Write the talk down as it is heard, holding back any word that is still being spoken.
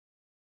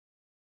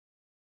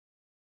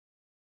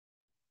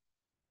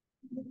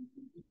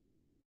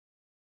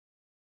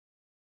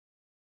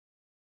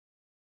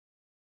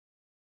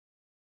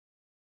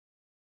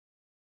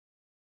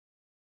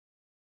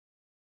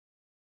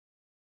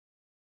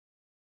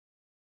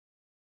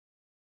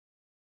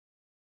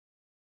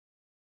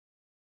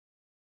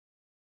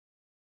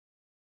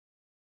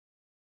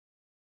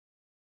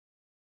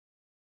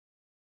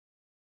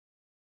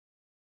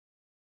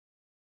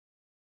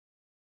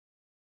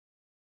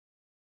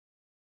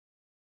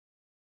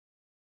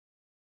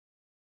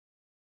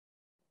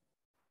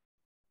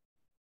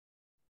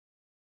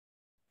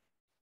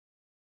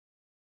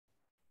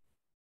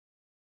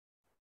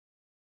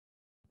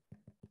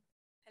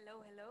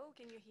Hello, hello.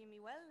 Can you hear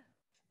me well?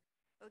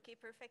 Okay,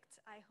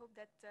 perfect. I hope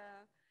that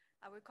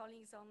our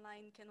colleagues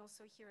online can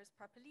also hear us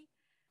properly.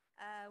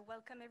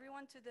 Welcome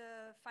everyone to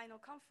the final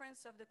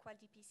conference of the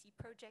QualDeEPC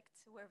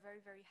project. We're very,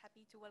 very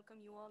happy to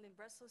welcome you all in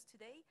Brussels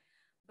today,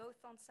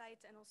 both on site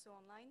and also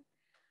online.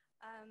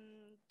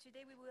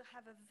 Today we will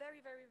have a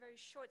very, very, very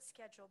short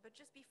schedule, but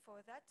just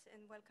before that,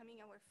 and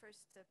welcoming our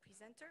first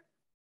presenter,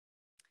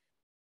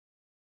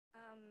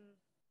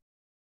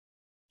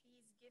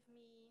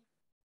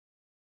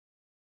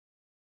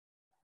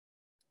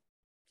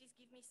 please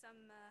give me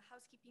some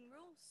housekeeping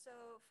rules.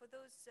 So for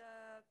those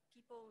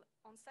people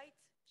on site,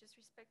 just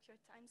respect your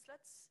time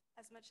slots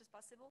as much as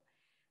possible.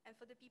 And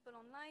for the people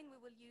online,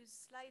 we will use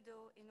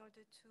Slido in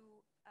order to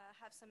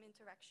have some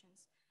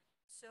interactions.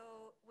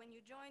 So when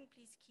you join,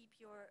 please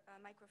keep your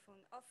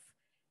microphone off,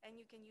 and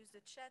you can use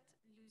the chat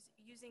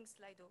using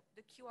Slido.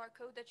 The QR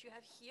code that you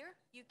have here,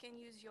 you can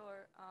use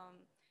your,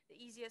 the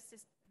easiest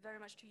is very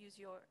much to use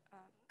your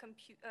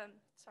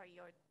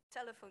your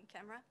telephone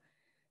camera,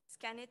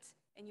 scan it,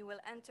 and you will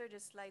enter the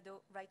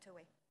Slido right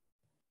away.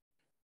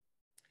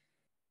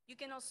 You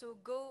can also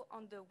go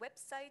on the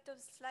website of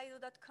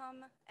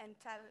slido.com and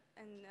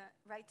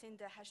write in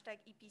the hashtag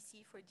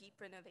EPC for deep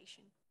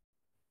renovation.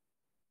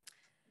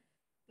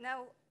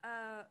 Now,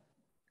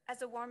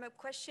 as a warm-up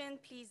question,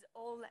 please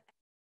all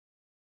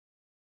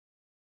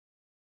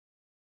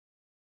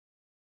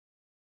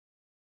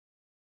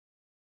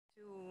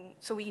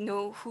so we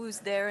know who's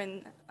there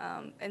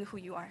and who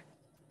you are.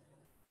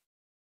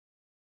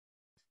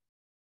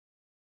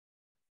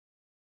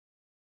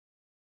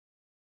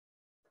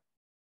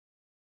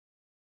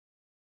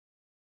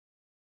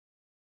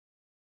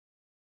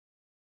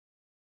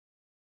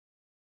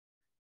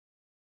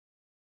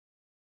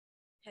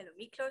 Hello,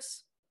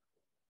 Miklos.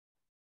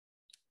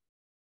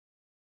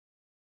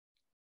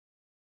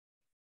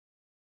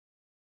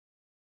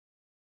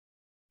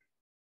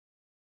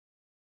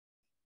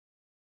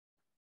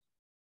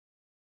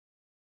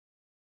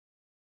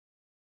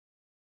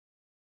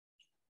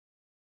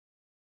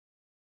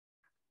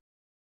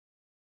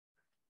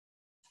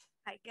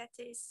 Hi,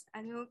 Gatis,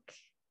 Anouk,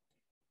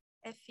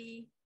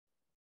 Effie.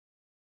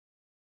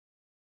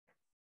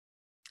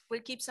 We'll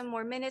keep some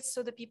more minutes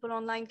so the people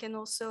online can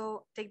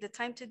also take the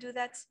time to do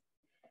that.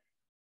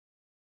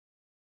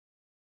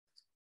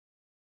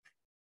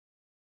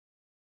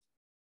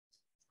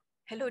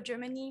 Hello,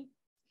 Germany.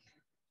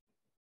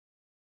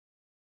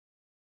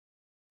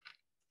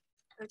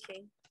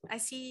 Okay, I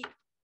see.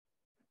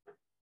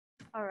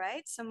 All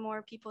right, some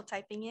more people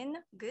typing in.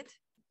 Good.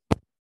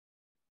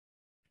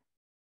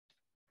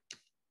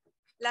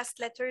 Last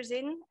letters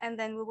in, and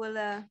then we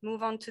will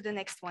move on to the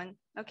next one.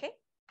 Okay.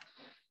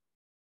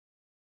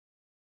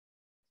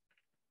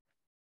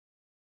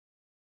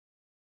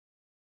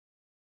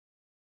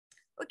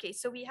 Okay,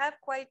 so we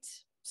have quite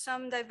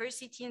some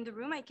diversity in the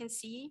room. I can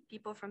see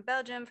people from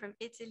Belgium, from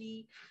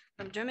Italy,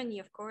 from Germany,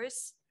 of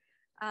course,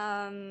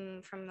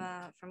 from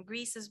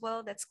Greece as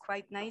well. That's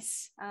quite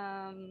nice.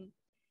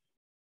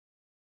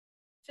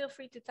 Feel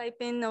free to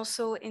type in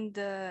also in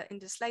the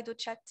Slido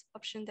chat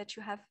option that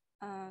you have.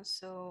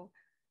 So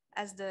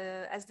as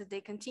the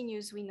day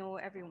continues, we know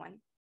everyone.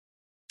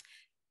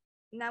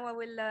 Now I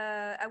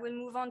will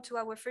move on to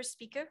our first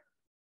speaker.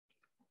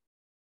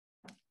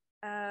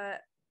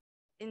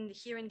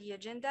 Here in the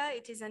agenda,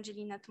 it is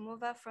Angelina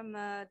Tomova from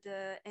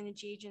the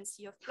Energy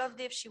Agency of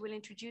Plovdiv. She will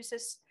introduce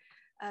us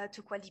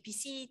to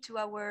QualDeEPC, to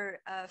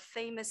our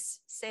famous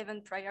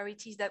 7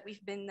 priorities that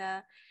we've been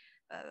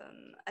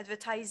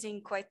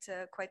advertising quite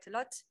a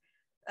lot.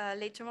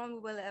 Later on, we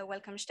will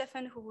welcome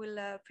Stefan, who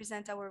will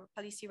present our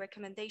policy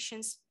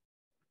recommendations.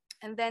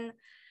 And then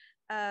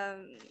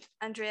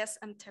Andreas,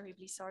 I'm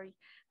terribly sorry,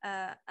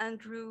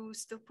 Andrew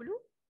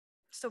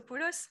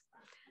Stopoulos,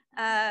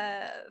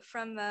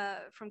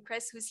 from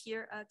Press, who's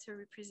here to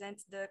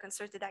represent the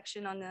concerted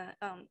action on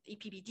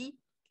EPBD.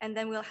 And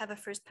then we'll have a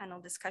first panel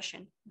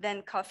discussion,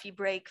 then coffee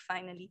break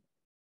finally.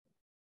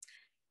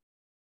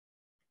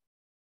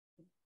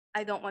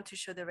 I don't want to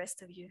show the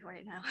rest of you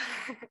right now.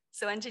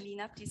 So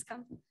Angelina, please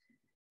come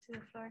to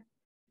the floor.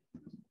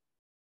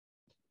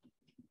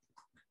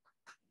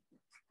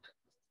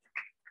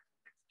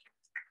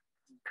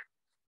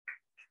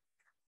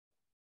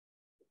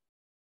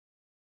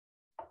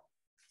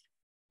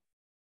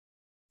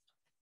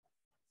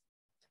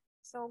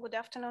 So good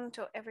afternoon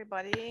to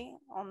everybody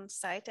on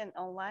site and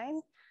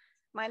online.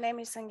 My name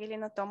is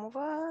Angelina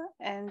Tomova,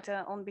 and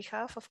on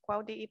behalf of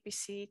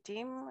QualDeEPC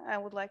team, I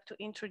would like to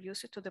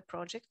introduce you to the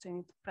project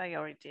and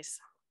priorities.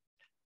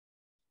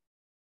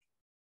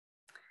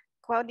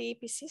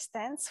 QualDeEPC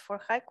stands for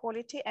High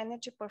Quality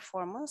Energy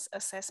Performance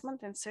Assessment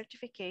and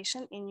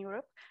Certification in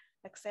Europe,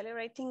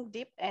 Accelerating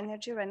Deep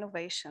Energy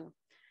Renovation.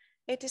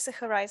 It is a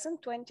Horizon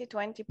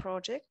 2020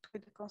 project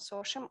with a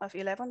consortium of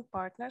 11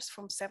 partners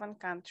from 7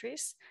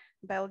 countries: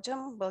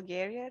 Belgium,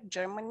 Bulgaria,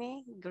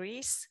 Germany,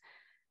 Greece,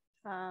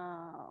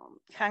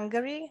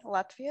 Hungary,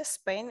 Latvia,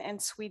 Spain, and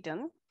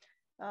Sweden.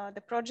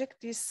 The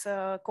project is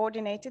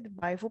coordinated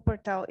by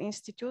Wuppertal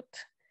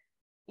Institute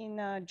in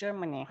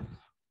Germany.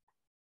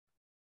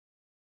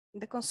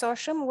 The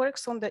consortium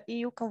works on the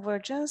EU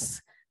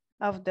convergence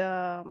of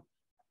the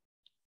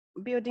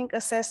building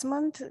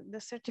assessment, the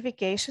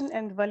certification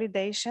and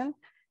validation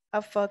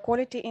of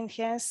quality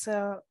enhanced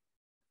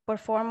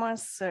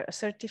performance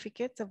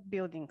certificates of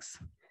buildings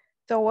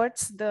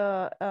towards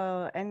the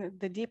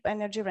deep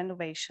energy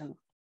renovation.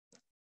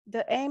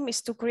 The aim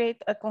is to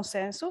create a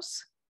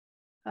consensus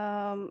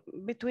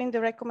between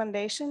the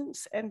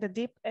recommendations and the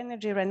deep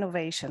energy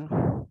renovation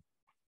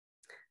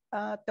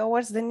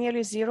towards the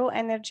nearly zero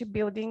energy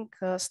building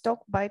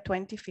stock by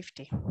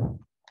 2050.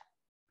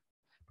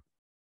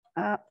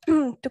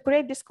 To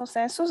create this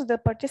consensus, the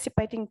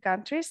participating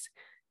countries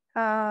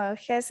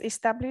has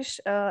established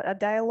a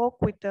dialogue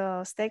with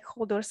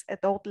stakeholders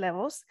at all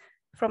levels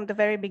from the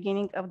very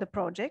beginning of the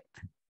project.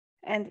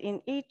 And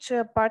in each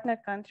partner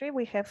country,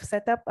 we have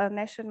set up a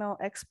national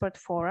expert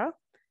fora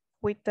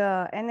with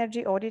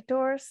energy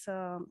auditors,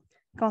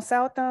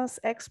 consultants,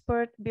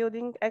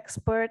 building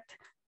expert,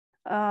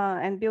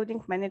 and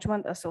building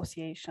management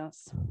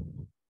associations.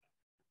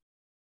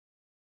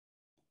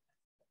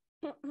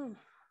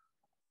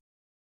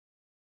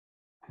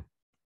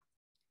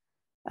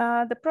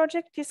 The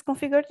project is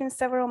configured in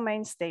several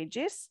main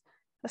stages,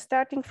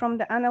 starting from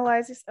the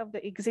analysis of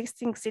the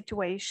existing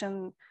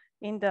situation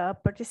in the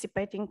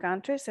participating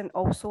countries and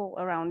also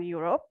around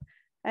Europe,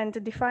 and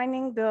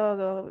defining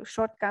the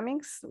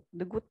shortcomings,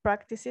 the good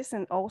practices,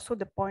 and also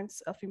the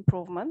points of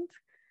improvement.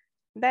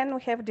 Then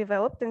we have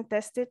developed and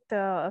tested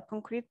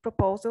concrete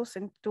proposals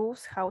and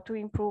tools how to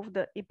improve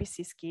the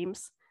EPC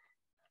schemes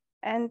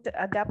and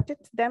adapted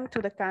them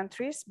to the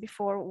countries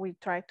before we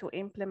try to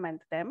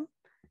implement them.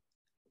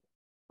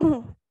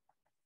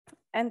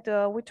 And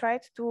we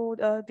tried to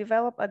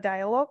develop a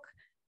dialogue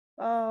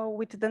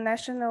with the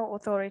national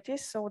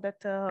authorities so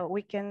that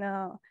we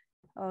can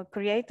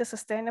create a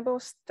sustainable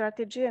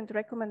strategy and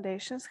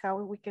recommendations how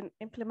we can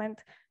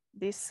implement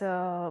these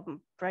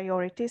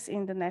priorities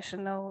in the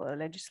national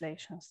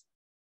legislations.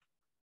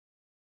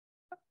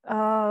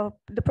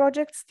 The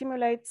project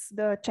stimulates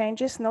the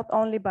changes not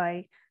only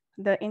by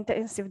the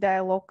intensive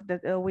dialogue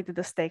that, with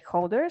the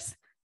stakeholders,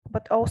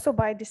 but also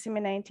by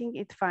disseminating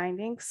its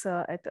findings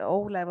at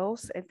all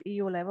levels, at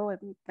EU level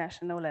and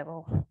national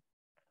level.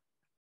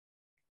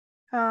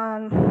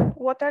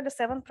 What are the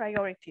 7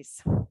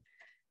 priorities?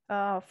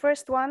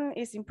 First one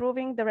is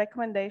improving the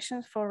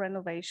recommendations for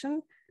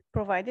renovation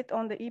provided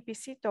on the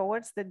EPC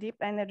towards the deep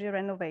energy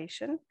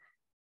renovation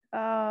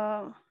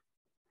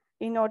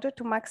in order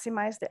to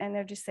maximize the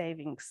energy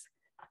savings.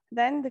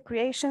 Then the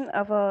creation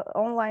of an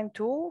online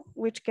tool,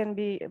 which can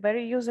be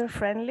very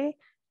user-friendly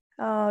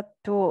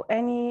to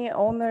any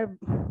owner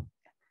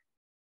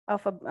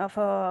of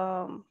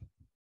a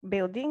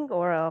building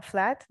or a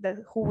flat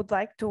who would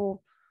like to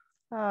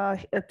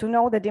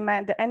know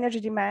the energy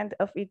demand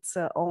of its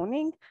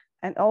owning,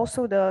 and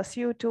also the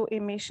CO2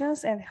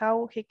 emissions and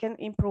how he can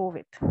improve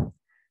it.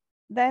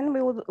 Then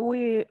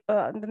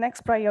the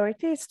next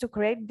priority is to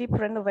create deep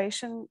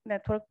renovation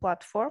network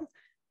platform,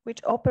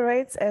 which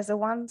operates as a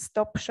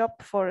one-stop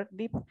shop for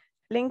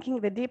linking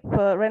the deep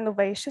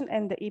renovation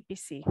and the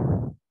EPC.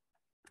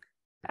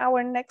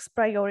 Our next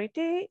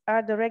priority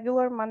are the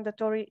regular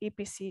mandatory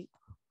EPC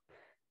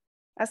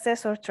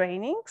assessor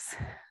trainings,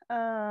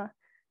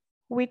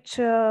 which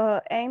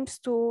aims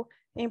to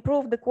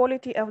improve the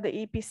quality of the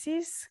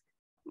EPCs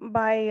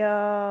by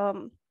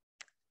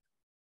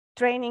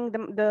training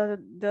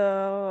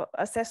the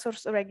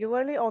assessors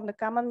regularly on the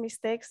common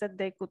mistakes that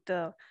they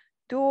could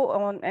do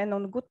and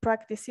on good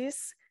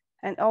practices,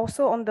 and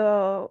also on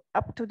the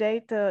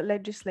up-to-date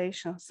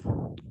legislations.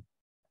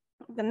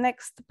 The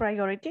next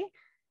priority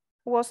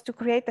was to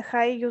create a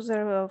high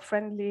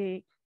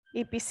user-friendly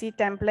EPC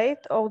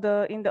template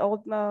in the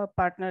old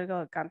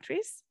partner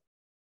countries.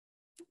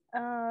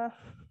 The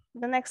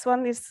next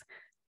one is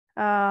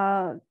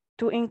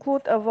to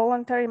include a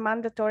voluntary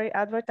mandatory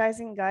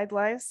advertising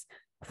guidelines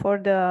for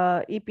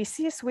the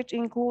EPCs, which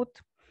include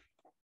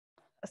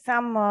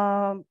some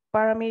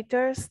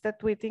parameters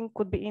that we think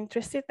could be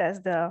interested,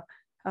 as the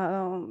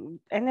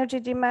energy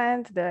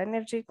demand, the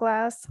energy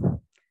class.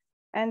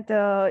 And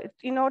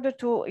in order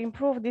to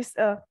improve this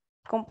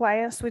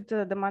compliance with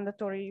the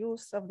mandatory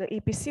use of the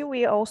EPC,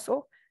 we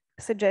also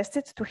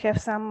suggested to have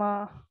some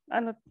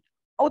an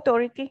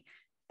authority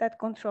that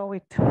control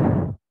it.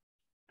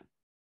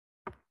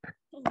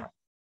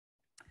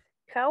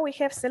 How we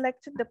have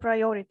selected the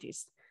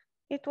priorities.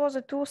 It was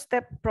a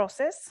two-step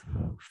process.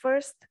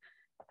 First,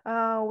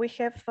 we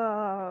have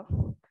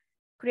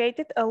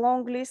created a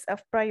long list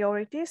of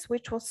priorities,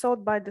 which was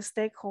sought by the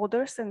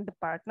stakeholders and the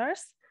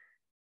partners.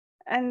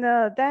 And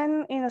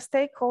then in a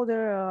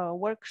stakeholder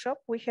workshop,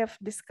 we have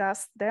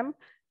discussed them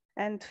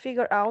and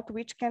figure out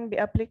which can be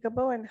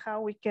applicable and how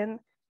we can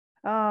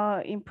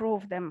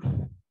improve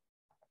them.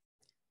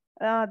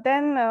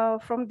 Then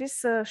from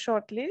this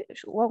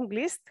long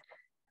list,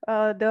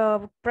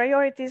 the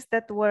priorities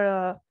that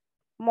were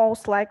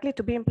most likely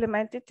to be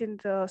implemented in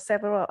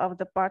several of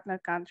the partner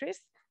countries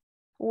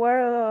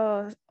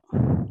were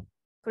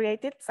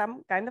created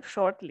some kind of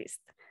short list.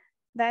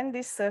 Then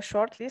this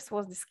short list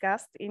was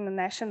discussed in the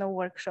national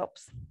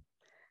workshops.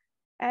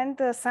 And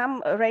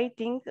some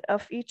rating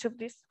of each of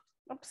these,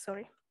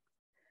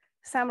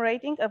 some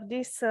rating of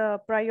these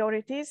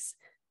priorities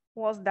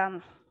was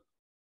done.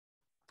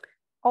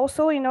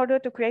 Also, in order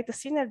to create a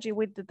synergy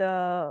with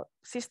the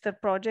sister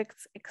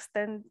projects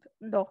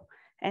Extendo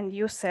and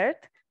UCERT,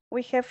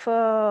 we have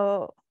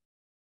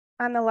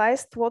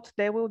analyzed what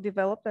they will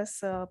develop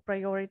as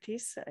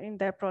priorities in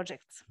their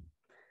projects.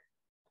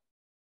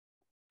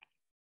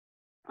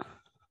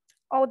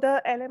 All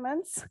the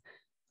elements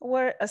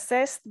were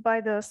assessed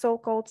by the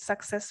so-called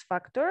success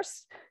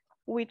factors,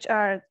 which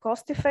are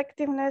cost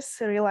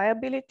effectiveness,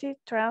 reliability,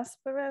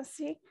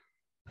 transparency,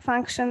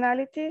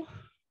 functionality,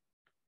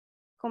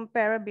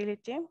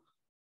 comparability,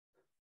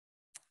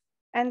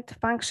 and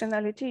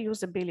functionality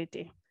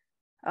usability.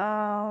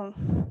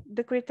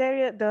 The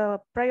criteria,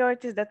 the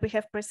priorities that we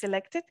have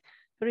preselected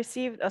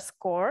received a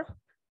score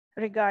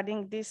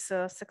regarding these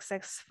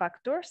success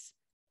factors.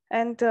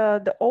 And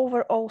the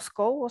overall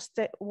score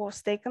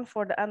was taken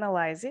for the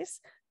analysis.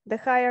 The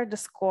higher the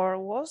score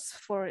was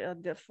for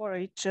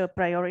each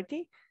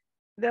priority,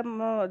 the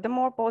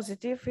more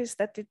positive is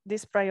that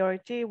this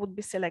priority would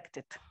be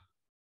selected.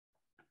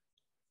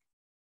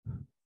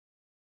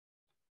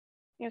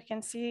 You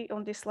can see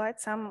on this slide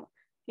some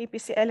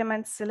EPC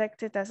elements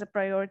selected as a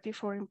priority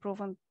for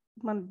improvement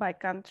by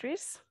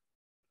countries.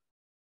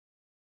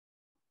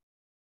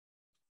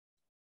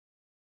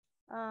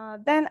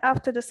 Then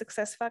after the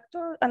success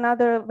factor,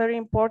 another very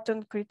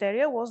important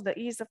criteria was the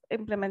ease of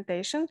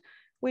implementation,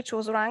 which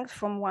was ranked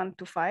from 1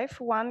 to 5.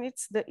 1,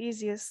 it's the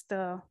easiest.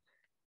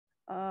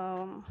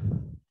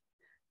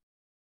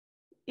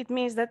 It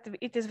means that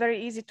it is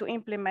very easy to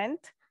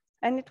implement,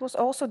 and it was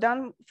also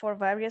done for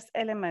various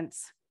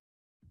elements.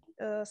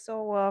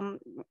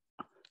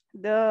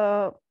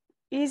 The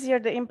easier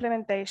the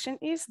implementation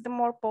is, the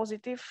more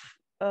positive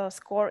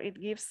score it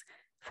gives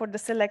for the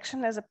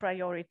selection as a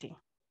priority.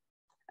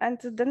 And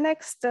the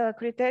next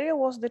criteria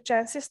was the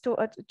chances to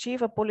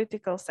achieve a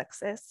political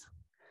success,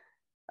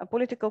 a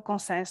political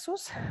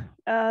consensus.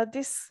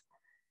 This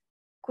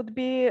could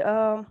be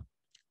a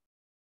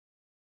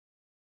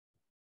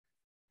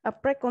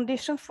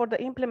precondition for the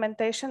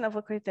implementation of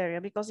a criteria,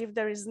 because if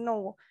there is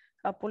no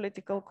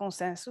political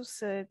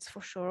consensus, it's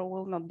for sure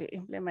will not be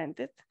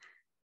implemented.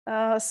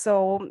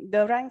 So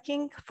the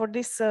ranking for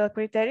this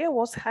criteria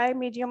was high,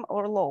 medium,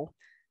 or low.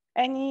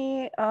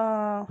 Any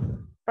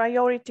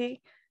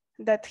priority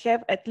that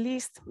have at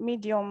least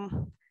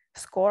medium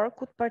score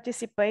could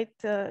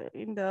participate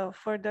in the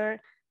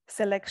further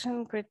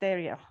selection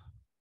criteria.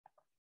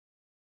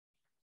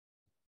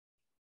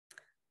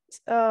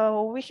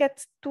 We had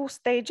 2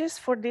 stages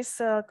for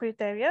this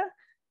criteria,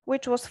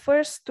 which was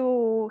first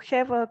to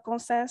have a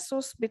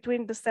consensus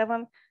between the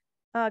 7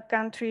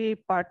 country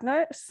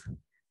partners.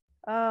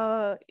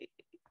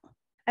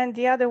 And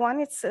the other one,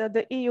 it's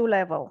the EU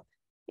level.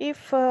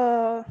 If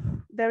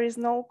there is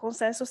no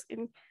consensus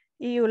in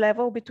EU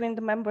level between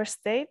the member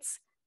states,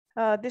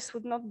 this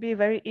would not be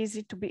very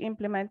easy to be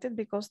implemented,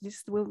 because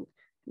this will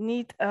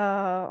need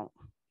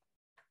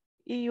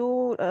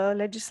EU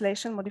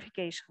legislation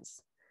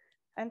modifications.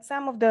 And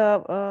some of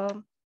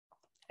the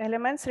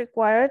elements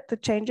required the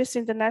changes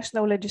in the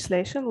national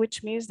legislation,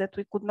 which means that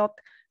we could not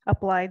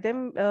apply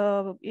them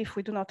if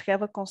we do not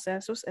have a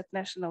consensus at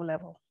national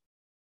level.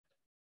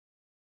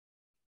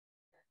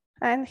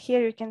 And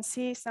here you can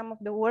see some of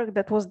the work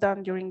that was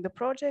done during the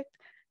project,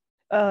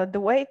 the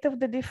weight of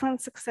the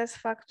different success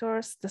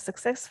factors, the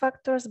success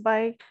factors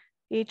by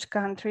each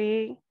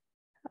country.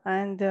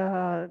 And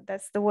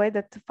that's the way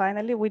that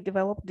finally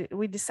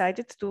we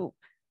decided to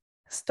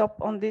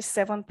stop on these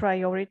 7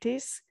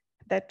 priorities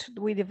that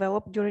we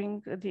developed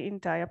during the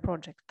entire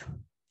project.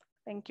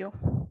 Thank you.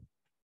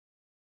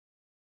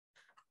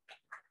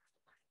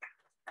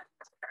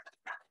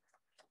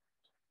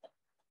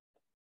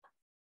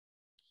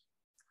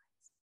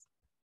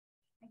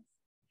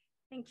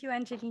 Thank you,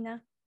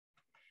 Angelina.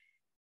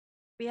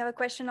 We have a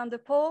question on the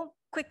poll.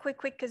 Quick,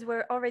 because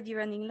we're already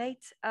running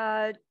late.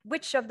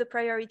 Which of the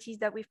priorities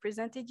that we've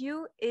presented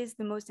you is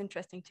the most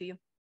interesting to you?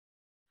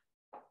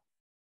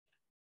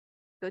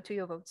 Go to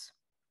your votes.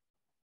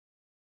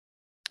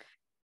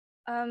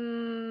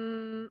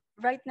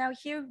 Right now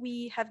here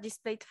we have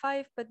displayed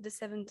 5, but the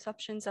 7th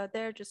options are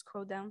there. Just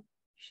scroll down.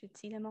 You should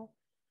see them all.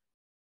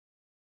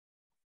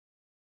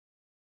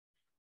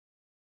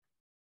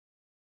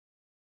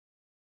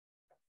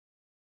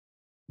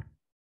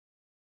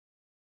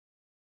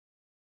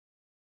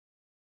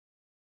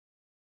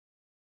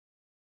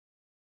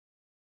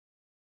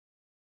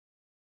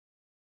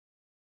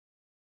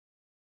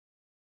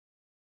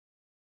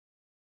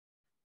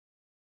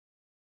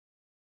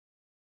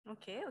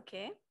 Okay,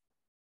 okay.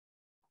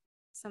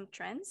 Some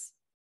trends.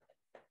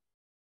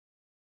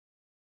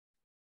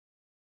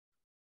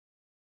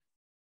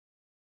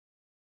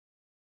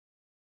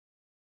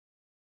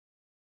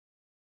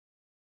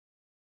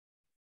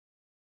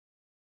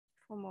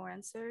 For more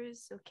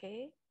answers,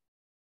 okay.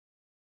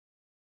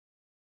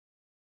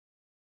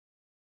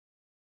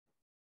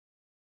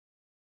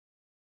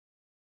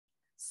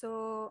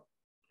 So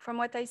from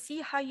what I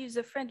see, high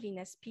user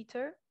friendliness,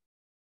 Peter,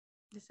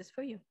 this is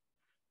for you.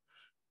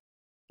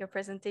 Your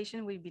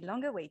presentation will be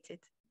long awaited.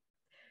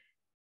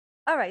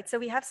 All right, so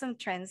we have some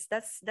trends.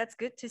 That's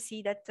good to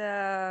see that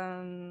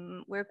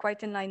we're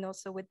quite in line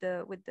also with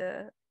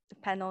the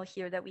panel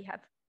here that we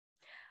have.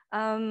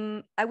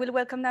 I will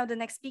welcome now the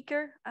next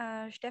speaker,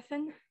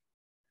 Stefan,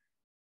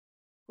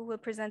 who will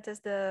present us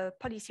the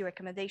policy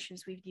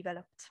recommendations we've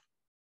developed.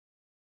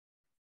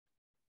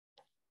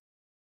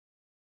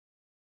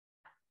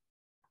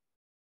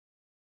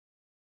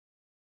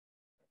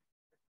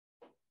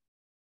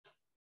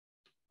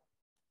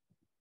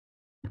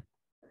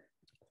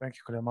 Thank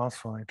you, Clemence,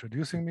 for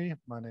introducing me.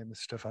 My name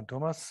is Stefan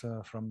Thomas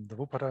from the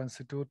Wuppertal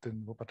Institute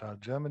in Wuppertal,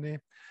 Germany.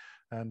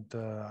 And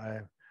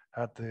I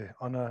had the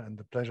honor and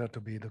the pleasure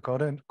to be the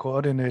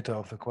coordinator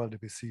of the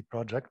QualDeEPC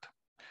project.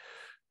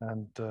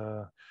 And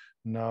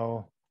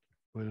now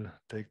we'll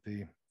take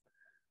the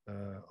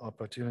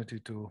opportunity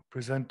to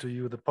present to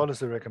you the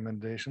policy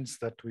recommendations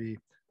that we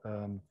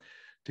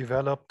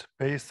developed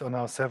based on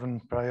our 7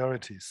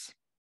 priorities.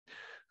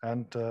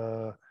 And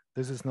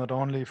this is not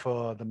only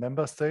for the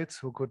member states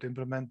who could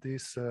implement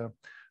these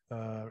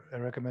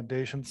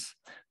recommendations,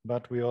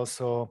 but we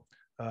also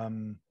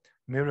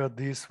mirrored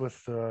these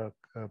with a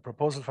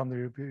proposal from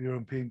the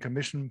European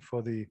Commission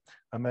for the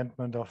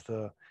amendment of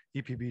the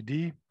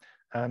EPBD,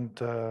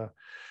 and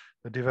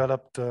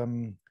developed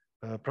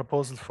a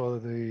proposal for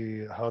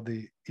how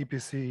the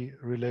EPC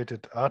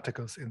related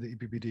articles in the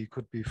EPBD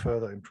could be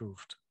further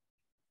improved.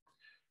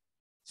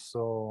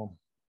 So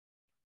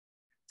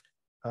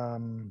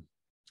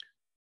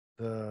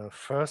the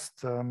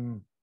first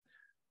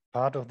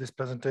part of this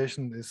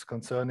presentation is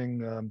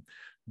concerning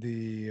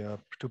the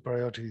 2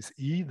 priorities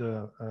E,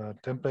 the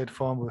template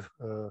form with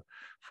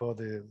for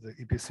the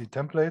EPC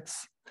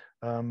templates,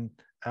 and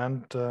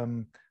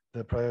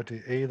the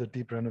priority A, the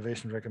deep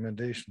renovation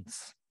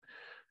recommendations.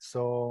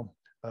 So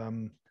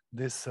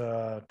this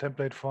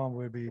template form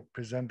will be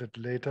presented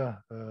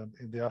later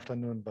in the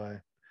afternoon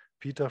by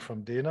Peter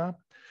from DENA.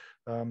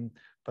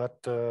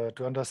 But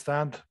to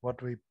understand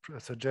what we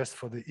suggest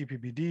for the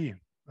EPBD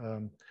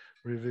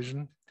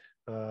revision,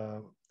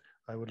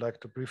 I would like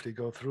to briefly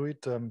go through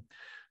it.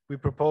 We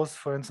propose,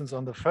 for instance,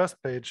 on the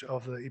first page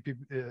of the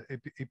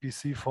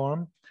EPC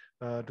form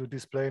to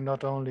display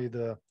not only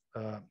the,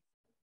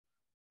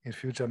 in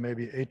future,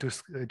 maybe A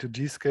to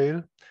G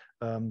scale.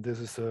 This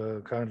is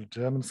a current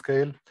German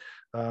scale.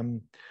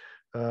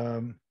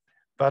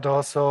 But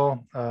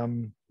also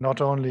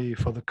not only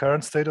for the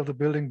current state of the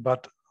building,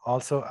 but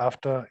also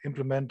after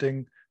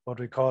implementing what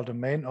we call the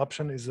main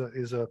option is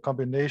a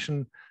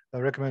combination,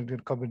 a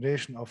recommended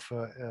combination of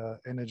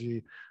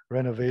energy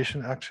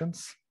renovation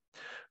actions.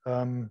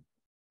 So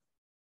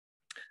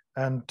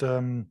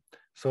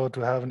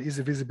to have an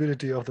easy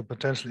visibility of the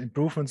potential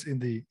improvements in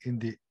the in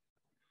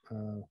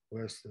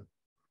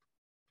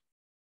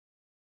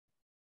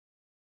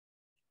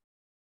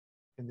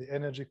the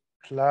energy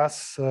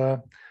class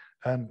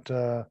and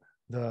the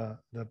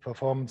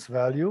performance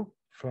value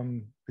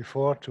from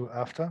before to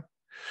after,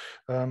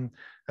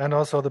 and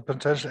also the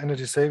potential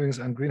energy savings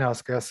and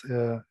greenhouse gas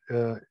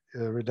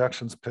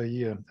reductions per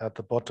year at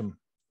the bottom.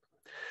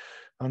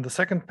 On the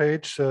second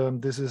page,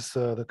 this is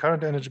the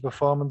current energy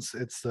performance,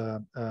 it's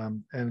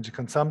energy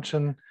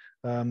consumption,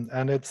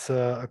 and it's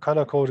a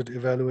color-coded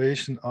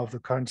evaluation of the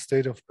current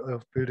state of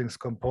buildings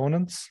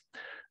components.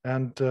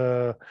 And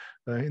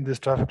in this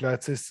traffic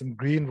light system,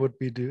 green would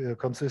be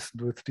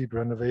consistent with deep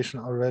renovation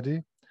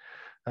already.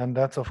 And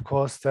that's, of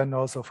course, then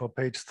also for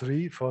page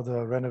 3 for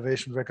the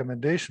renovation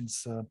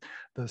recommendations.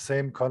 The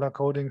same color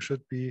coding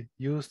should be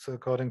used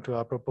according to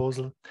our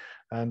proposal.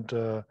 And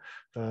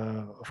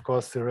of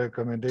course, the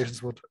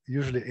recommendations would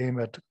usually aim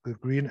at the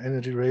green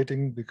energy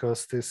rating,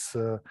 because this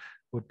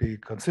would be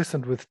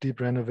consistent with deep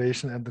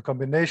renovation. And the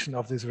combination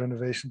of these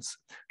renovations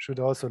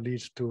should also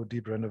lead to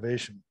deep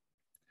renovation.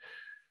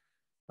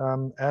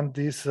 And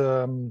these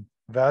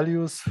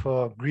values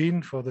for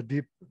green, for the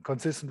deep,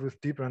 consistent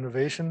with deep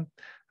renovation,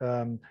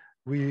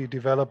 we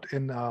developed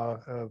in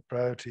our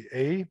priority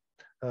A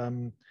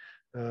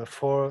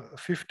for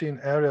 15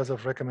 areas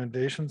of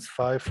recommendations,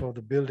 5 for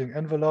the building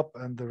envelope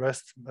and the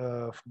rest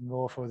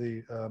more for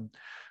the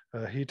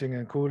heating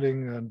and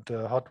cooling and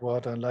hot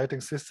water and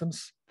lighting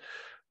systems.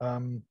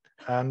 Here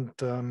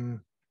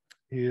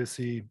you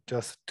see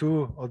just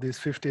 2 of these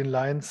 15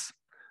 lines.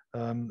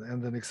 And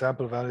an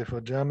example value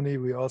for Germany.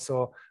 We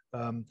also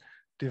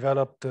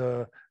developed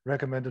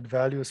recommended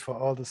values for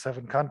all the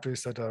 7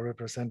 countries that are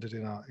represented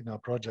in our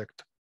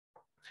project.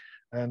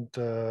 And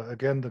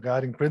again, the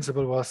guiding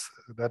principle was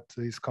that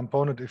these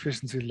component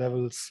efficiency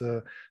levels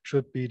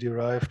should be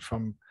derived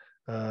from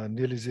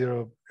nearly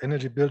zero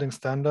energy building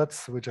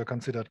standards, which are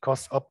considered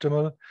cost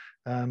optimal,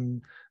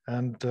 and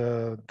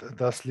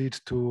thus lead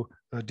to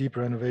deep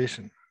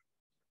renovation.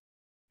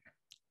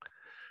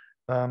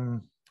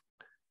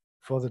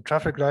 For the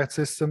traffic light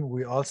system,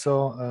 we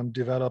also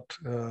developed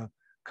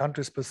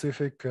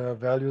country-specific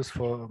values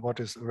for what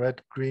is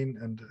red, green,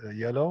 and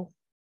yellow.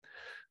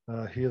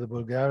 Here, the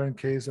Bulgarian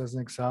case as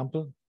an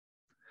example.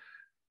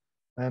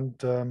 And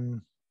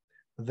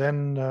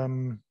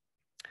then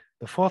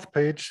the fourth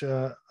page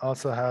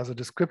also has a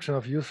description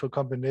of useful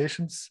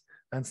combinations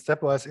and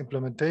stepwise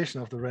implementation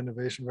of the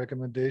renovation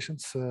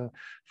recommendations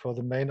for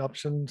the main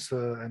options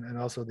and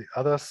also the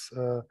others.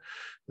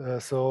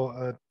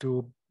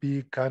 To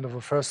be kind of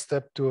a first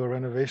step to a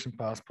renovation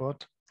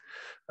passport.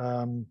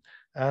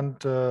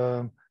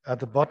 At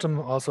the bottom,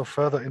 also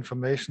further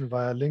information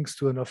via links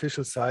to an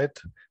official site,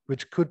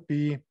 which could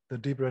be the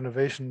Deep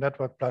Renovation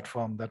Network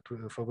platform that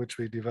for which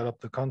we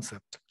developed the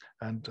concept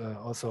and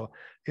also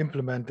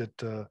implemented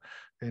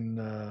in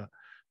the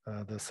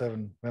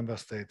 7 member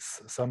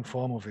states, some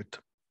form of it.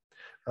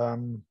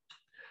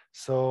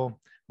 So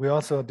we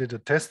also did a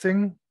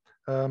testing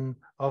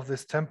of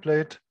this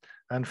template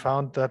and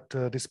found that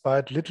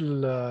despite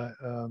little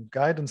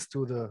guidance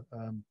to the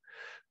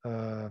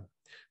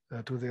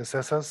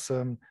assessors,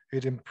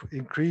 it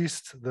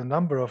increased the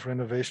number of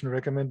renovation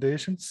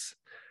recommendations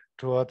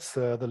towards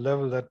the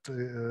level that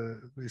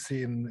we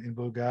see in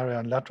Bulgaria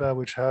and Latvia,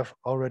 which have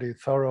already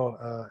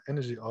thorough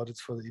energy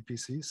audits for the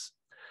EPCs.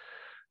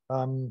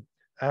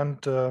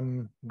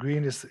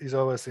 Green is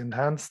always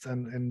enhanced,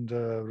 and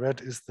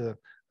red is the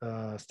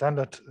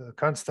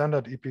current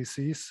standard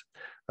EPCs.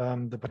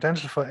 The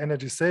potential for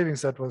energy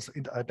savings that was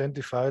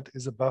identified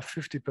is above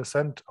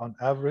 50% on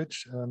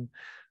average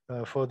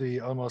for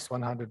the almost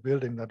 100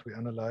 building that we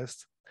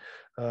analyzed.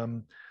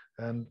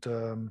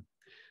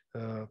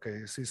 Okay,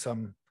 you see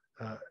some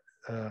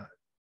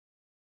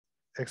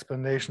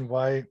explanation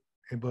why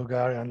in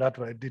Bulgaria and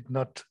Latvia it did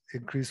not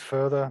increase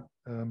further,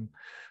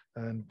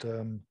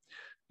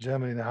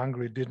 Germany and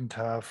Hungary didn't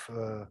have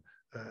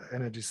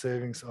energy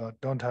savings or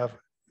don't have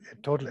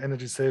total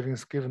energy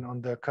savings given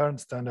on their current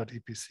standard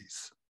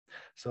EPCs,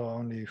 so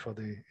only for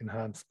the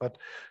enhanced. But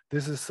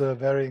this is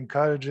very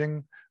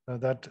encouraging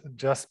that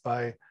just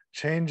by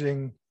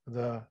changing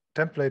the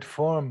template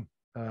form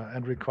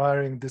and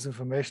requiring this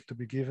information to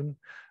be given,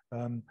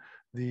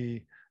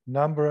 the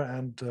number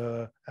and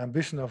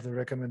ambition of the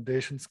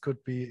recommendations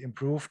could be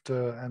improved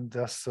and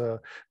thus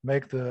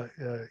make the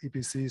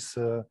EPCs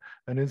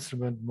an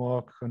instrument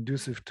more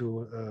conducive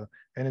to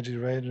energy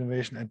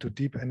renovation and to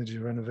deep energy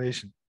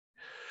renovation.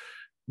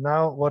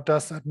 Now, what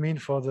does that mean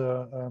for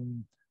the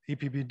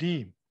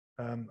EPBD?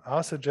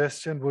 Our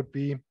suggestion would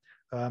be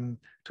to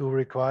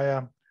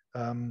require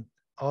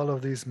all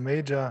of these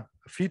major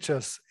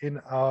features in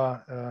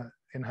our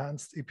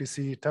enhanced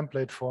EPC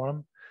template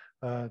form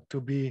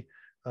to be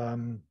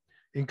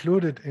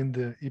included in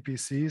the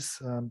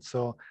EPCs,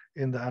 so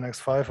in the Annex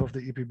 5 of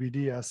the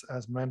EPBD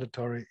as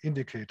mandatory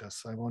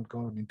indicators. I won't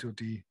go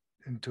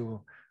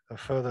into a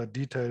further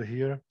detail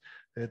here.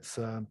 It's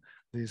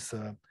these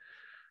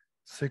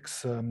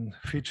 6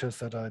 features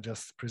that I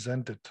just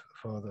presented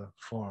for the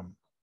form.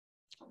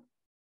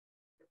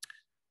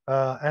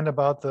 And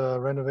about the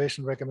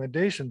renovation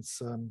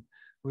recommendations,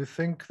 we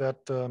think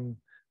that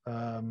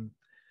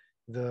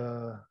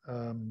the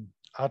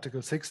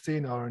Article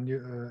 16 or a new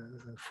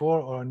 4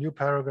 or a new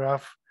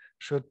paragraph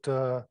should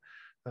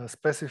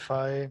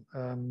specify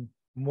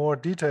more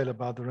detail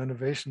about the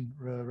renovation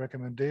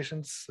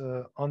recommendations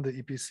on the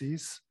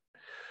EPCs,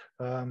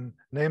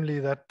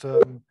 namely that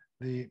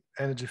the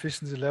energy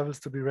efficiency levels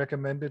to be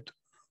recommended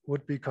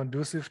would be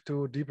conducive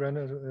to deep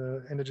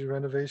energy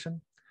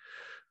renovation,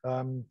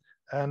 and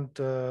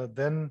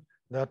then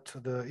that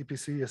the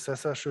EPC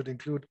assessor should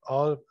include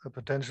all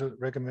potential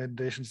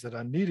recommendations that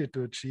are needed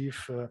to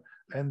achieve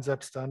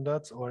NZEP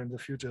standards, or in the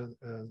future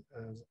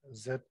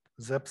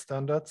ZEP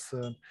standards,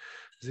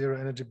 zero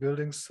energy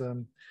buildings,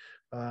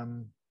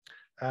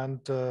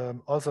 and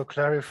also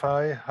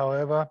clarify,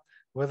 however,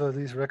 whether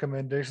these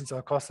recommendations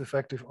are cost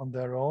effective on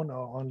their own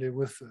or only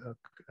with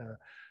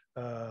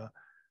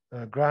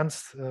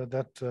grants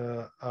that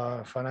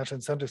are financial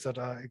incentives that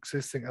are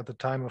existing at the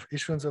time of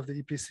issuance of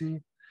the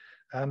EPC,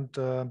 and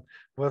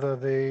whether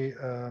they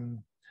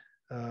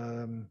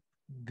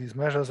these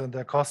measures and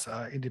their costs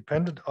are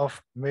independent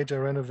of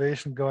major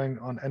renovation going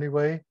on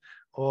anyway,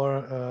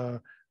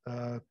 or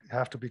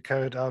have to be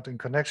carried out in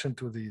connection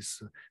to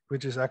these,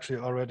 which is actually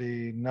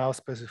already now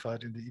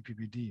specified in the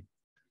EPBD.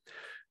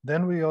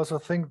 Then we also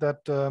think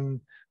that the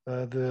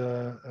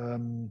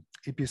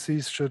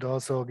EPCs should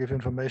also give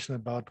information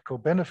about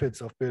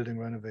co-benefits of building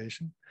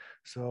renovation.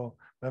 So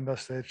member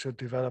states should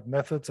develop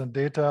methods and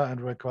data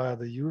and require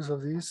the use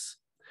of these.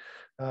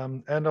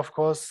 And of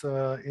course,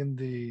 in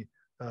the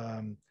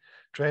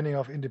training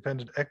of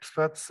independent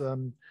experts,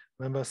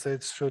 member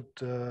states should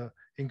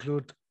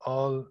include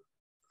all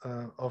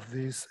of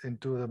these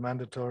into the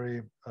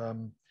mandatory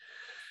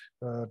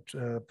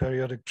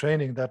periodic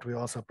training that we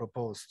also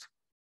proposed.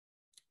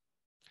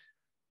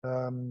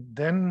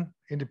 Then,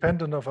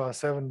 independent of our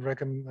 7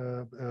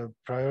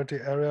 priority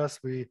areas,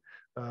 we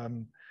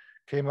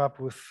came up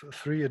with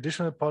 3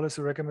 additional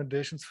policy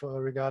recommendations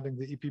regarding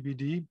the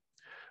EPBD.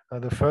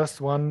 The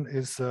first one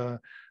is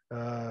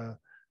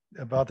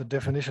about the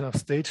definition of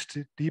stage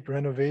deep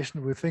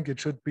renovation. We think it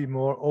should be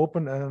more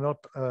open and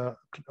not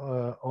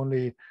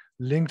only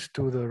linked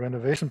to the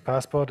renovation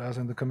passport as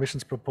in the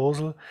Commission's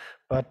proposal,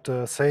 but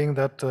saying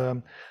that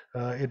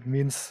it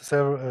means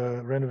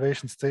several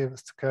renovation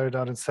steps carried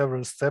out in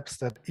several steps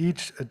that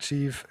each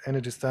achieve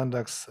energy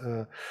standards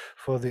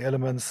for the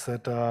elements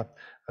that are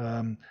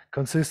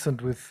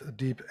consistent with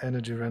deep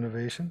energy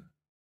renovation.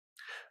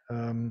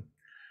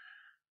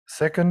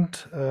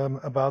 Second,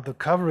 about the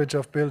coverage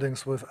of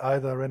buildings with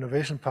either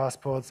renovation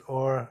passports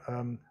or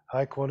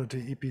high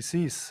quality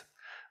EPCs.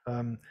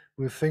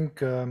 We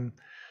think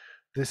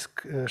this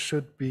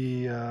should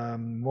be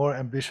more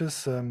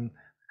ambitious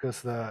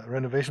because the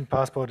renovation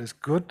passport is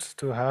good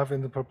to have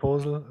in the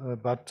proposal,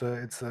 but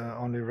it's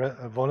only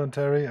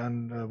voluntary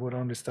and would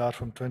only start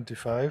from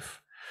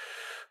 25.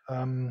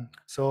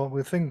 So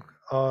we think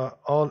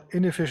all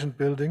inefficient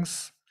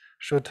buildings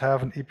should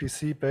have an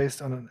EPC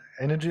based on an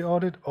energy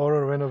audit or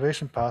a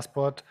renovation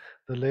passport,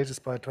 the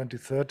latest by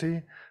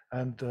 2030,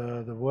 and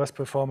the worst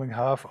performing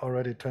half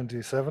already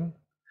 27.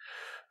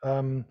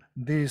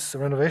 These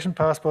renovation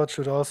passports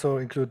should also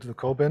include the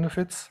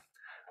co-benefits.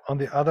 On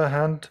the other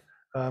hand,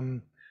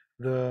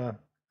 where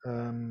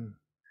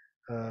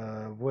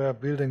a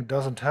building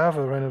doesn't have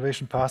a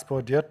renovation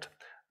passport yet,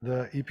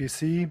 the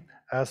EPC,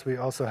 as we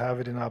also have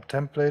it in our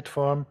template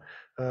form,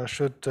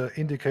 should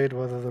indicate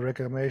whether the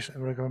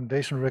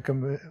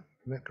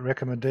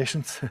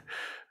recommendations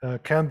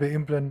can be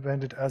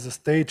implemented as a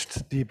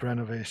staged deep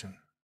renovation.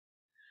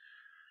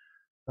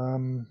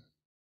 And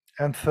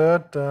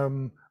third,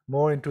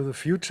 more into the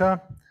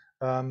future,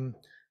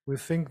 we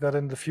think that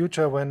in the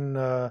future, when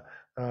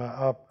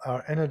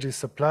our energy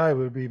supply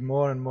will be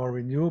more and more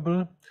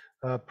renewable,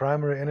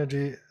 primary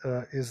energy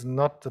is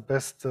not the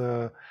best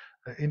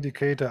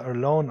indicator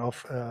alone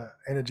of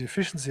energy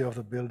efficiency of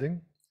the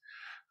building.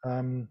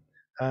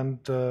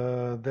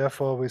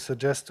 Therefore, we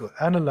suggest to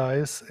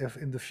analyze if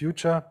in the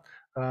future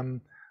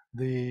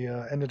the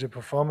energy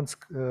performance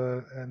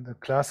and the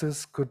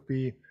classes could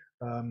be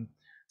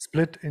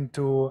split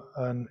into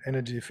an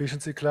energy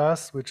efficiency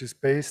class, which is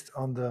based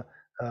on the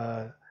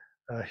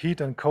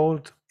heat and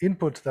cold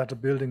input that a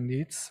building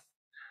needs,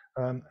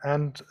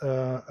 and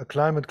a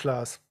climate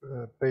class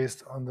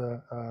based on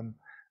the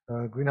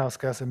greenhouse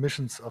gas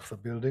emissions of the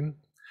building,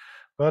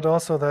 but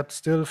also that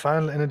still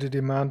final energy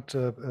demand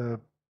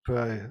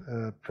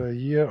per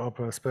year or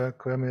per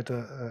square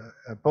meter,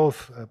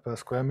 both per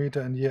square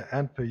meter and year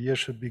and per year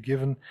should be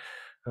given,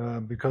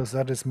 because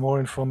that is more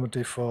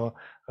informative for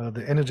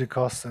the energy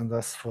costs and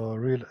thus for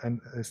real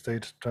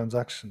estate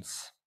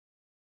transactions.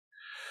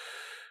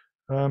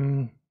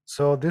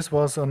 So this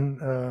was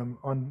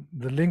on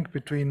the link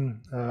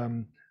between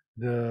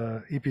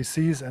the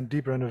EPCs and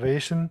deep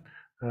renovation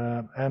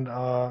and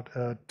our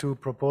 2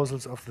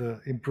 proposals of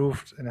the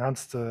improved,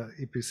 enhanced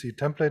EPC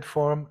template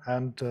form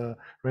and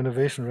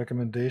renovation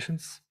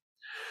recommendations.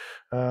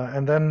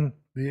 And then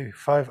the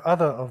 5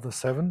 other of the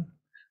 7,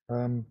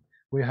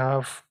 we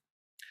have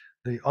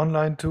the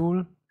online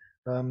tool,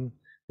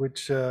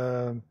 which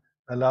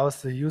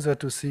allows the user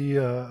to see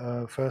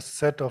a first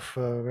set of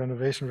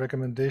renovation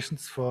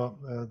recommendations for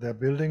their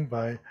building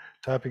by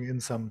typing in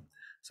some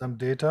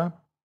data.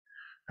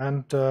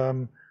 And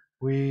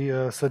we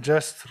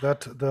suggest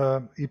that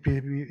the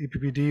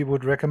EPBD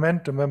would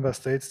recommend the member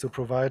states to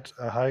provide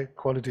a high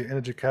quality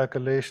energy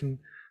calculation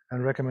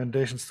and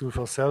recommendations tool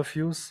for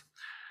self-use,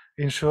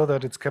 ensure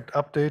that it's kept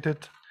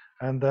updated,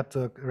 and that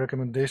the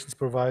recommendations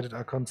provided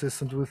are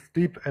consistent with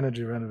deep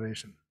energy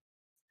renovation.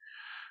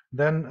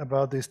 Then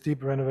about these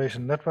deep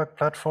renovation network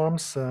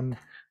platforms,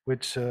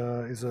 which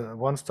is a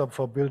one-stop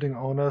for building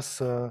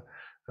owners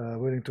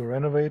willing to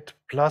renovate,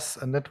 plus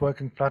a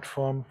networking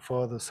platform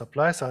for the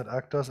supply side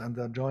actors and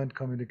their joint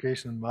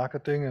communication and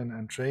marketing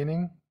and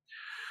training.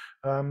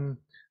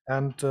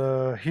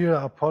 Here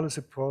our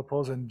policy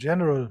proposal in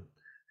general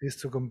is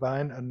to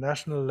combine a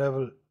national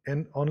level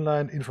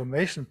online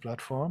information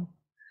platform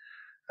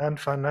and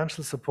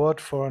financial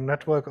support for a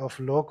network of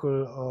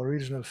local or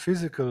regional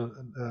physical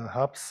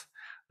hubs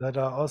that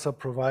are also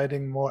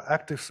providing more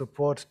active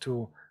support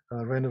to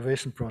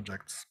renovation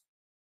projects.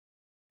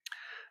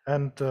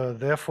 And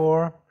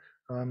therefore,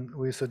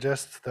 we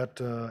suggest that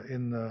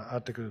in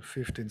Article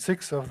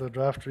 15.6 of the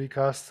draft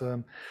recast,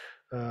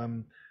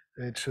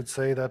 it should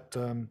say that,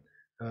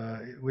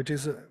 which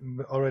is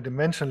already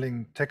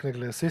mentioning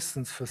technical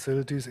assistance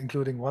facilities,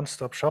 including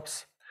one-stop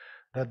shops,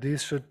 that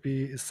these should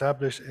be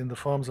established in the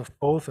forms of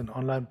both an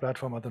online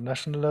platform at the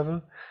national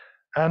level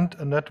and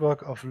a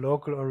network of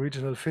local or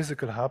regional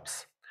physical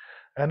hubs,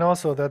 and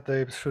also that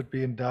they should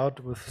be endowed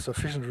with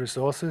sufficient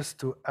resources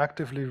to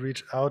actively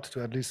reach out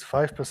to at least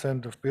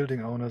 5% of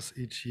building owners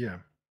each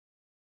year.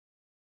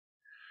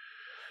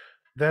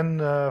 Then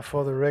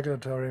for the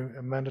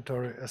regulatory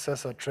mandatory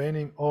assessor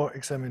training or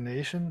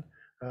examination,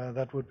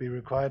 that would be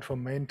required for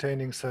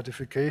maintaining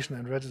certification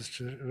and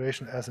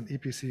registration as an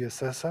EPC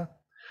assessor.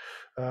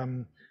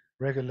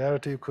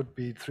 Regularity could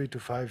be 3 to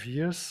 5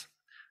 years.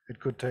 It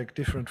could take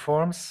different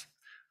forms.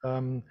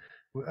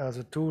 As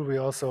a tool, we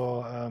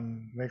also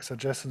make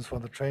suggestions for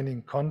the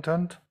training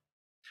content.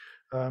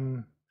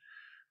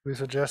 We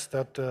suggest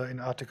that in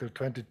Article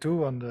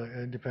 22 on the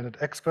independent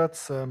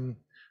experts,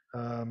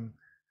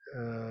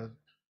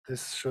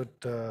 this should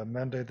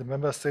mandate the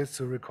member states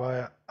to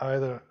require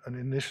either an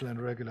initial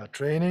and regular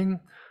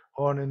training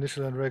or an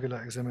initial and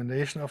regular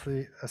examination of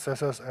the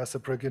assessors as a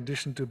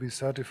precondition to be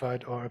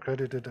certified or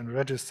accredited and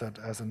registered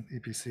as an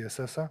EPC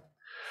assessor.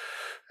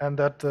 And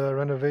that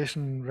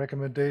renovation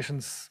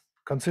recommendations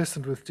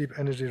consistent with deep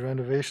energy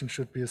renovation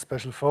should be a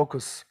special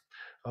focus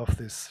of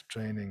this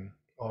training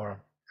or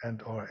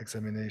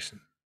examination.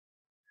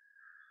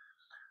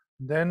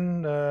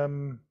 Then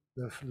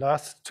the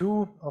last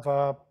two of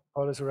our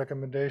policy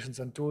recommendations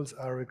and tools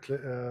are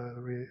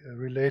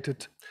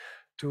related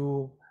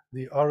to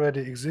the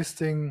already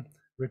existing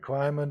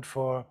requirement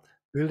for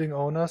building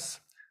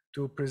owners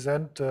to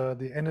present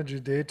the energy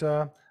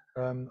data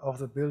of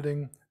the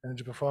building,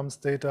 energy performance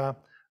data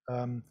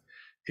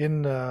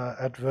in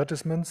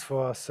advertisements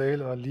for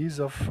sale or lease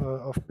of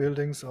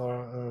buildings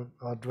or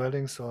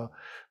dwellings or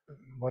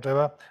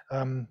whatever.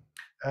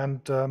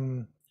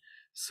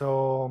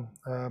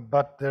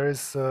 But there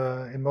is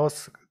in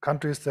most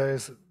countries there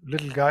is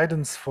little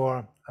guidance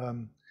for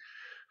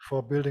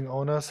building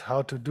owners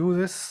how to do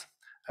this,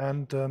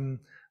 and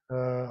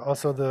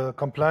also the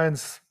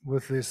compliance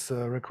with this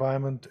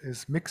requirement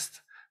is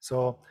mixed.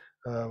 So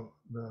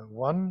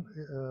one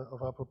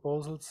of our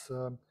proposals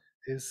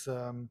is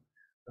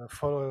to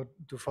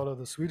follow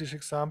the Swedish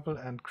example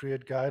and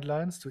create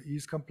guidelines to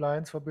ease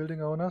compliance for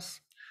building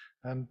owners.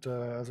 And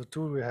as a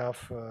tool, we have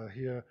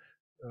here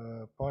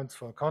points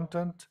for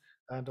content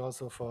and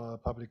also for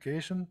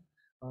publication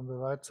on the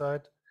right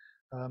side.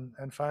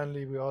 And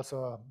finally, we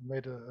also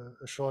made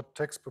a short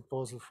text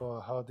proposal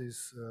for how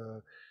these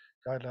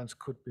guidelines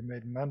could be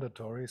made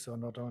mandatory. So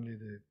not only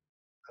the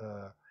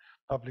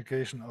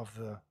publication of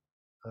the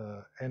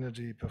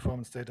energy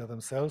performance data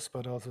themselves,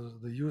 but also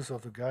the use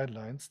of the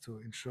guidelines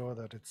to ensure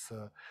that it's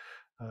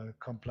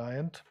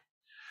compliant.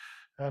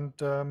 And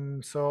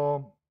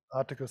so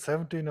Article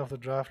 17 of the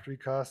draft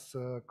recast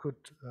could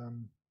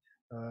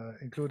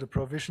include a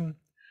provision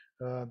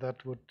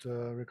that would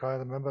require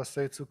the member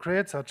states to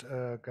create such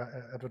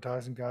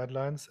advertising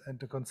guidelines and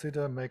to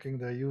consider making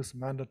their use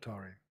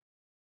mandatory.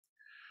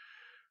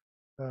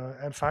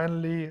 And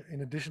finally,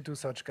 in addition to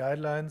such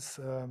guidelines,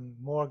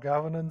 more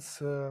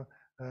governance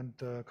and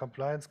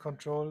compliance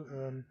control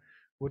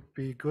would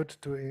be good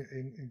to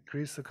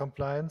increase the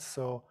compliance.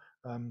 So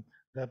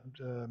that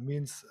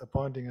means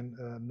appointing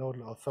a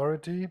nodal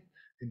authority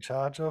in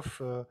charge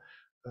of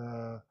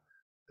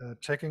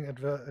checking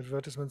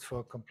advertisements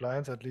for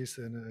compliance, at least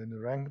in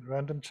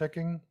random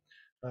checking,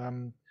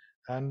 and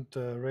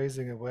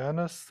raising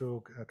awareness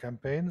through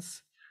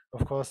campaigns.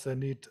 Of course, they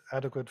need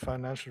adequate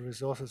financial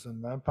resources and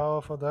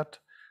manpower for that.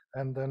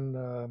 And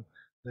then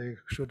they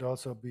should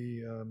also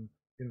be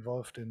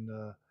involved in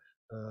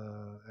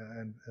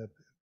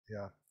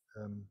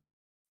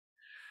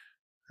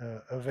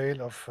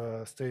avail of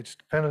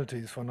staged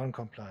penalties for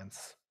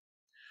non-compliance.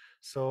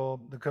 So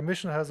the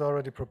Commission has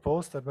already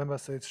proposed that member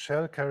states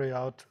shall carry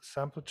out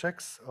sample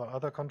checks or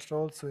other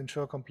controls to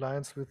ensure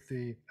compliance with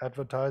the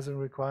advertising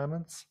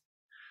requirements.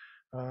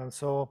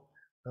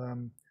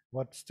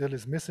 What still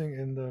is missing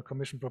in the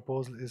Commission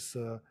proposal is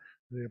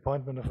the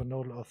appointment of a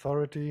nodal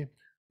authority,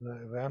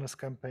 the awareness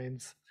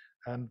campaigns,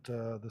 and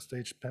the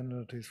staged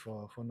penalties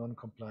for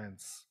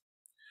non-compliance.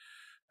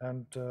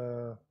 And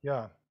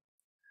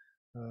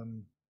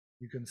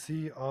you can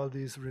see all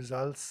these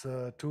results,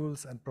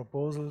 tools, and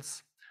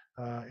proposals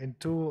in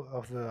two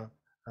of the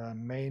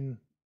main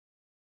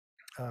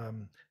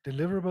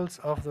deliverables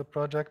of the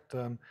project,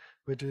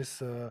 which is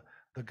the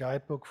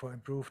guidebook for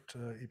improved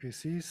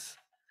EPCs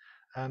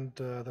and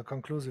the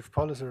conclusive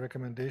policy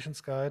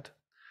recommendations guide.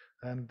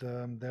 And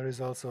there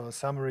is also a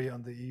summary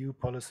on the EU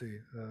policy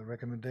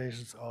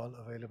recommendations, all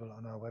available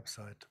on our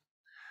website.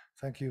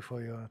 Thank you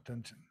for your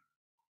attention.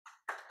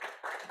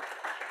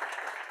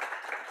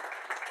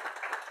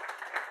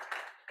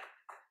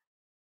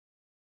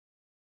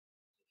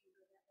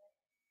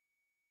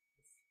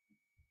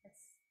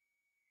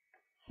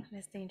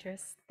 Less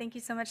dangerous. Thank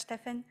you so much,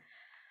 Stefan.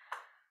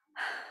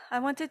 I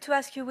wanted to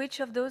ask you which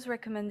of those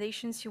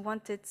recommendations you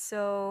wanted.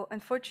 So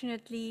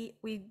unfortunately,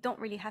 we don't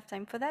really have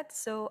time for that.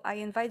 So I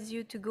invite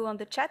you to go on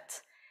the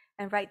chat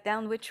and write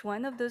down which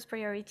one of those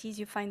priorities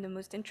you find the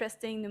most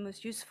interesting, the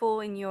most useful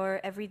in your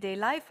everyday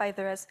life,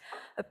 either as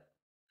a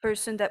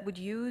person that would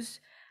use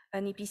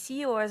an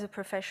EPC or as a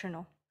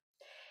professional.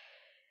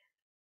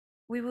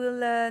 We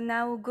will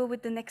now go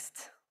with the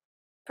next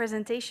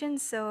presentation.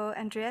 So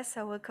Andreas,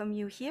 I welcome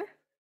you here.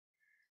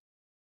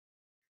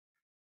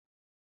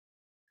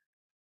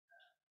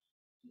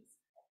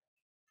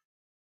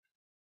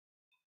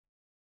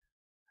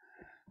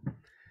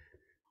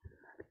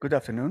 Good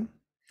afternoon.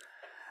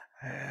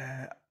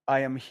 I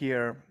am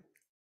here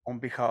on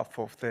behalf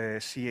of the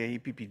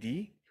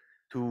CA-PPD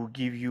to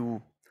give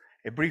you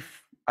a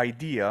brief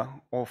idea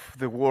of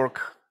the work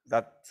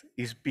that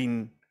is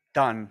being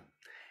done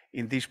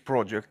in this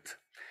project.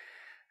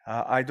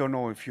 I don't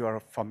know if you are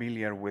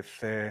familiar with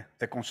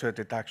the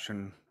concerted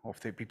action of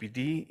the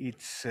PPD.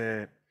 It's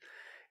a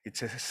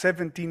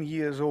 17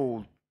 years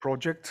old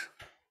project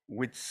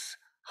which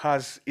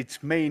has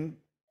its main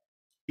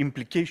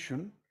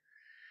implication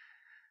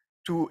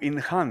to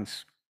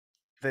enhance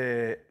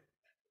the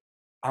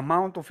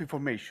amount of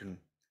information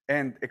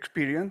and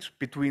experience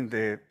between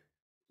the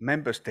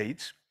member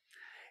states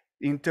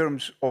in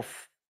terms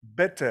of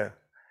better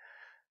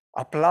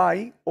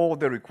apply all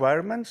the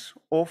requirements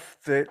of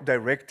the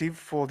directive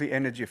for the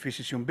energy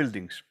efficiency on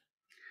buildings,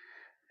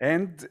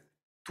 and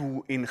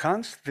to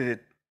enhance the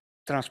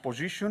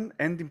transposition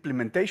and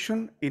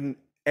implementation in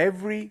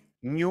every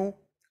new,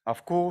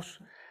 of course,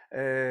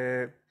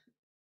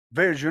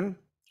 version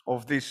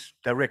of this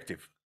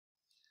directive.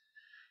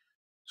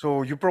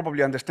 So you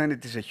probably understand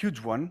it is a huge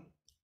one.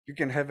 You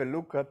can have a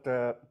look at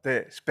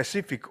the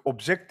specific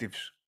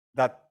objectives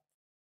that,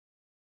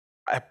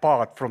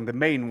 apart from the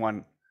main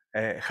one,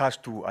 has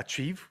to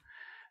achieve.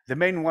 The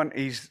main one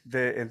is,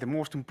 and the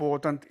most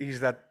important, is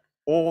that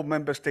all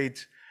member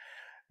states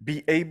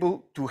be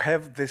able to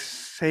have the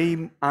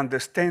same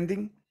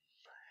understanding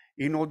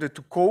in order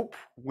to cope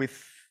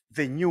with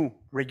the new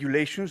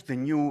regulations, the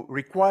new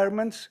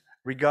requirements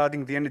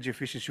regarding the energy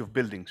efficiency of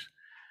buildings.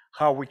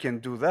 How we can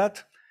do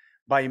that?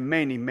 By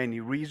many, many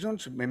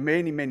reasons,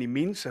 many, many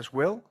means as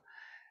well.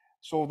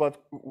 So that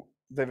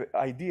the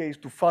idea is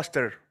to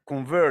faster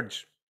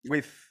converge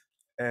with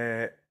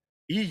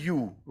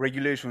EU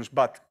regulations,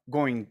 but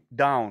going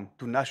down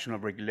to national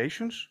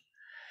regulations,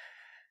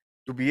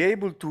 to be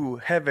able to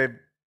have a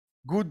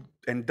good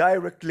and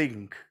direct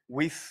link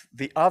with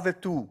the other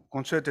two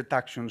concerted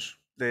actions,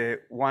 the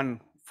one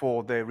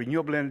for the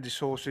renewable energy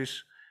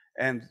sources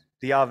and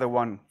the other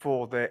one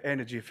for the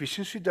energy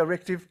efficiency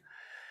directive,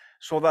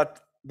 so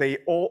that they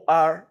all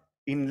are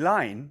in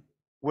line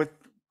with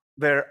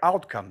their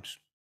outcomes.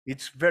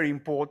 It's very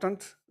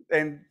important,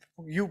 and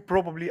you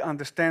probably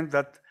understand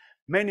that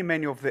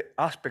many of the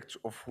aspects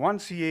of one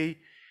CA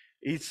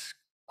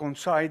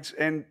coincides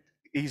and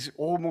is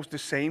almost the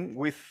same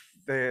with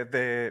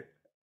the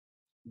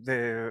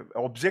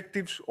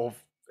objectives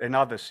of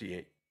another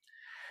CA.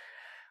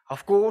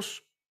 Of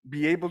course,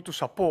 be able to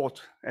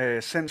support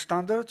SEN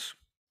standards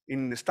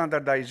in the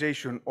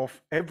standardization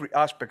of every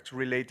aspect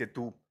related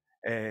to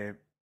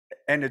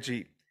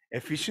energy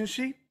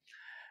efficiency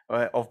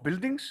of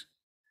buildings.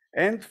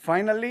 And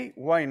finally,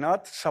 why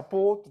not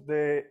support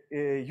the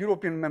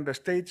European member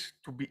states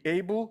to be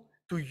able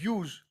to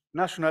use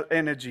national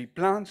energy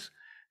plans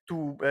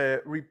to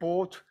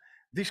report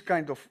this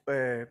kind of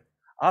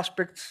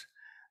aspects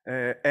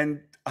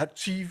and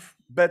achieve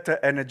better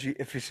energy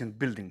efficient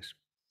buildings.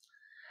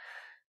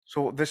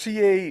 So the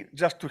CA,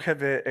 just to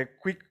have a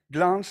quick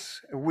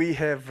glance, we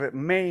have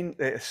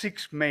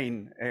six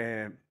main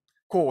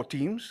core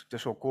teams, the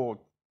so-called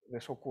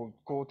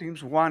core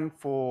teams. One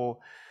for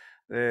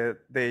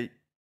the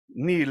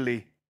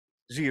nearly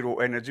zero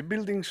energy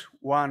buildings,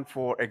 one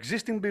for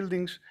existing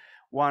buildings,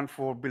 one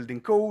for building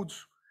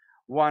codes,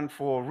 one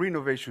for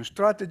renovation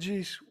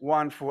strategies,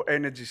 one for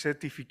energy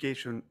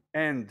certification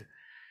and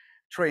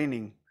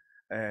training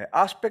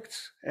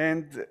aspects,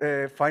 and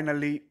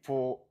finally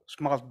for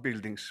smart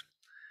buildings.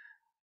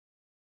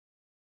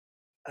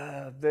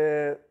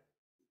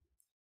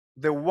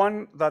 The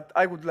one that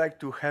I would like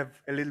to have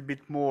a little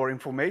bit more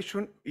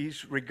information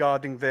is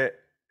regarding the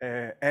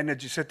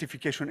energy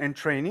certification and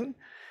training,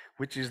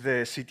 which is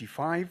the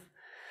CT5.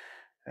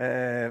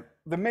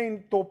 The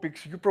main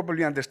topics you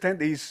probably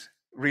understand is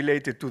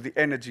related to the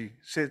energy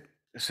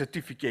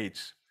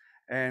certificates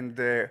and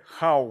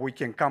how we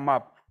can come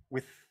up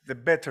with the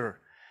better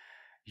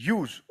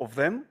use of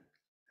them.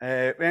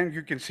 And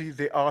you can see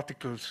the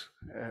articles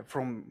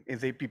from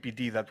the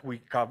PPD that we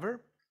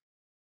cover.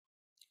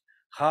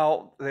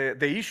 How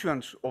the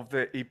issuance of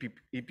the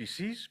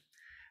EPCs,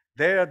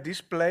 their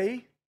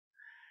display,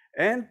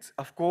 and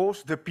of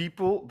course the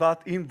people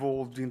that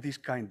involved in this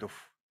kind of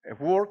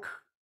work,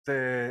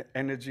 the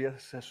energy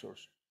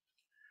assessors.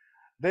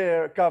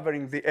 They're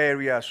covering the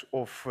areas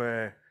of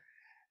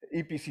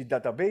EPC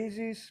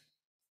databases,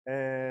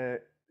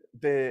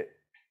 the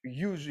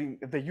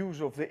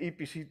use of the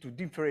EPC to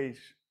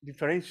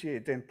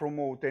differentiate and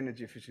promote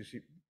energy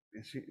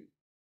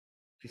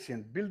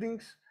efficient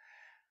buildings,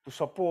 to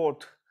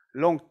support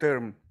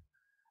long-term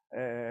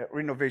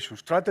renovation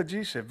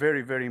strategies, a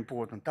very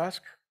important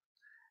task,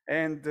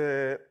 and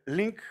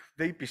link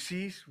the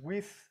EPCs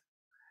with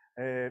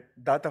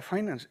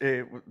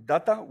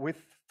data with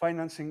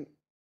financing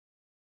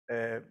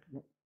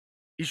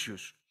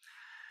issues.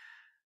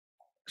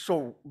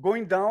 So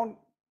going down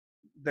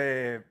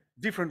the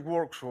different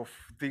works of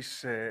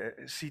this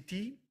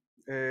CT,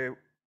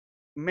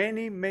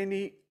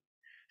 many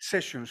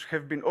sessions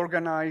have been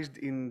organized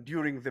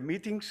during the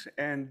meetings,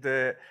 and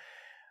the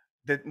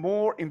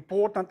more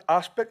important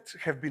aspects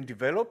have been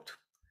developed.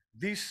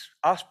 These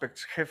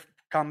aspects have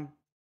come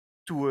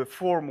to a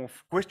form of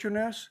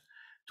questionnaires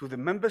to the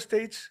member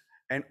states,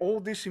 and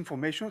all this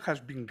information has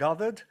been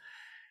gathered,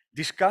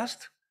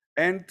 discussed,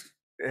 and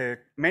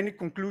many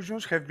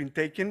conclusions have been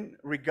taken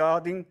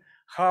regarding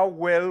how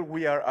well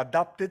we are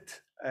adapted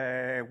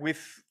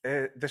with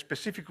the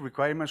specific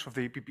requirements of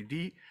the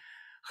EPPD,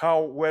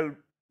 how well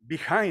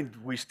behind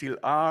we still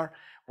are,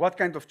 what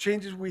kind of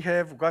changes we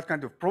have, what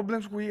kind of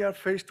problems we are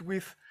faced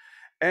with,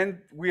 and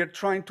we are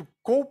trying to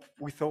cope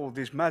with all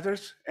these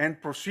matters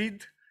and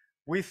proceed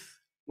with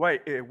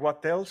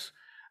what else?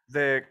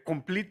 The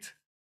complete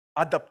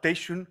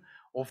adaptation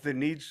of the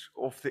needs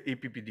of the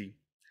EPPD,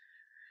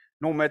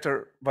 no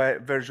matter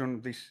what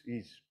version this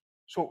is.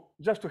 So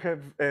just to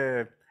have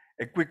a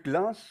quick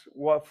glance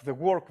of the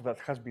work that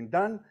has been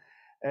done,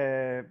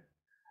 the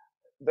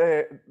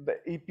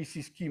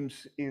EPC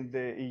schemes in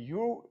the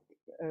EU,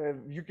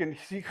 you can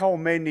see how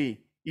many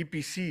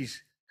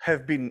EPCs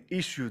have been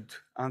issued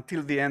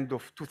until the end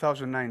of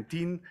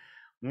 2019.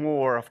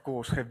 More, of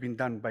course, have been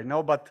done by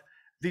now, but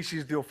this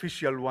is the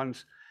official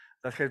ones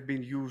that have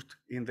been used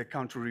in the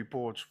country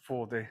reports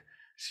for the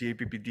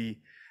CAPPD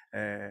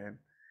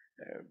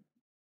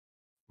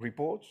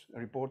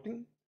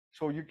reporting.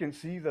 So you can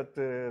see that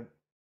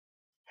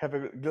have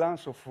a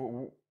glance of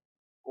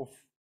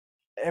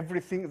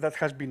everything that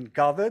has been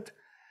gathered.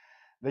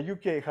 The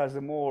UK has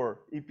the more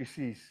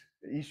EPCs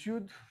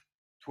issued,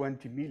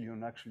 20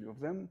 million actually of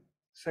them.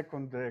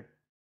 Second,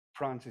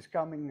 France is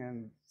coming,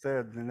 and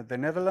third, the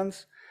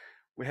Netherlands.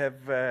 We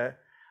have,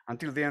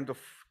 until the end of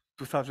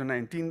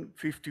 2019,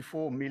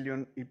 54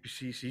 million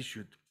EPCs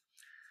issued.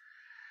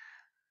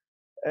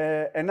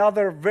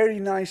 Another very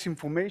nice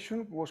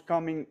information was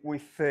coming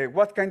with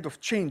what kind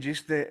of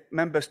changes the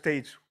member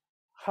states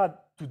had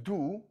to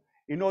do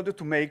in order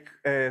to make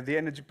the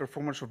energy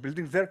performance of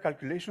buildings, their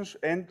calculations,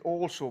 and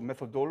also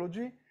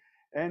methodology,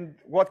 and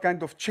what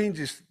kind of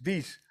changes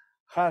this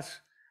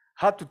has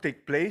had to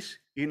take place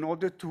in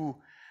order to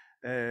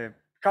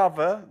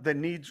cover the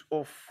needs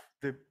of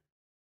the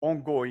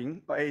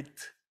ongoing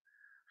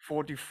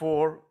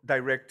 844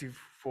 directive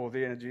for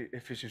the energy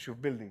efficiency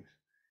of buildings.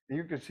 And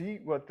you can see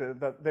what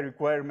that the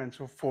requirements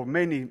for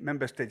many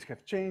member states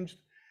have changed.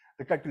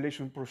 The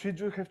calculation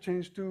procedures have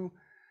changed too.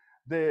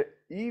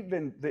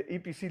 Even the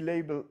EPC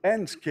label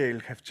and scale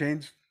have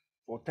changed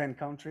for 10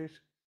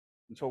 countries,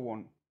 and so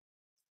on.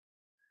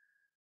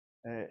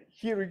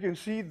 Here you can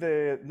see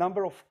the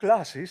number of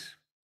classes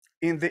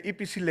in the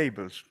EPC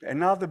labels.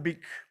 Another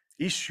big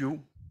issue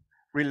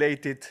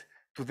related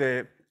to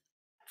the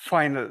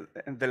final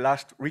and the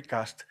last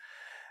recast,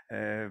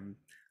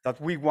 that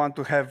we want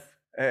to have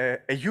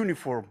a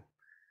uniform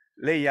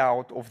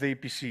layout of the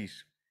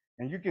EPCs.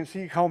 And you can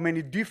see how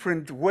many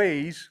different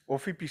ways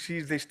of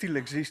EPCs they still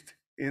exist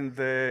in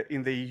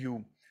the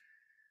EU.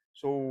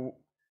 So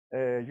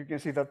you can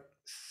see that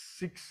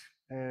 6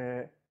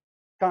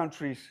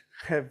 countries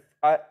have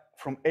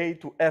from A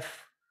to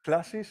F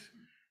classes,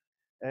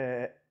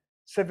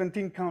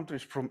 17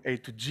 countries from A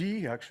to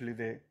G, actually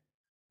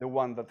the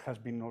one that has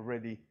been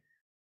already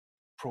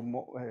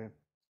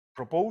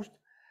proposed.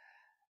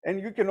 And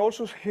you can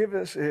also have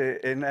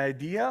an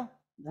idea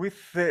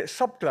with the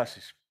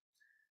subclasses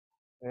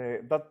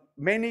that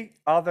many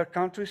other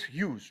countries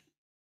use.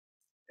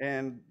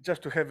 And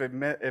just to have a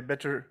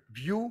better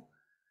view,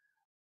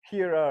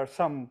 here are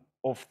some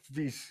of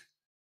these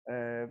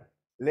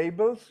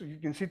labels. You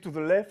can see to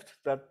the left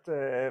that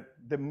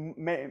the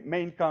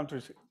main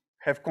countries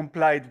have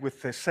complied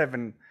with the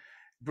 7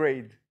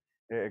 grade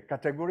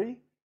category,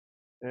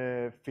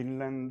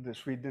 Finland,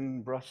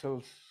 Sweden,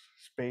 Brussels,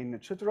 Spain,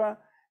 etc.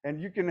 And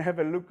you can have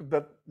a look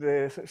that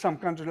some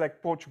countries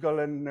like Portugal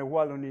and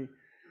Wallonie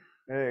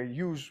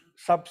use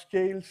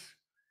subscales,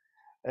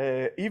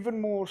 even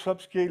more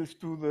subscales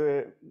to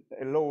the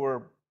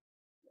lower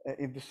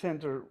in the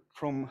center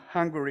from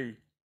Hungary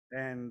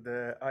and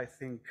I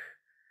think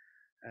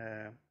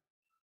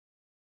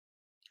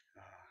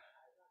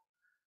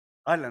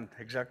Ireland,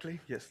 exactly.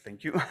 Yes,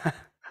 thank you.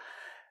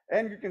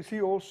 And you can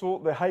see also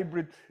the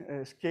hybrid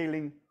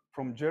scaling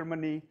from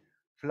Germany,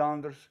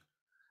 Flanders,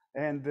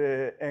 and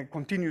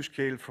continuous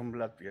scale from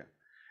Latvia.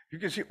 You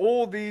can see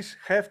all these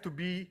have to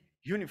be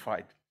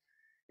unified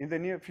in the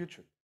near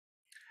future.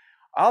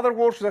 Other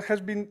work that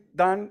has been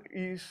done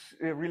is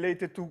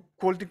related to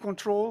quality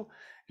control.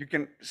 You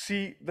can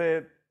see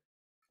the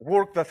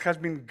work that has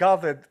been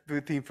gathered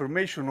with the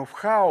information of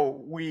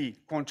how we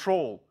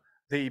control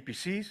the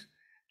EPCs.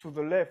 To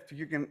the left,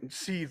 you can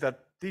see that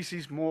this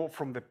is more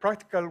from the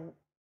practical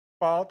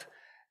part,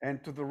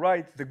 and to the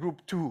right, the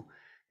group 2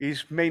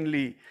 is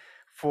mainly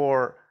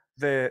for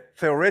the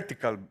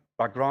theoretical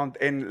background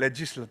and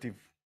legislative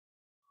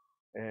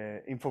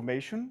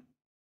information.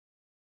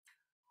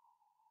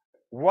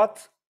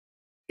 What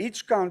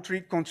each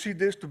country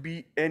considers to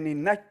be an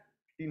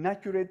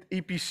inaccurate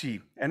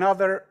EPC.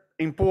 Another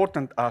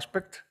important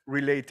aspect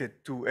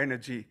related to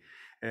energy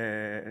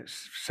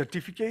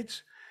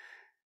certificates.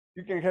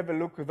 You can have a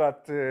look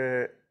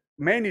that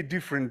many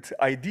different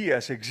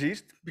ideas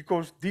exist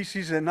because this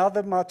is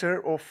another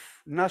matter of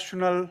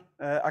national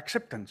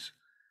acceptance.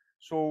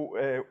 So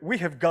we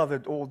have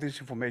gathered all this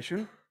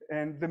information,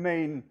 and the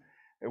main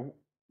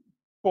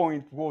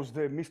point was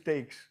the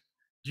mistakes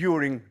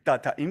during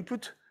data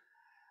input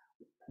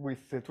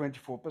with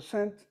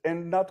 24%,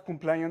 and not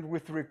compliant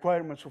with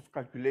requirements of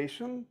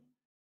calculation,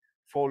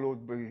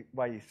 followed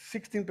by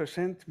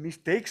 16%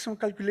 mistakes on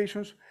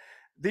calculations.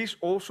 This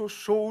also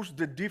shows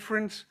the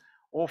difference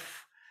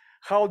of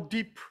how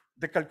deep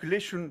the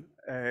calculation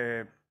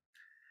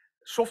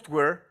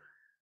software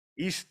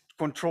is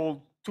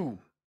controlled too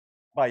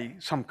by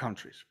some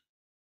countries.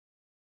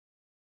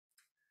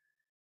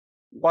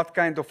 What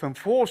kind of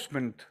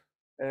enforcement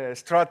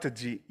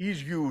strategy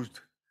is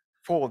used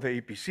for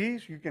the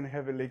EPCs? You can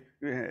have a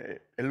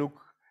look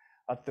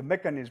at the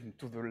mechanism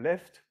to the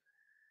left.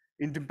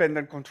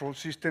 Independent control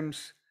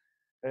systems,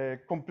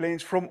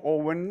 complaints from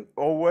owners.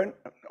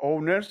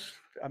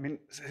 I mean,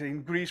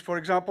 in Greece, for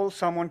example,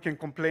 someone can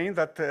complain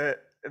that the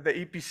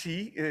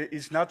EPC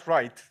is not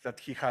right,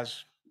 that he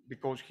has,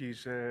 because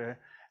he's a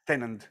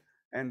tenant.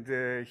 And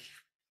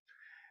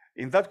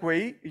in that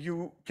way,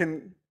 you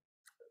can,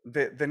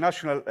 the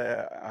national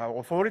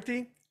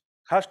authority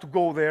has to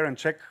go there and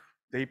check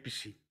the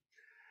EPC.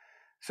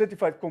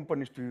 Certified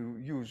companies to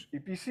use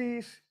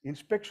EPCs,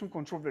 inspection,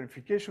 control,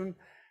 verification,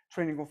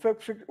 training of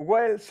experts,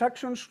 while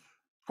sanctions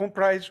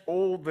comprise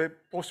all the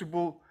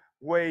possible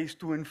ways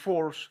to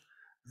enforce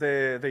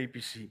the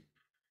EPC.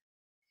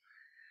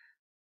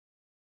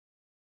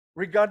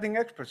 Regarding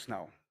experts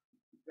now,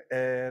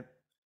 a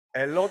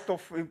lot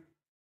of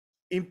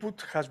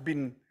input has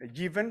been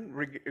given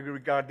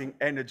regarding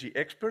energy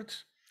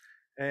experts,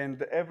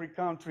 and every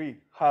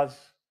country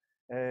has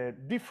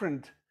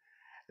different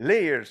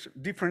layers,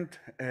 different,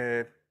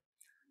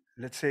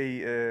 let's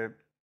say,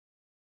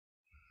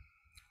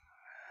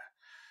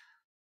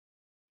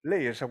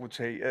 layers, I would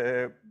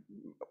say.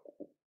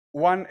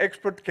 One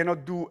expert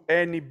cannot do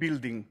any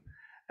building.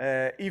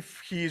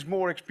 If he is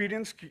more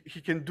experienced,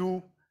 he can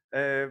do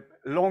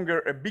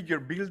bigger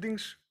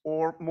buildings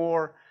or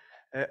more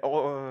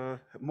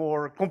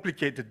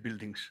complicated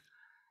buildings.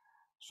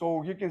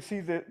 So you can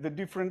see the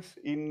difference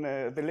in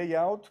the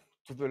layout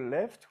to the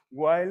left,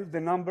 while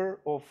the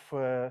number of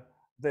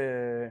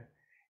the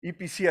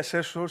EPC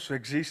assessors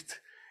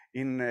exist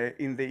in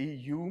the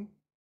EU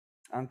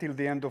until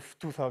the end of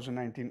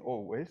 2019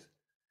 always.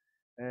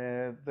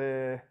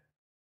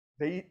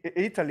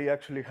 Italy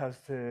actually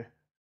has the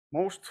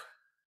most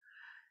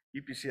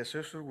EPC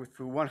assessor with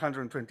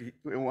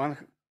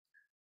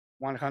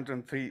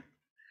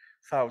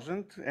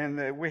 103,000,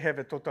 and we have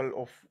a total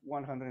of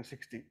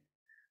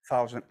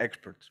 160,000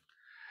 experts.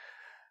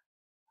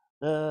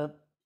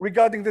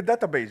 Regarding the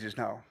databases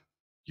now,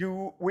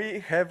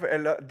 we have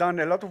done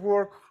a lot of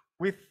work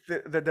with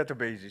the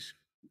databases.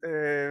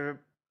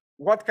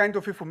 What kind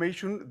of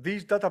information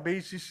these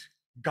databases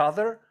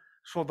gather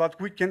so that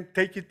we can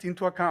take it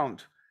into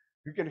account.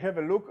 You can have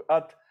a look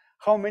at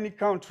how many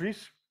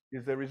countries,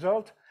 is the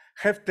result,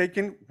 have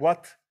taken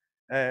what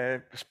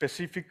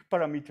specific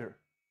parameter.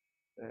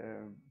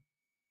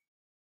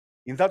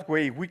 In that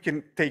way, we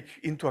can take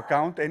into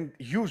account and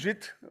use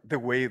it the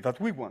way that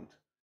we want.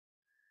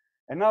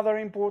 Another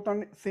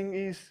important thing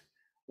is,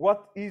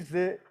 what is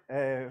the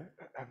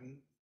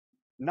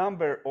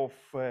number of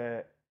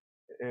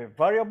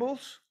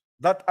variables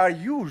that are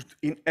used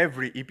in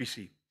every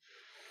EPC?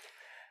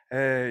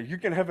 You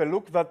can have a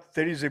look that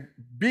there is a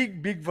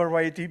big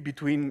variety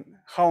between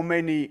how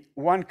many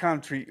one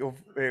country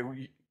of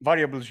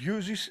variables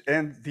uses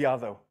and the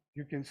other.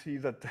 You can see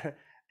that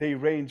they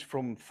range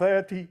from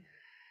 30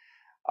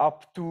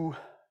 up to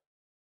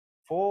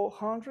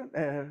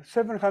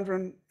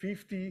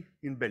 750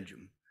 in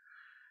Belgium.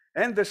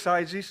 And the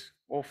sizes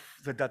of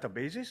the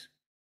databases,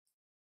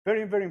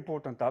 very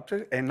important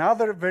aspect.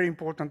 Another very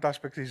important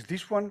aspect is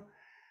this one.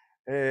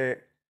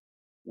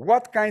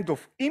 What kind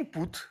of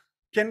input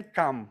can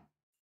come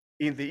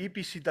in the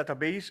EPC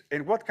database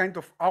and what kind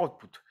of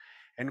output,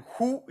 and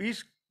who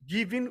is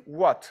giving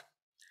what.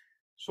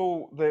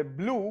 So the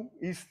blue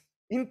is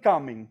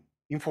incoming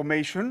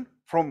information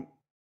from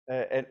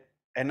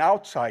an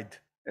outside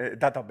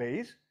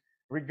database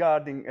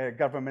regarding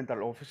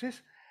governmental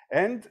offices,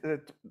 and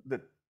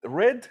the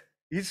red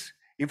is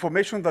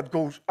information that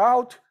goes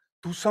out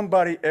to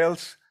somebody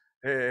else.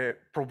 The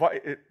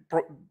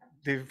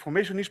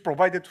information is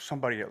provided to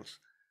somebody else.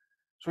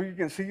 So you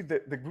can see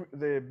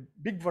the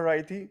big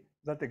variety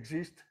that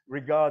exists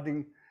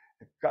regarding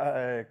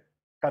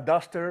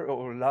cadastre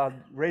or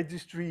land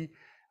registry,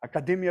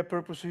 academia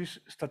purposes,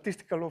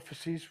 statistical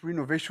offices,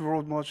 renovation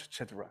roadmaps,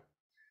 etc.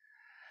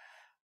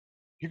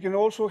 You can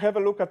also have a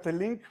look at the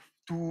link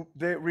to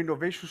the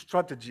renovation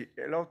strategy.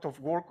 A lot of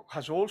work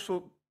has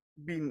also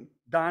been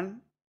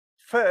done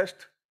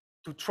first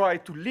to try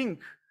to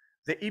link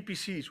the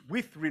EPCs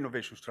with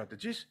renovation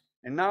strategies,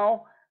 and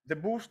now the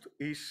boost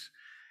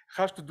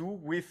has to do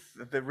with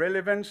the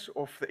relevance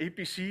of the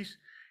EPCs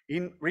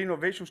in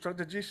renovation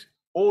strategies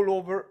all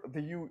over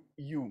the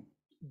EU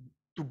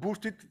to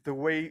boost it the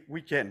way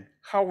we can.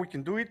 How we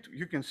can do it,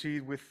 you can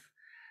see with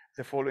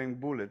the following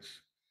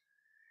bullets.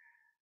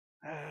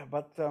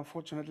 But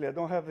unfortunately, I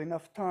don't have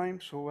enough time,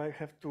 so I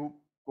have to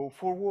go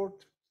forward.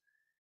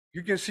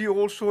 You can see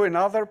also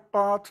another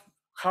part,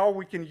 how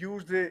we can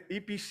use the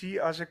EPC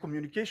as a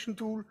communication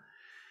tool.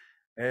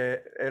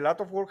 A lot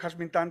of work has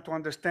been done to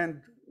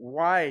understand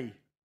why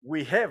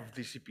we have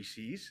these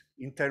EPCs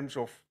in terms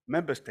of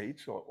member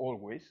states, or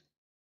always,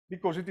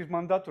 because it is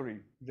mandatory,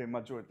 the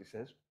majority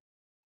says,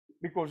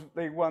 because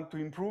they want to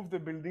improve the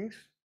buildings,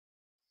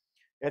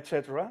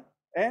 etc.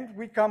 And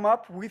we come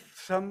up with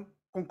some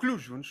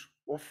conclusions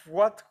of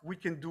what we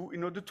can do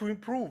in order to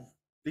improve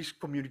this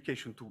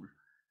communication tool.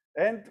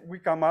 And we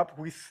come up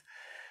with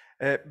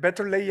a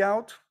better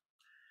layout,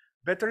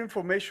 better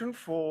information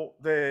for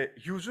the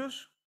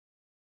users,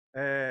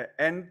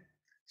 and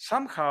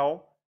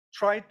somehow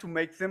try to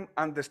make them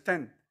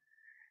understand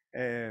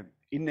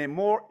in a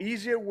more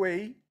easier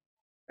way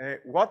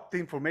what the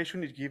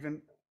information is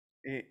given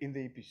in the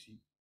EPC.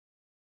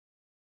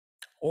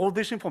 All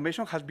this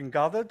information has been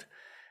gathered,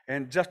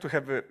 and just to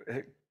have a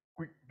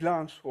quick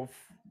glance of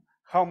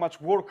how much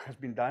work has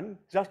been done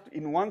just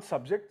in one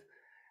subject,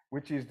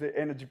 which is the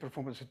energy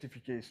performance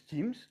certificate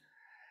schemes,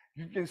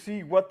 you can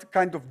see what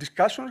kind of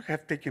discussions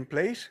have taken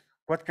place,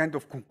 what kind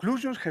of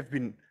conclusions have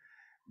been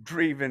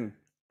driven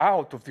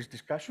out of these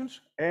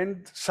discussions,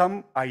 and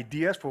some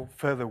ideas for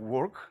further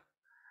work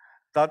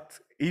that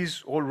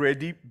is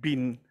already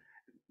been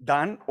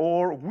done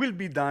or will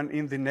be done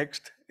in the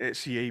next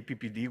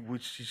CA-PPD,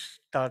 which is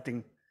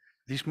starting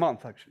this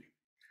month, actually.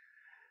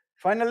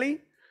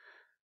 Finally,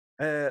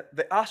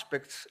 the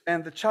aspects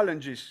and the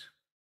challenges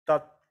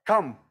that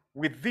come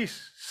with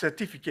this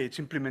certificates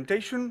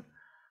implementation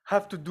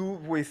have to do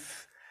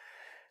with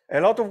a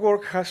lot of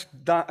work has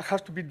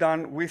to be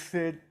done with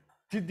the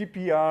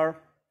GDPR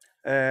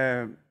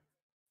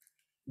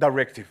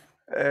directive.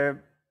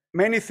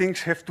 Many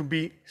things have to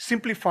be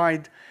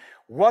simplified,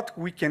 what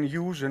we can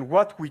use and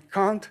what we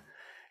can't,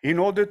 in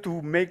order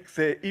to make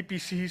the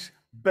EPCs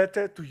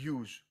better to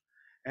use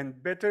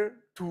and better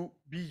to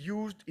be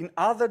used in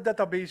other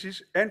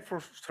databases and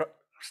for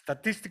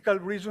statistical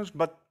reasons,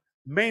 but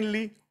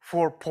mainly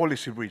for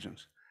policy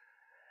reasons.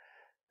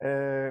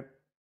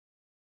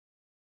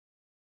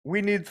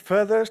 We need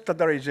further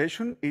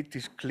standardization, it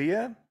is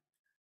clear.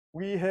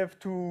 We have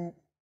to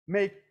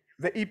make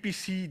the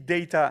EPC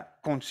data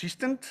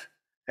consistent,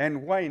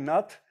 and why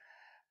not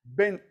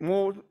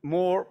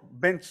more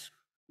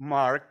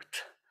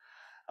benchmarked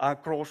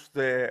across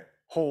the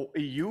whole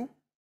EU.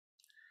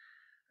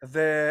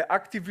 The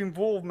active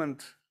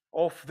involvement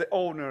of the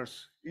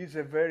owners is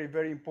a very,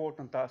 very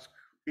important task.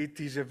 It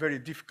is a very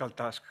difficult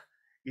task.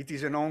 It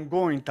is an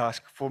ongoing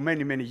task for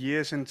many, many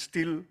years, and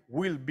still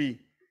will be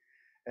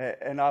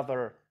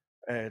another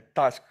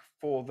task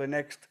for the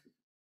next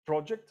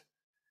project.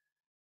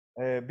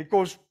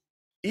 Because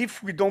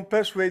if we don't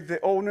persuade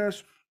the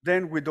owners,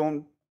 then we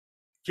don't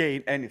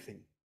gain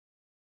anything.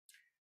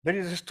 There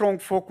is a strong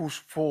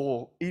focus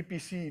for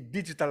EPC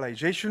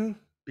digitalization,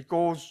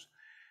 because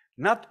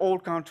not all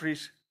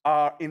countries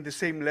are in the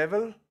same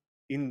level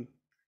in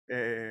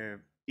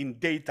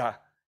data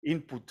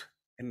input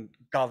and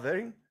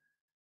gathering.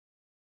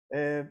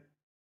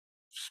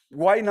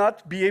 Why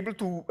not be able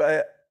to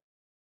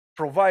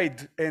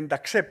provide and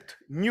accept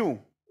new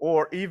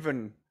or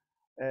even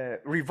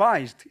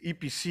revised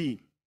EPC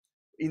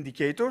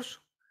indicators?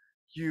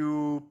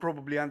 You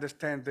probably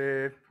understand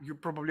you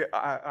probably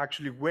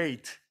actually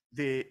weight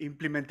the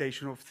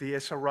implementation of the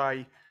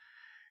SRI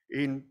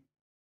in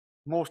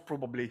most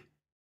probably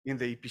in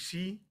the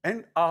EPC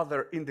and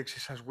other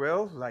indexes as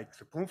well, like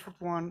the comfort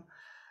one,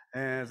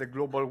 the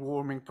global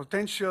warming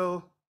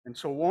potential, and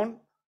so on.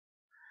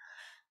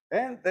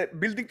 And the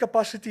building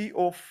capacity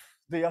of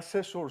the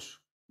assessors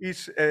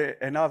is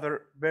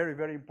another very,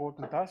 very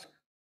important task.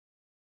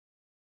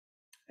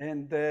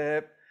 And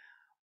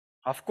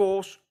of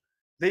course,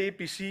 the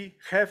EPC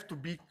have to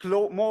be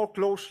more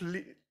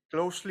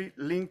closely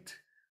linked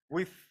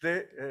with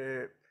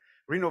the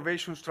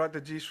renovation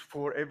strategies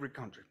for every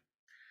country.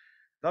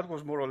 That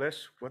was more or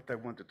less what I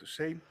wanted to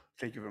say.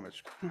 Thank you very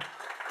much.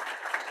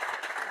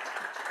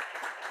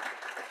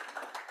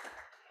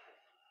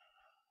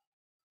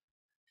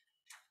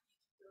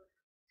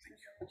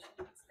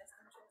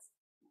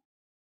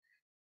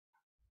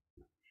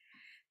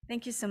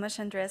 Thank you so much,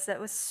 Andreas.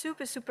 That was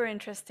super, super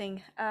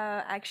interesting.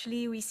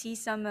 Actually, we see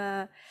some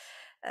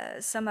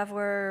of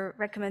our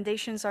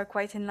recommendations are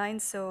quite in line,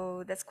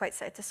 so that's quite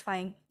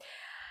satisfying.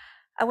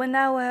 I will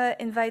now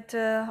invite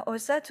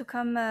Osa to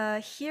come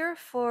here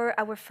for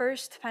our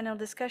first panel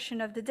discussion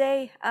of the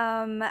day,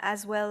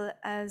 as well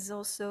as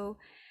also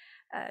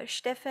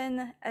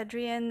Stefan,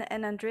 Adrian,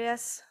 and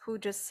Andreas, who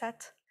just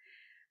sat.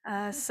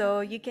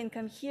 So you can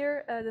come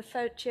here. The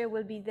third chair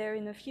will be there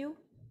in a few.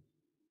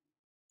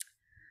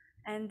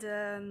 And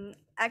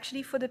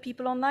actually, for the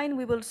people online,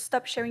 we will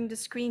stop sharing the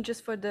screen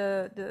just for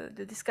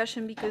the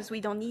discussion, because we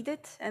don't need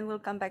it, and we'll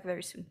come back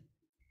very soon.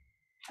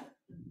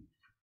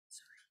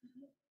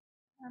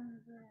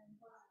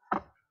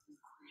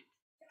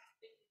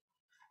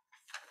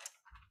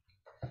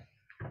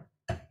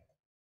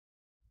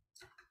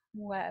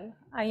 Well,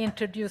 I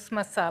introduce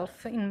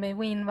myself in the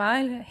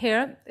meanwhile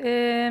here.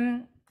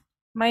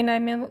 My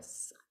name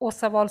is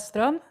Åsa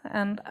Wahlström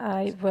and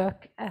I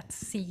work at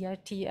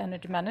CIT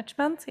Energy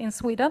Management in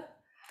Sweden.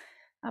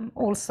 I'm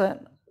also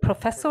a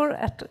professor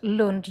at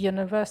Lund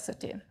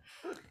University.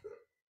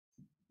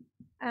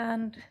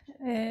 And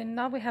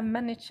now we have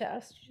many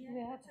chairs.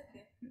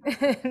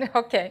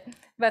 Okay,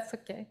 that's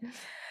okay.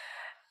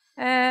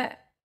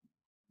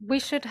 We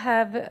should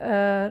have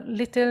a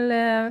little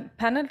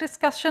panel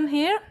discussion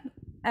here,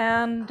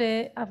 and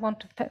I want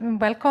to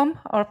welcome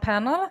our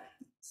panel.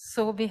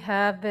 So we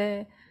have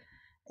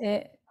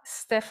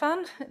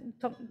Stefan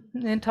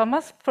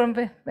Thomas from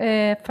the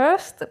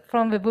first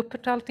from the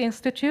Wuppertal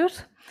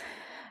Institute,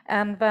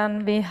 and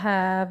then we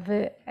have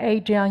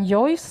Adrian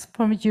Joyce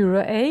from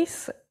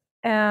EuroAce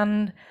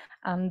and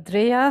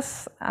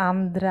Andreas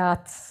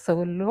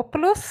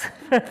Andratsolopoulos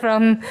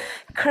from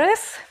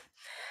CRES.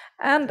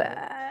 And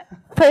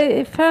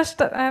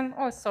first,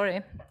 oh,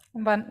 sorry,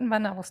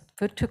 when I was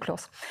too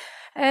close.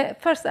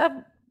 First, I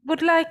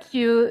would like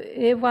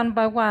you one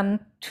by one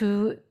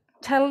to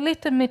tell a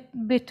little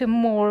bit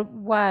more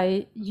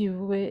why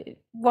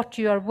what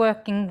you are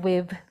working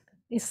with,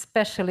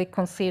 especially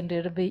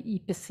consider the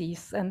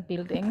EPCs and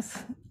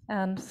buildings.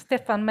 And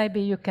Stefan, maybe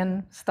you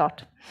can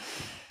start.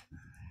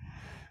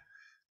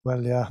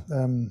 Well, yeah,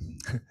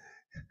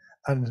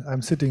 and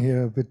I'm sitting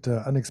here a bit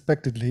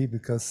unexpectedly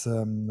because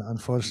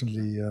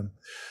unfortunately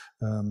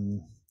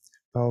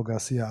Pau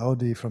Garcia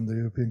Audi from the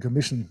European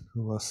Commission,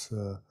 who was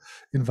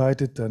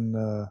invited and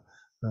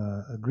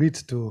agreed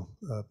to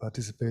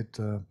participate,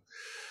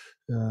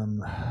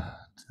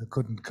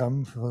 couldn't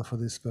come for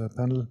this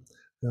panel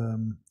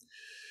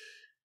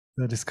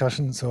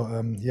discussion. So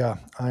yeah,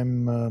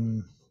 I'm,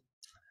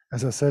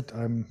 as I said,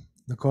 I'm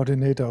the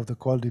coordinator of the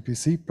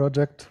QualDeEPC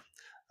project.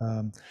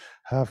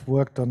 Have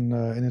worked on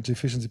energy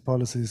efficiency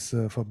policies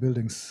for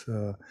buildings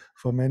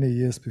for many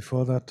years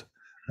before that,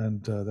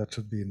 and that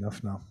should be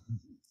enough now.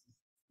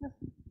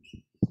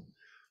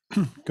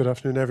 Good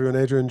afternoon, everyone.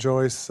 Adrian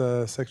Joyce,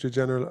 Secretary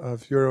General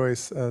of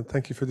EuroAce.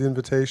 Thank you for the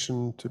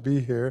invitation to be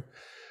here.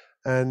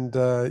 And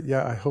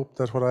yeah, I hope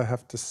that what I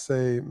have to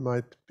say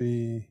might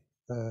be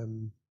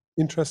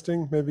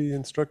interesting, maybe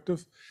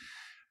instructive.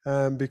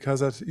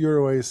 Because at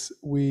EuroAce,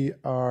 we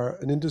are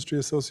an industry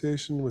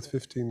association with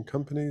 15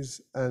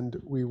 companies, and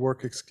we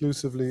work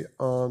exclusively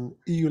on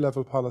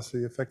EU-level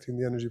policy affecting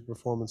the energy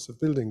performance of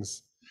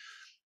buildings.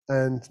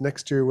 And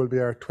next year will be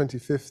our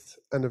 25th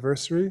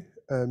anniversary,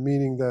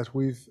 meaning that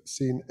we've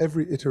seen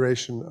every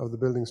iteration of the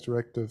Buildings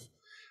Directive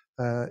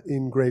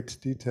in great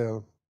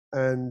detail,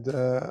 and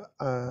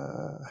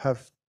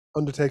have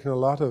undertaken a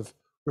lot of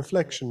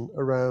reflection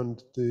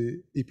around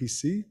the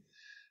EPC,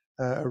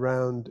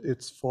 around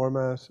its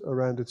format,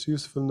 around its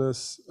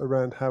usefulness,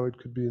 around how it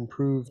could be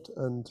improved,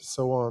 and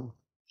so on.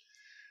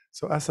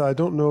 So Asa, I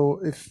don't know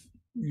if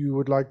you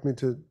would like me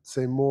to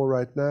say more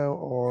right now,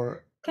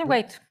 or Can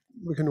wait.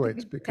 We can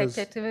wait because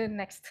take it to the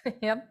next.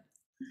 Yeah.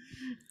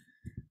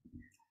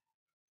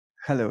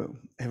 Hello,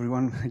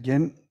 everyone.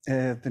 Again,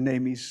 the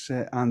name is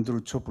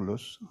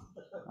Andratsolopoulos.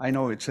 I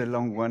know it's a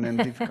long one and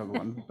difficult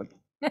one, but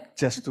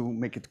just to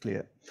make it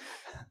clear.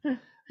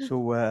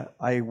 So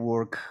I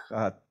work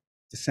at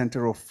the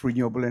Center of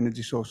Renewable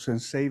Energy Source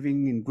and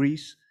Saving in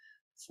Greece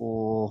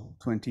for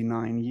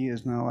 29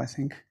 years now, I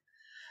think,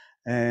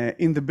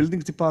 in the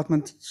buildings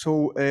department.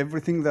 So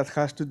everything that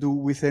has to do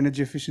with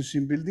energy efficiency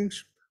in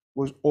buildings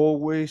was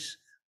always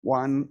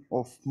one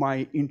of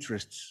my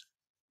interests,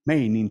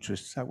 main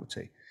interests, I would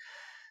say.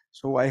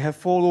 So I have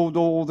followed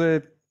all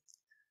the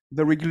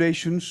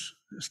regulations,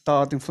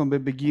 starting from the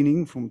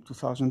beginning, from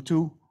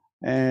 2002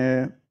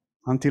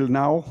 until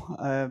now.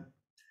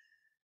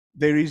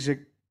 There is a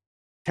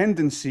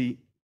tendency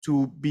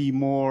to be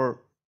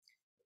more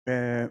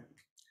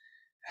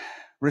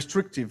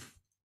restrictive,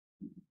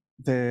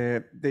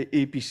 the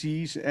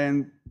APCs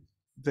and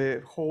the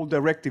whole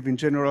directive in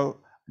general,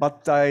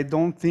 but I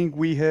don't think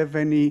we have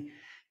any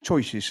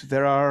choices.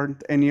 There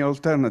aren't any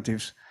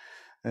alternatives.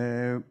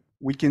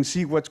 We can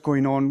see what's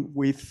going on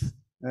with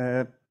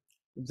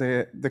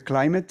the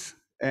climate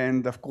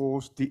and, of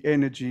course, the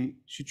energy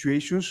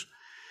situations.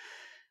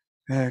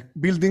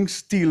 Buildings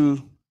still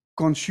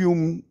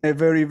consume a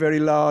very, very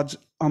large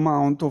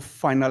amount of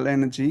final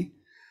energy.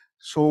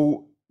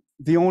 So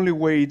the only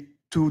way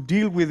to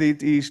deal with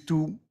it is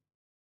to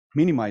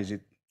minimize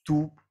it,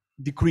 to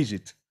decrease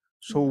it.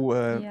 So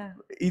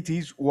it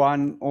is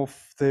one of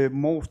the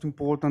most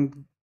important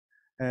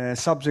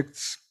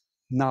subjects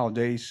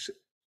nowadays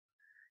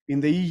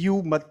in the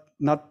EU, but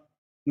not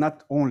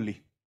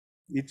only.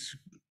 It's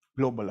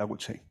global, I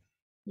would say.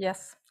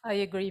 Yes, I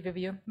agree with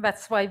you.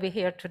 That's why we're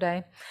here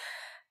today.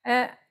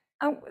 The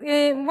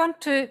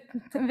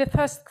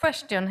first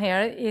question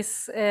here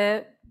is,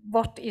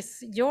 what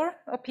is your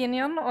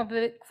opinion of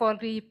the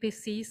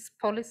QualDeEPC's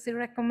policy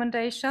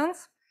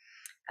recommendations?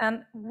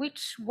 And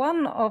which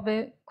one of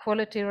the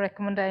quality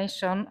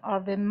recommendations are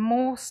the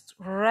most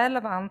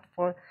relevant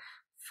for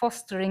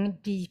fostering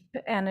deep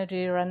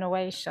energy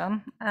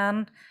renovation?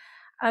 And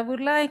I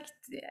would like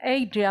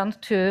Adrian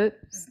to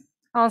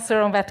answer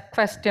on that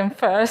question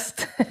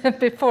first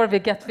before we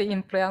get the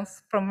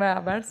influence from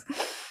others.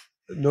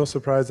 No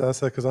surprise,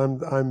 Asa, because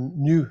I'm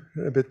new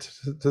a bit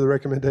to the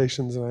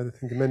recommendations, and I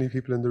think many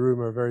people in the room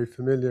are very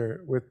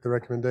familiar with the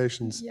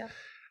recommendations. Yeah.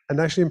 And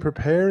actually, in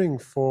preparing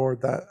for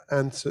that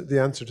answer, the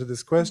answer to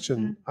this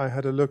question, I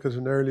had a look at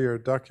an earlier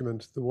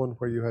document, the one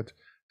where you had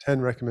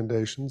 10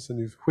 recommendations, and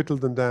you've whittled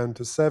them down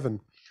to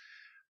 7.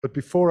 But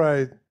before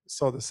I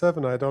saw the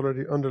 7, I had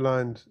already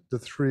underlined the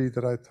 3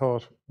 that I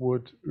thought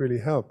would really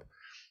help.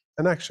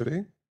 And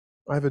actually,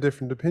 I have a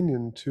different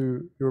opinion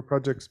to your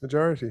project's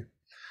majority.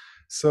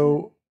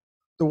 So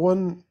the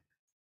one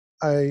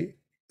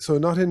so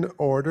not in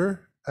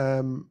order,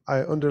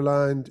 I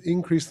underlined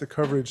increase the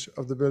coverage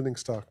of the building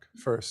stock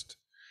first,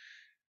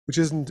 which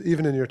isn't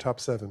even in your top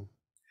 7.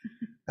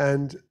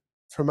 And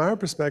from our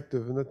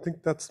perspective, and I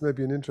think that's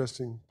maybe an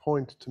interesting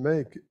point to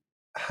make,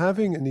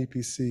 having an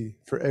EPC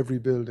for every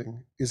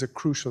building is a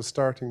crucial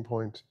starting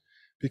point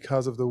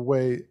because of the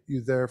way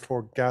you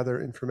therefore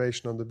gather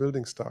information on the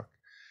building stock.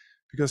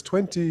 Because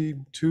 20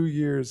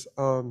 years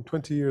on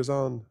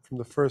from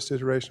the first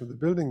iteration of the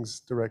Buildings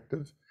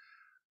Directive,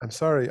 I'm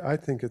sorry, I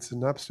think it's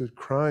an absolute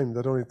crime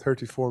that only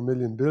 34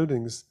 million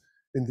buildings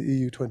in the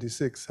EU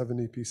 26 have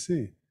an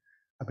EPC.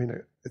 I mean,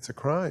 it's a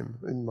crime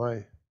in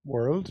my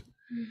world.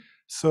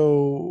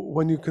 So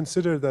when you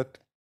consider that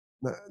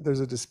there's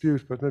a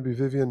dispute, but maybe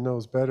Vivian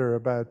knows better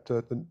about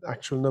the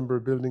actual number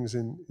of buildings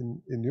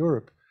in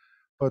Europe,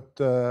 but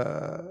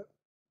the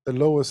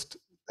lowest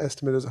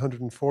estimate is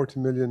 140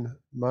 million.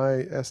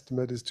 My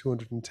estimate is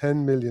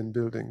 210 million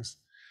buildings.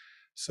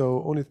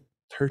 So only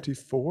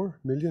 34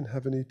 million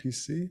have an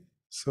EPC.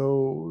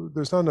 So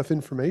there's not enough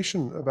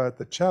information about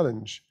the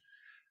challenge.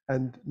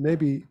 And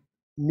maybe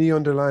me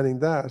underlining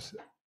that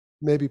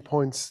maybe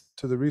points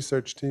to the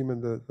research team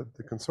and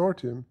the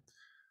consortium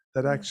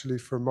that actually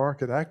for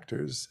market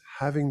actors,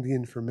 having the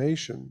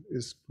information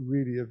is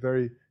really a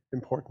very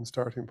important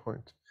starting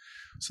point.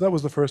 So that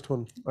was the first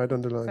one I'd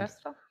underlined.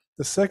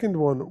 The second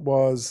one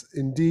was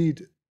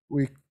indeed,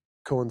 we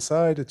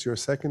coincide, it's your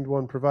second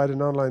one, provide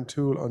an online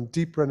tool on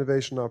deep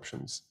renovation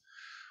options.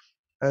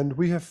 And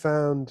we have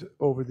found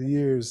over the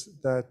years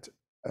that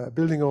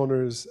building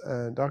owners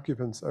and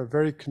occupants are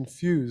very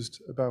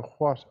confused about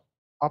what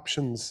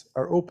options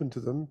are open to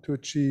them to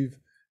achieve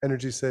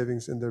energy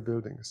savings in their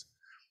buildings.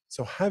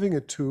 So having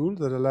a tool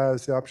that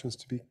allows the options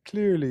to be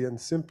clearly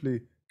and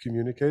simply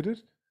communicated,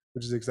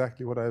 which is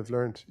exactly what I've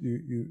learned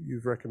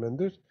you've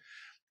recommended,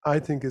 I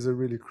think is a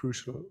really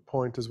crucial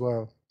point as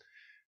well.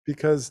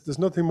 Because there's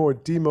nothing more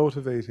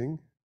demotivating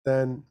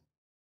than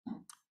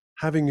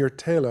having your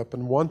tail up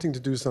and wanting to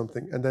do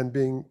something and then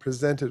being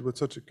presented with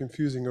such a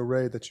confusing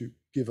array that you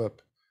give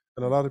up.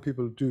 And a lot of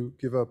people do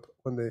give up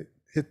when they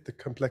hit the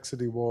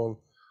complexity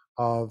wall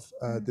of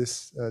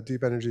this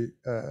deep energy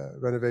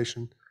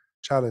renovation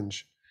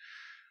challenge.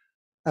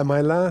 And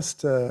my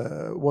last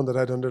one that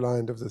I'd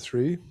underlined of the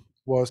 3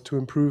 was to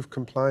improve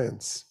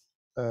compliance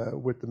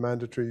with the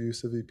mandatory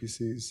use of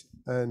EPCs.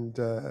 And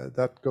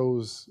that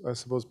goes, I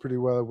suppose, pretty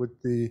well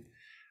with the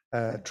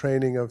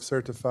training of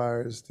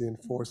certifiers, the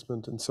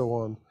enforcement, and so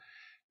on.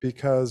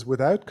 Because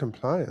without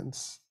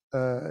compliance,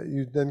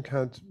 you then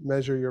can't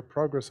measure your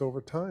progress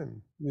over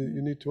time.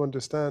 You need to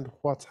understand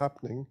what's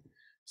happening,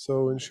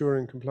 so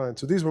ensuring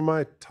compliance. So these were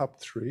my top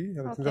 3,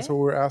 and I think that's what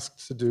we're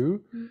asked to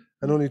do.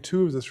 And only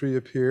 2 of the 3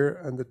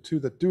 appear, and the 2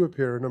 that do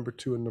appear are number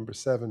 2 and number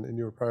 7 in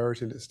your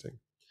priority listing.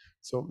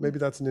 So maybe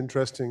that's an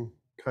interesting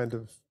kind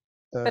of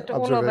but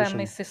all of them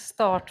is a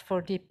start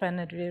for deep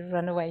energy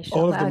renovation.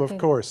 All of them, of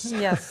course.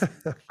 Yes,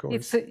 of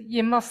course.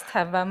 You must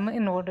have them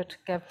in order to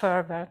go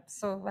further.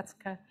 So that's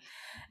good.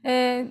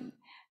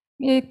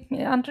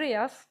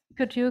 Andreas,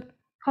 could you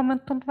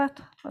comment on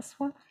that as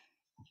well?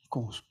 Of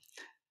course.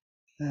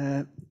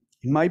 In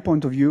my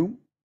point of view,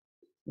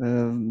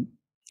 the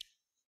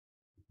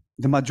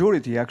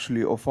majority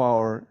actually of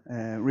our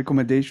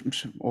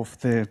recommendations of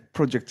the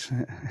project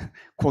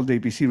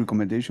QualDeEPC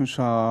recommendations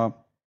are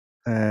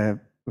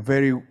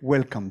very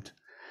welcomed.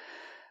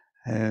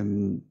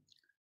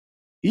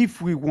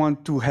 If we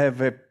want to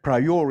have a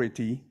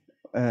priority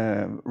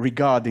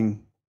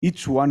regarding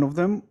each one of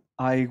them,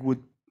 I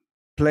would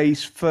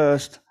place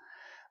first,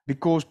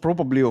 because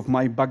probably of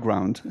my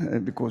background,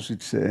 because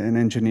it's an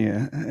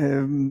engineer,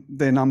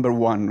 the number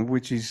 1,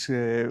 which is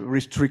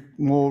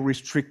more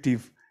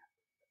restrictive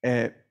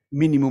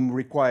minimum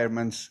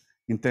requirements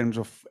in terms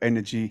of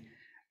energy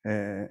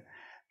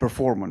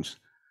performance.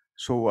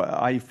 So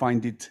I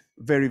find it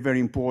very, very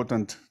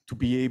important to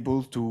be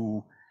able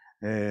to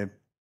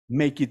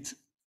make it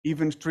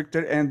even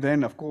stricter, and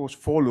then, of course,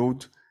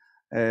 followed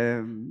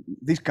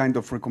these kind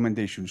of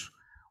recommendations.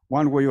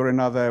 One way or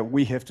another,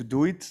 we have to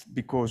do it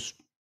because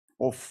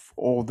of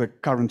all the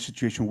current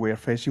situation we are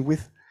facing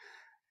with.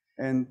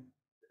 And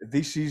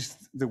this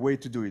is the way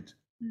to do it,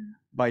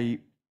 by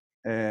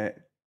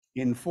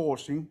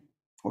enforcing,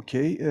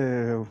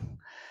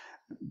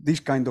 these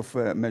kind of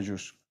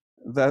measures.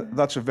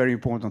 That's a very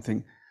important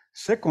thing.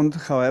 Second,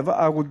 however,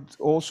 I would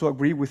also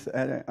agree with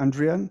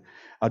Andrian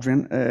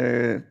Adrian,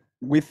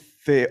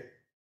 with the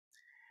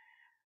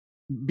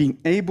being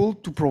able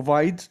to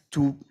provide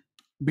to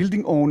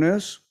building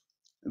owners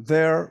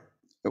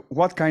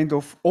what kind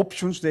of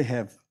options they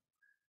have.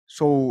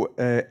 So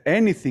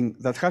anything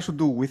that has to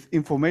do with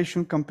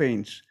information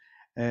campaigns,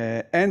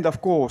 and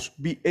of course,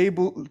 be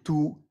able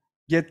to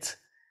get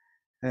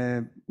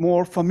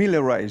more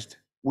familiarized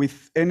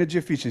with energy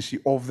efficiency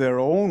of their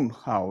own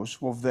house,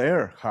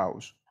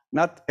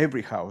 not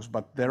every house,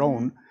 but their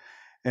own.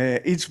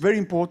 It's very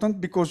important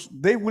because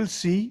they will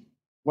see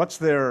what's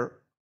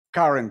their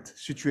current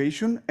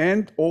situation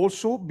and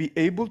also be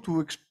able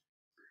to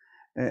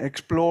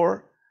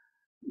explore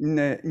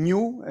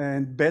new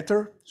and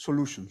better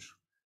solutions.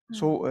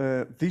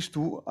 So these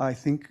two, I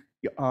think,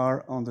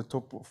 are on the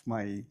top of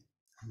my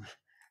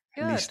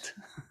list.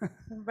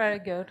 Very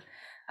good.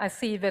 I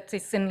see that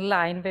it's in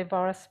line with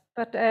ours,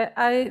 but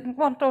I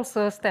want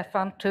also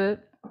Stefan to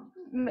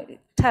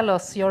tell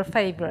us your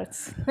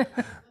favorites.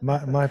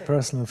 My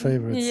personal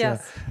favorites.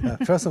 Yes.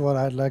 First of all,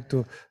 I'd like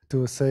to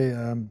say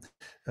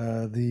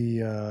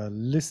the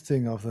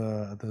listing of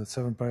the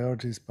 7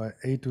 priorities by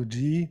A to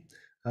G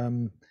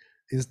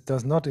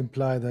does not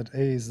imply that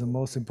A is the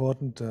most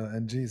important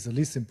and G is the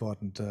least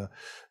important.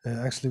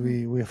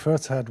 Actually, we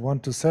first had 1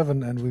 to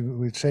 7 and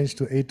we changed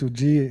to A to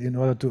G in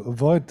order to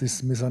avoid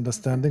this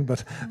misunderstanding,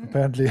 but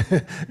apparently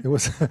it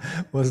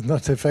was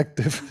not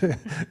effective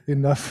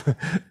enough.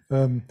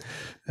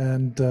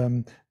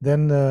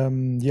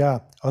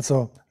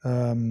 Also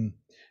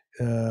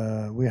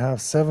we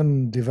have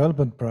 7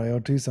 development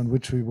priorities on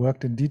which we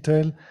worked in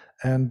detail,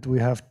 and we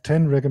have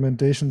 10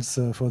 recommendations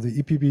for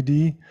the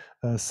EPBD.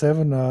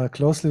 7 are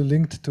closely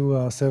linked to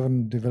our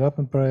 7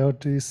 development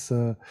priorities,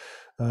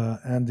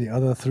 and the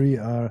other 3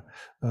 are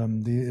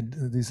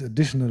these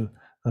additional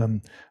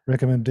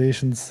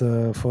recommendations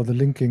for the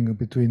linking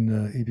between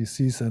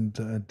EPCs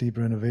and deep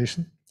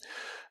renovation.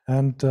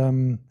 And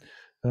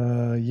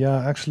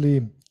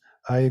actually,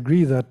 I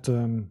agree that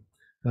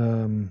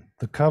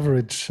the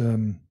coverage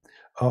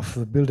of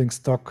the building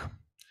stock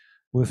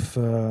with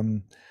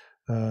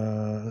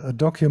a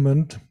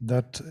document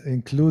that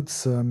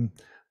includes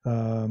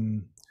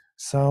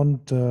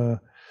sound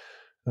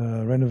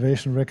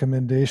renovation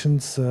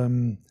recommendations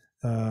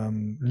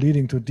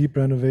leading to deep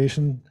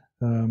renovation,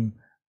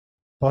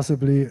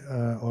 possibly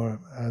or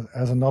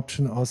as an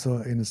option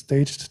also in a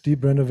staged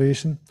deep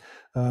renovation,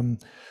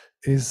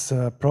 is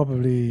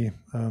probably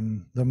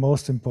the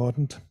most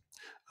important.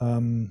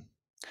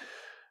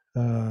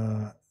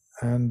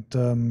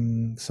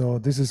 So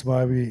this is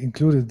why we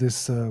included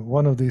this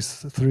one of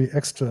these 3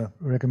 extra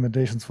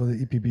recommendations for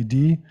the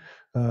EPBD.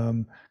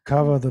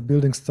 Cover the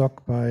building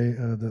stock by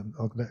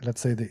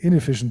let's say the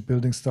inefficient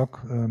building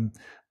stock,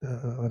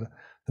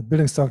 the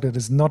building stock that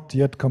is not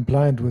yet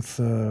compliant with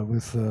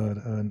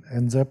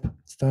NZEP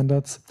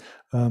standards,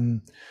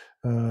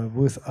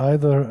 with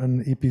either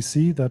an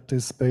EPC that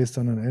is based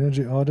on an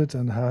energy audit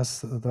and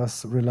has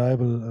thus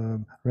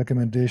reliable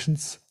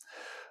recommendations,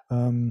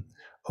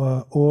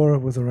 or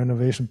with a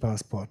renovation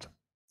passport.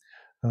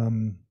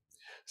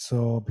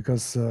 So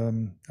because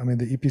I mean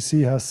the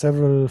EPC has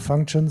several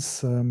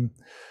functions.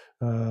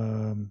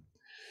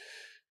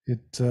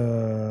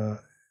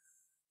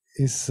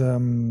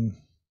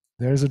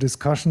 There is a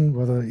discussion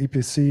whether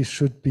EPC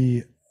should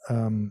be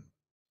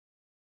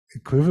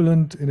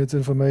equivalent in its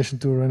information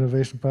to a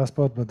renovation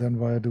passport, but then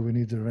why do we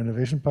need a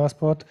renovation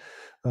passport?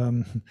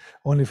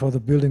 Only for the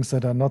buildings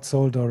that are not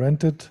sold or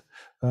rented.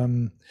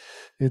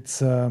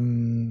 It's a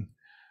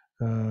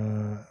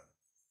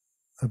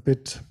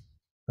bit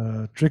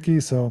tricky.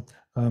 So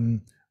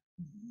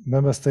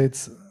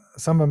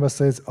some member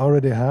states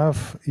already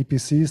have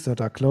EPCs that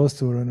are close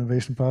to a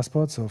renovation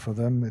passport. So for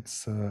them,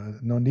 it's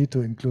no need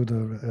to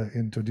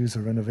introduce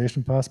a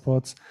renovation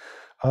passports.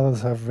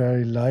 Others have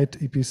very light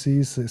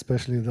EPCs,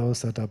 especially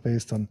those that are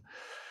based on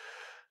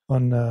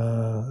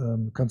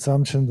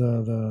consumption,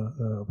 the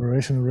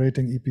operational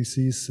rating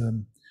EPCs.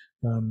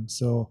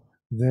 So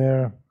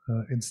there,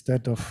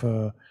 instead of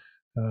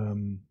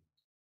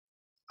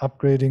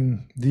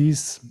upgrading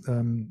these,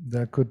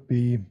 there could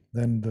be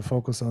then the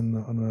focus on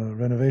a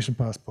renovation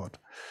passport.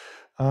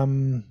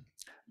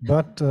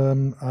 But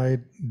I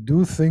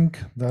do think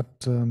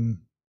that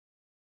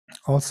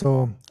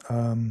also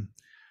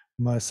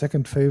my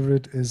second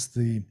favorite is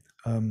the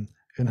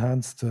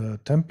enhanced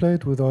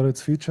template with all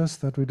its features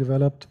that we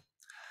developed.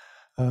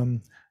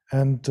 And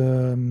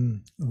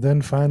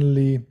then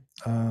finally,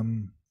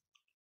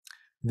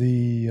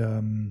 the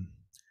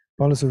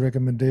policy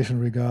recommendation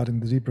regarding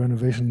the deep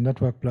renovation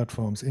network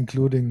platforms,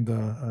 including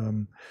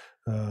the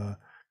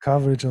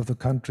coverage of the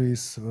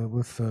countries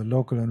with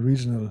local and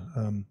regional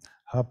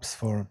hubs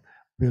for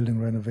building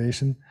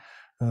renovation,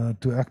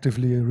 to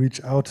actively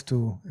reach out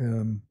to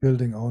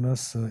building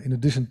owners, in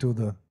addition to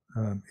the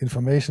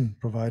information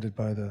provided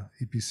by the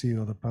EPC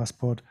or the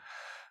passport,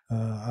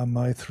 are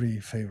my 3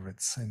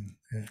 favorites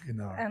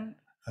in our.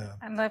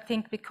 And I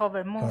think we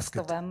cover most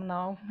basket. of them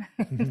now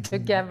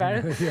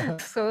together. Yeah.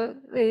 So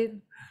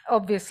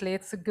obviously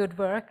it's a good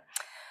work.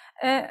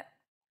 I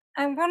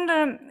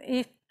wonder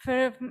if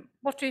for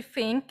what do you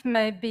think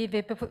may be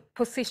the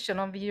position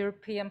of the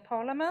European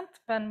Parliament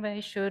when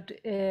we should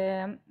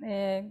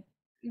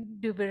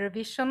do the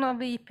revision of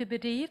the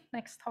EPBD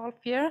next half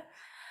year?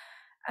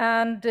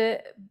 And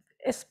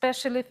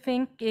especially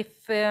think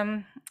if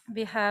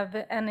we have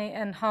any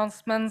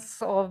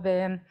enhancements of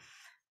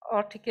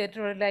article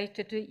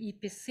related to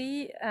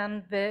EPC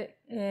and the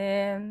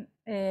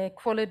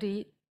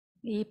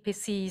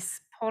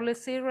QualDeEPC's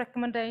policy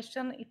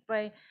recommendation, if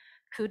they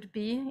could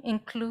be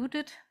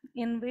included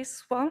in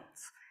this one.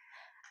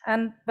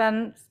 And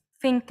then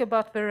think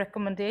about the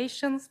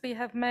recommendations we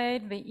have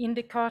made, the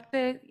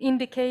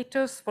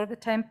indicators for the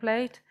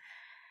template,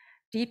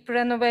 deep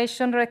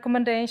renovation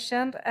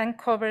recommendation, and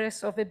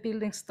coverage of a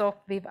building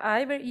stock with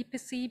either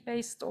EPC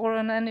based or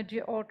an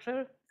energy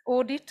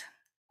audit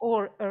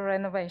or a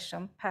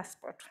renovation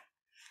passport.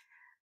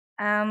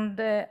 And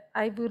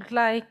I would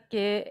like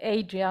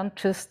Adrian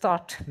to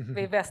start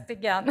with us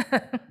again.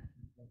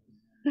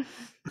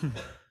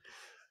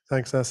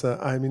 Thanks, Asa.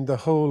 I mean, the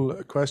whole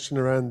question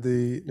around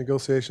the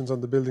negotiations on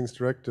the Buildings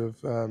Directive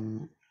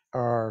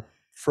are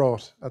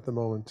fraught at the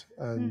moment,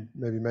 and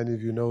maybe many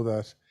of you know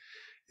that.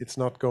 It's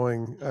not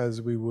going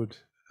as we would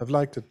have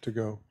liked it to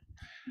go.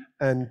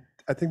 And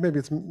I think maybe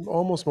it's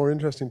almost more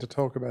interesting to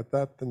talk about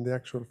that than the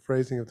actual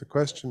phrasing of the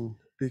question,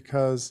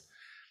 because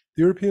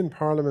the European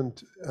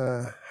Parliament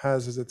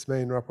has as its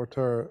main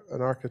rapporteur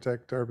an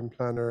architect, urban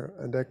planner,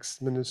 and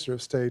ex-Minister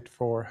of State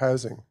for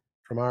Housing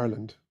from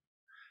Ireland,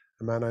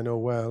 a man I know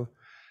well.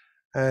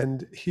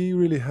 And he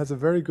really has a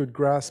very good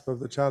grasp of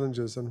the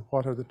challenges and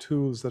what are the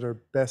tools that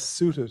are best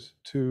suited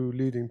to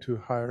leading to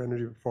higher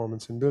energy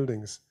performance in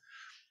buildings.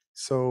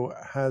 So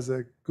has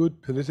a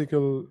good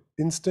political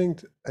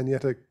instinct and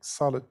yet a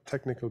solid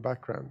technical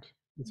background.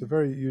 It's a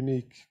very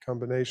unique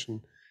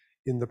combination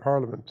in the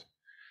Parliament.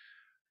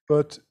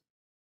 But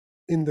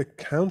in the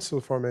council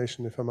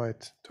formation, if I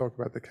might talk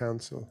about the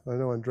council, I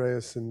know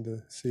Andreas in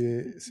the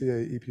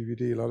CA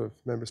EPBD, a lot of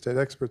member state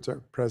experts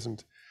are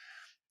present.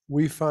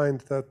 We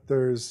find that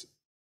there's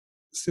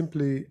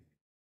simply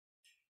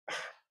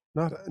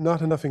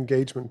not enough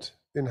engagement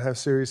in how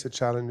serious a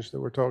challenge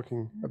that we're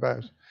talking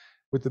about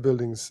with the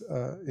buildings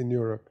in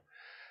Europe.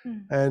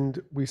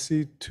 And we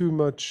see too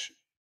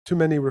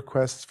many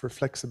requests for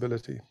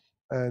flexibility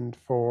and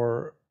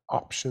for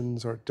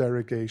options or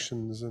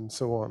derogations and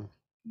so on.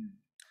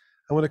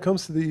 And when it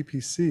comes to the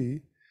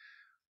EPC,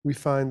 we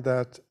find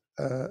that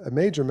a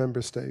major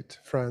member state,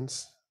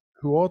 France,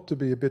 who ought to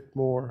be a bit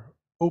more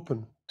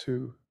open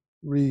to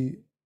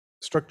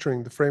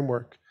restructuring the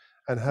framework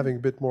and having a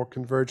bit more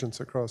convergence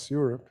across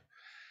Europe,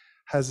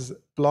 has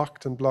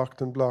blocked and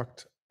blocked and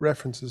blocked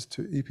references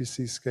to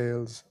EPC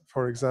scales,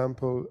 for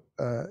example,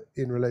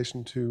 in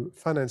relation to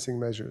financing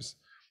measures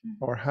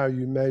or how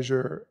you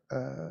measure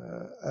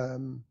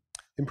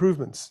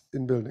improvements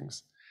in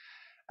buildings.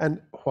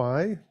 And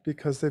why?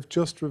 Because they've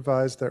just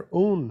revised their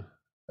own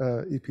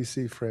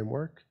EPC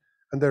framework,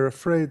 and they're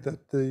afraid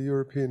that the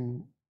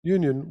European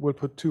Union will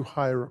put too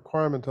high a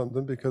requirement on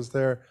them because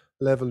their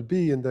level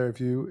B, in their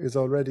view, is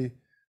already,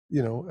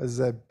 a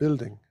ZEB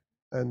building.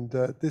 And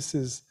this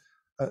is,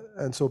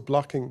 and so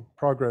blocking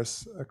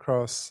progress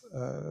across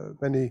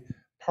many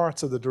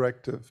parts of the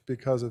directive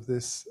because of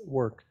this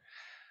work.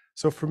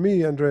 So for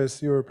me,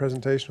 Andreas, your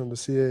presentation on the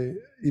CA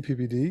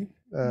EPBD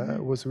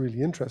was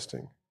really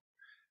interesting,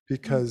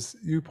 because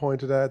you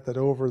pointed out that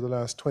over the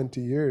last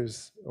 20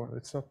 years, or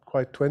it's not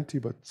quite 20,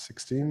 but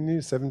 16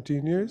 years,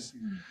 17 years,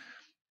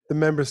 the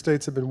member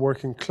states have been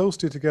working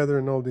closely together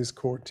in all these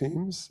core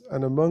teams.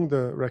 And among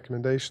the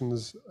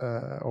recommendations,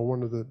 or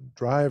one of the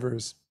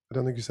drivers, I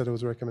don't think you said it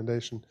was a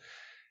recommendation,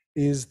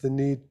 is the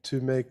need to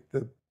make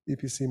the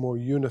EPC more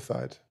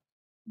unified.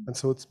 And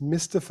so it's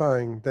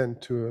mystifying then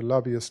to a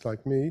lobbyist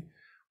like me,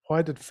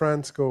 why did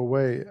France go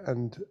away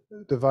and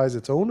devise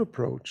its own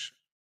approach,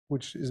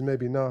 which is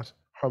maybe not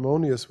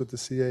harmonious with the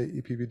CA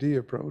EPBD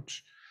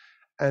approach,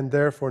 and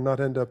therefore not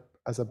end up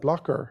as a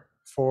blocker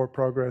for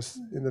progress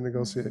in the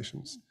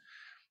negotiations?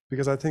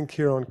 Because I think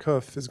Kieran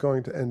Cuff is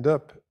going to end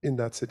up in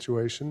that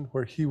situation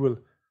where he will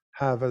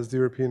have, as the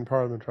European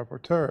Parliament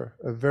rapporteur,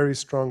 a very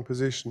strong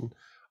position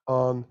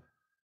on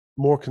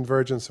more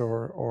convergence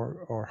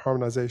or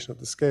harmonization of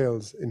the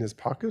scales in his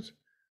pocket,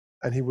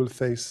 and he will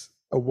face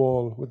a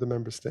wall with the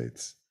member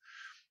states.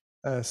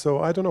 So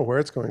I don't know where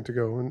it's going to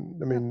go.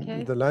 And I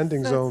mean, the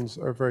landing zones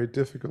are very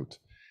difficult.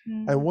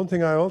 And one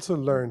thing I also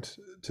learned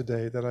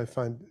today that I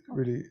find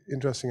really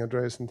interesting,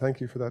 Andreas, and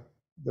thank you for that,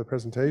 the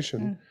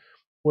presentation,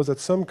 was that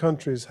some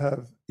countries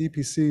have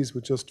EPCs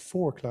with just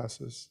 4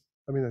 classes.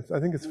 I mean, I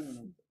think it's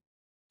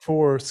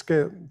 4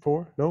 scale,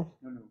 4? No?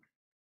 No.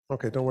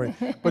 Okay, don't worry.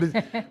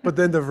 But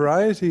then the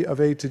variety of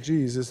A to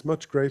Gs is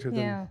much greater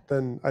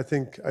than I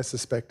think I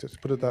suspected,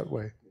 put it that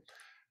way.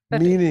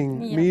 But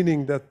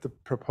meaning that the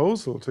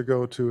proposal to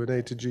go to an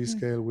A to G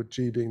scale, with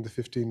G being the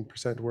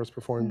 15% worst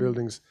performing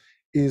buildings,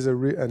 is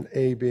an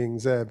A being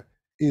ZEB,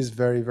 is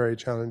very, very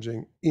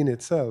challenging in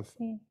itself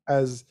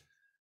as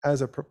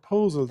a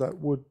proposal that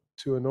would,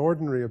 to an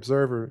ordinary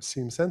observer,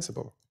 seem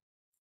sensible,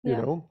 you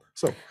know?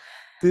 So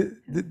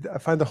I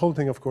find the whole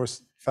thing, of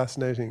course,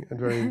 fascinating and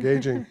very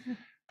engaging,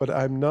 but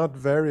I'm not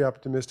very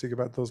optimistic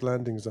about those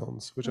landing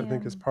zones, which I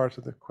think is part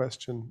of the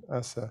question,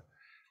 Asa,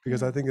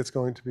 because I think it's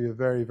going to be a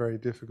very, very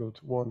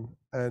difficult one.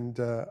 And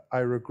I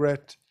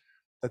regret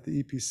that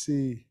the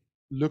EPC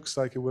looks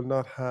like it will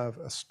not have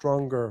a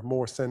stronger,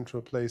 more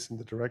central place in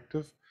the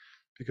directive,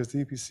 because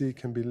the EPC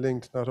can be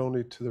linked not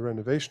only to the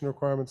renovation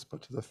requirements,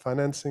 but to the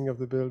financing of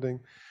the building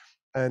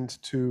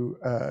and to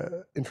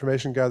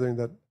information gathering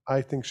that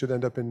I think should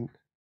end up in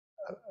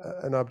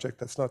an object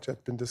that's not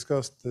yet been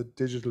discussed, the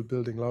digital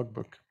building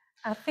logbook.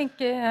 I think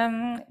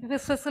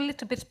this was a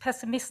little bit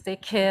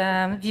pessimistic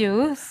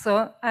view,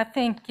 so I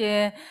think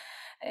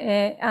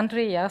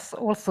Andreas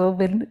also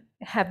will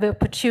have the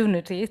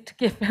opportunity to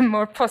give a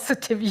more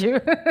positive view.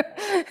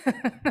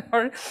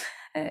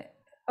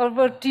 Or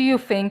what do you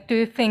think? Do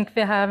you think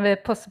we have a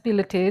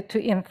possibility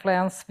to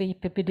influence the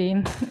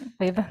EPPD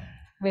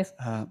with?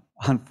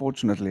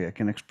 Unfortunately, I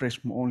can express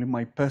only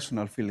my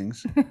personal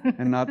feelings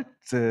and not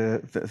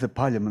the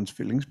Parliament's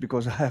feelings,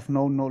 because I have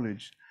no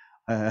knowledge.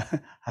 I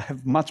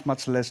have much,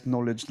 much less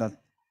knowledge than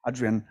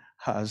Adrian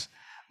has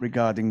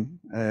regarding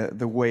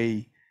the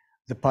way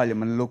the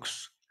Parliament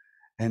looks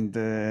and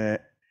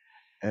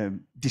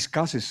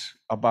discusses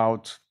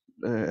about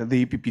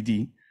the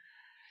EPPD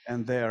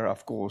and their,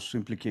 of course,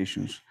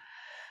 implications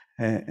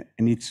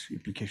and its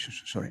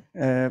implications. Sorry.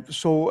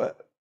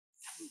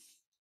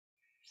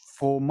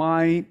 For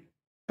my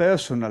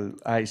personal,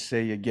 I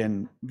say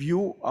again,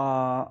 view,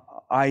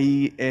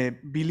 I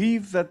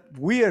believe that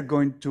we are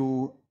going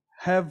to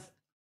have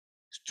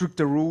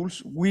stricter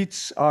rules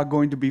which are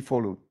going to be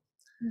followed.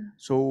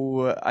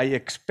 So I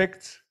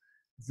expect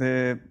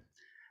the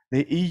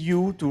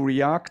EU to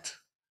react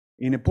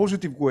in a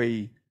positive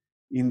way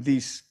in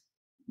this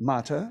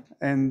matter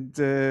and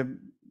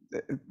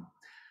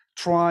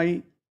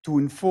try to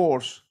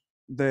enforce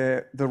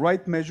the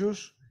right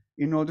measures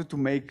in order to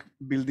make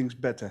buildings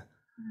better.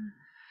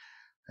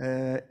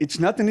 It's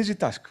not an easy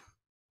task.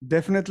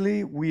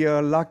 Definitely, we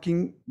are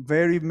lacking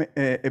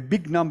a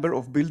big number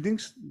of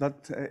buildings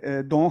that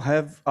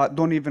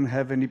don't even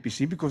have an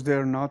EPC because they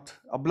are not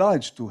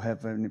obliged to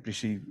have an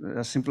EPC,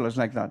 as simple as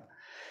like that.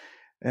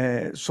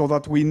 So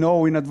that we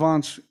know in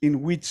advance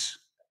in which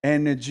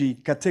energy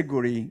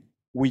category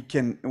we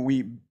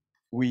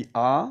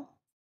are,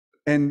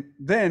 and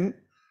then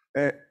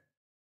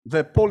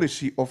the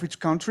policy of each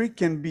country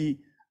can be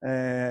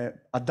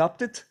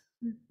adapted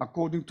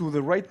according to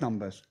the right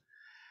numbers.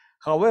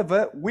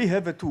 However, we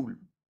have a tool,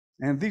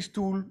 and this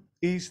tool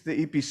is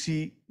the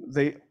EPC,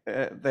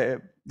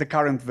 the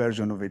current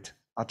version of it,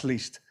 at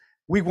least.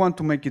 We want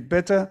to make it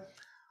better.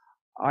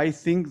 I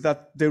think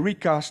that the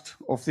recast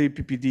of the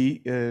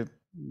EPPD,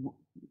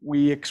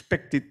 we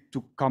expect it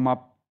to come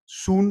up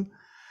soon.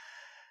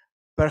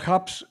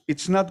 Perhaps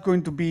it's not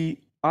going to be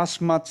as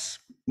much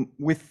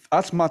with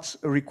as much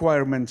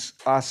requirements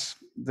as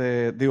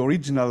the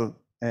original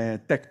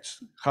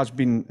text has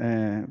been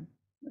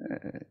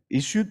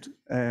issued,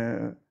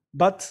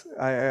 but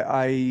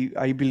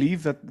I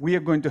believe that we are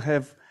going to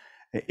have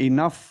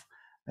enough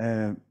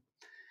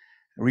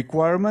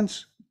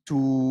requirements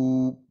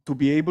to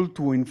be able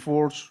to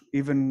enforce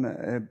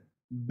even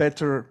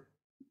better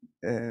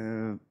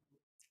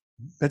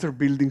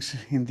buildings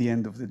in the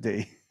end of the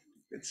day,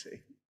 let's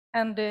say.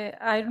 And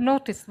I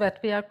noticed that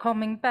we are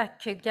coming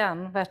back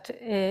again, that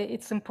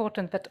it's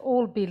important that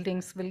all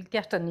buildings will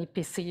get an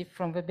EPC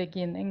from the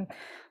beginning,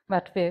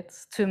 but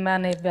it's too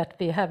many that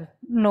we have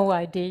no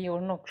idea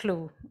or no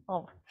clue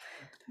of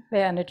the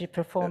energy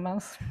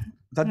performance.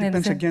 That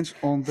depends again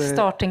on the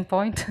starting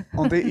point.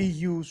 on the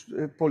EU's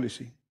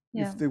policy,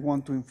 if they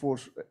want to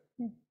enforce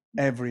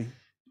every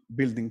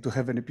building to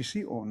have an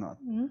EPC or not.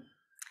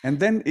 And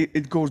then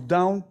it goes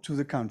down to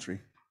the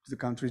country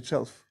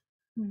itself.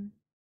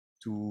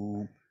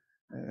 To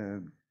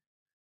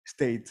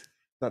state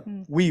that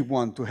we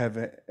want to have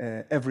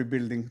every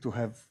building to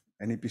have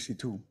an EPC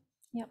too.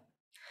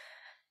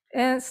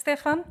 Yeah.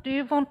 Stefan, do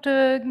you want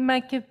to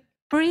make a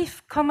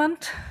brief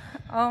comment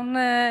on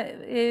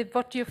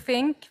what you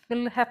think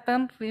will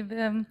happen with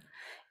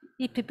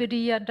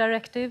EPPD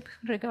directive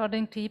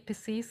regarding to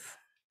EPCs?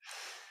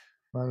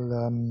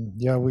 Well,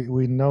 yeah,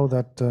 we know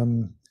that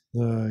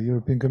the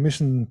European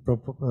Commission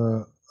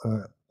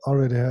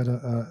already had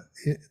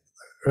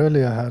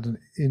earlier had an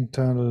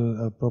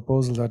internal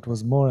proposal that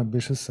was more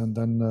ambitious, and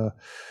then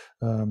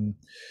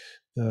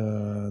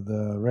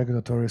the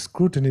Regulatory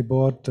Scrutiny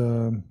Board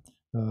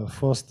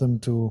forced them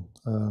to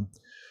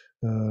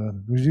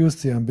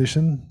reduce the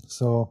ambition.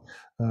 So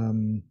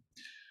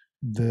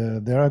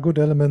there are good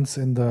elements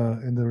in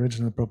the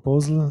original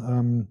proposal.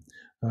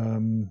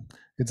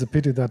 It's a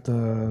pity that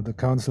the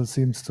Council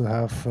seems to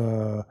have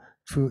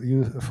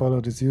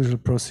followed its usual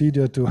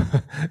procedure to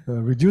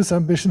reduce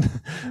ambition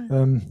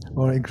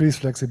or increase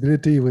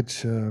flexibility,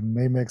 which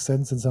may make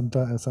sense in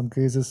some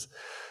cases.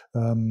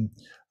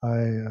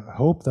 I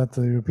hope that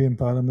the European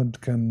Parliament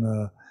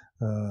can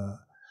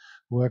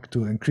work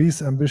to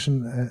increase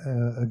ambition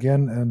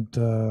again, and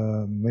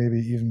maybe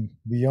even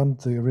beyond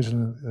the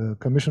original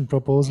Commission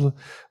proposal.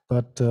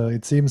 But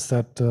it seems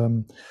that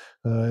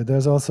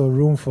there's also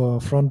room for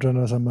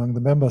frontrunners among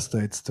the member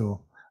states to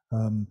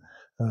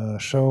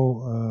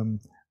show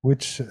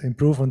which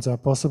improvements are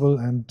possible,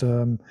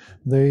 and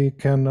they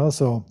can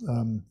also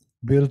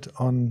build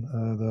on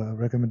the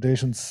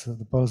recommendations,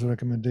 the policy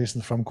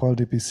recommendations from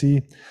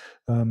QualDeEPC,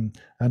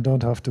 and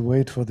don't have to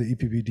wait for the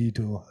EPBD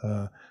to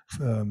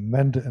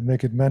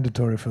make it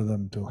mandatory for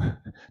them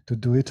to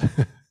do it.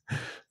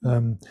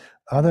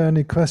 Are there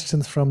any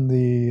questions from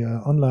the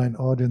online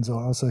audience,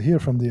 or also here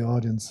from the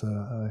audience?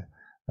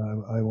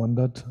 I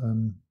wondered.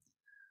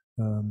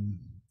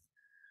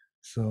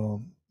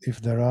 So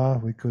if there are,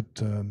 we could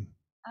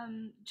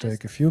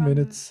take a few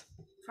minutes.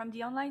 From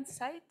the online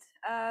site,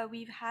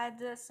 we've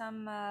had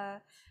some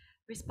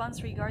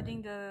response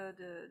regarding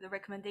the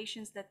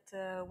recommendations that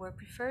were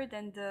preferred,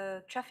 and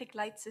the traffic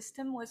light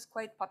system was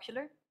quite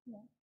popular.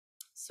 Yeah.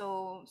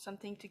 So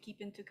something to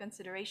keep into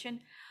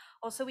consideration.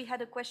 Also, we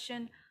had a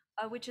question,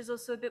 which is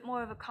also a bit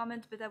more of a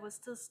comment, but that was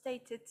still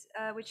stated,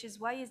 which is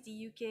why is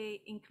the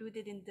UK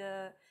included in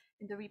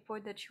the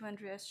report that you,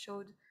 Andreas,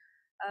 showed?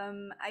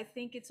 I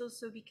think it's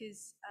also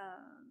because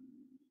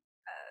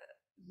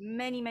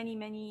many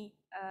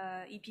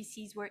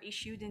EPCs were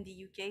issued in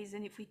the UK,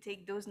 and if we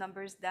take those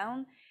numbers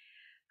down,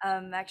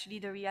 actually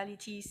the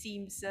reality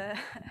seems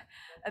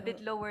a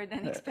bit lower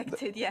than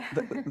expected.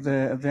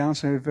 The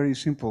answer is very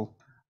simple,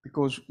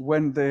 because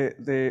when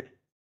the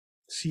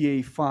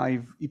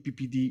CA5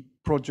 EPPD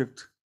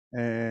project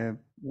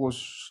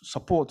was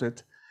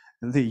supported,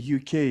 the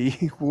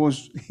UK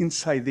was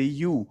inside the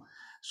EU.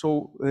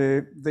 So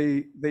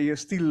they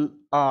still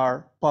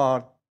are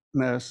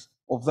partners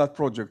of that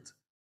project,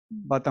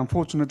 but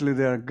unfortunately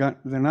they're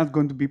not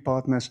going to be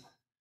partners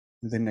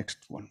in the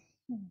next one.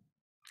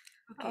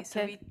 Okay,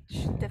 so we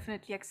should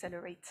definitely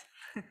accelerate.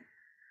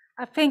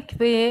 I think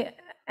we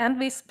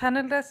end this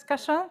panel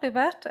discussion with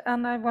that,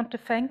 and I want to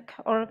thank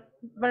our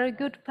very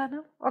good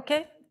panel.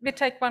 Okay, we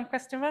take one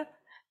question more.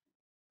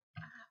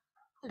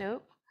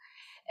 Hello.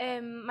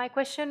 My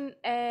question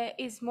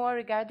is more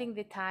regarding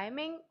the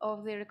timing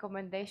of the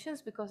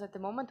recommendations, because at the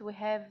moment we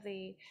have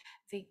the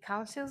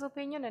council's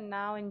opinion, and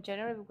now in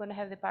January we're going to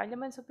have the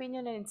parliament's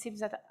opinion, and it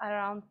seems that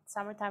around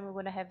summertime we're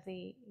going to have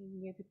the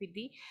new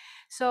PPD.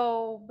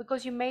 So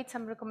because you made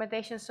some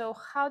recommendations, so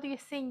how do you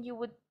think you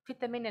would fit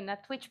them in, and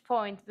at which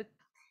point?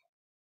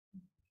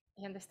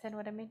 You understand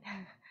what I mean?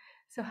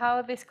 So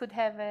how this could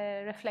have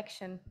a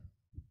reflection?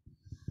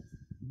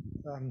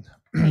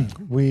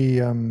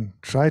 We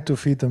tried to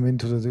feed them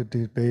into the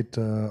debate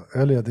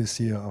earlier this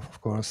year,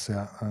 of course.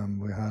 Yeah,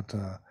 we had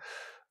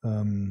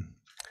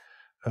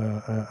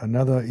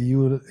another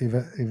EU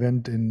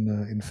event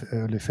in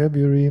early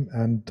February,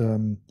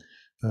 and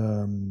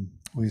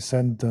we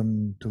sent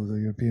them to the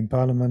European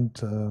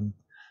Parliament,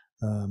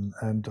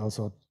 and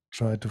also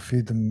tried to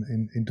feed them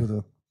into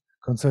the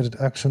concerted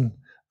action.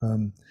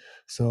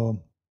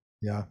 So,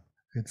 yeah,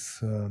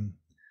 it's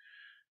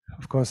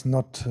of course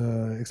not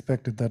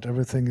expected that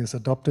everything is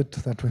adopted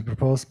that we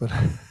propose, but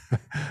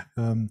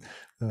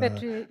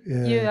but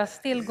you are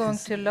still going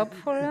to lobby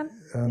for them?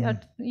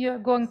 You're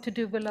going to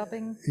do the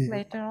lobbying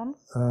later on?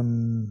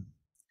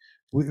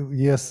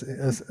 Yes,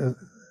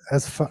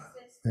 as far,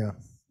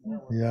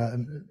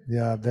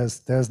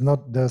 there's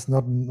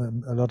not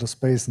a lot of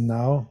space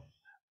now,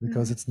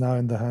 because it's now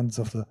in the hands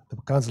of the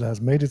council has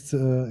made its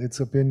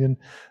opinion.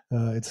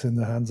 It's in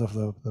the hands of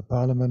the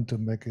parliament to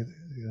make it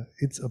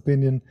its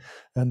opinion,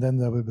 and then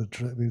there will be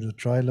the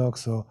trilogue.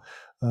 So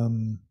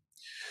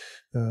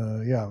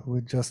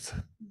we just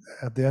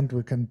at the end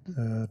we can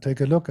take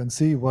a look and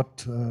see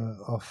what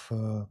of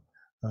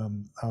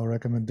our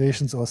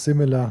recommendations or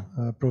similar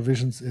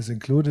provisions is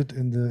included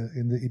in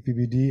the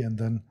EPBD, and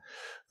then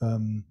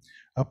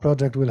our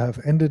project will have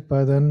ended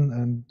by then,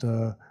 and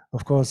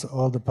of course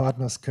all the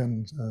partners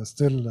can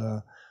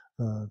still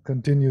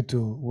continue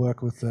to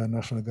work with their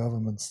national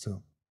governments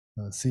to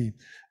see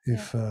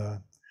if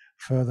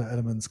further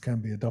elements can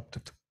be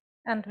adopted.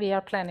 And we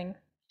are planning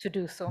to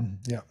do so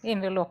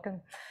in the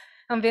local,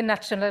 on the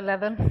national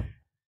level.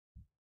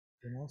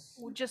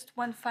 Just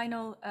one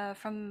final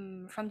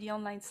from the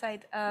online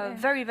side,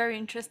 very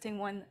interesting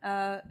one,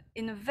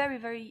 in a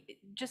very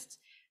just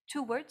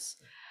 2 words.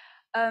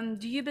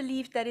 Do you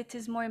believe that it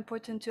is more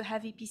important to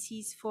have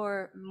EPCs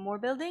for more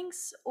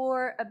buildings,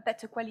 or a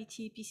better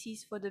quality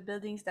EPCs for the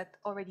buildings that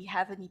already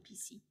have an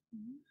EPC?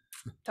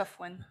 Tough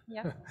one.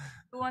 Yeah.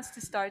 Who wants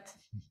to start?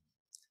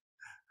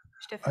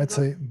 Stefan, I'd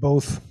say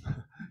both.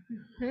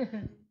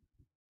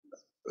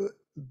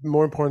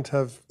 More important to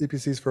have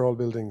EPCs for all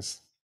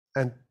buildings,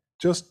 and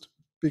just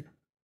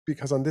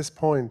because on this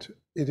point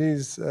it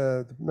is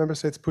the member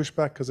states push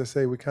back because they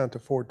say we can't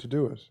afford to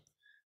do it.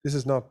 This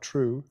is not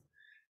true,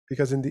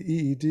 because in the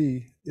EED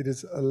it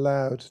is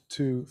allowed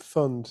to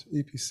fund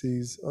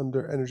EPCs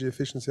under energy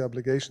efficiency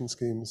obligation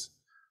schemes.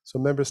 So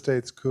member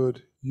states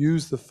could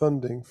use the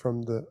funding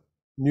from the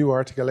new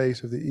Article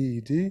 8 of the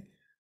EED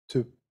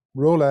to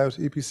roll out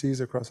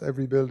EPCs across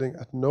every building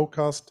at no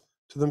cost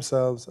to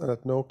themselves and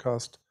at no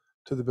cost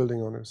to the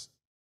building owners?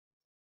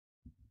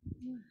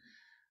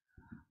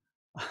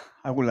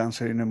 I will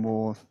answer in a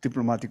more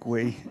diplomatic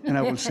way, and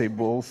I will say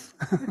both.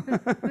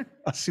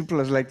 As simple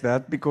as like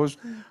that, because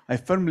I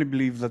firmly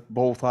believe that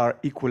both are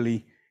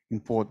equally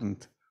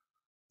important.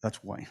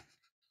 That's why.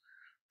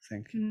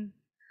 Thank you.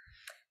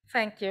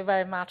 Thank you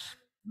very much.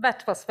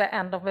 That was the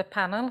end of the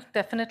panel,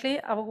 definitely.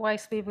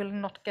 Otherwise, we will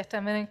not get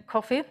any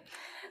coffee.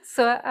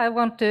 So I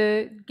want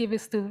to give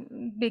us a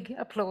big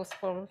applause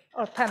for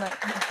our panel.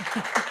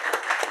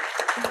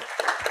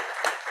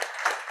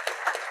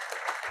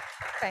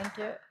 Thank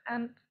you.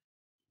 And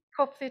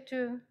coffee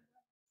to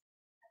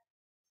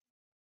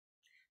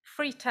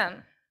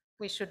 3:10.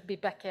 We should be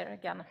back here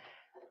again.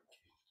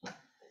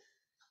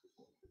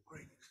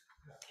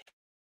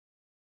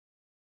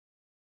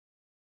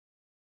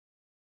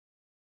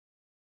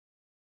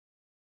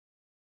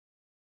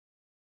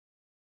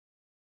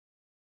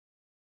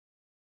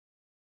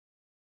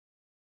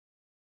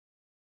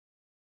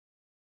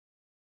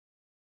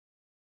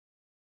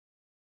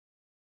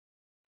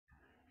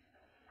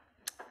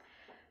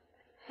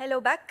 Hello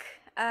back.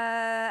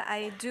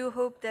 I do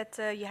hope that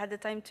you had the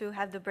time to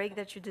have the break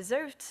that you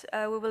deserved.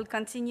 We will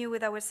continue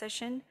with our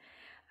session.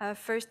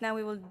 First, now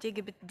we will dig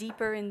a bit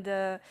deeper in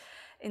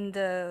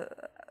the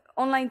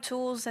online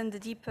tools and the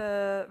deep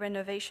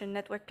renovation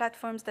network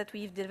platforms that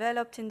we've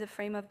developed in the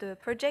frame of the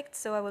project.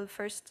 So I will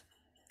first,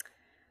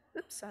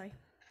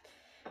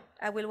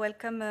 I will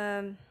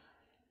welcome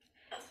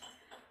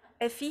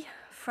Effie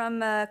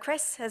from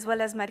CRES, as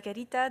well as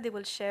Margarita. They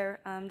will share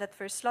that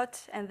first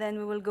slot, and then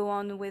we will go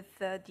on with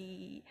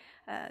the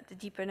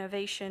deep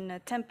renovation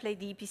template,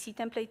 the EPC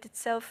template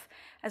itself,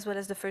 as well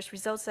as the first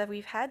results that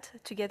we've had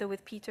together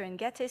with Peter and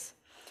Gattis.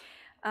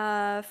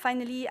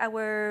 Finally,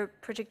 our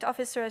project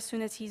officer, as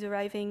soon as he's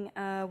arriving,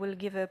 will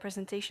give a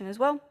presentation as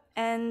well.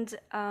 And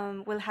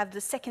we'll have the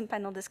second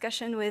panel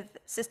discussion with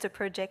sister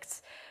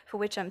projects, for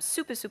which I'm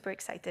super, super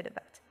excited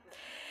about.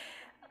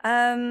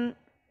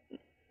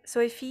 So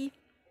Effie,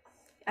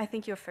 I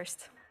think you're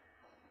first.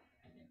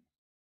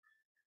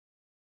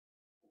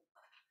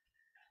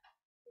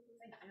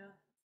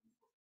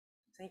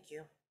 Thank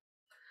you.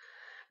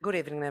 Good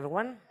evening,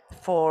 everyone.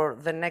 For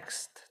the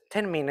next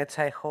 10 minutes,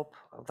 I hope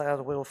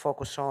that we'll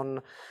focus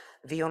on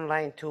the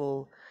online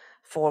tool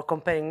for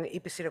comparing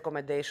EPC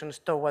recommendations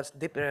towards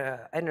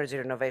deeper energy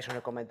renovation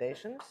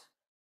recommendations.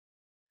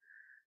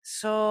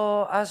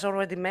 So, as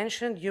already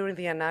mentioned, during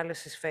the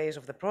analysis phase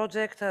of the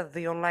project,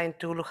 the online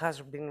tool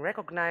has been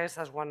recognized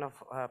as one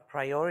of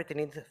priority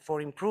need for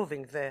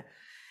improving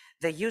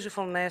the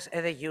usefulness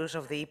and the use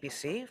of the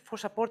EPC for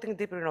supporting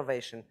deep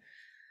renovation.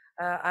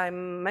 I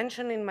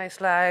mentioned in my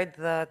slide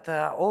that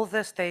all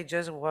the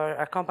stages were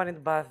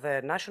accompanied by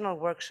the national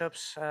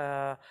workshops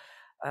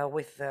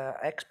with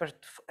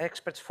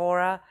experts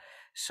fora.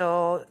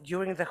 So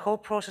during the whole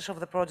process of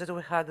the project,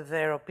 we had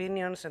their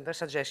opinions and their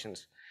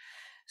suggestions.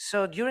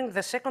 So during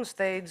the second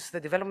stage, the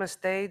development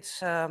stage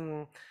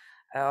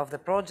of the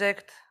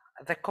project,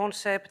 the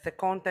concept, the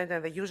content,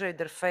 and the user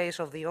interface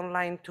of the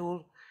online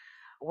tool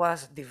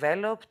was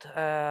developed.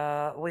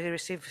 We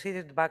received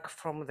feedback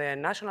from the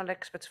national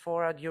experts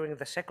fora during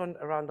the second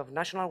round of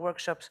national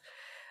workshops,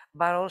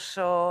 but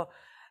also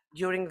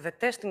during the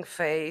testing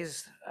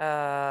phase,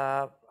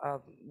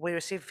 we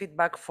received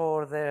feedback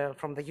from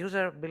the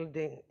user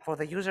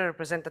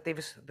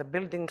representatives,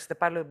 the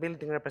pilot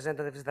building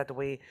representatives that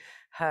we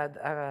had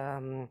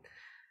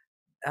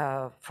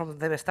from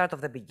the start of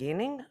the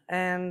beginning.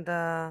 And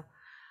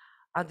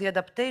at the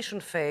adaptation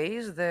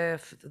phase,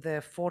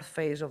 the fourth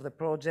phase of the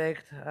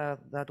project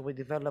that we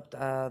developed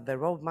the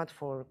roadmap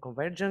for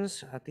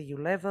convergence at EU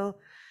level,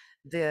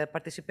 the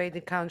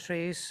participating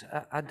countries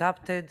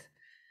adapted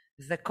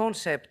the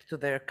concept to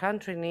their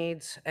country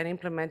needs and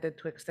implemented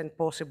to extent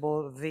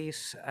possible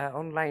this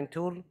online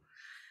tool,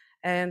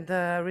 and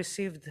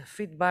received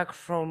feedback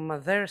from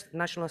their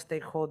national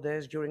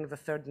stakeholders during the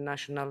third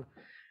national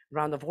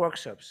round of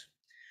workshops.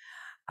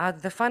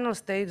 At the final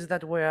stage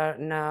that we are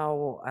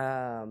now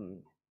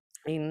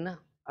in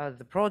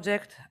the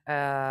project,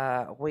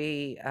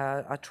 we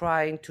are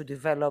trying to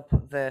develop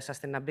the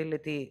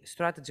sustainability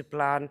strategy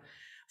plan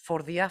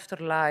for the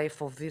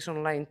afterlife of this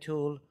online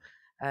tool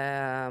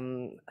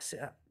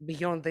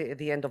beyond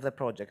the end of the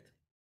project.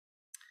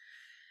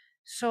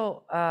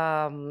 So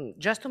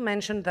just to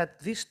mention that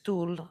this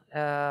tool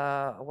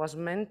was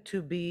meant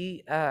to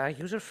be a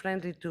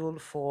user-friendly tool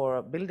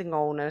for building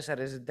owners and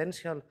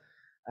residential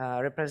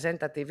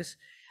representatives,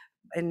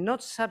 and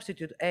not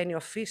substitute any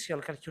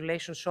official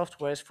calculation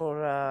softwares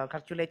for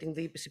calculating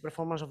the EPC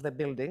performance of the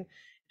building.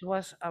 It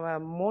was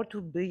more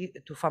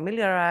to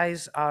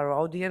familiarize our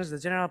audience, the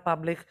general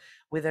public,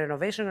 with the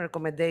renovation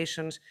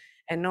recommendations,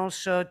 and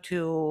also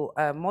to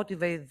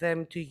motivate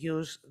them to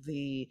use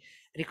the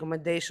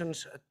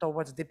recommendations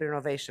towards deep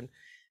renovation.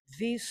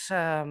 This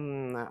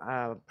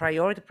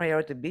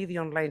priority B, the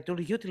online tool,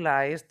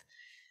 utilized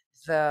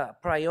the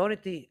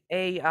priority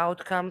A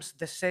outcomes,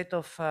 the set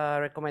of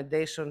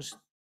recommendations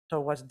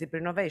towards deep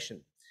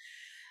renovation.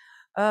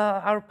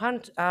 Our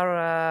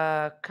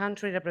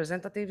country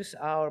representatives,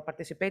 our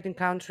participating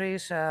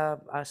countries,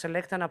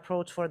 select an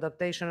approach for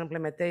adaptation and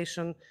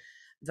implementation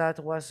that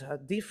was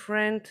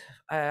different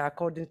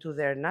according to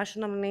their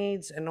national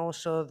needs and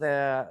also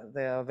the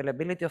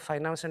availability of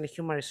financial and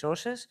human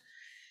resources.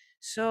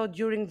 So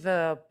during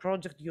the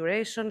project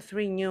duration,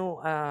 3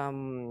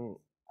 new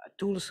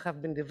tools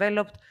have been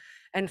developed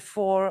and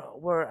 4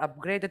 were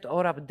upgraded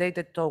or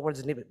updated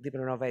towards deep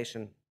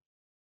renovation.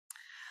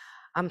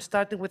 I'm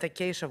starting with a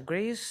case of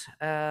Greece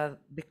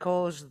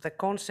because the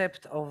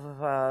concept of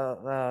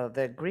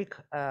the Greek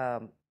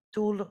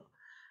tool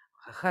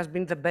has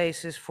been the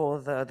basis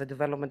for the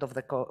development of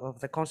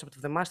the concept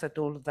of the master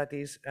tool that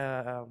is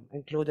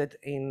included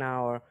in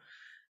our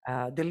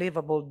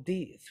deliverable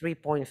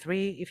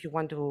D3.3 if you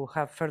want to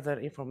have further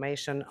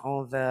information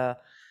on the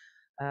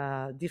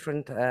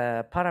different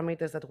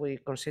parameters that we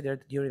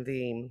considered during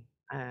the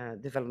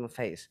development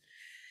phase.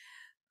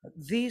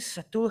 This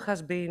tool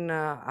has been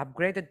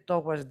upgraded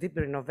towards deep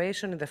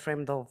renovation in the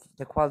frame of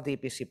the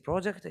QualDeEPC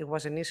project. It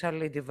was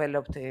initially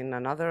developed in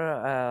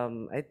another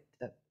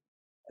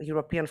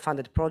European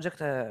funded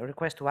project,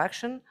 request to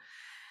action,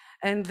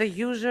 and the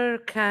user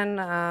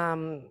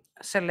can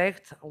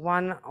select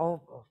one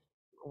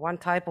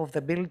type of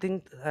the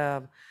building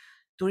to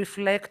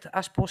reflect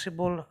as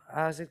possible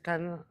as it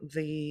can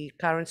the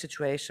current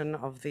situation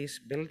of this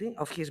building,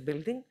 of his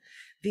building,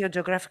 the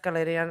geographical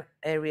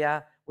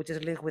area which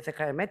is linked with the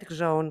kinematic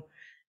zone,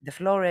 the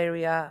floor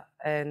area,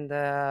 and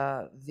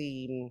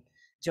the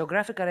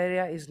geographical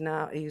area is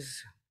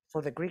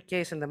for the Greek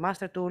case and the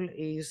master tool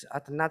is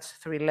at NUTS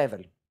 3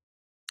 level.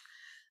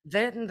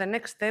 Then the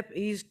next step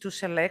is to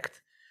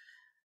select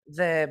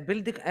the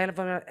building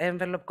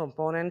envelope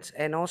components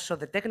and also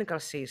the technical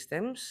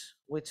systems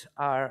which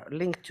are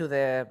linked to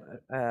the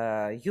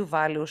U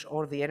values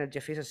or the energy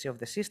efficiency of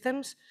the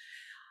systems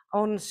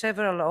on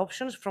several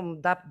options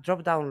from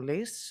drop-down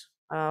lists.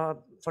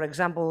 For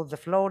example, the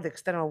floor, the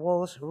external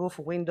walls, roof,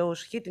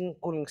 windows, heating,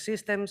 cooling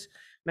systems,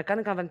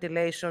 mechanical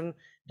ventilation,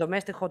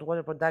 domestic hot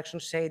water production,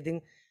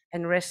 shading,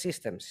 and rest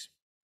systems.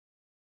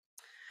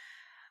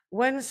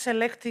 When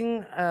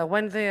selecting,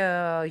 when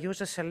the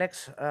user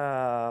selects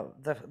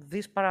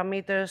these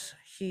parameters,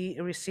 he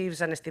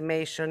receives an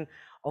estimation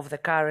of the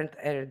current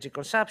energy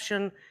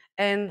consumption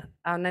and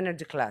an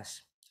energy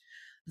class.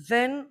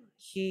 Then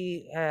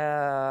he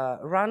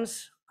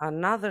runs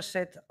another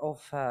set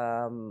of,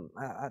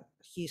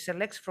 he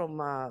selects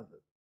from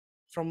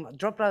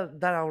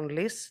drop-down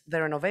lists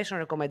the renovation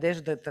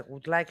recommendations that they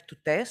would like to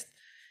test,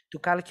 to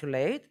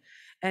calculate,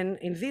 and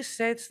in these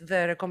sets,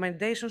 the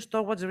recommendations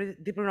towards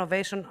deep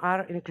renovation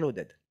are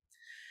included.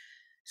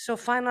 So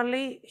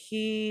finally,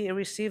 he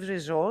receives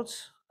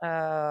results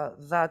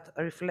that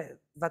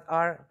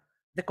are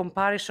the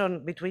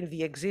comparison between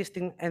the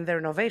existing and the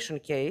renovation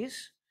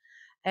case,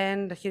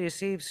 and he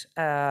receives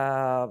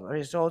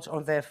results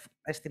on the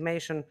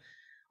estimation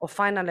of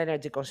final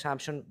energy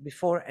consumption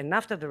before and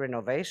after the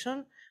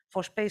renovation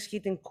for space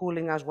heating,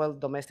 cooling, as well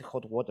domestic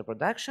hot water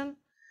production,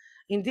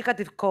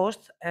 indicative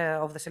cost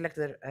of the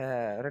selected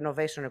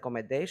renovation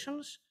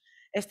recommendations,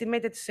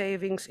 estimated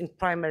savings in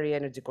primary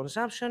energy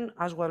consumption,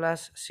 as well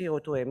as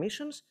CO2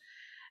 emissions,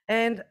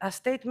 and a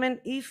statement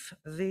if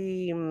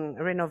the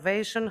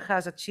renovation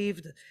has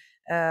achieved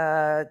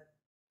has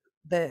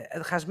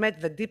met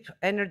the deep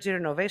energy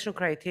renovation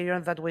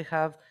criterion that we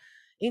have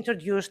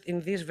introduced in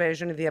this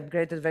version, in the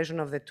upgraded version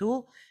of the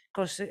tool,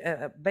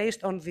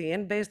 based on the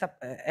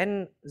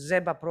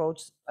NZEB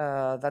approach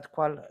that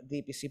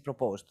QualDeEPC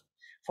proposed.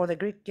 For the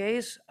Greek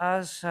case,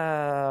 as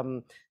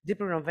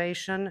deep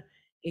renovation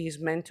is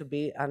meant to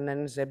be an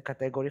NZEB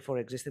category for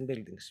existing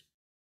buildings.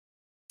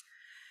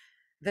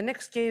 The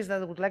next case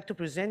that I would like to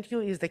present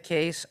you is the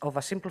case of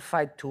a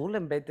simplified tool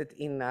embedded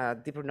in a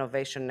deep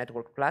renovation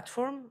network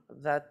platform.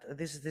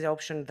 This is the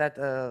option that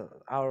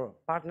our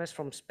partners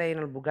from Spain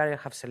and Bulgaria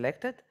have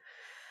selected.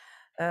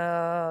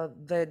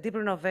 The deep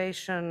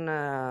renovation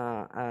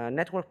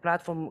network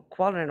platform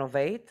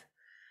QualRenovate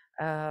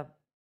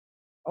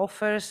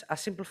offers a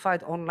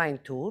simplified online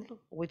tool,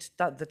 which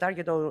the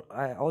target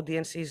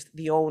audience is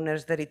the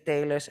owners, the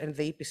retailers, and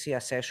the EPC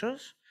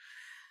assessors.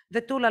 The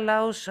tool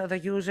allows the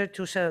user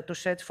to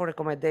search for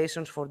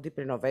recommendations for deep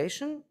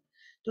renovation,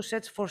 to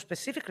search for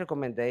specific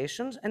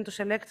recommendations, and to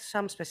select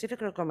some specific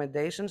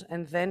recommendations,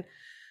 and then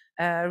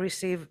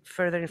receive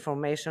further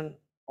information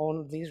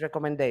on these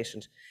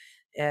recommendations.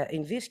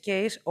 In this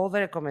case, all the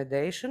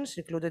recommendations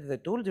included in the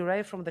tool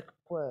derive from the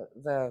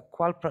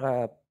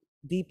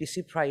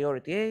QualDeEPC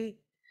priority A,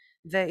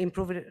 the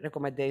improved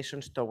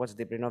recommendations towards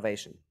deep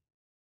renovation.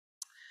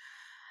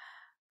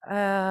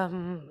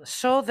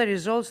 So the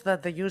results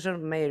that the user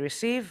may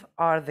receive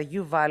are the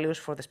U values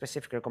for the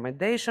specific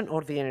recommendation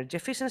or the energy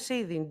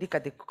efficiency, the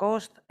indicative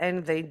cost,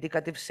 and the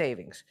indicative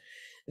savings.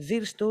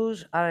 These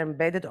tools are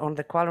embedded on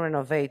the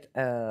QualRenovate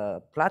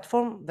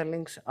platform. The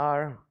links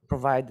are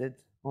provided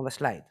on the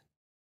slide.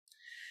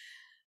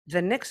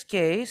 The next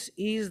case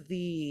is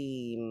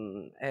the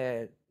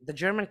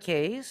German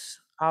case.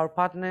 Our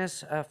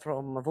partners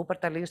from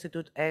Wuppertal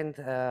Institute and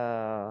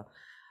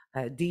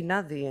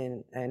DINA,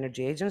 the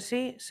Energy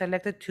Agency,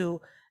 selected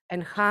to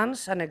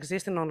enhance an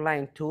existing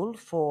online tool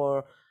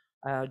for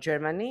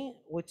Germany,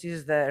 which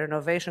is the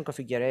renovation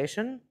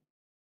configuration.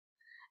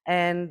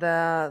 And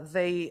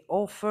they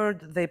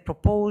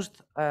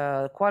proposed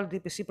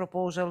QualDeEPC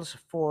proposals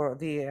for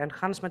the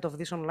enhancement of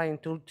this online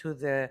tool to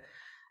the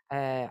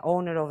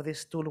owner of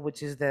this tool,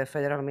 which is the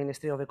Federal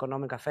Ministry of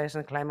Economic Affairs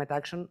and Climate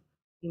Action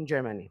in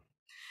Germany.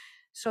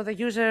 So the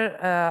user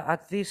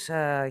at this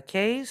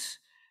case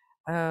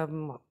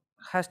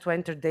has to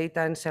enter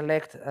data and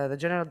select the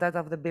general data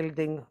of the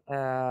building,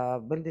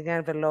 building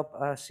envelope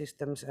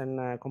systems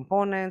and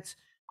components,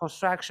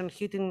 construction,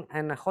 heating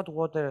and hot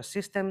water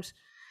systems,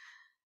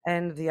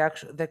 and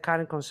the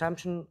current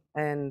consumption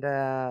and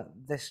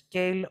the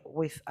scale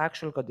with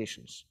actual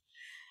conditions.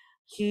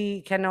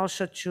 He can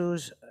also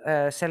choose,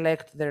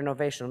 select the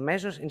renovation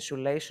measures,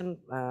 insulation,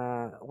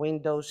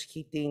 windows,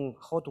 heating,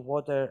 hot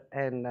water,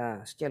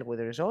 and scale with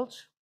the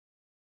results.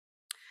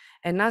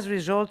 And as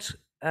results,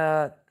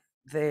 the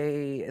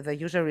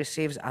user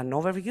receives an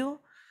overview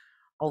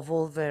of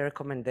all the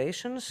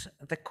recommendations,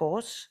 the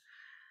costs,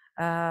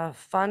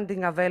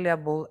 funding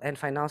available, and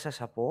financial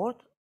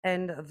support.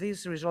 And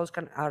these results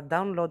are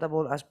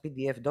downloadable as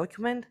PDF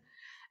document.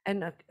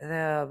 And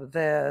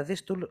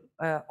this tool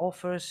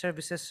offers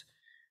services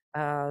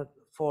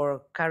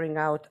for carrying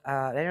out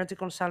energy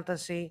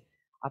consultancy,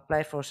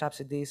 apply for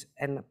subsidies,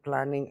 and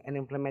planning and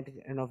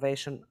implementing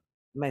innovation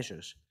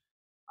measures.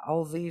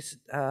 All these,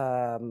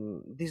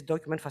 this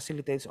document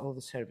facilitates all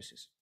the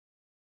services.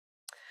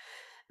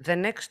 The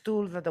next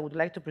tool that I would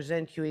like to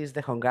present you is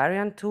the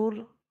Hungarian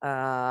tool.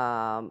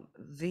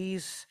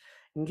 This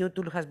new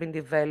tool has been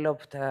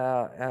developed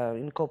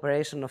in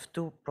cooperation of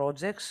two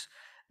projects,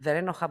 the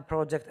RenoHub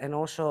project and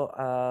also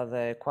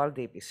the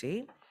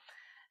QualDeEPC.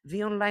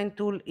 The online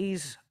tool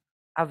is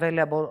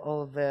available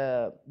on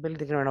the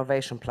building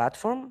renovation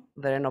platform,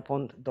 the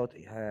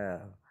renopont.hu.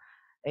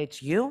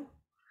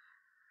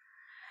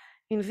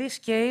 In this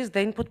case,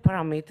 the input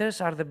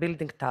parameters are the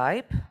building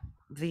type,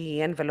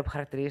 the envelope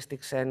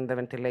characteristics and the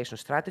ventilation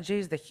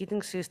strategies, the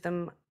heating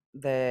system,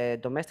 the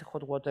domestic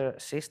hot water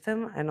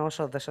system, and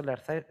also the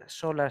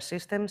solar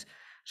systems,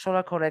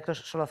 solar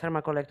collectors, solar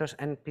thermal collectors,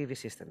 and PV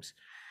systems.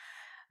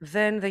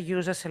 Then the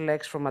user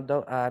selects from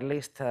a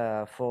list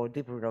for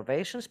deep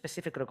renovation,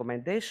 specific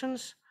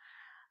recommendations,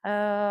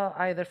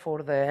 either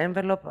for the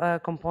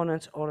envelope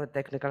components or the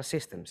technical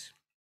systems.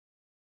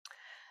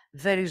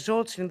 The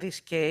results in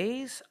this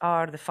case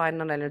are the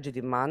final energy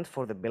demand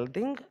for the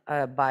building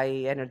by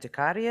energy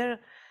carrier,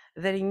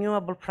 the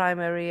renewable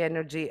primary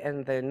energy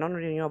and the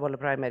non-renewable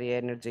primary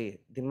energy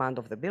demand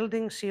of the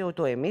building,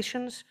 CO2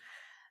 emissions,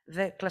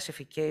 the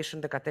classification,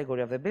 the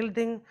category of the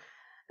building,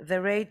 the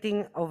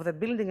rating of the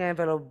building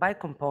envelope by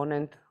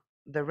component,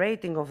 the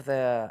rating of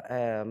the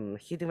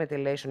heating,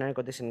 ventilation, and air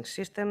conditioning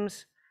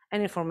systems,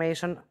 and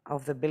information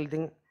of the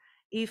building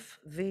if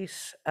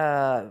this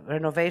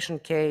renovation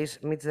case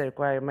meets the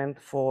requirement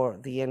for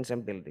the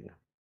NZEM building.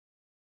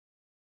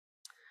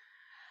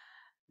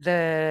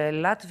 The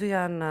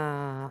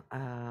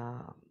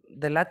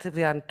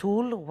Latvian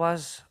tool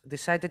was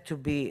decided to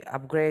be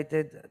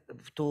upgraded,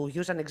 to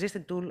use an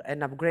existing tool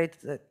and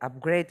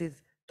upgraded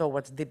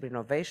towards deep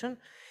renovation.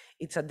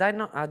 It's a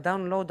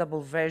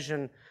downloadable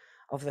version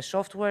of the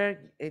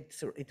software.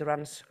 It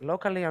runs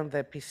locally on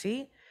the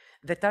PC.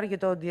 The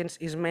target audience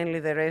is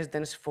mainly the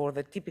residents for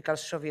the typical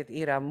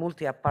Soviet-era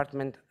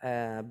multi-apartment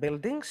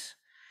buildings.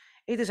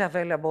 It is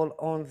available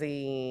on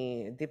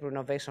the Deep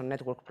Renovation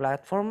Network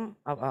platform,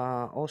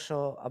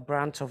 also a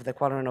branch of the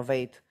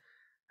QualRenovate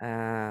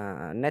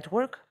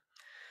network.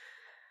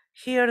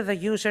 Here, the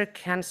user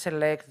can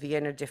select the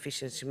energy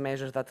efficiency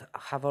measures that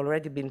have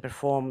already been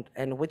performed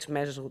and which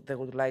measures they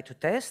would like to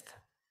test.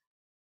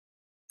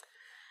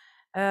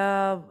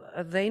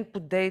 The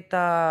input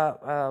data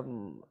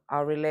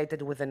are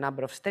related with the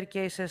number of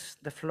staircases,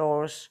 the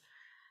floors,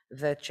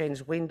 the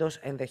changed windows,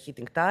 and the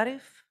heating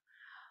tariff.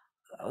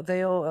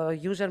 The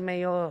user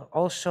may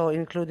also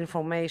include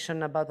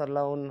information about the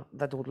loan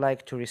that would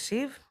like to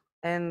receive,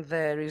 and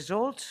the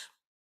results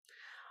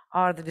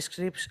are the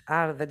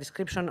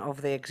description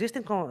of the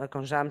existing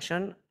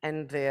consumption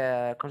and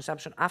the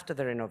consumption after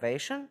the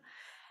renovation,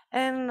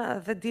 and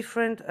the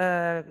different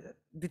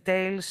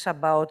details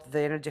about the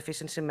energy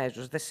efficiency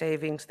measures, the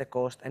savings, the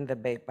cost, and the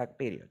payback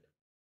period.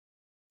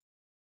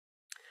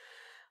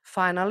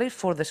 Finally,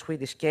 for the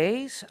Swedish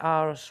case,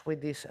 our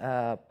Swedish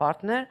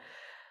partner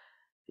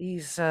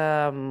is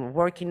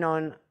working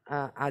on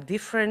a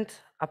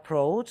different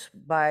approach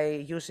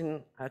by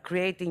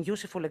creating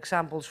useful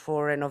examples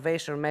for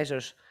renovation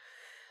measures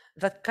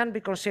that can be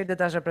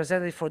considered as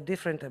representative for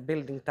different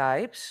building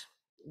types.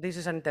 This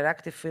is an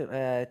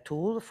interactive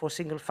tool for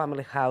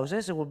single-family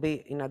houses. It will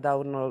be in a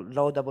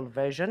downloadable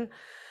version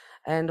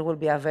and will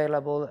be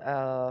available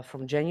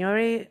from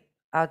January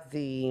at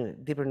the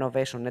Deep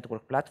Renovation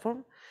Network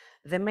platform.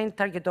 The main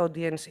target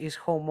audience is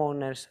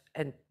homeowners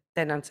and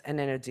tenants and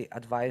energy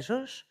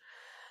advisors.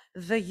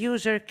 The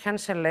user can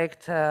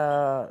select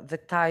the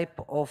type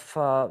of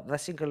the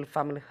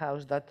single-family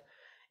house that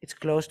It's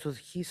close to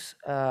his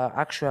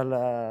actual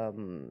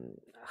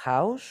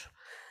house,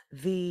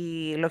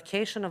 the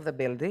location of the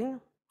building,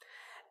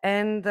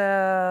 and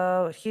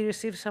he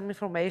received some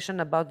information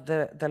about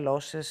the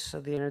losses,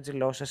 the energy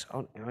losses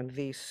on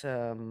this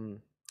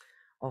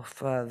of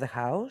the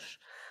house.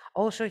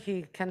 Also,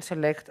 he can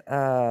select,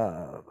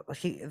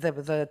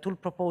 the tool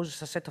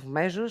proposes a set of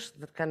measures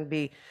that can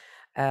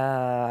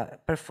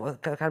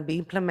be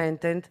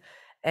implemented,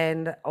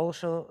 and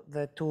also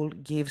the tool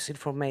gives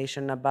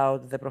information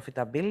about the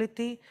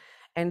profitability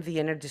and the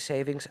energy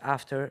savings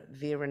after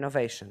the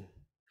renovation.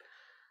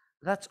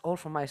 That's all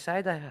from my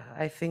side.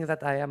 I think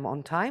that I am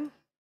on time.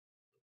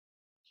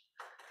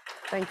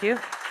 Thank you.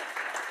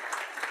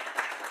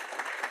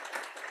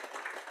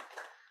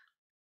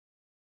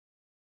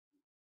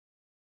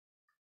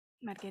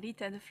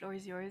 Margherita, the floor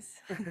is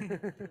yours.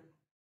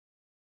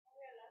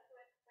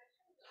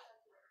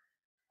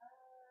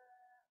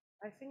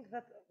 I think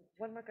that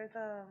when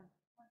Margarita,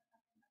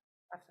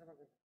 after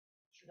Margarita,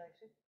 should I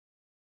say?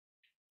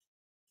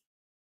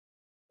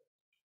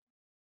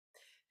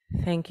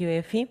 Thank you,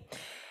 Effie.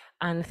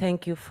 And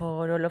thank you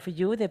for all of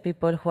you, the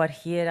people who are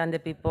here and the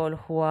people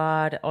who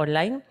are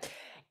online.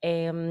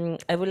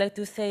 I would like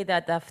to say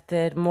that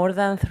after more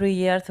than 3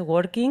 years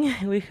working,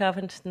 we have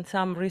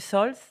some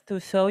results to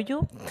show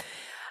you.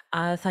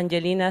 As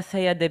Angelina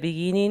said at the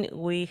beginning,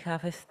 we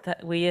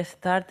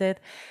started,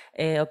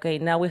 okay,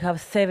 now we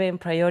have 7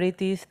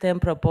 priorities,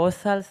 10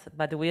 proposals,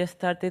 but we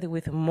started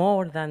with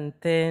more than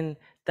 10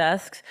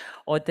 tasks,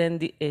 or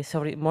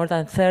more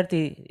than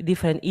 30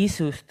 different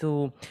issues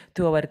to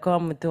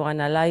overcome, to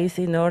analyze,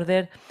 in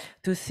order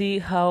to see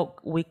how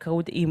we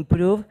could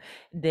improve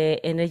the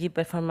energy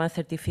performance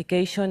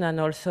certification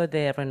and also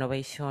the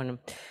renovation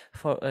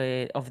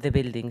of the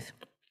buildings.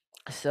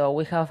 So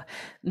we have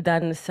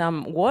done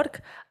some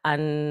work,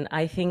 and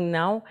I think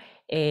now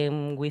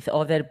with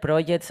other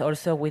projects,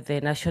 also with the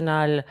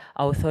national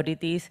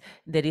authorities,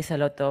 there is a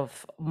lot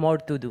of more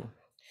to do.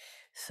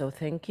 So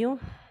thank you.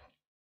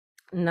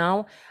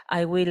 Now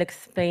I will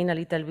explain a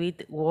little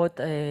bit what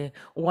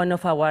one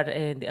of our,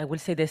 I will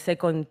say the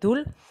second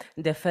tool.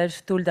 The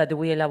first tool that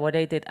we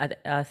elaborated,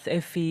 as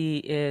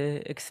Effie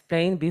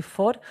explained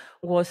before,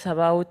 was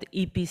about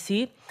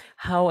EPC,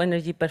 how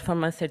energy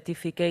performance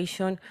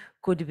certification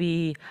could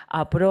be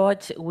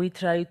approached. We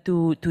try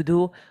to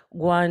do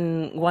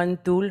one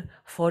tool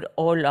for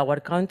all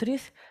our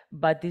countries,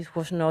 but this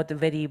was not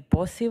very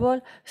possible.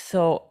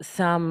 So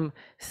some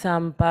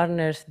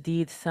partners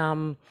did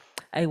some,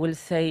 I will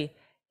say,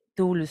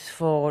 tools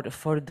for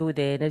do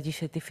the energy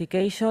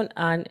certification,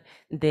 and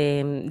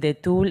the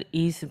tool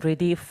is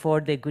ready for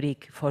the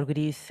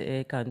Greece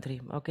country.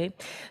 Okay,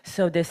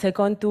 so the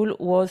second tool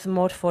was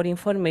more for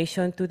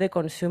information to the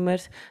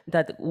consumers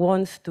that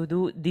wants to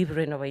do deep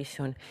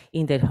renovation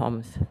in their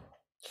homes.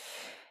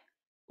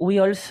 We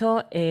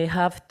also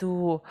have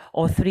 2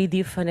 or 3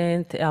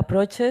 different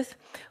approaches.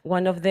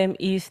 One of them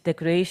is the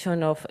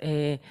creation of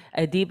a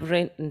deep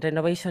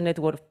renovation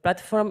network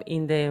platform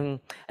in the,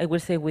 I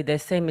will say, with the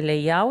same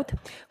layout.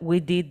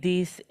 We did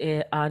this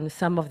on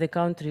some of the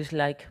countries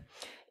like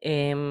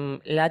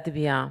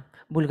Latvia,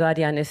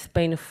 Bulgaria, and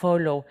Spain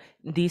follow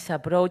this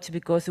approach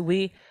because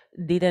we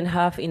didn't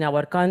have in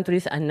our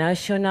countries a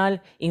national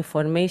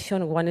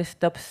information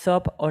one-stop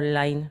shop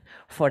online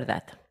for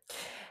that.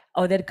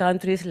 Other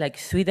countries like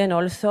Sweden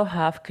also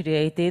have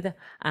created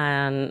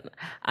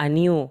a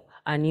new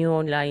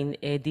online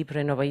deep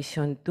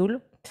renovation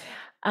tool.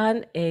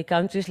 And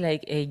countries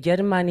like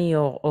Germany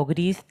or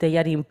Greece, they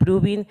are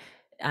improving,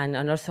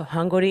 and also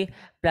Hungary,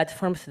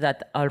 platforms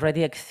that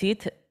already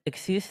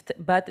exist,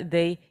 but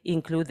they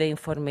include the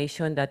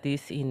information that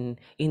is in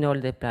all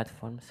the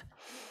platforms.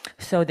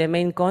 So the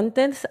main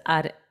contents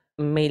are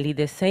mainly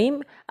the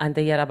same, and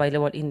they are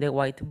available in the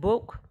white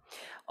book.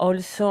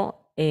 Also,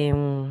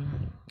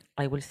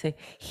 I will say,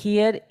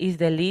 here is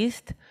the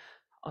list.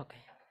 Okay.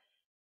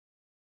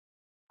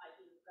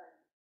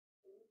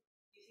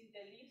 This is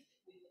the list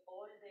with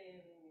all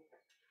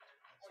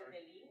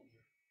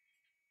the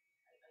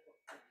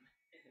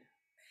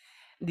links.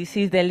 This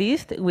is the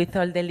list with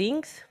all the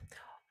links.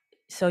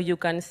 So you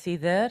can see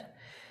there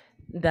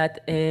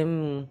that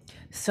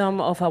some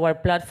of our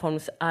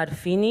platforms are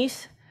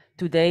finished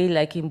today,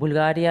 like in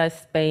Bulgaria,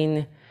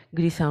 Spain,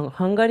 Greece, and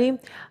Hungary,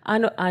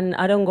 and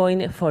are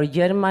ongoing for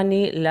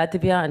Germany,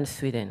 Latvia, and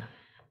Sweden.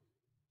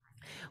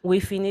 We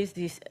finished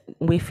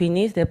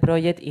the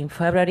project in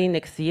February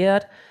next year,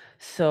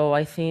 so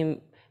I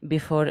think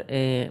before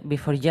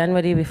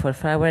January, before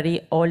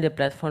February, all the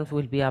platforms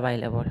will be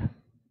available.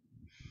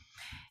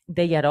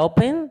 They are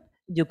open.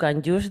 You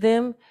can use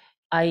them.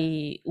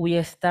 We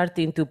are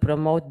starting to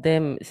promote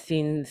them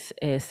since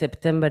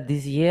September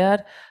this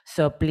year.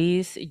 So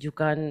please, you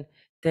can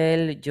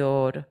tell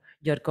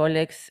your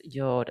colleagues,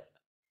 your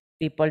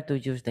people to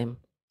use them.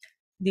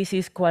 This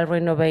is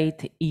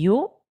QualRenovate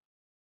EU,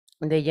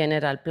 the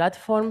general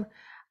platform,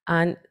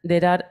 and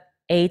there are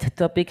 8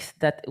 topics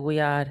that we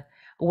are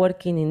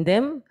working in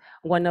them.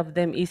 One of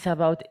them is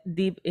about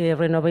deep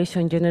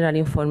renovation general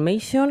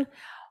information.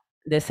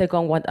 The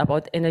second one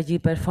about energy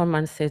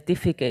performance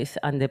certificates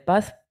and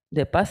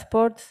the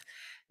passports.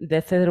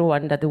 The third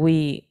one that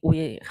we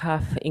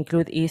have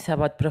included is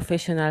about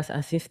professionals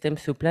and system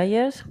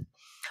suppliers.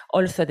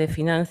 Also the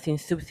financing,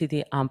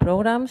 subsidy and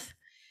programs,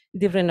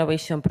 the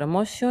renovation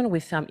promotion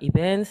with some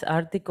events,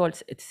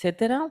 articles,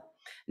 etc.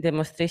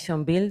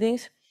 Demonstration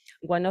buildings.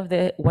 One of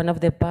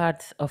the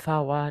parts of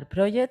our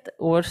project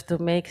was to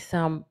make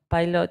some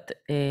pilot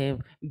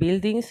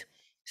buildings.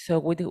 So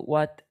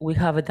what we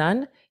have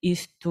done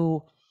is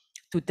to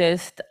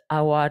test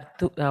our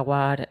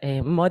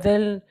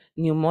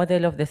new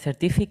model of the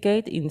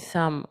certificate in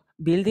some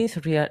buildings,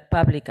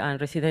 public and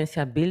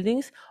residential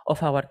buildings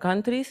of our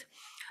countries,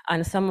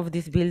 and some of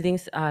these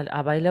buildings are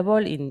available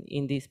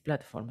in these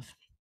platforms.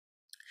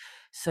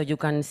 So you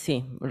can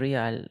see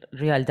real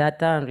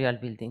data and real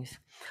buildings.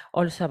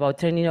 Also about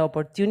training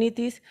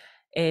opportunities,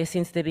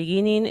 since the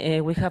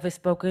beginning we have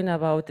spoken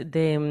about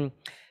the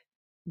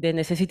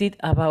necessity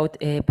about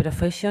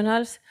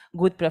professionals,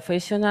 good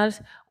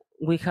professionals.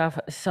 We have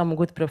some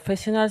good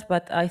professionals,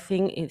 but I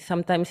think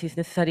sometimes it's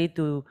necessary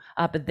to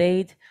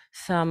update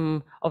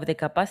some of the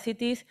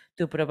capacities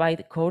to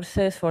provide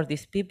courses for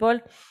these people.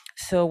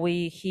 So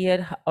we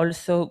here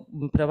also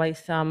provide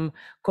some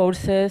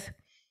courses.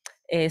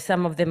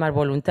 Some of them are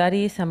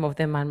voluntary, some of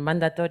them are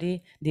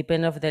mandatory,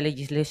 depending on the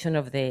legislation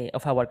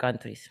of our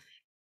countries.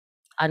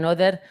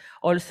 Another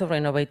also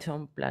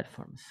renovation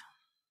platforms.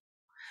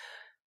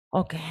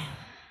 Okay.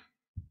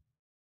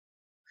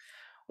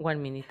 1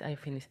 minute, I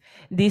finish.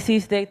 This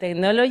is the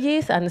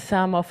technologies and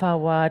some of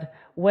our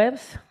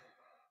webs.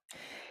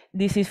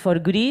 This is for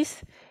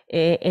Greece,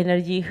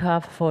 Energy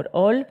Hub for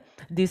All.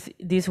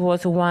 This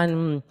was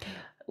one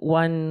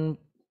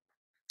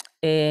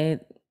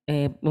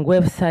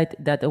website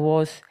that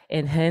was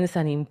enhanced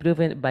and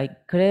improved by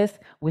CRES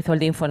with all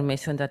the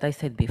information that I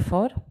said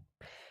before.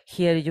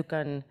 Here you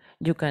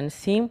can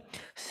see.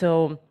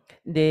 So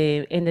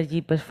the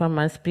energy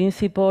performance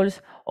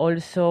principles,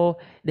 also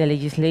the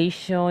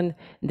legislation,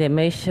 the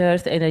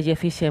measures, energy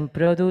efficient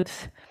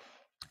products,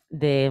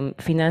 the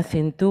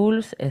financing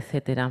tools,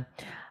 etc.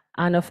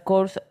 And of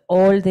course,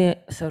 all the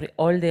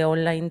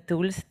online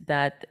tools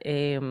that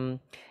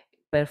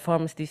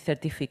performs this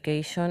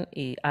certification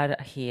are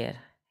here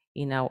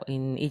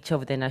in each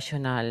of the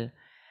national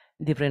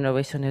deep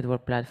renovation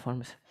network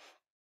platforms.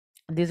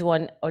 This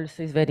one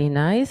also is very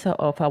nice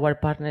of our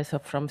partners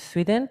from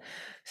Sweden.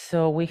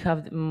 So we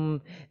have,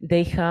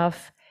 they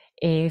have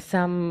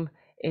some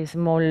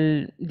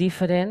small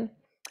different,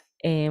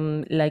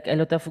 like a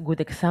lot of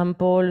good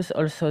examples,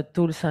 also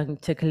tools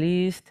and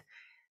checklists,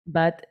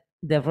 but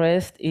the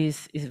rest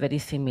is very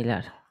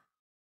similar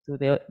to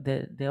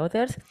the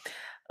others.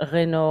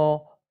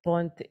 Reno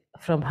Pont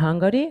from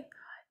Hungary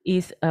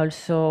is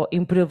also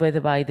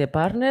improved by the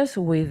partners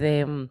with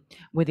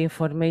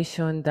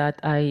information that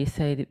I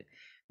said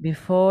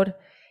before.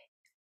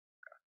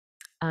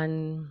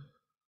 And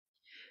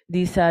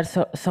these are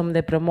some of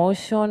the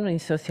promotion in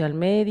social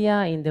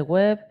media, in the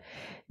web.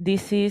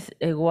 This is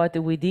what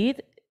we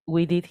did.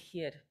 We did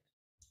here.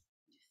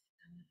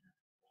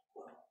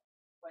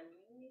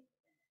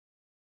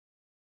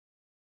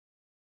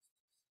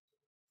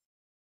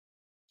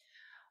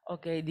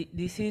 Okay,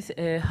 this is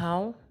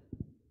how.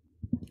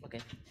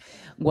 Okay,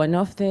 one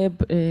of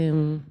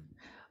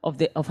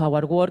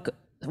our work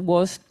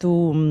was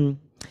to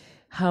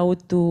how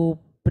to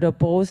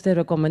propose the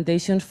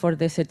recommendations for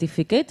the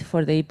certificate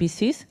for the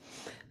EPCs.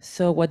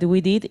 So what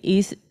we did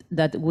is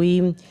that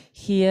we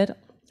here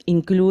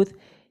include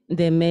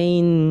the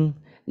main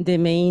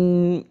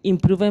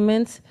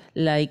improvements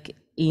like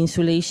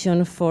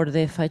insulation for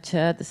the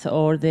facades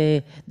or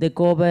the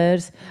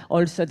covers,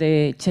 also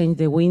change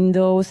the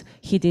windows,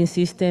 heating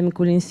system,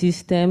 cooling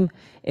system,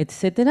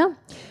 etc.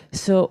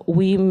 So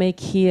we make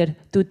here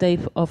 2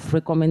 types of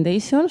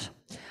recommendations,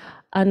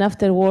 and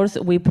afterwards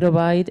we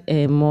provide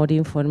more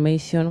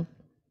information,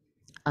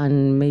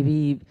 and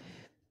maybe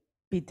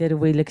Peter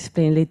will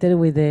explain later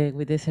with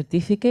the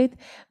certificate.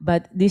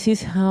 But this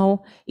is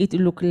how it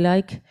looked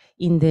like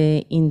in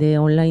the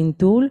online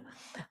tool,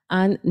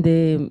 and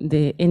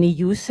any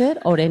user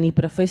or any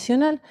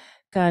professional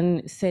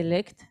can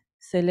select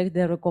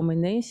the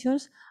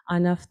recommendations,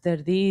 and after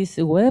this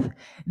web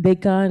they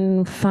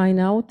can find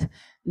out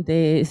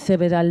the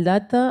several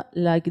data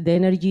like the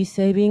energy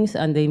savings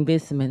and the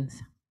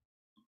investments.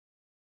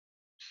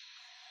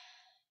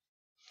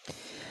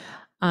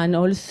 And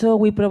also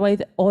we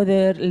provide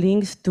other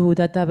links to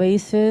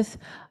databases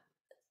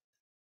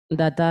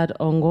that are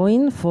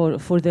ongoing for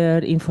further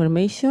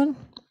information.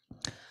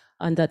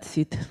 And that's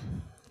it.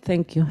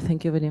 Thank you.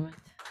 Thank you very much.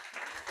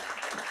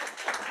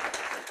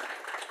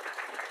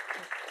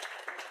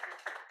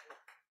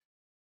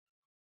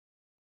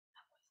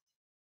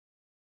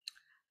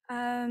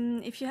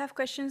 If you have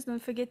questions,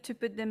 don't forget to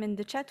put them in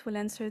the chat. We'll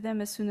answer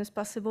them as soon as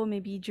possible,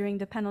 maybe during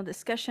the panel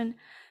discussion.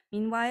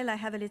 Meanwhile, I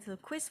have a little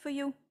quiz for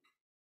you.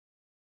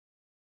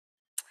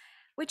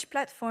 Which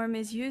platform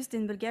is used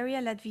in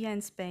Bulgaria, Latvia,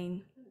 and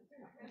Spain?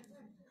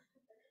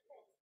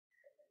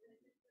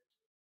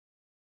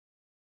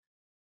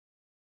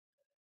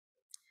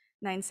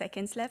 9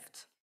 seconds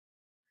left.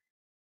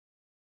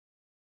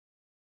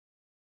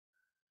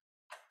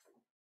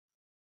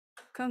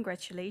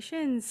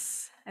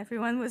 Congratulations,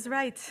 everyone was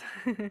right.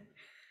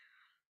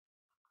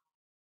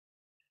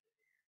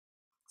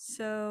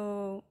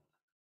 So,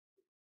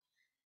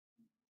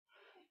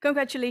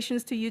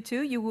 congratulations to you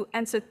too. You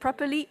answered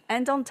properly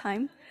and on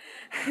time.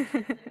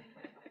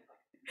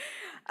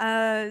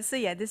 So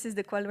yeah, this is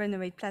the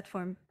QualRenovate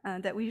platform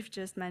that we've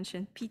just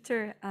mentioned.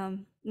 Peter,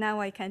 now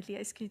I kindly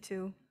ask you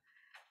to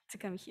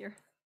come here.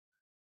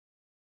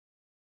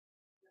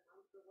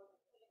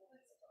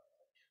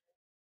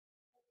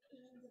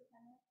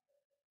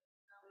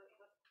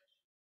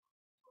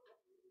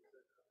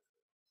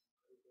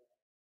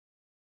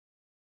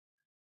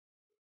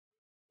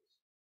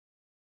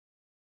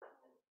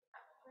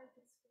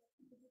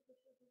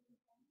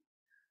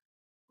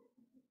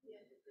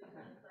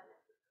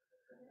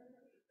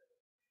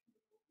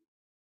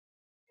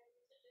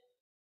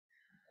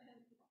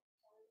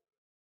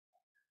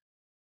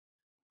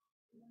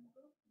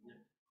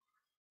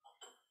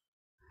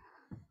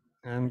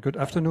 Good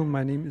afternoon.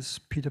 My name is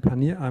Peter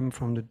Panier. I'm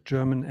from the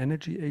German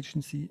Energy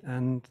Agency,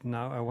 and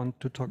now I want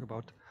to talk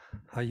about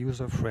high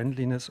user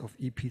friendliness of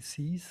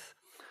EPCs,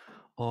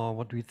 or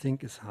what we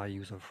think is high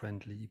user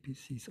friendly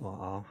EPCs, or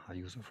are high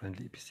user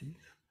friendly EPCs.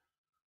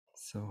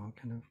 So how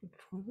can I flip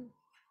further?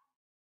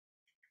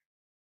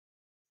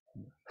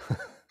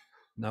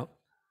 No.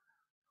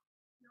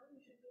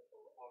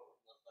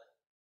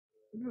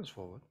 It goes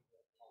forward.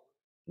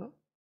 No.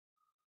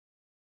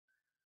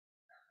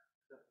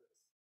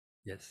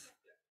 Yes.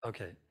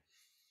 Okay.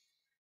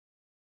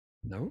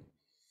 No.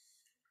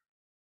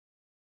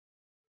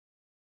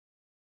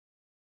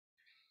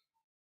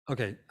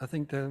 Okay, I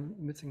think they're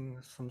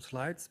missing some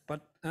slides,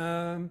 but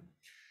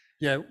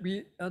yeah,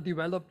 we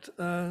developed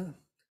an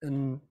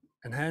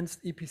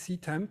enhanced EPC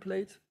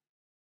template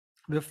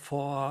with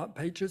 4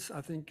 pages.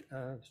 I think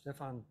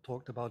Stefan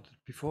talked about it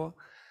before.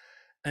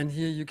 And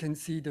here you can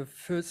see the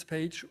first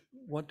page.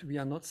 What we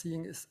are not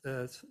seeing is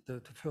the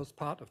first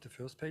part of the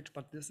first page,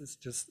 but this is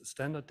just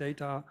standard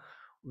data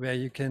where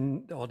you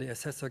can, or the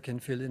assessor can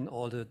fill in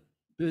all the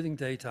building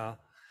data,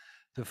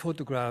 the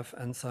photograph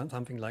and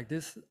something like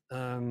this,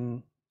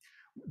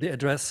 the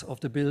address of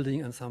the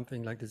building and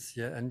something like this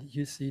here. And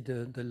you see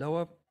the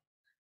lower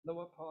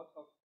part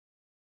of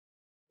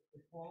the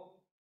form,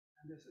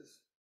 and this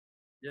is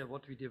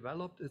what we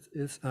developed. It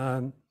is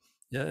a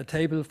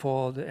table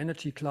for the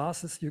energy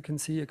classes. You can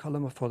see a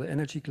column for the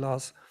energy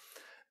class,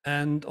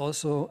 and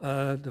also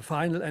the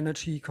final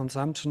energy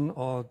consumption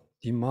or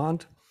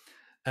demand,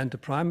 and the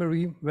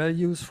primary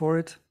values for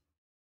it.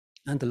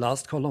 And the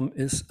last column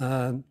is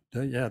the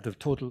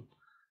total.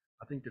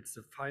 I think it's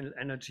the final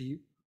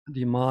energy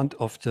demand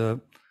of the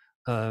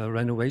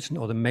renovation,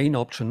 or the main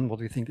option, what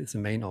we think is the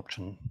main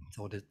option.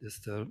 So this is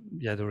the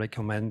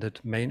recommended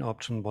main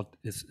option, what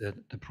is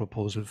the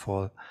proposal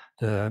for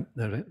the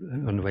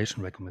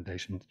renovation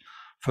recommendations.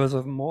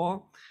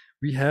 Furthermore,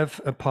 we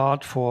have a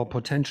part for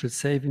potential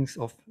savings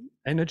of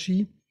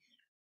energy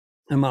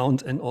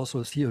amount and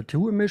also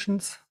CO2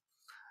 emissions.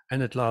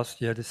 And at last,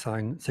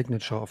 the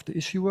signature of the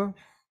issuer.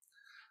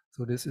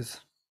 So this is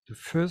the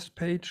first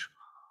page.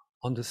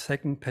 On the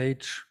second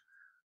page,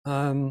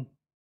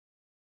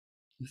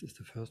 this is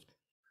the first.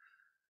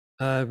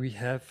 We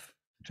have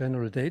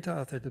general data.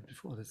 I said it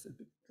before.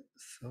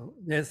 So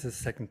yes, the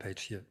second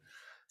page here.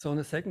 So on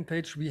the second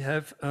page, we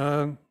have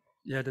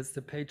that's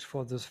the page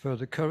for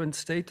the current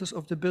status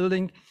of the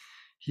building.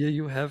 Here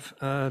you have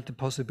the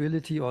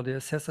possibility, or the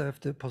assessor have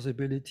the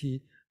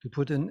possibility to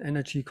put in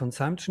energy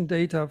consumption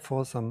data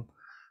for some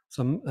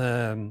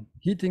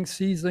heating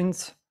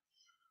seasons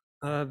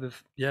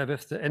with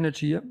the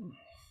energy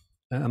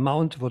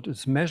amount what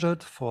is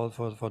measured for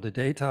the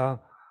data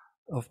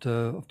of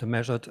the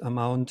measured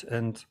amount.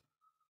 And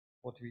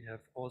what we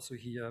have also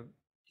here,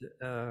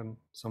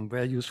 some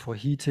values for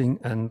heating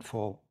and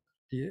for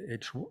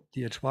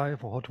DHY,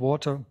 for hot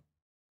water,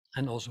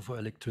 and also for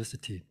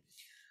electricity.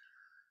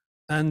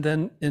 And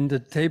then in the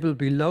table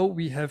below,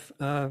 we have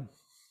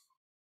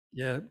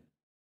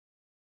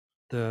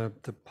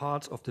the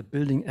parts of the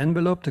building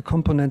envelope, the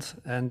components,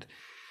 and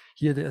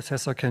here the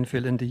assessor can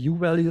fill in the U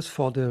values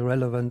for the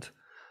relevant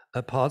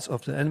parts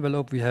of the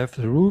envelope. We have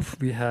the roof,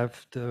 we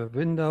have the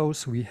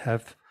windows, we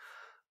have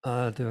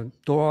the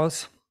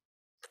doors,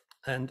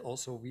 and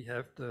also we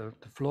have the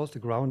floors, the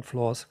ground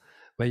floors,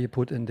 where you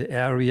put in the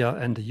area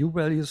and the U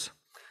values.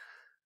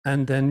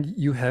 And then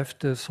you have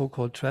the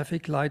so-called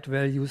traffic light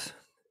values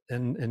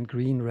in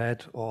green,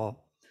 red, or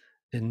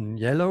in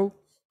yellow.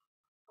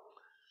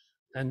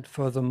 And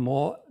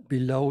furthermore,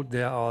 below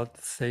there are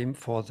the same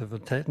for the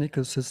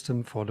technical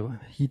system, for the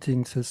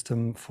heating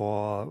system,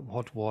 for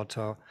hot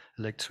water,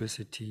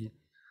 electricity,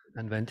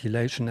 and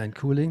ventilation and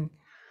cooling,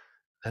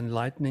 and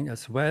lighting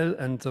as well.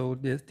 And so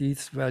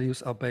these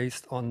values are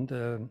based on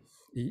the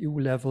EU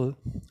level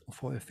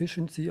for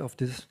efficiency of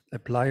these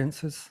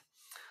appliances.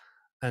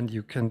 And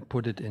you can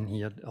put it in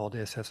here, or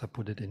the assessor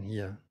put it in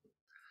here.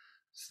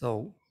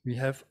 So we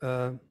have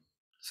a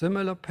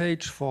similar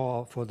page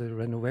for the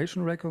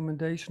renovation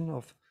recommendation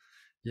of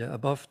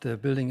above the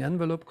building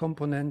envelope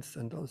components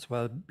and as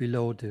well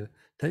below the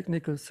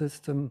technical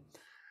system.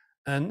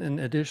 And in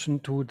addition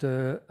to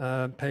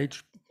the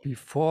page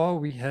before,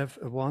 we have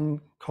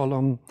one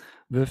column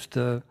with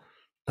the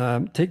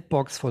tick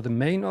box for the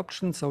main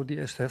option. So the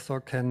assessor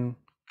can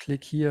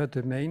click here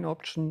the main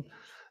option.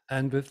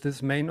 And with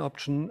this main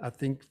option, I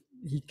think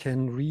he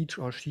can reach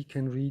or she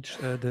can reach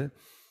the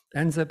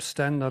NZEP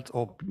standard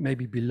or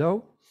maybe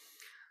below.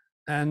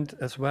 And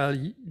as well,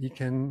 he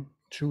can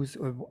choose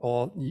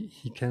or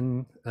he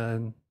can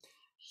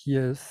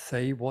here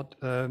say what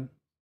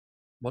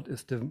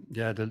is the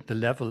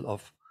level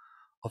of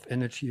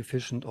energy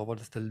efficient, or what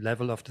is the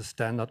level of the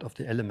standard of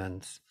the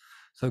elements.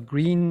 So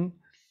green,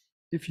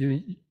 if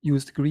you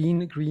used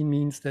green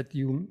means that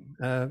you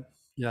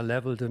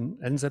level the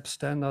NZEP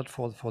standard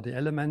for the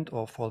element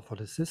or for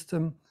the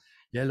system.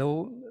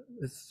 Yellow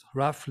is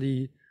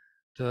roughly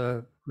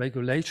the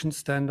regulation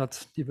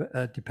standards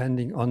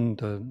depending on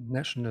the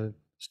national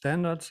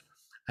standards,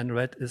 and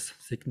red is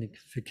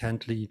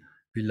significantly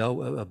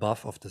below or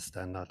above of the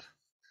standard.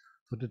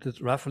 So that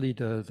is roughly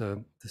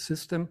the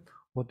system,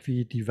 what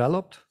we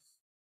developed.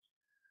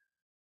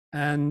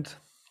 And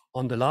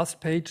on the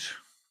last page,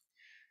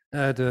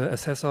 the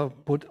assessor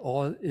put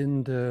all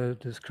in the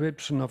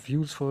description of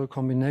useful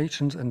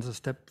combinations and the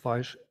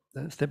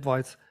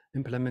stepwise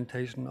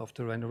implementation of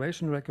the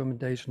renovation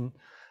recommendation.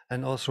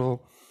 And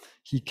also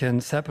he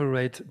can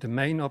separate the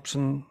main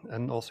option,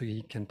 and also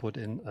he can put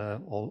in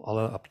all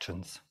other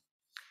options.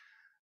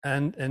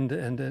 And in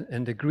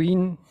the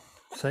green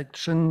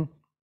section,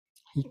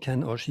 he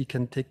can or she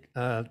can tick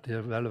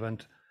the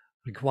relevant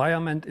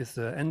requirement. Is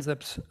the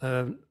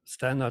NZEP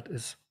standard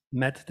is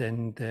met,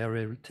 then they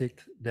will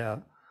tick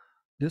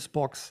this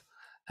box.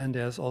 And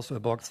there's also a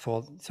box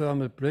for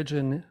thermal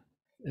bridging.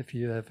 If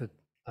you have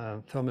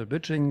a thermal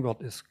bridging,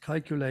 what is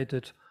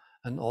calculated,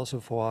 and also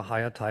for a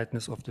higher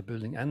tightness of the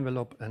building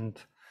envelope. And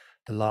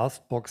the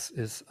last box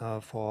is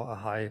for a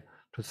high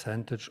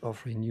percentage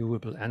of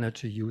renewable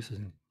energy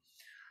using.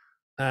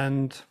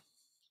 And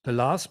the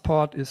last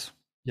part is,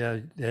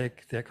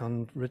 there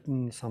can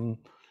written some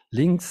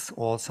links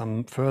or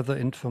some further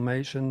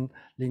information,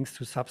 links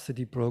to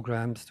subsidy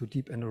programs, to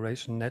deep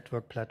innovation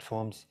network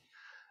platforms.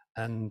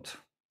 And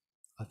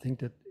I think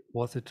that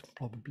was it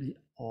probably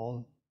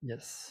all.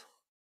 Yes.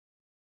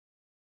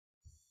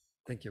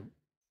 Thank you.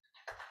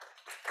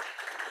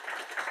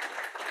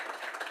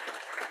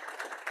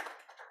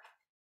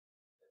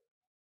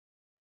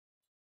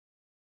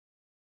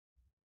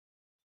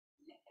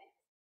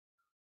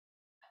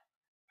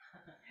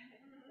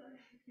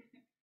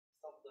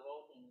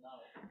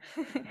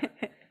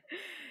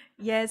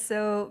 Yeah,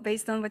 so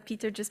based on what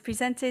Peter just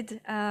presented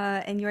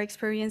and your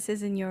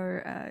experiences in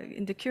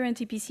in the current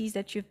EPCs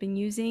that you've been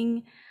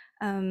using,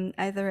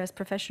 either as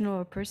professional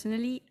or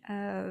personally,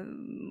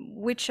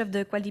 which of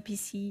the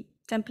QualDeEPC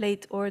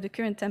template or the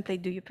current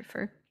template do you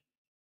prefer?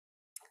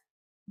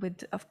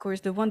 With, of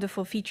course, the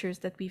wonderful features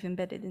that we've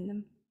embedded in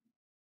them.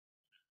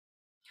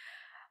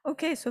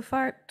 Okay, so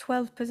far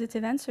 12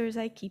 positive answers.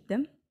 I keep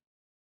them.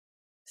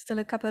 Still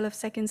a couple of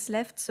seconds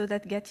left so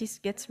that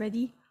Gatis gets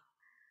ready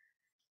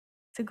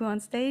to go on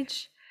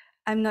stage.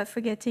 I'm not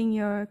forgetting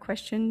your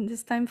question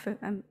this time,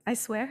 I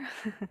swear.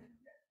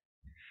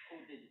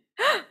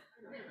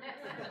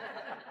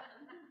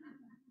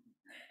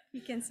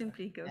 You can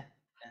simply go.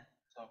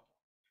 So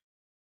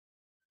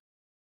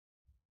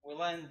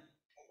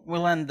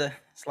we'll end the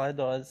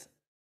Slido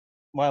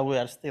while we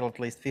are still at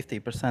least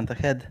 50%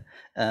 ahead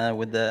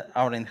with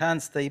our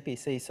enhanced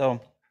EPC. So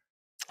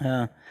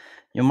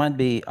you might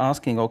be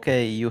asking,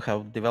 okay, you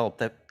have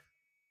developed a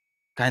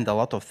kind of a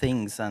lot of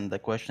things, and the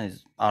question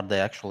is, are they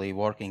actually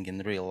working in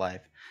real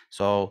life?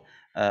 So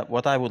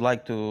what I would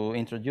like to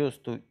introduce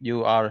to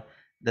you are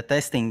the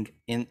testing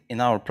in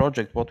our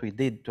project, what we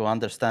did to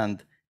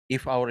understand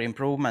if our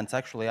improvements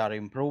actually are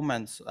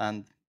improvements,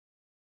 and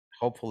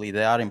hopefully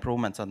they are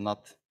improvements and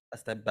not a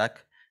step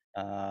back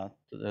to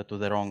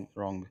the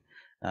wrong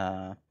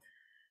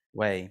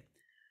way.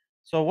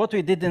 So what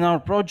we did in our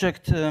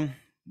project,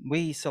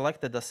 we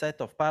selected a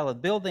set of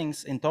pilot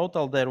buildings. In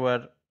total, there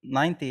were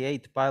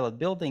 98 pilot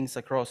buildings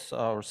across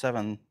our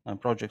 7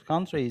 project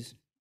countries,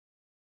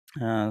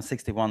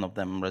 61 of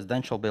them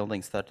residential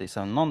buildings,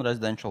 37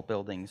 non-residential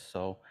buildings.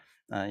 So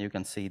you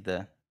can see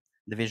the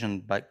division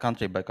by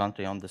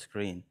country on the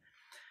screen.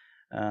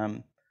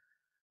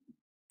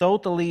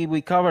 Totally,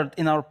 we covered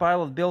in our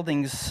pilot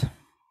buildings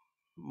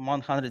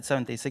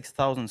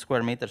 176,000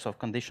 square meters of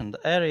conditioned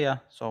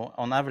area. So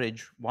on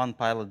average, one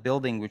pilot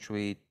building which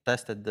we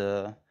tested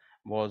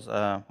was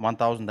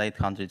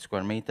 1,800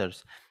 square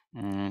meters.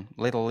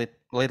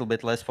 Little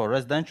bit less for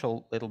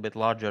residential, little bit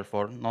larger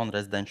for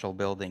non-residential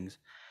buildings.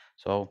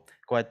 So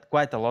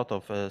quite a lot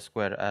of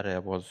square area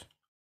was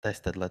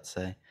tested, let's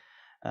say.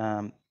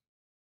 The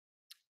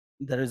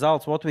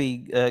results, what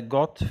we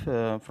got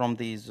from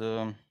these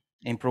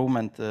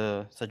improvement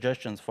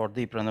suggestions for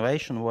deep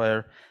renovation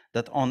were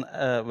that on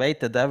a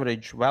weighted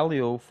average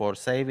value for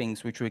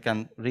savings, which we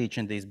can reach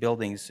in these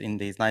buildings, in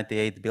these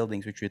 98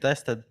 buildings which we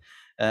tested,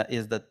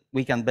 is that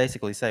we can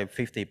basically save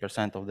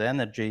 50% of the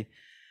energy,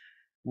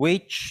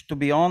 which, to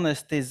be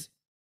honest, is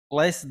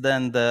less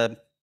than the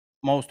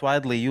most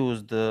widely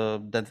used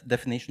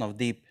definition of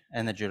deep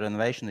energy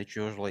renovation, which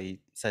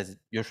usually says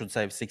you should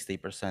save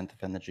 60% of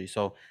energy.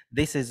 So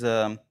this is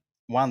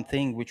one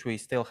thing which we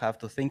still have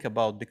to think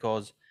about,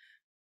 because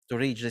to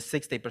reach the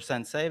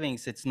 60%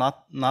 savings, it's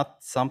not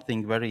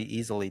something very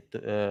easily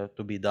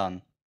to be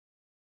done.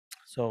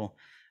 So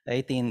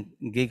 18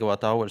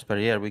 gigawatt hours per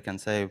year we can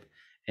save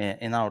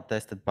in our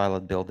tested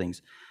pilot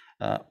buildings.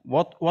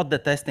 What the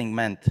testing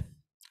meant.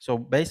 So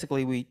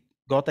basically we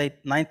got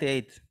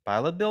 98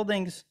 pilot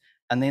buildings,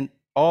 and in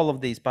all of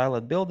these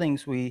pilot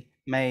buildings we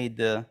made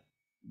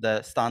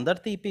the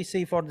standard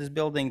EPC for this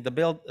building,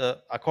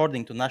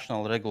 according to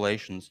national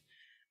regulations,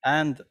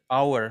 and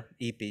our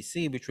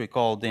EPC, which we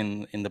called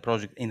in the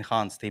project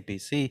enhanced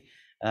EPC,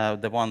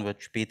 the one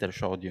which Peter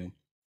showed you.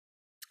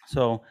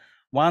 So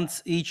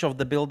once each of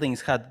the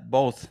buildings had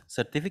both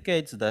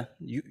certificates, the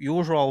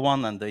usual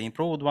one and the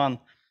improved one,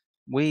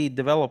 we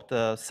developed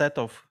a set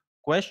of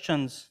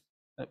questions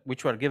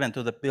which were given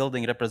to the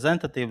building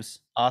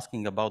representatives,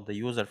 asking about the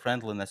user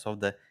friendliness of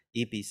the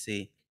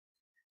EPC.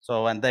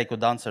 So, and they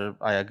could answer,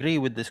 I agree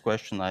with this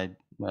question, I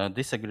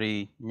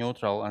disagree,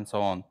 neutral, and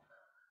so on.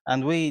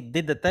 And we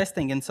did the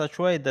testing in such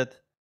a way that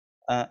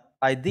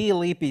ideal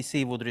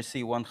EPC would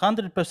receive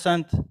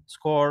 100%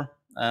 score,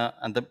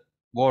 and the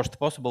worst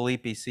possible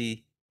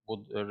EPC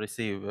would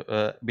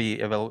be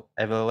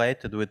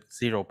evaluated with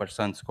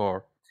 0%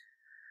 score.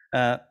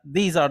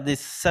 These are the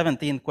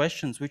 17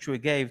 questions which we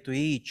gave to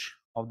each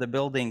of the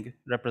building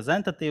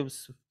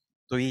representatives,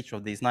 to each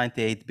of these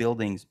 98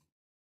 buildings.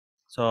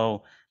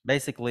 So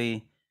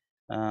basically,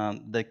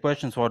 the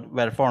questions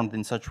were formed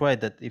in such a way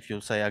that if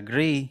you say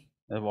agree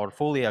or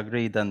fully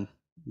agree, then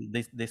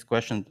this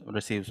question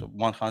receives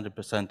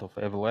 100% of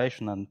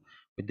evaluation. And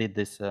we did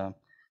this,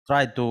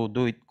 tried to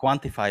do it,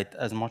 quantify it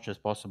as much as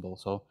possible.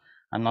 So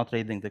I'm not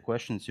reading the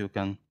questions. You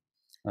can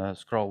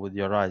scroll with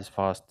your eyes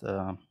fast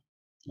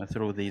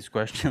through these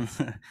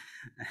questions.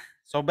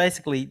 So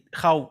basically,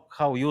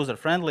 how user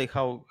friendly,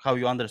 how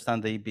you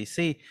understand the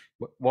EPC,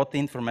 what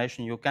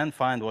information you can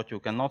find, what you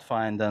cannot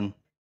find, and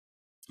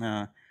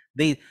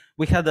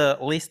we had a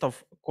list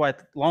of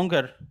quite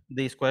longer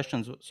these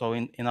questions. So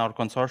in our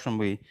consortium,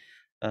 we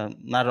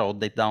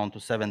narrowed it down to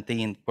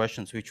 17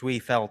 questions, which we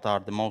felt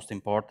are the most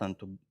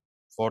important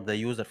for the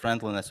user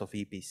friendliness of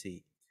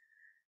EPC.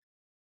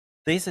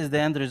 This is the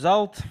end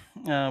result.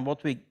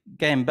 What we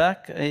came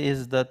back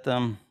is that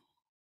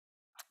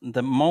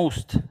the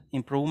most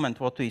improvement,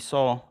 what we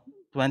saw,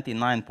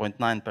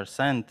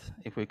 29.9%,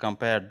 if we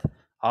compared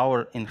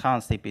our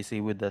enhanced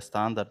EPC with the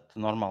standard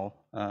normal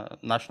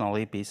national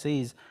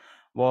EPCs,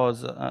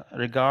 was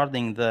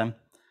regarding the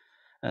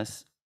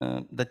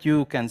that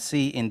you can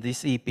see in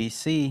this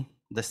EPC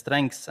the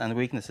strengths and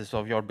weaknesses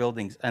of your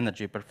building's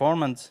energy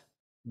performance.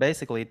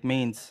 Basically, it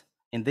means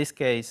in this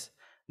case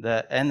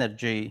the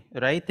energy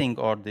rating,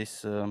 or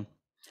this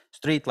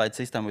street light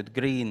system with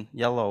green,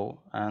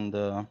 yellow, and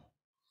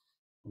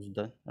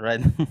the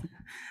red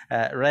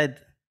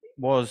red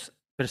was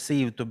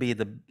perceived to be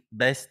the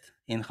best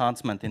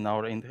enhancement in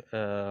our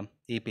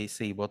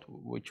EPC,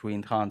 which we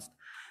enhanced.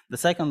 The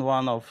second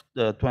one of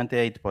the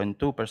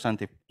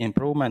 28.2%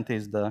 improvement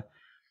is the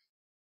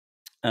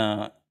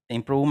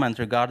improvement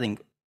regarding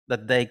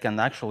that they can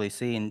actually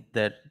see in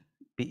their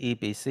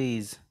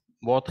EPCs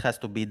what has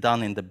to be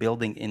done in the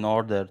building in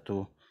order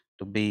to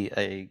be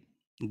a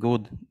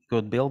good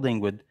building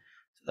with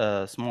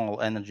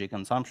small energy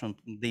consumption,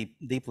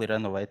 deeply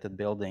renovated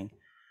building.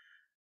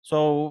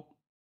 So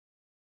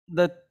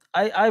that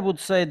I would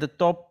say the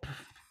top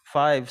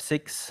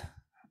 6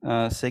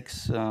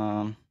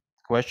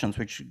 questions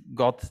which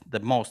got the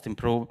most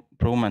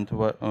improvement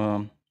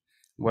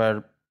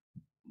were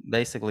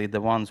basically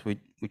the ones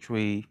which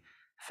we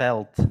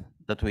felt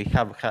that we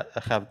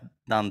have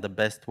done the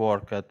best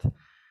work at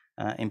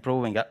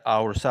improving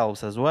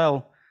ourselves as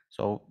well.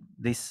 So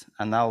this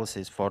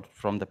analysis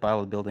from the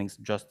pilot buildings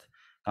just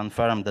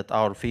confirmed that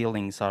our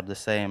feelings are the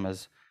same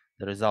as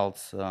the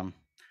results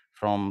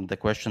from the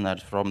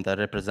questionnaires from the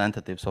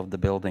representatives of the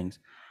buildings.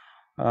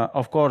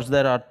 Of course,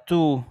 there are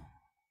 2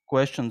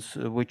 questions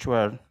which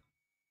were,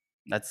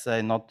 let's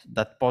say, not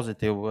that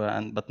positive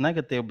but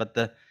negative, but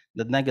the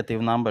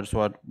negative numbers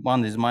were,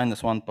 one is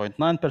minus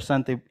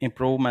 1.9%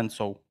 improvement,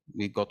 so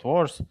we got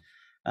worse,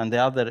 and the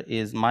other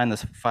is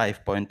minus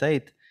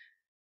 5.8.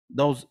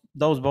 Those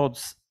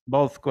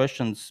both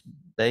questions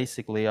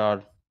basically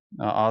are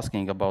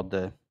asking about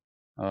the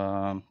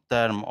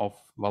term of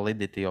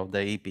validity of the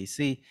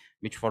EPC,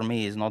 which for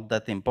me is not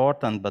that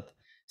important, but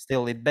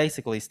still it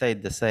basically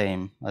stayed the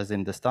same as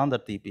in the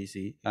standard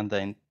EPC and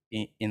the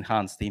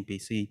enhanced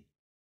EPC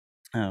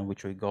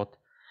which we got.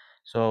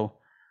 So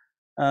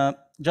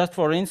just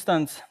for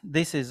instance,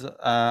 this is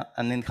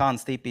an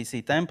enhanced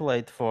EPC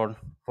template for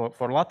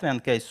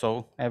Latvian case,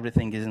 so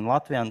everything is in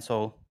Latvian,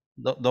 so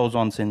those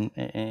ones in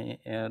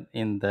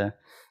the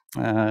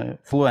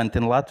fluent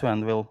in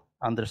Latvian will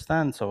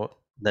understand, so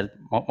that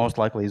most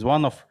likely is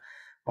one of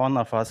one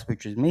of us,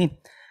 which is me.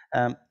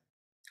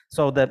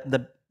 So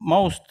the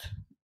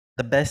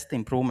best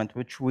improvement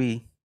which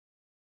we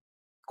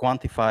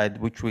quantified,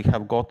 which we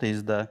have got,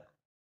 is the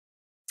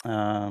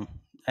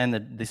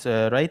this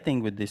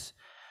rating with this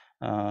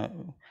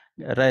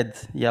red,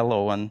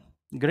 yellow, and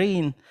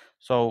green.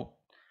 So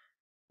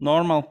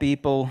normal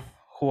people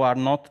who are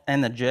not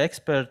energy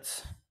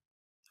experts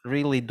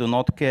really do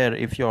not care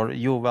if your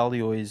U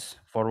value is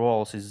for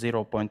walls is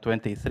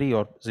 0.23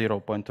 or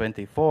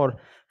 0.24.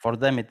 For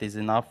them, it is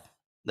enough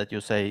that you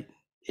say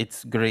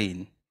it's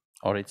green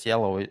or it's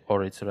yellow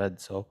or it's red.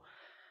 So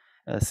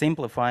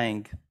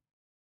simplifying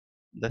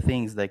the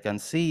things they can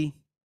see,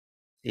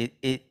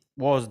 it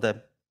was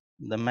the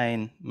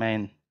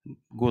main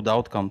good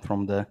outcome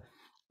from the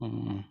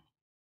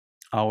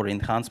our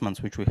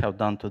enhancements which we have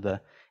done to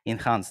the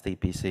enhanced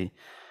EPC.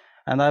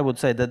 And I would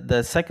say that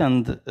the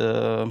second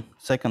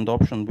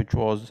option, which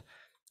was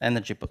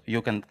energy,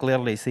 you can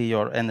clearly see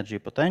your energy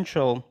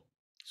potential.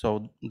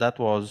 So that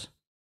was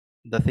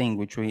the thing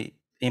which we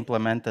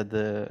implemented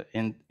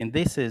in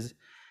this, is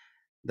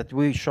that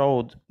we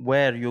showed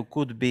where you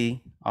could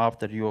be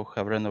after you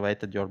have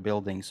renovated your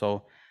building.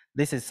 So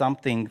this is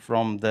something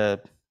from the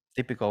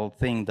typical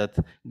thing that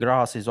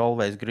grass is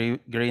always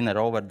greener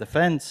over the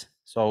fence.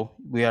 So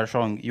we are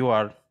showing you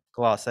are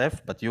class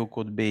F, but you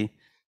could be,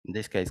 in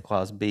this case,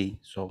 class B.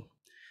 So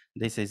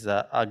this is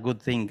a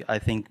good thing, I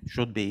think,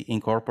 should be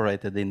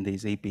incorporated in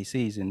these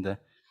EPCs in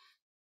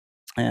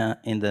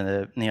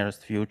the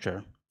nearest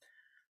future.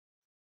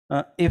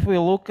 If we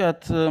look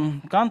at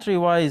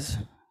country-wise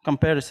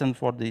comparison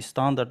for the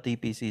standard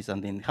EPCs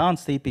and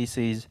enhanced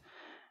EPCs,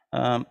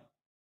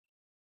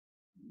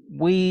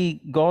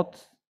 we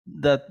got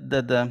that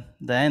the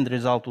end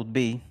result would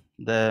be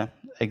the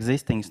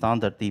existing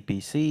standard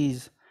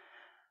EPCs,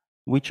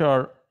 which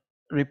are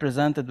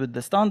represented with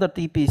the standard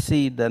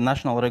EPC, the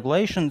national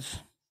regulations.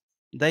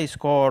 They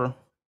score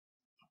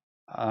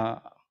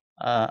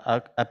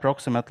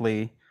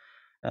approximately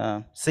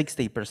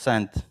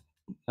 60%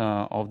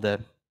 of the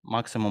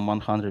maximum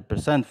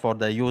 100% for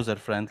the user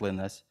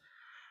friendliness.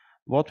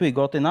 What we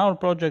got in our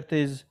project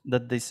is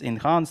that this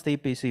enhanced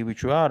EPC,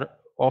 which we are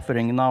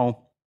offering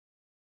now,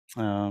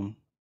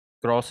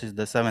 crosses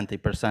the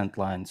 70%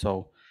 line.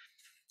 So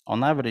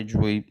on average,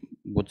 we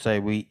would say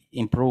we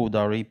improved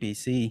our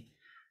EPC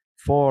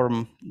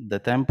form, the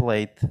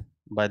template,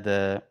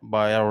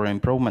 by our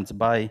improvements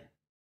by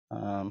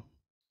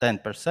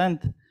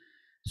 10%.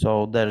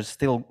 So there's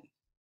still,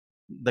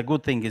 the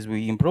good thing is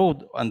we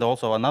improved, and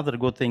also another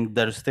good thing,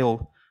 there's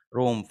still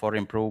room for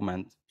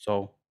improvement.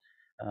 So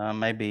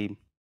maybe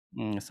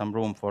some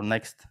room for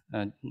next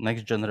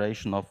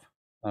generation of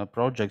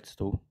projects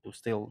to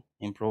still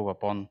improve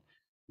upon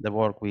the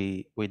work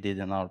we did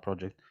in our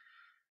project.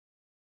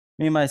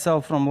 Me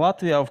myself from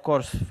Latvia, of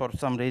course, for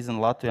some reason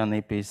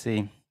Latvian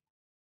EPC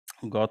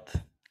got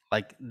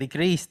like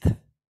decreased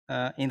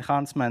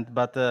enhancement,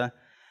 but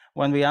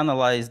when we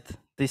analyzed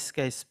this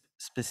case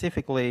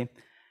specifically,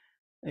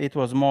 it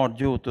was more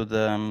due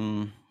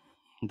to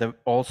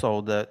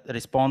also the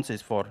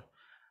responses for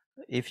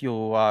if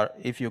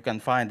you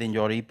can find in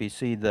your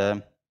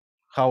EPC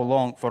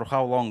for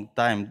how long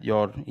time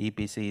your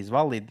EPC is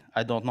valid.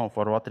 I don't know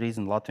for what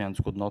reason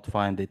Latvians could not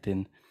find it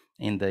in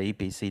the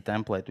EPC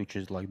template, which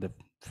is like the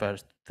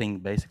first thing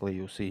basically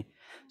you see.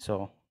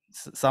 So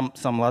some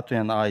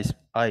Latvian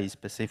IE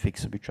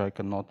specifics which I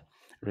cannot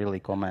really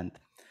comment,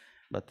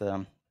 but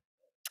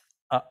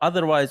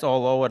otherwise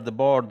all over the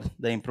board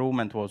the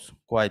improvement was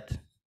quite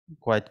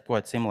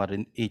similar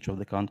in each of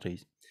the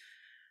countries.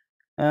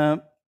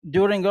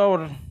 During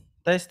our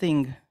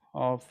testing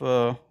of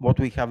what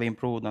we have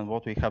improved and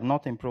what we have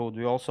not improved,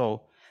 we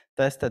also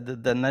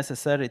tested the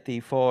necessity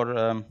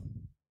for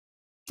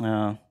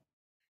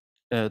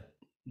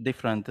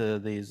different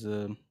these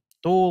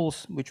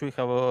tools which we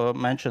have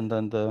mentioned,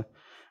 and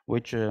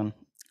which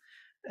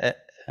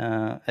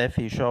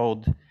Effie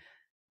showed.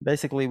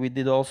 Basically, we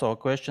did also a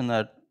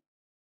questionnaire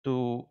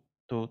to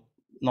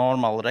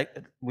normal,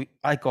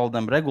 I call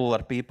them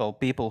regular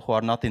people who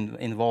are not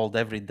involved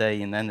every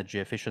day in energy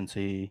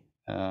efficiency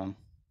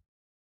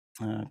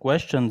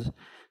questions.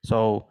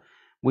 So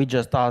we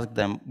just asked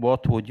them,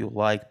 what would you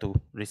like to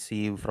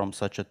receive from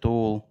such a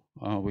tool,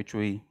 which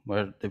we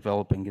were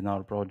developing in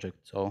our project.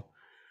 So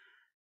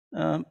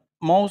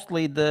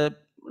mostly the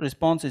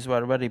responses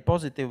were very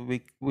positive.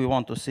 We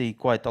want to see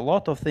quite a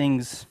lot of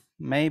things,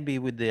 maybe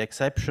with the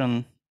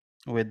exception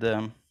with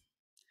the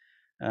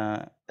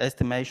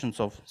estimations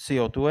of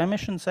CO2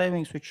 emission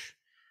savings, which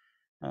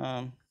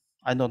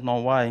I don't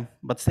know why,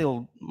 but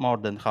still more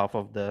than half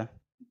of the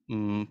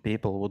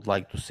people would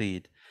like to see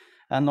it.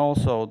 And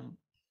also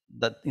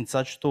that in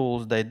such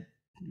tools, they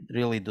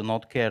really do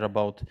not care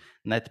about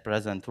net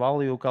present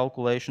value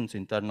calculations,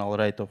 internal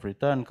rate of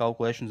return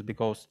calculations,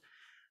 because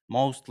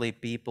mostly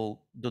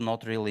people do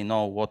not really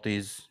know what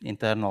is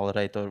internal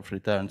rate of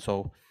return.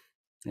 So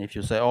if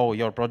you say, oh,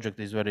 your project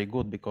is very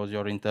good because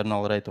your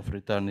internal rate of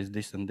return is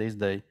this and this,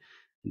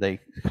 they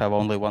have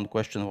only one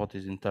question: what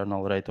is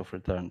internal rate of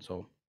return?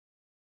 So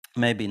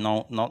maybe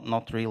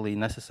not really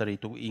necessary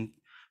to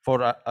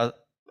for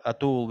a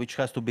tool which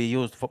has to be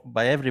used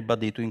by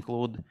everybody to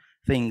include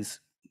things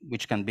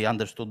which can be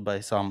understood by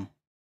some.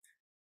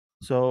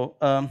 So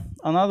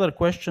another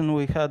question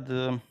we had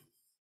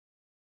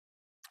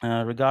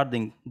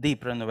regarding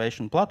deep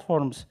renovation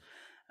platforms,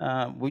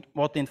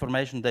 what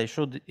information they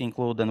should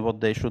include and what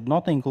they should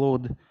not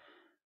include.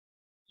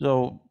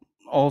 So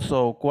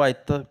also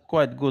quite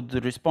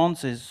good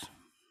responses,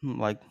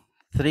 like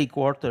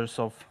 3/4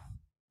 of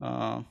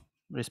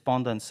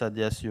respondents said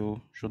yes,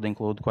 you should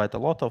include quite a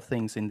lot of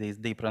things in these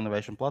deep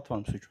renovation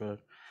platforms, which were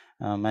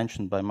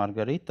mentioned by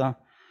Margarita.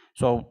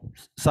 So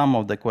some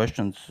of the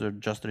questions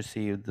just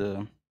received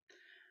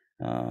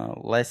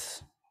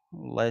less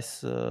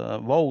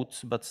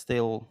votes, but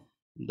still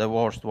the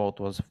worst vote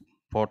was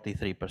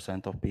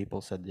 43% of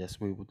people said yes,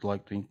 we would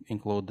like to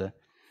include the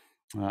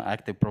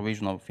active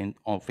provision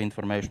of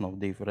information of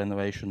deep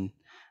renovation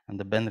and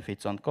the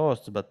benefits and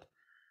costs, but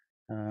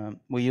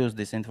we use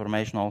this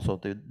information also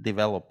to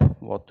develop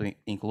what to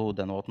include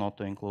and what not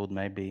to include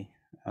maybe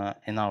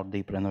in our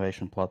deep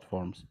renovation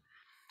platforms.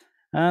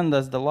 And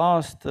as the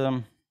last,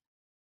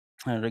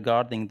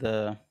 regarding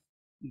the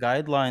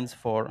guidelines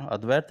for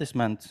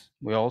advertisements,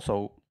 we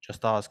also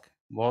just ask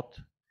what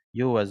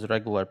you as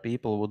regular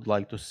people would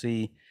like to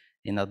see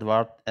in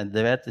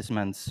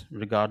advertisements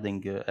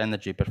regarding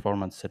energy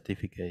performance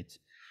certificates.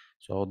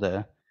 So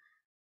the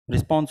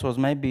response was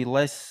maybe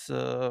less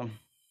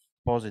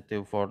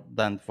positive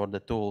than for the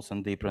tools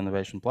and deep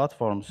renovation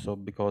platforms. So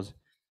because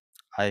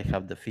I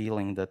have the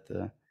feeling that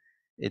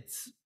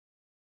it's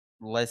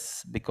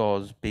less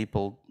because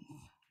people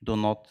do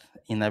not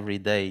in every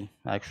day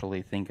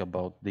actually think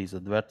about these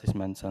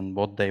advertisements and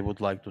what they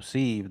would like to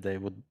see if they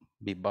would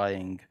be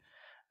buying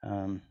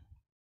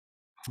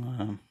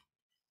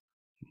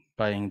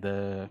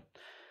the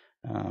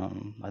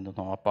I don't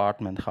know,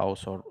 apartment,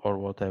 house, or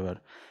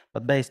whatever.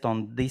 But based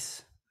on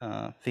this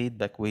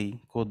feedback, we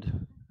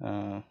could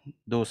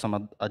do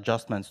some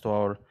adjustments to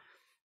our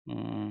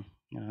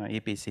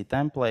EPC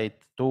template,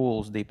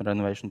 tools, deep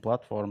renovation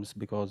platforms,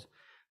 because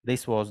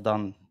this was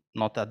done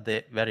not at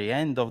the very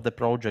end of the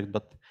project,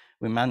 but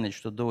we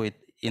managed to do it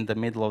in the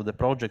middle of the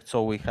project,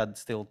 so we had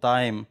still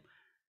time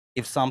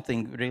if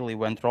something really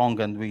went wrong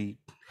and we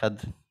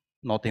had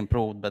not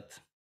improved but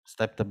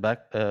stepped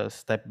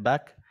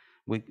back,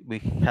 we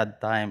had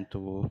time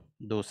to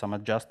do some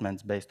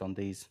adjustments based on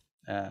these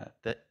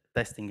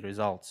testing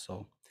results.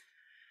 So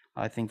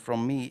I think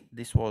from me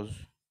this was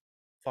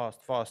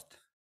fast,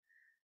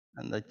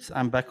 and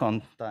I'm back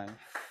on time.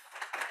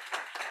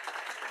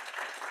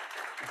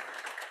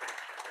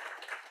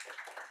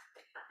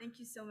 Thank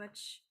you so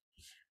much.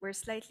 We're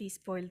slightly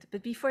spoiled,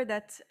 but before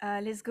that,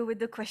 let's go with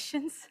the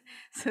questions.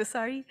 So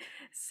sorry.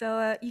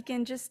 So you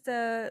can just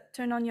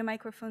turn on your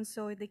microphone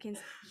so they can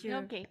hear.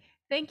 Okay,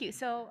 thank you.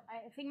 So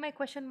I think my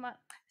question,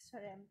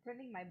 sorry, I'm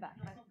turning my back.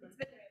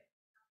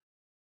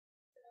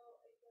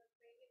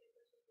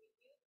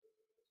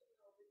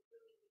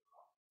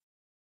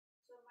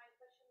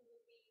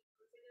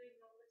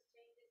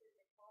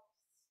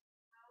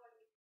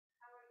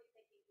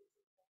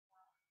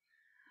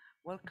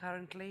 Well,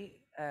 currently,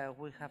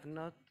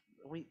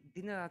 we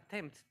didn't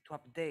attempt to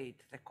update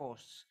the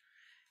costs,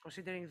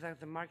 considering that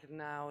the market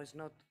now is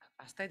not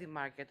a steady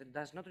market. It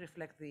does not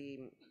reflect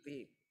the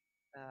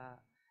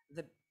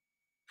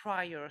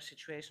prior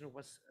situation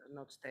was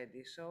not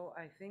steady. So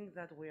I think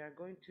that we are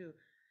going to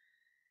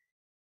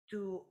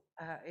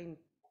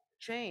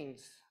change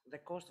the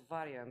cost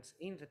variance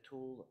in the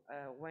tool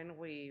when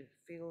we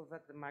feel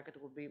that the market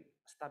will be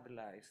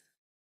stabilized.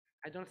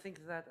 I don't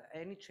think that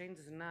any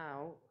changes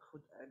now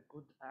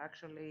could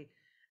actually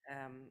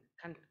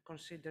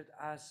considered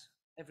as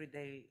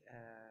everyday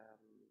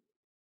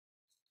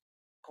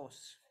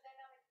costs.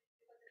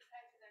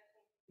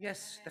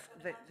 Yes,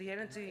 the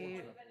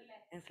energy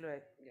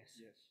influence. Yes.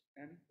 Yes,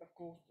 and of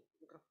course,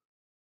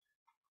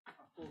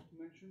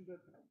 mention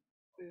that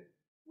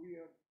we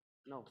are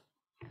no.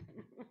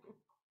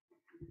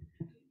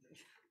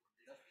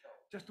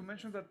 Just to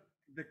mention that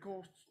the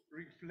costs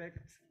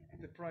reflect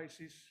the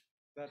prices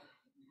that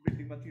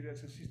building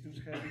materials and systems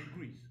have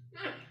increased.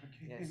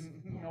 Okay? Yes.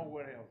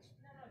 Nowhere else.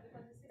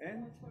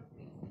 And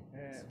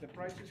the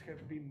prices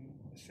have been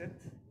set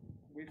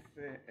with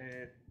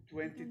a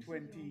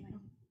 2020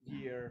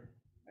 year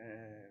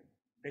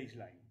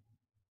baseline.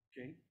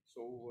 Okay,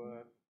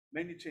 so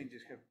many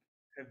changes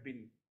have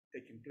been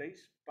taking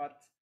place, but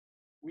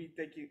we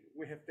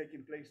have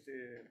taken place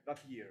that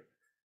year.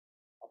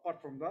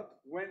 Apart from that,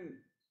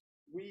 when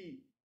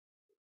we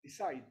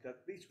decide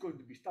that this is going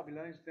to be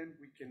stabilized, then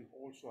we can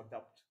also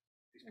adapt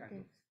this kind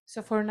of.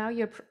 So for now,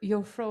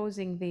 you're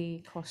frozen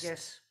the cost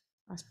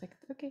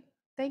aspect. Okay,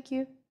 thank you.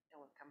 You're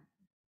welcome.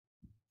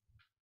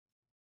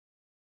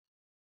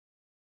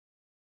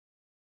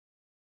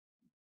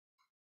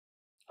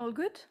 All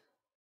good?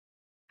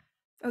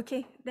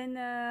 Okay, then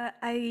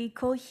I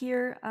call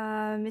here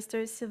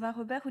Mr. Sylvain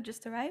Robert, who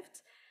just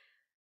arrived.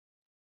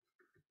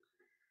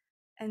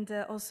 And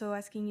also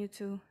asking you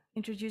to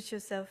introduce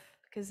yourself,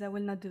 because I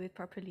will not do it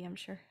properly, I'm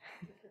sure.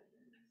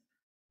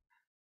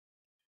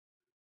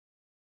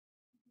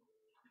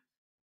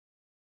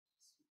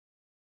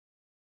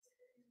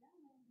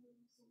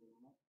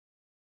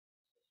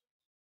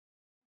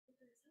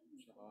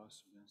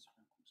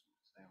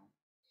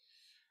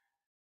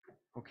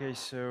 Okay,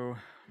 so,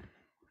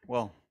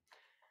 well,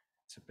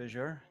 it's a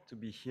pleasure to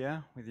be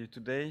here with you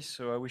today.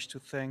 So I wish to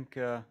thank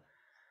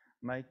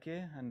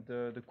Maike and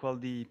the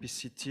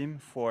QualDeEPC team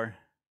for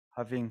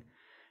having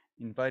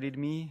invited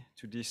me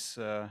to this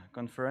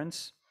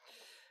conference.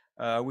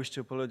 I wish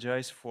to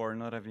apologize for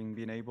not having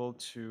been able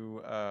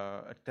to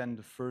attend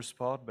the first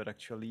part, but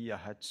actually I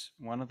had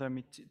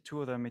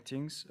two other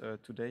meetings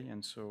today,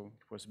 and so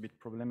it was a bit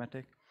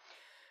problematic.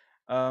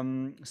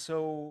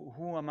 So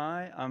who am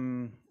I?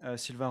 I'm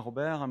Sylvain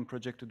Robert. I'm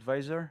project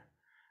advisor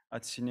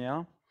at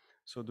CINEA.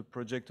 So the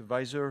project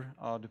advisor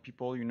are the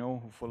people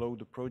who follow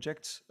the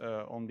projects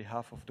on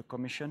behalf of the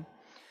Commission.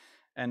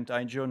 And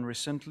I joined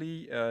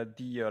recently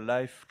the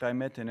Life,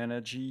 Climate and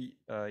Energy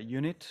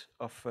unit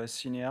of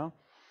CINEA.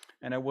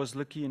 And I was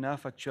lucky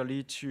enough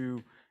actually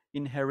to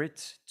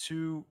inherit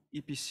 2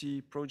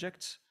 EPC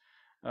projects,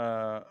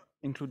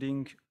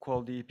 including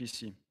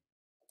QualDeEPC.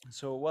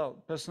 So,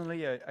 well,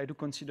 personally, I do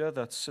consider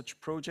that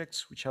such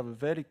projects, which have a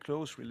very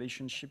close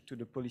relationship to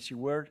the policy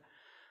world,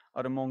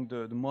 are among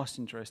the most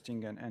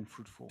interesting and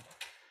fruitful.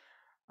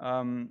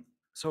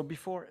 So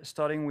before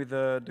starting with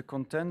the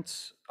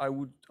content, I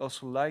would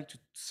also like to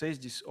seize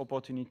this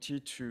opportunity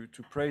to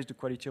praise the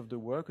quality of the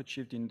work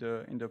achieved in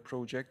the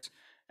project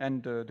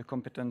and the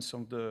competence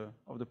of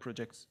the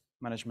project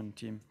management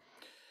team.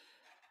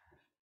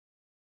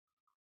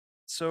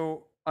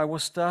 So I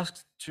was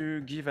tasked to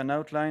give an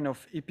outline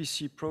of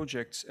EPC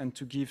projects and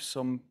to give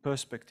some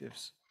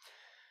perspectives.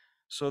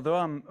 So though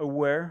I'm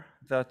aware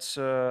that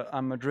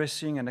I'm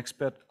addressing an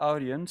expert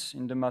audience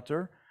in the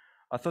matter,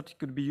 I thought it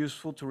could be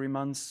useful to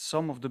remind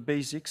some of the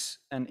basics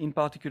and in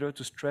particular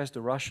to stress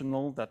the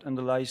rationale that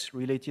underlies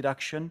related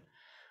action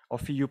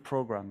of EU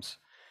programs.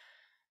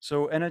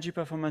 So energy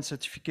performance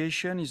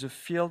certification is a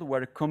field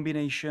where a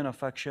combination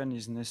of action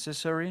is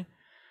necessary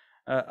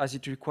as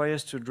it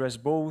requires to address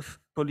both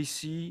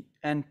policy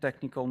and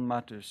technical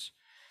matters.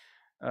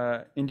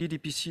 Indeed,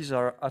 EPCs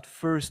are at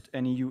first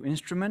an EU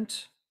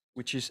instrument,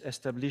 which is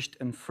established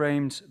and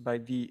framed by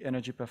the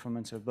Energy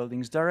Performance of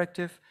Buildings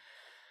Directive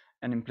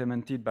and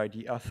implemented by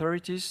the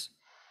authorities.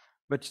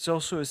 But it's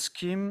also a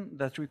scheme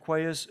that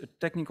requires a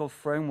technical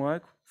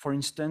framework, for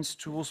instance,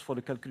 tools for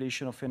the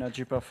calculation of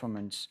energy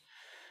performance.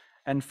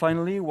 And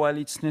finally, while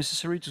it's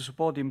necessary to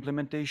support the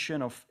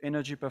implementation of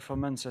energy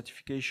performance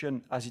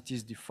certification as it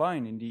is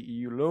defined in the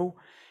EU law,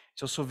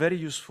 it's also very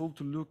useful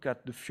to look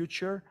at the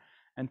future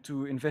and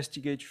to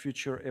investigate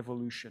future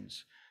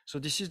evolutions. So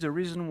this is the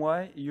reason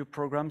why EU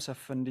programs have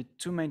funded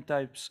 2 main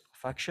types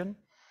of action: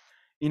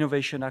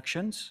 innovation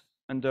actions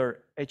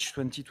under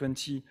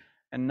H2020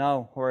 and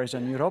now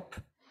Horizon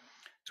Europe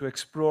to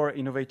explore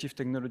innovative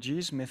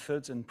technologies,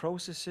 methods and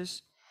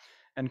processes,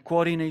 and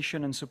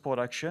coordination and support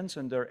actions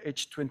under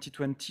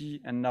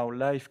H2020 and now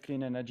Life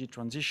Clean Energy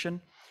Transition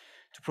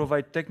to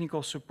provide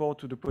technical support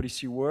to the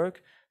policy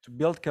work, to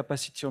build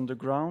capacity on the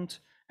ground,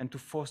 and to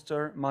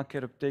foster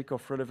market uptake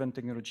of relevant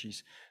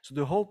technologies. So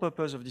the whole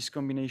purpose of this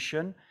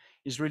combination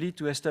is really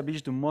to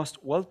establish the most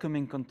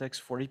welcoming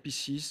context for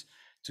EPCs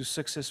to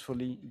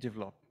successfully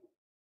develop.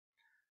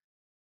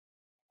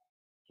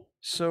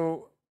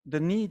 So the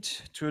need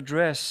to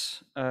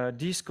address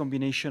this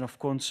combination of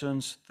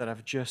concerns that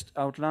I've just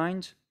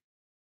outlined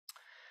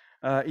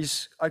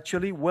is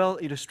actually well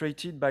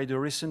illustrated by the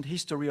recent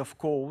history of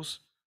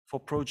calls for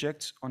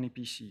projects on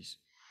EPCs.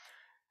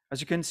 As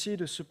you can see,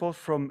 the support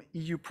from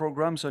EU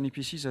programs on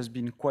EPCs has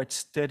been quite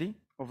steady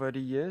over the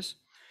years.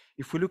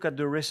 If we look at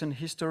the recent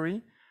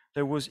history,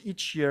 there was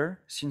each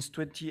year since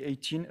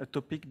 2018 a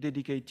topic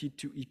dedicated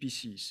to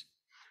EPCs.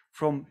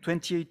 From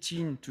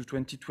 2018 to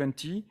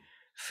 2020,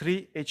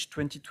 3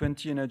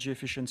 H2020 energy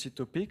efficiency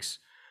topics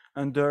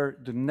under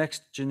the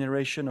next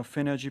generation of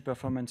energy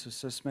performance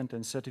assessment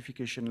and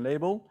certification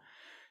label.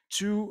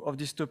 2 of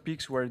these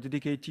topics were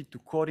dedicated to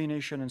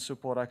coordination and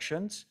support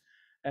actions,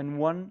 and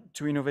 1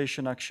 to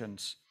innovation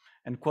actions.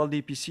 And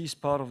QualDeEPC is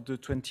part of the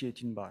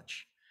 2018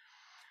 batch.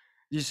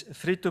 These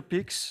 3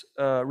 topics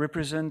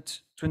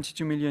represent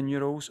 22 million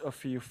euros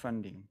of EU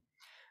funding.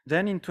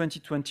 Then in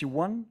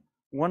 2021,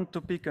 1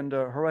 topic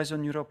under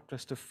Horizon Europe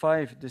Cluster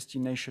 5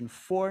 Destination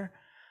 4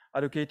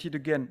 allocated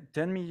again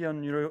 10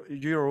 million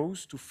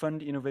euros to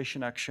fund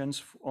innovation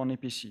actions on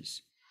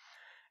EPCs.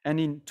 And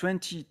in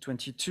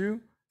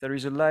 2022, there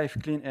is a Life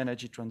Clean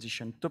Energy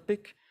Transition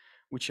topic,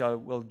 which I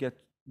will get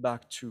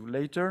back to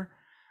later,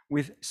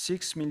 with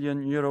 6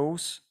 million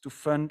euros to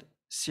fund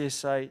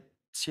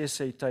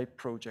CSA type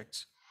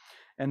projects.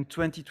 And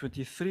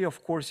 2023,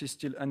 of course, is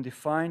still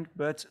undefined,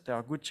 but there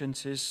are good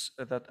chances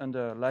that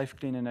under Life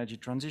Clean Energy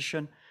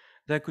Transition,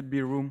 there could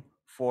be room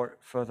for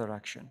further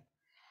action.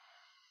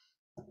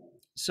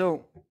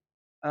 So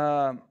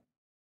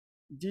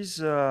these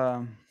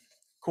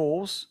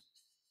calls,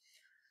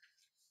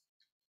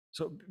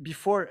 so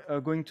before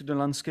going to the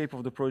landscape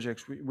of the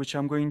projects, which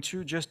I'm going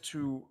to, just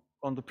to,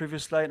 on the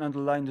previous slide,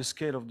 underline the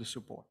scale of the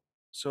support.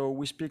 So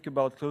we speak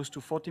about close to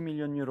 40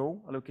 million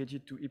euro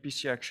allocated to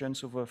EPC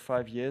actions over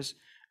 5 years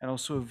and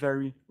also a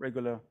very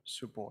regular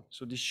support.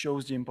 So this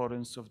shows the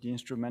importance of the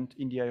instrument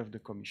in the eye of the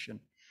Commission.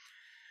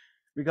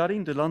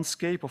 Regarding the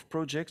landscape of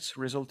projects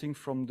resulting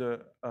from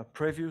the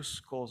previous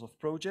calls of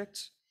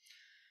projects,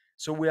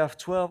 so we have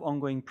 12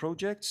 ongoing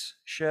projects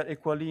shared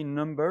equally in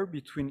number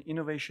between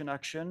innovation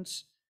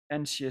actions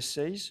and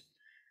CSAs.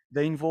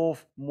 They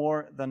involve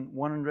more than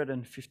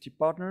 150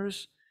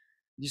 partners.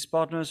 These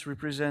partners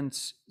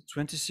represent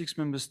 26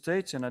 member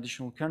states and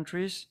additional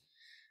countries,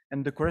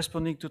 and the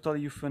corresponding total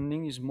EU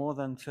funding is more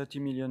than 30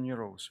 million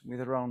euros, with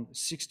around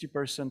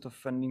 60% of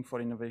funding for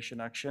innovation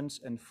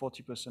actions and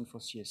 40% for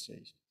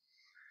CSAs.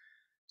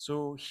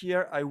 So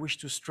here I wish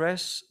to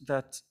stress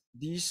that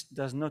this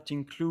does not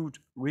include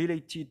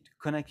related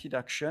connected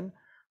action,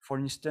 for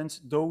instance,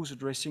 those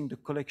addressing the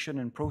collection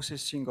and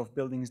processing of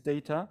buildings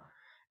data.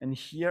 And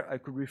here I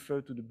could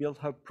refer to the Build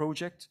Hub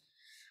project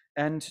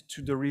and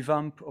to the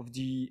revamp of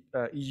the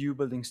EU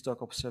Building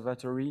Stock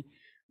Observatory,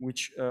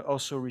 which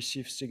also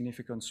received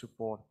significant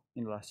support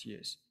in the last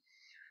years.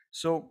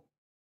 So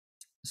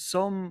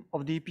some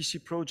of the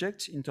EPC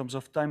projects in terms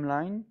of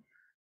timeline,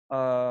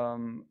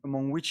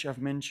 among which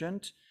I've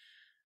mentioned,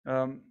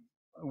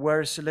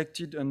 were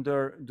selected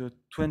under the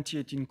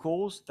 2018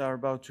 calls that are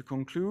about to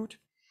conclude,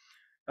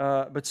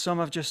 but some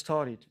have just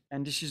started.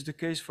 And this is the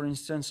case, for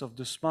instance, of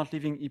the Smart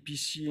Living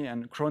EPC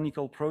and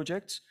Chronicle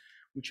projects,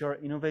 which are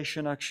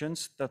innovation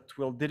actions that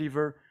will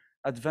deliver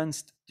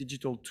advanced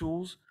digital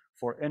tools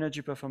for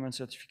energy performance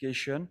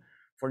certification,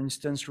 for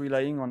instance,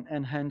 relying on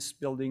enhanced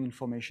building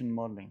information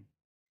modeling.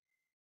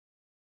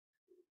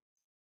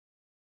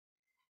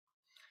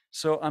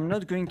 So I'm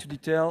not going to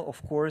detail,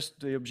 of course,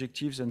 the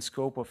objectives and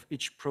scope of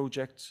each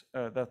project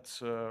that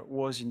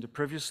was in the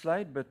previous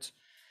slide, but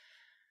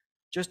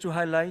just to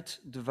highlight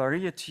the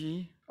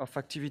variety of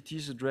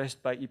activities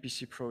addressed by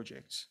EPC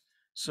projects.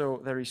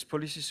 So there is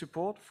policy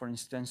support, for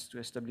instance, to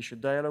establish a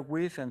dialogue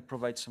with and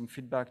provide some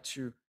feedback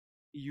to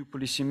EU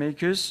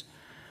policymakers.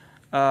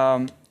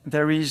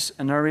 There is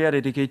an area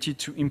dedicated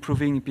to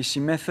improving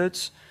EPC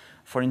methods,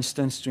 for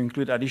instance, to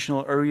include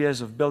additional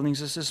areas of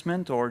buildings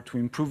assessment or to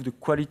improve the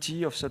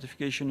quality of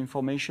certification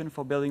information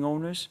for building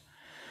owners.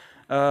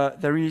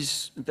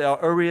 There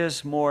are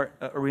areas more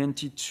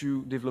oriented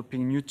to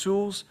developing new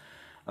tools,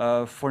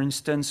 for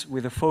instance,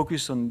 with a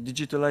focus on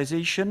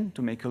digitalization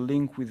to make a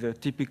link with the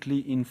typically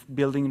in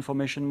building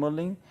information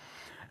modeling.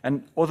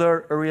 And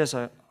other areas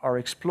are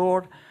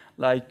explored,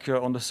 like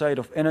on the side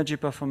of energy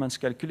performance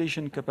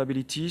calculation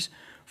capabilities,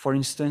 for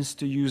instance,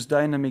 to use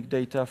dynamic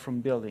data from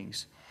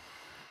buildings.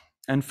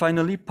 And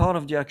finally, part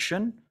of the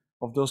action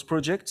of those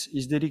projects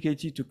is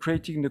dedicated to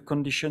creating the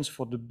conditions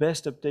for the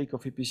best uptake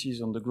of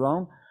EPCs on the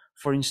ground,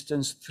 for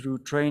instance, through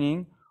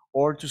training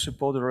or to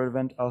support the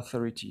relevant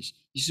authorities.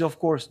 This is, of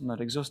course, not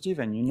exhaustive,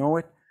 and you know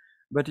it,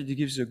 but it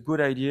gives a good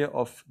idea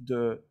of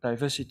the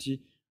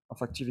diversity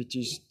of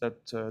activities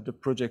that the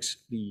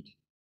projects lead.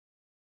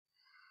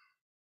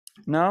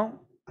 Now,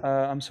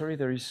 I'm sorry,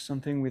 there is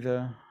something with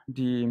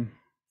the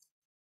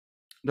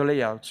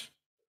layout,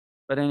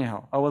 but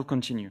anyhow, I will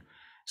continue.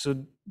 So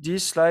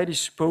this slide is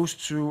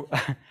supposed to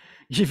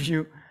give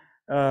you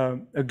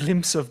a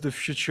glimpse of the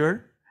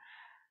future.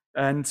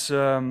 And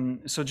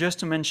so just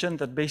to mention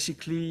that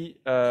basically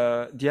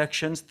the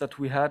actions that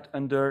we had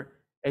under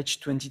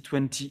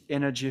H2020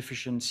 energy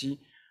efficiency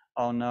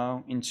are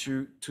now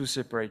into two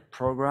separate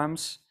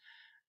programs: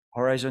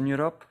 Horizon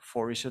Europe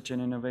for research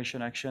and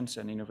innovation actions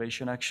and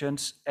innovation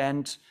actions,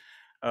 and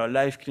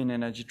Life Clean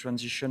Energy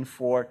Transition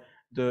for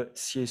the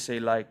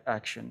CSA-like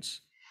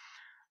actions.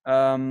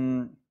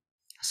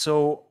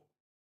 So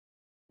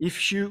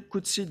if you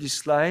could see this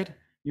slide,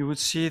 you would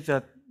see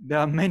that there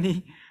are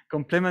many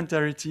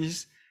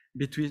complementarities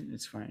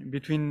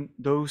between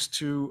those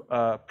two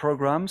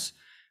programs.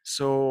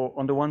 So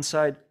on the one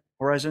side,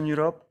 Horizon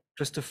Europe,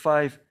 Cluster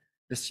 5,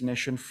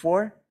 Destination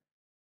 4,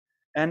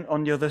 and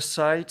on the other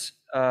side,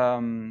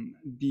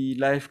 the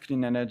Life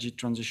Clean Energy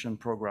Transition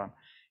Program.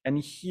 And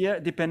here,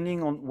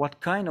 depending on what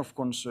kind of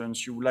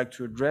concerns you would like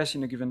to address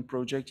in a given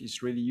project,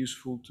 it's really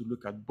useful to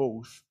look at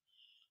both.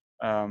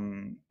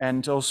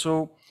 And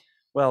also,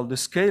 well, the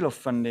scale of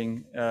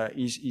funding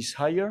is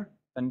higher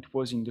than it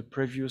was in the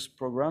previous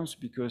programs,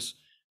 because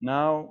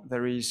now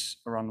there is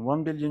around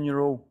 1 billion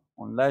euro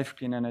on Life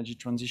Clean Energy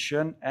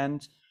Transition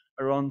and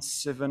around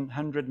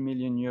 700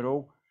 million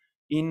euro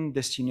in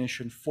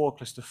Destination 4,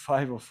 Cluster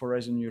 5 of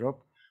Horizon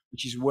Europe,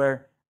 which is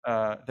where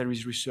there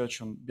is research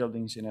on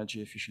buildings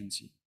energy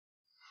efficiency.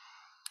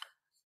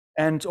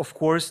 And of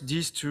course,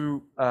 these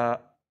two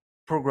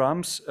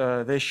programs,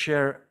 they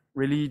share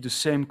really the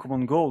same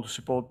common goal to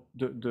support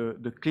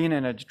the clean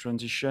energy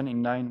transition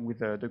in line with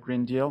the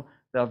Green Deal.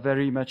 They are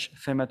very much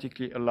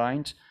thematically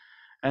aligned,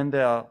 and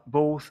they are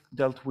both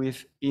dealt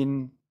with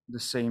in the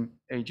same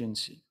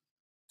agency.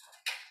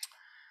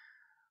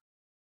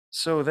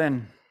 So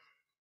then,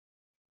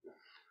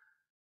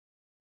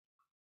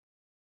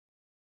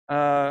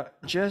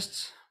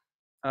 just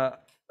a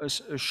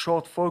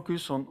short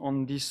focus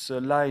on this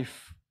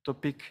life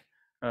topic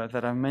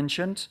that I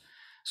mentioned.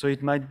 So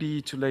it might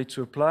be too late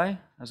to apply,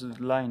 as the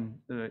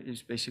deadline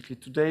is basically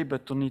today,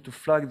 but only to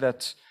flag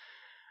that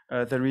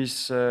there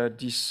is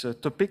this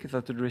topic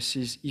that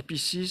addresses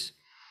EPCs.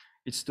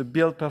 It's the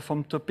build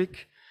perform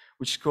topic,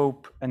 which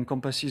scope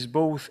encompasses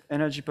both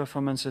energy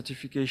performance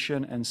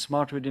certification and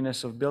smart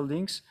readiness of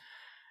buildings.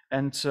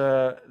 And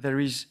there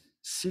is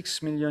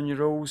 6 million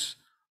euros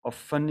of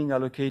funding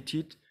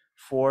allocated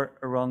for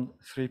around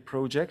 3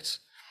 projects.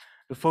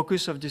 The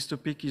focus of this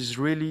topic is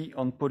really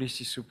on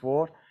policy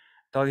support,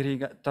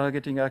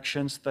 targeting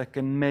actions that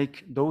can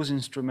make those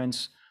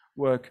instruments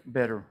work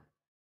better.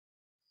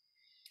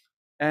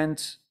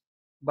 And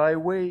by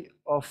way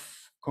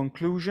of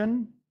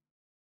conclusion,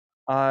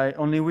 I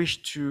only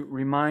wish to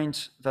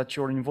remind that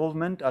your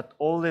involvement at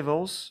all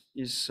levels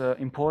is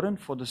important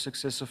for the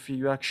success of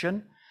EU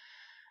action.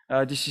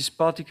 This is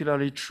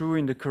particularly true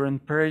in the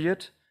current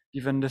period,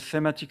 given the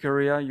thematic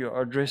area you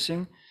are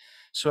addressing.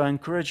 So I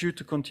encourage you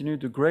to continue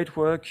the great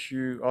work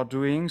you are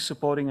doing,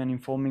 supporting and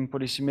informing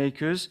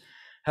policymakers,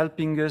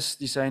 helping us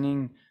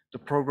designing the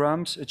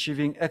programs,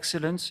 achieving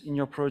excellence in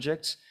your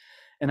projects,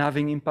 and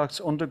having impacts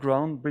on the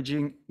ground,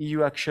 bridging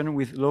EU action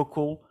with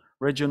local,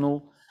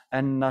 regional,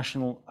 and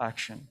national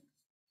action.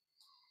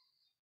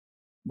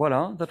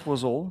 Voilà, that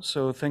was all.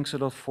 So thanks a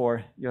lot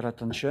for your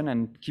attention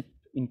and keep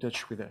in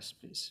touch with us,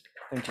 please.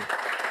 Thank you.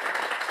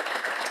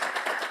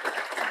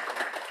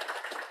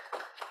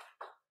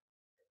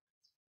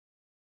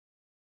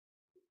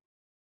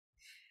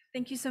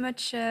 Thank you so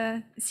much,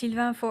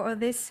 Sylvain, for all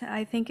this.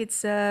 I think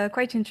it's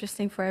quite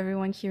interesting for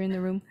everyone here in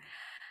the room.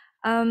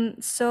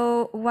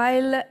 So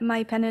while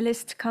my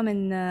panelists come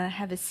and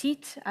have a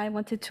seat, I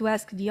wanted to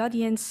ask the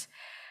audience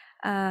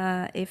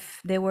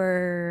if there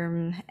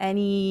were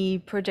any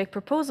project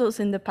proposals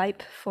in the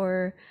pipe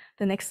for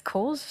the next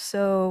calls,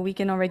 so we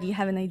can already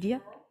have an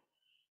idea.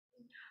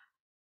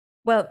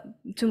 Well,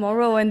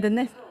 tomorrow and the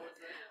next.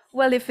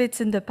 Well, if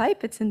it's in the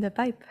pipe, it's in the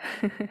pipe.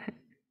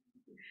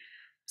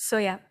 So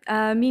yeah,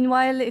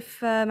 meanwhile,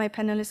 if my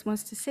panelist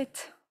wants to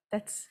sit,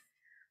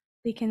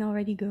 they can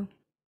already go.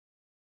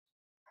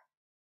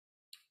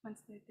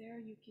 Once they're there,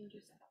 you can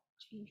just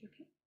change,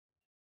 okay?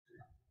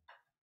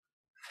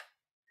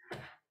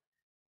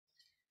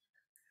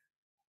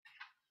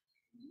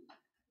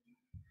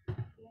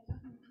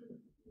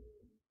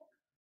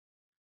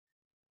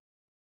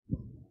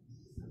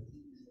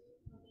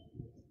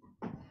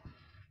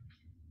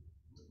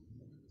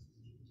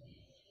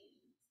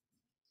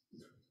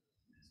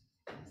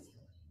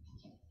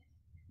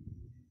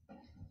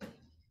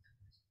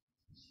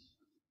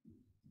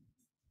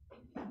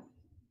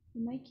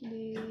 Le mic, il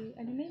est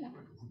allumé là?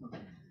 Okay.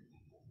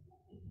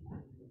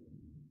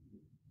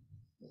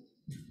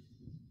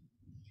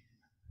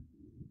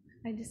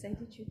 I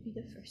decided you'd be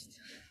the first.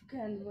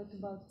 And what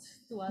about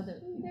 2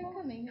 others? They're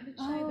coming, a bit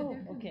shy, but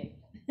they're coming. Okay.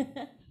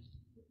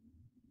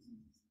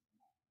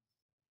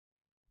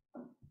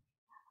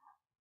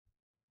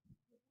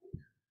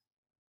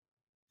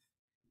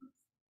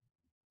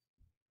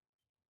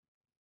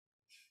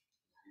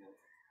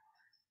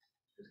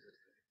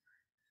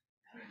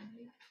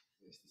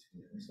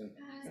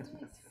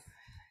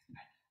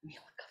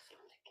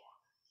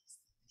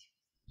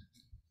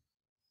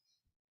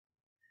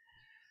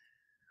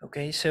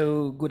 Okay,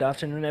 so good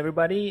afternoon,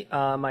 everybody.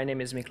 My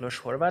name is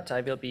Miklos Horvat.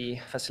 I will be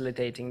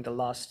facilitating the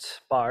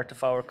last part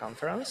of our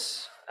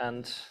conference.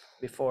 And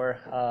before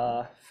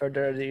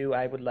further ado,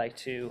 I would like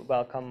to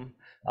welcome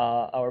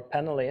our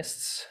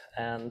panelists.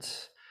 And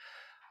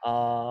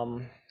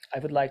I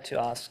would like to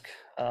ask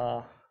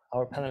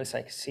our panelists,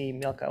 I see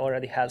Milka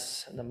already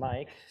has the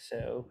mic.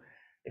 So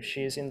if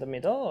she is in the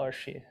middle or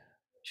she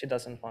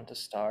doesn't want to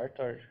start,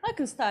 or I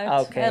can start.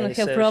 Okay, I don't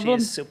have so problem.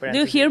 she's super Do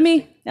you hear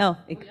me? Oh,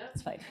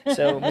 it's fine.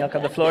 So Milka,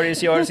 the floor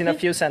is yours. In a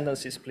few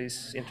sentences,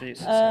 please introduce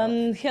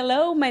yourself.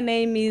 Hello, my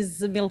name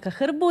is Milka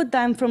Hrbut.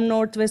 I'm from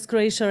Northwest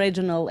Croatia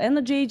Regional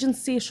Energy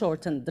Agency,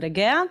 shortened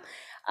REGEA.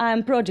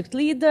 I'm project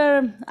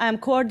leader. I'm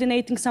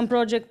coordinating some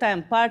project.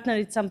 I'm partner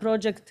in some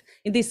project.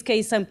 In this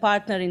case, I'm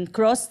partner in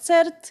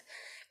CrossCert,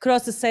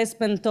 cross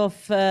assessment of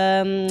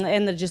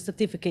energy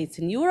certificates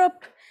in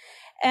Europe.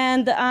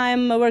 And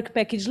I'm a work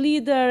package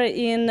leader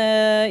in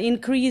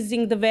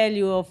increasing the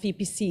value of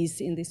EPCs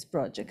in this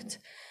project.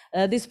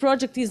 This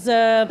project is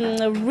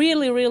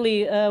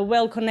really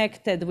well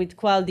connected with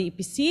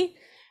QualDeEPC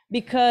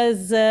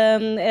because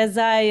as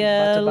I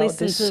but about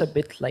listen this to a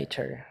bit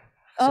later.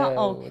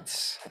 So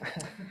it's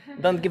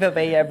don't give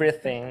away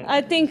everything.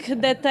 I think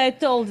that I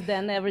told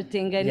them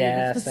everything I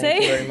needed to say.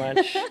 Thank you very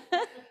much.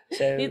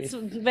 So it's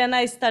when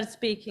I start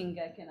speaking,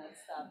 I cannot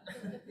stop.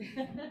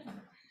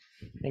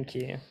 Thank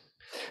you.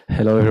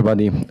 Hello,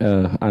 everybody.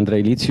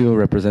 Andrei Lițiu,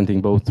 representing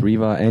both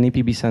RIVA and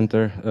EPB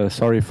Center.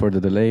 Sorry for the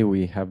delay.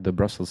 We have the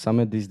Brussels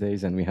Summit these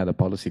days, and we had a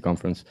policy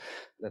conference.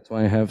 That's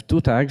why I have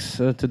 2 tags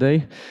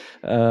today.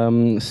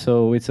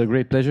 So it's a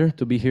great pleasure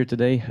to be here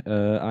today.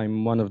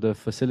 I'm one of the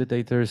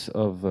facilitators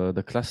of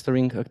the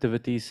clustering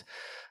activities.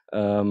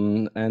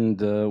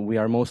 And we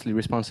are mostly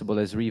responsible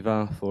as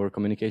Riva for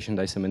communication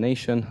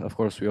dissemination. Of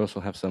course, we also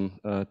have some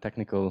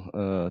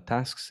technical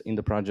tasks in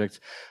the project.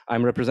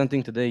 I'm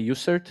representing today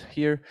UCERT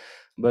here,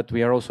 but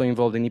we are also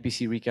involved in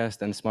EPC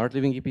Recast and Smart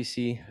Living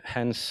EPC,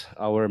 hence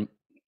our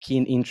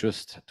keen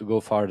interest to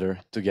go farther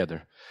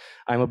together.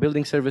 I'm a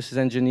building services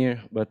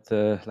engineer, but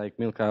like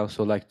Milka, I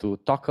also like to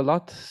talk a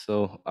lot,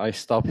 so I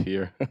stop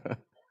here.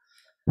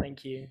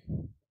 Thank you.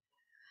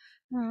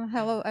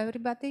 Hello,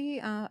 everybody.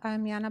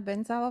 I'm Jana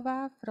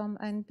Benzalová from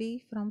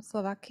NB from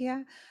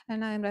Slovakia,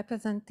 and I'm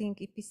representing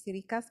EPC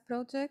Recast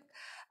project.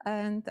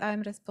 And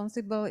I'm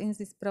responsible in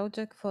this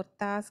project for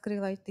tasks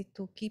related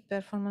to key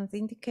performance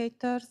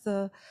indicators,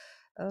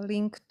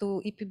 linked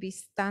to EPB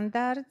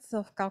standards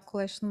of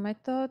calculation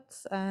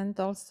methods, and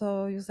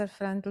also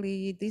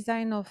user-friendly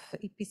design of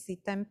EPC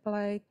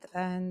template,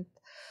 and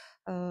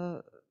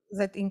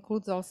that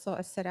includes also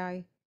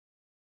SRI.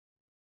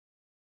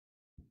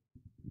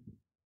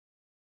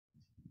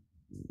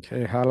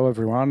 Okay, hello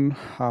everyone.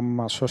 I'm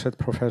Associate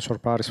Professor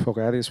Paris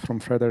Fogadis from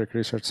Frederick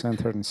Research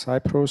Center in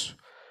Cyprus.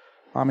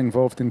 I'm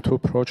involved in 2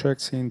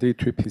 projects in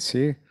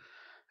D2EPC,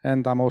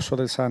 and I'm also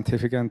the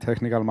Scientific and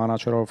Technical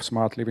Manager of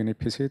Smart Living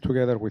EPC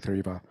together with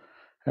Riva.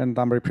 And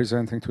I'm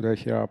representing today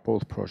here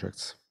both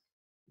projects.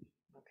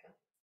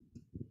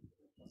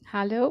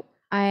 Hello,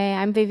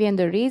 I'm Vivian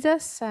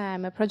Dorizas.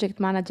 I'm a project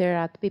manager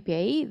at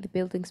BPA, the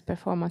Buildings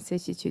Performance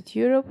Institute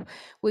Europe.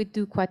 We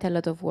do quite a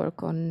lot of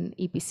work on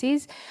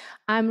EPCs.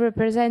 I'm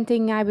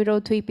representing IB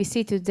Road to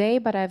EPC today,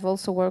 but I've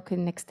also worked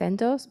in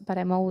Extendos, but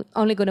I'm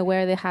only going to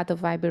wear the hat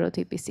of IB Road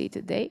to EPC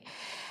today.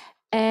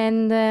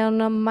 And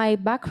on my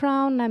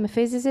background, I'm a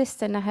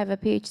physicist and I have a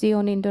PhD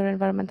on indoor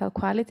environmental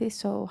quality,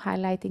 so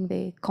highlighting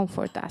the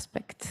comfort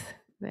aspect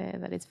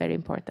that is very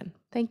important.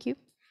 Thank you.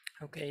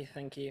 Okay,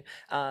 thank you.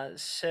 I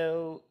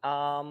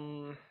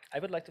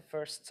would like to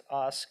first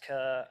ask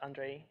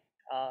Andre,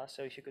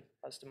 so if you could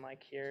pass the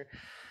mic here.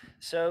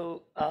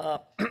 So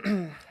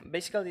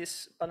basically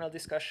this panel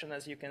discussion,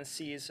 as you can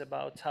see, is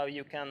about how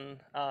you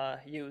can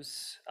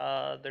use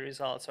the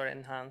results or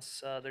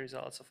enhance the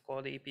results of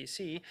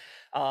QualDeEPC.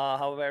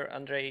 However,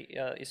 Andre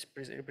is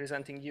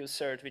representing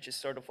UCERT, which is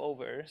sort of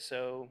over.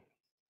 So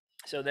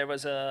there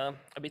was a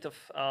bit of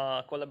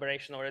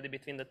collaboration already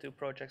between the 2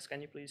 projects.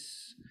 Can you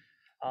please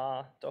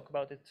talk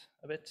about it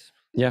a bit?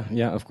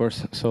 Yeah, of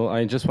course. So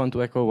I just want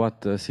to echo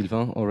what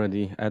Sylvain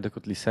already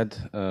adequately said.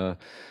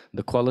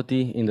 The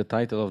quality in the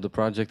title of the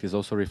project is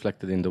also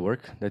reflected in the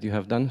work that you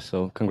have done.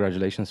 So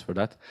congratulations for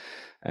that.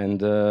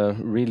 And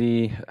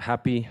really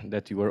happy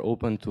that you were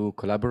open to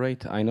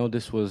collaborate. I know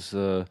this was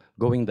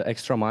going the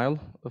extra mile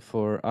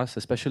for us,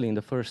 especially in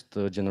the first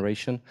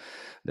generation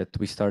that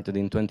we started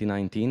in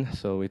 2019.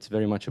 So it's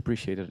very much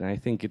appreciated. And I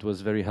think it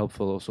was very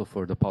helpful also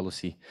for the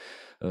policy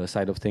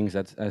side of things,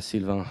 that, as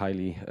Sylvain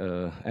highly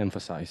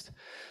emphasized.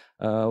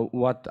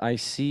 What I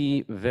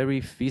see very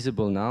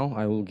feasible now,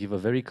 I will give a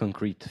very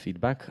concrete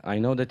feedback. I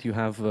know that you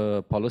have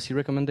policy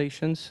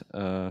recommendations.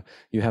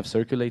 You have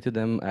circulated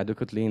them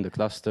adequately in the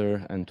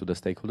cluster and to the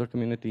stakeholder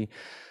community.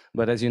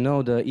 But as you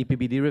know, the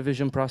EPBD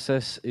revision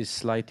process is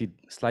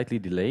slightly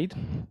delayed,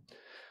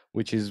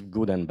 which is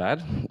good and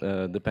bad,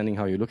 depending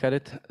how you look at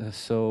it.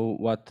 So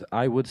what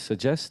I would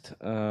suggest,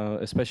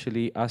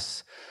 especially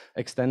us,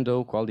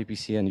 Extendo,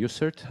 QualDeEPC, and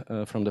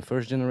UCERT from the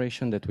first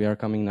generation that we are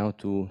coming now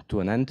to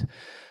an end,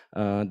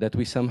 that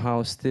we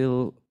somehow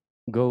still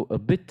go a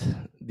bit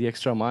the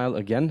extra mile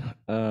again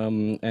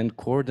and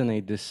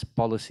coordinate this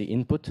policy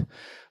input,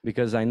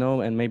 because I know,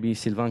 and maybe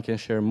Sylvain can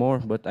share more,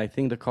 but I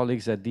think the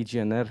colleagues at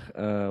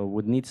DGNR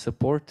would need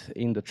support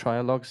in the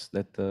trialogues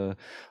that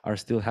are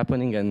still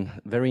happening, and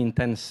very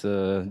intense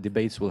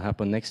debates will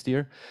happen next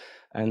year.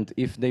 And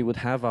if they would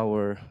have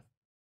our,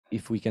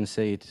 if we can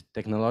say it,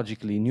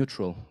 technologically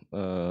neutral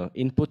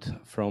input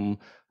from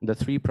the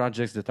 3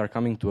 projects that are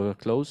coming to a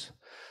close,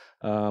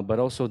 but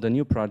also the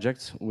new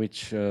projects,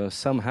 which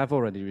some have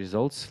already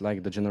results,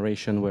 like the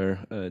generation where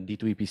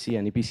D2EPC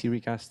and EPC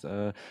Recast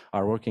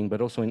are working,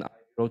 but also in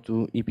Road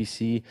to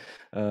EPC,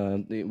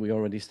 we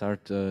already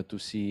start to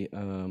see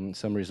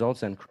some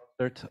results and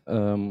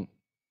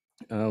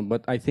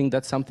but I think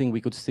that's something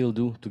we could still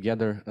do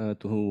together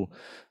to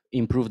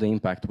improve the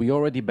impact. We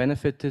already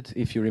benefited.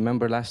 If you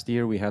remember last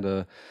year, we had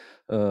a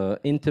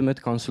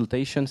intimate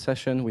consultation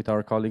session with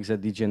our colleagues at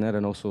DGNR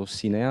and also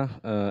CINEA,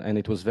 and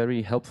it was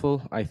very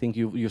helpful. I think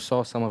you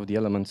saw some of the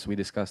elements we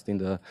discussed in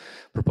the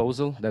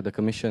proposal that the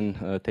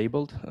Commission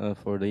tabled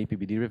for the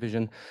EPBD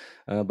revision,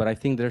 but I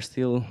think there's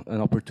still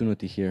an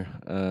opportunity here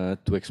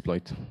to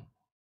exploit.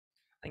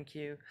 Thank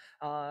you.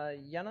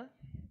 Jana,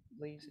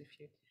 please, if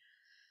you...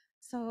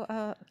 So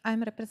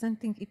I'm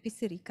representing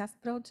EPC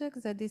Recast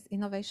project, that is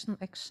Innovation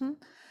Action.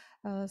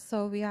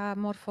 So we are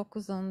more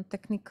focused on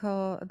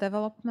technical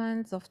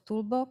developments of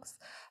toolbox,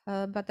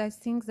 but I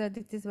think that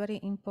it is very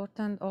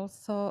important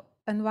also,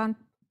 and one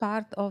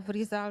part of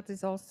result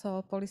is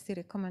also policy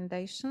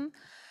recommendation,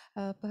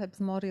 perhaps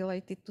more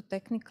related to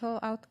technical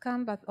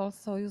outcome, but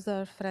also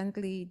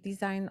user-friendly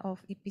design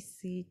of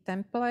EPC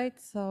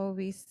templates. So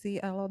we see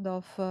a lot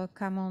of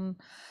common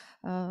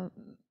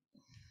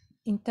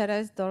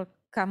interest or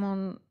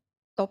common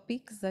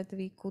topics that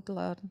we could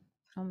learn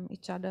from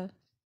each other?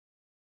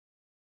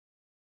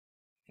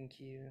 Thank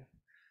you.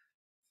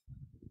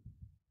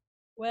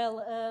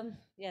 Well,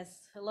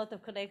 yes, a lot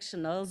of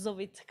connection also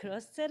with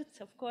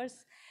CrossCert, of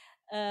course.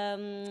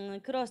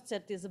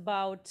 CrossCert is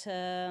about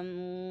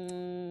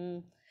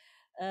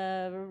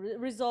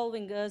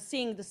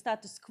seeing the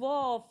status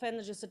quo of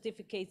energy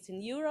certificates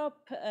in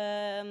Europe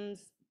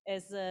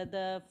as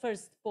the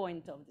first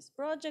point of this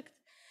project.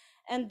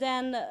 And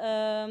then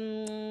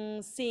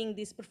seeing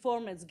this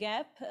performance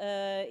gap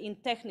in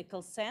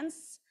technical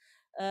sense.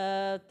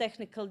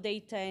 Technical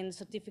data and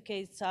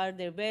certificates, are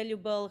they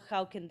valuable?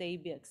 How can they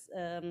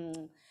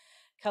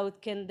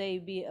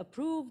be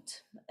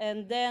approved?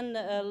 And then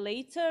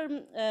later,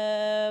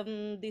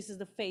 this is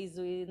the phase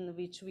in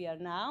which we are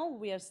now.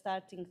 We are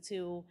starting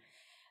to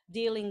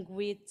dealing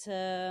with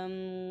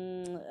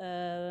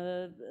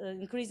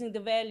increasing the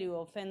value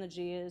of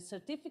energy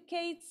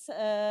certificates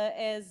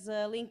as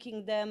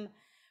linking them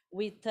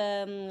with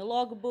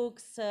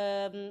logbooks,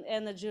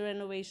 energy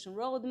renovation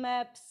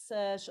roadmaps,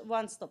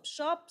 one-stop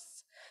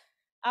shops.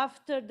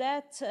 After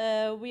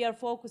that, we are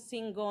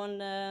focusing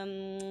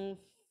on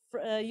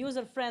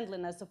user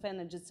friendliness of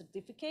energy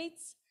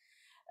certificates.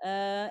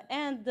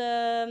 And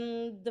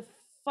the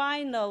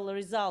final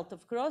result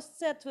of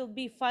CrossCert will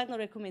be final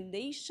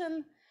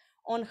recommendation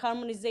on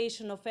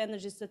harmonization of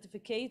energy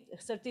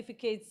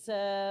certificates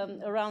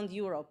around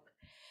Europe.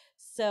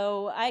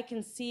 So I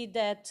can see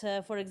that,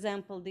 for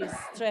example, this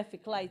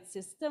traffic light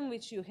system,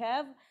 which you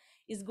have,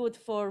 is good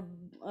for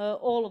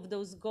all of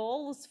those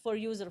goals, for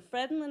user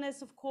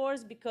friendliness, of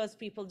course, because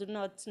people do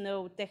not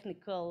know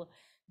technical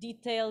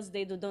details.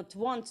 They do not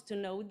want to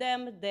know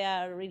them. They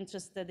are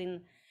interested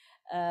in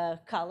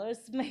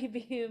colors,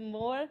 maybe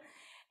more,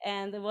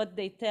 and what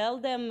they tell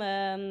them,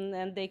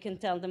 and they can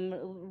tell them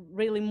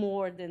really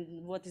more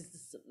than what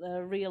is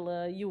a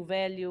real U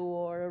value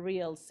or a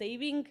real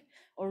saving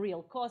or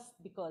real cost,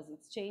 because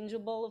it's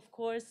changeable, of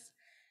course.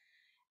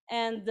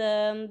 And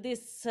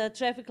this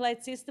traffic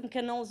light system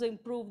can also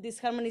improve this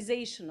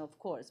harmonization, of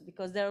course,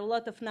 because there are a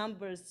lot of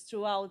numbers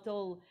throughout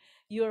all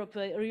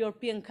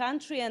European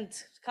country, and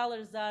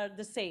colors are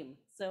the same.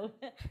 So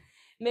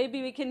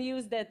maybe we can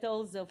use that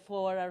also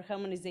for our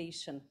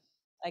harmonization.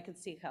 I can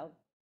see how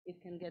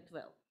it can get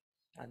well.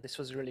 This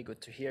was really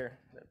good to hear.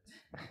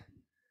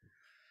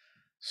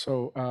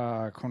 So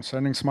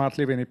concerning Smart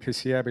Living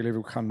EPC, I believe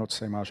we cannot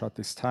say much at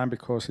this time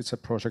because it's a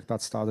project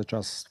that started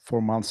just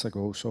 4 months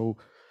ago. So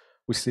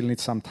we still need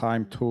some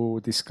time to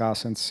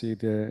discuss and see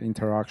the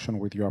interaction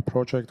with your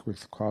project,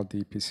 with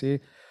QualDeEPC.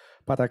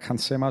 But I can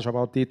say much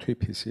about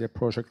D2EPC, a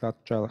project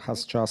that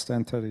has just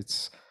entered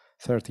its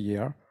third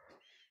year.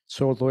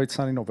 So although it's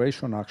an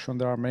innovation action,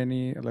 there are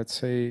many, let's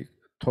say,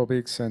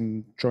 topics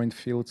and joint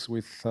fields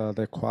with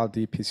the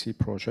QualDeEPC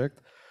project.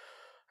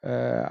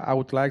 I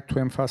would like to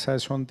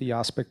emphasize on the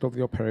aspect of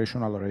the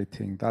operational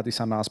rating. That is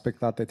an aspect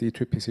that the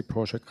D2EPC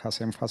project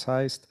has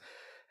emphasized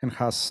and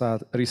has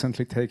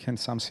recently taken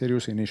some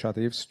serious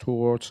initiatives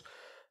towards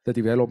the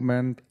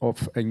development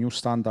of a new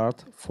standard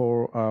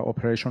for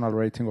operational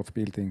rating of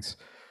buildings.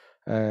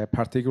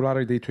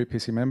 Particularly,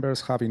 D2EPC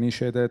members have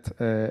initiated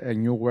a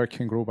new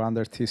working group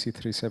under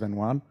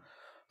TC371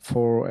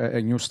 for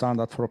a new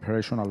standard for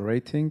operational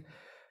rating.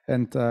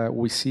 And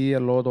we see a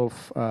lot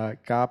of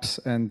gaps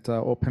and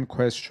open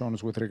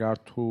questions with regard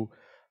to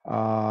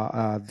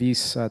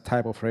this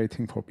type of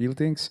rating for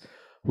buildings.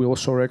 We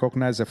also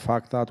recognize the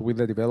fact that with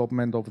the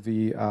development of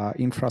the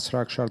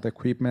infrastructure, the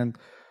equipment,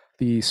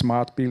 the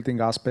smart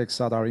building aspects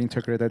that are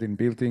integrated in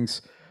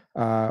buildings,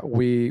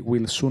 we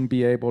will soon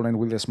be able, and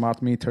with the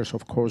smart meters,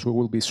 of course, we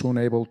will be soon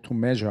able to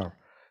measure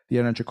the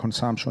energy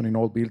consumption in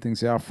all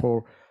buildings,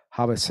 therefore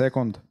have a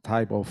second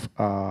type of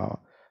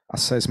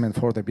assessment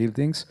for the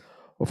buildings.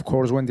 Of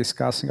course, when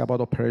discussing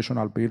about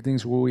operational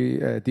buildings,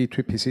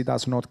 D2EPC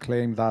does not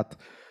claim that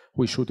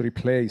we should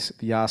replace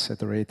the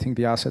asset rating.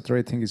 The asset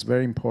rating is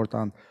very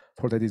important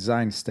for the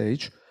design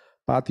stage,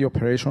 but the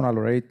operational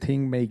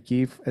rating may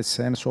give a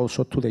sense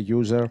also to the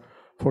user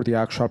for the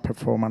actual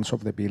performance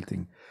of the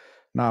building.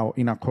 Now,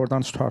 in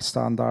accordance to our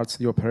standards,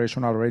 the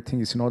operational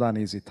rating is not an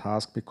easy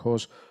task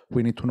because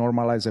we need to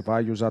normalize the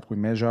values that we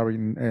measure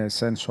in a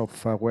sense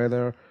of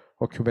weather,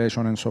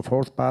 occupation, and so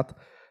forth, but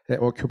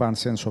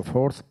occupancy and so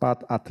forth,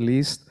 but at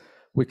least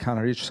we can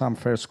reach some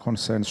first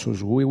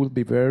consensus. We will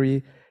be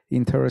very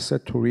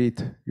interested to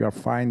read your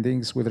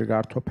findings with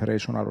regard to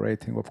operational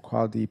rating of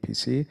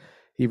QualDeEPC,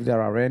 if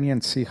there are any,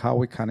 and see how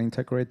we can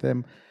integrate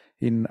them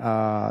in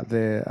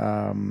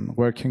the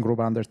working group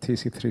under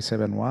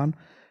TC371.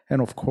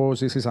 And of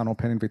course, this is an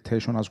open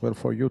invitation as well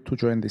for you to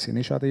join this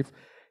initiative.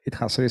 It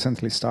has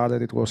recently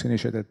started. It was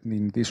initiated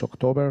in this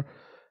October.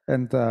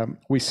 And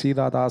we see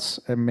that as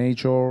a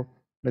major,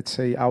 let's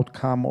say,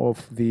 outcome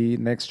of the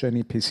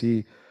next-gen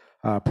EPC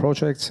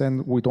projects.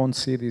 And we don't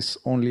see this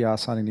only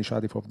as an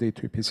initiative of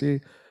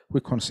D2EPC. We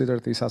consider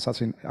this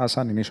as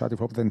an initiative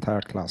of the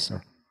entire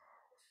cluster.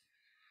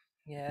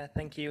 Yeah,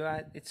 thank you.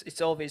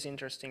 It's always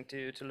interesting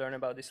to learn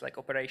about this like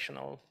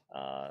operational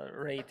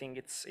rating.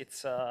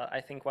 It's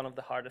I think one of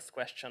the hardest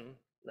question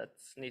that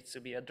needs to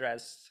be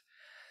addressed.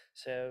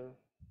 So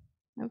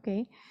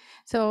Okay,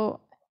 so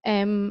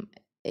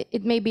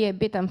it may be a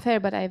bit unfair,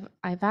 but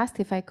I've asked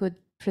if I could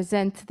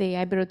present the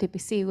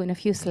IBRO-TPC in a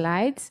few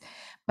slides,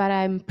 but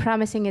I'm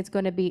promising it's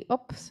going to be.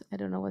 Oops, I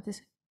don't know what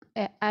this.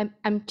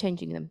 I'm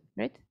changing them,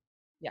 right?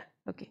 Yeah.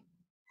 Okay.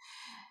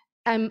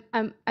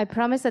 I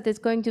promise that it's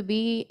going to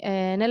be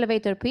an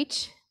elevator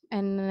pitch,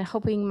 and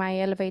hoping my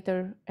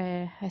elevator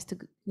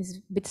is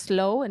a bit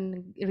slow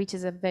and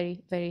reaches a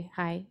very, very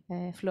high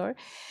floor.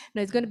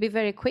 No, it's going to be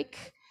very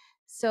quick.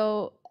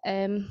 So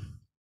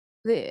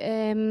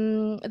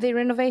the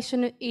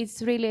renovation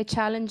is really a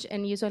challenge,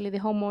 and usually the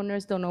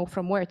homeowners don't know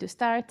from where to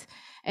start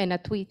and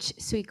at which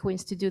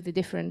sequence to do the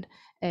different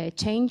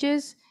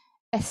changes.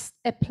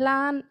 A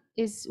plan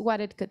is what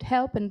it could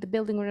help, and the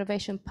building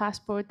renovation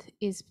passport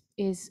is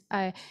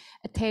a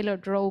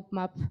tailored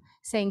roadmap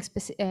saying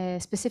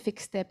specific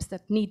steps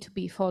that need to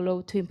be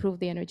followed to improve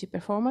the energy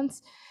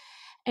performance.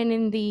 And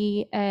in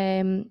the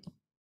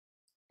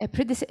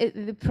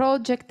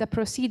project that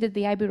preceded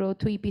the IB Road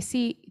to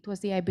EPC, it was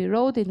the IB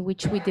Road, in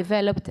which we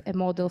developed a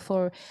model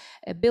for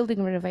a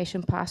building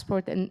renovation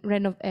passport and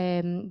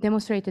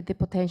demonstrated the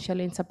potential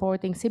in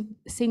supporting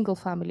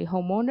single-family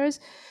homeowners.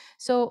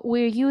 So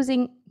we're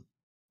using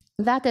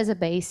that as a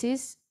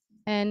basis,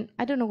 and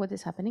I don't know what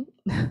is happening.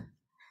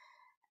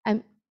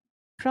 I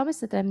promise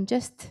that I'm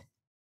just.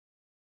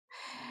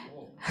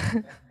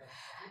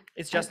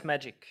 it's just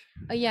magic.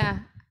 Yeah,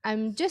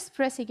 I'm just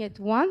pressing it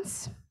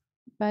once,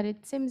 but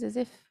it seems as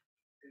if.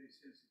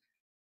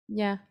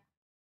 Yeah.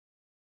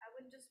 I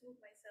will just move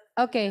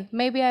myself. Okay,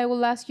 maybe I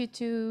will ask you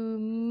to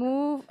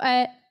move.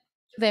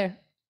 There.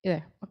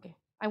 Okay.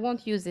 I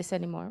won't use this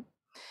anymore.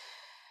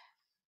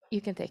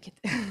 You can take it.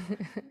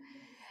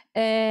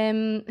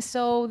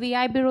 So the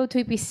IB Road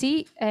to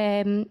EPC,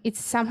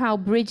 it's somehow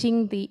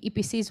bridging the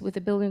EPCs with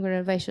the building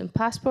renovation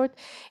passport.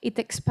 It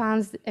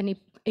expands and it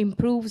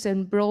improves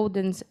and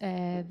broadens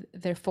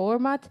their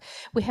format.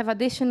 We have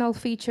additional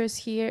features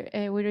here.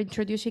 We're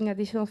introducing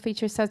additional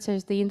features such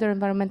as the indoor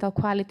environmental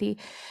quality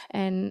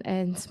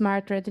and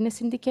smart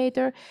readiness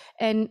indicator.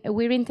 And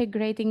we're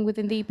integrating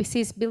within the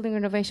EPC's building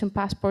renovation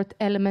passport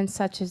elements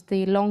such as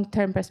the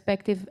long-term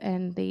perspective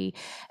and the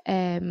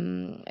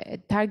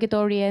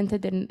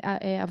target-oriented and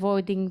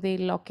avoiding the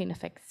lock-in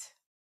effects.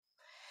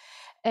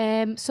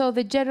 So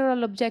the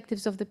general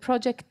objectives of the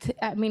project,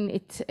 I mean,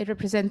 it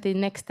represents the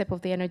next step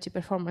of the energy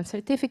performance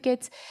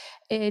certificates.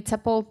 It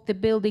supports the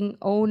building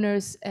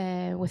owners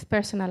with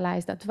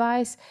personalized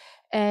advice.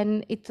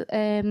 And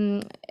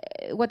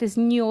what is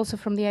new also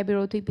from the IB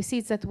Road to EPC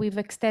is that we've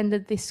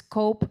extended the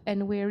scope,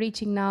 and we're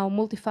reaching now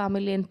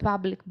multifamily and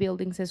public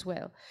buildings as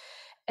well.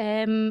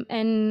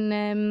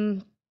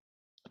 The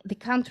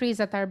countries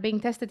that are being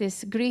tested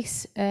is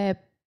Greece,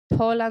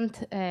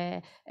 Poland,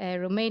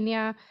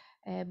 Romania,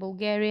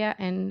 Bulgaria,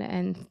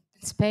 and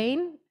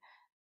Spain,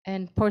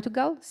 and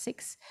Portugal,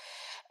 6.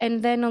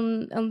 And then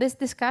on this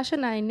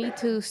discussion, I need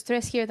to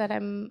stress here that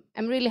I'm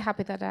really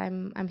happy that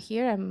I'm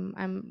here.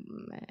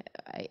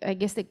 I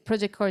guess the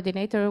project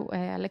coordinator,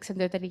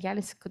 Alexander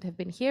Derigalis, could have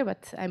been here,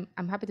 but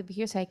I'm happy to be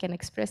here so I can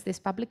express this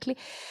publicly.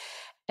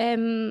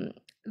 The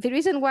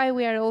reason why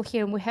we are all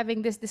here and we're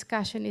having this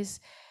discussion is,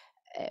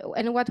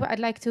 and what I'd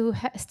like to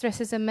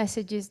stress as a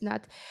message is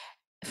that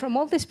from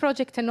all this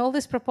project and all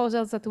these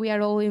proposals that we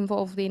are all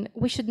involved in,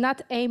 we should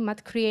not aim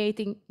at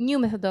creating new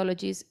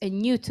methodologies and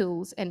new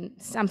tools and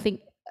something,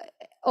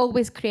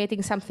 always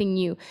creating something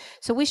new.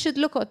 So we should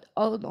look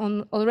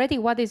on already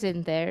what is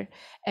in there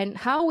and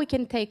how we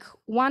can take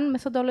one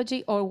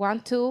methodology or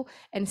one tool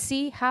and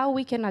see how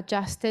we can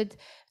adjust it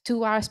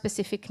to our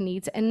specific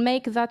needs and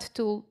make that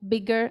tool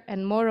bigger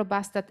and more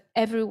robust that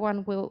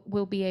everyone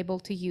will be able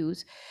to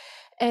use.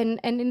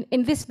 And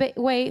in this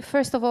way,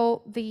 first of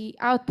all, the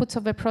outputs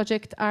of a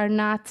project are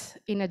not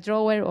in a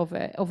drawer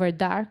of a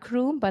dark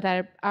room, but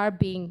are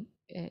being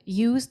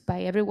used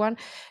by everyone.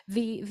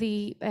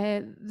 They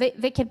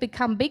can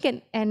become big,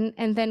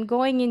 and then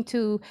going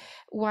into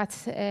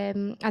what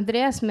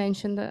Andreas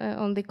mentioned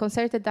on the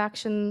concerted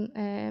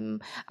action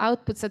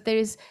outputs, that there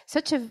is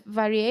such a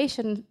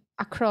variation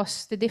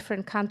across the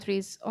different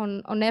countries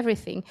on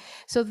everything.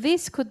 So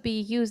this could be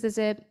used as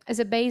a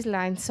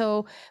baseline.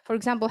 So for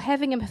example,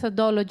 having a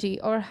methodology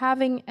or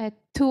having a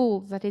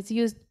tool that is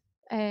used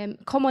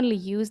commonly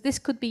used, this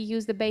could be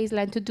used the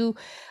baseline to do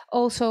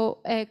also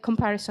a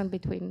comparison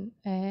between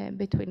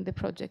the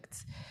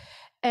projects.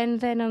 And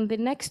then on the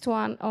next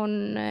one,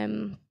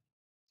 on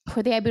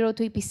for the IB Road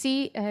to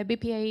EPC,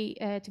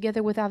 BPA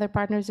together with other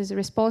partners is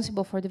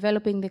responsible for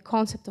developing the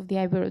concept of the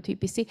IB Road to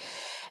EPC.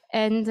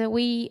 And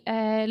we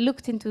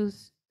looked into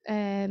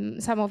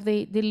some of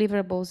the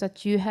deliverables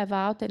that you have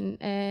out, and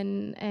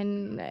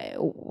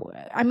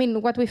I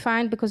mean, what we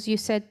find, because you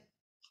said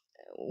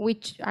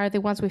which are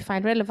the ones we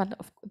find relevant,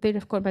 the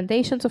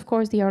recommendations, of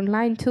course, the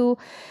online tool,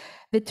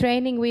 The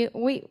training,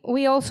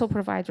 we also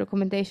provide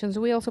recommendations.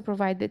 We also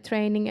provide the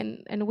training,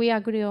 and we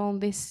agree on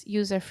this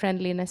user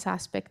friendliness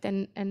aspect.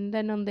 And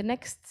then on the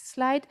next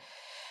slide,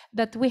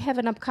 that we have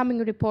an upcoming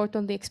report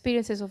on the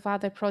experiences of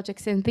other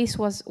projects, and this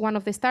was one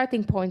of the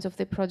starting points of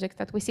the project,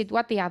 that we see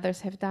what the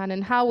others have done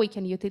and how we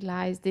can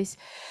utilize this.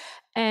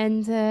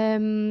 And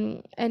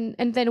then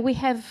we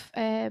have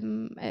a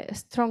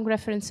strong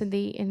reference in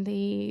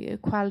the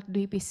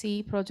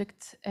QualDeEPC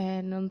project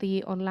and on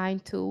the online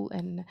tool,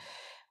 and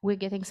we're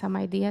getting some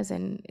ideas.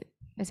 And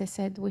as I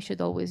said, we should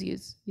always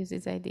use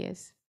these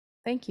ideas.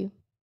 Thank you.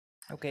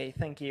 Okay,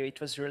 thank you. It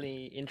was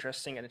really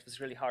interesting, and it was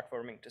really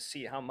heartwarming to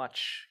see how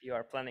much you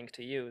are planning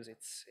to use.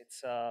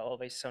 It's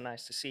always so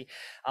nice to see.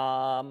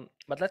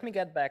 But let me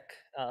get back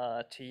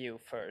to you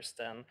first.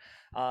 And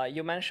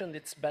you mentioned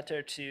it's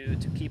better to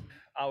keep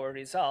our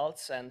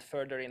results and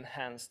further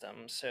enhance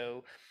them.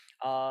 So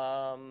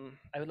I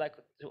would like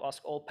to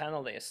ask all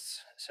panelists.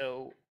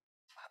 So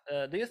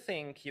do you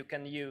think you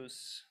can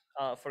use,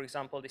 for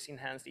example, this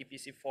enhanced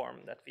EPC form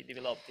that we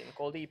developed in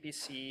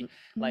QualDeEPC,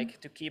 like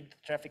to keep the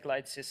traffic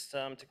light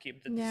system, to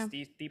keep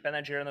the deep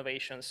energy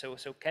renovation? So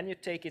can you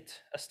take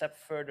it a step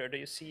further? Do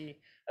you see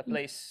a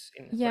place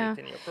for it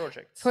in your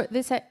projects? For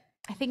this,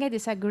 I think I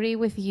disagree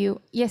with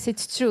you. Yes,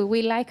 it's true.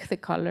 We like the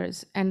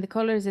colors, and the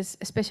colors is,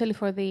 especially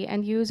for the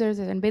end users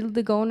and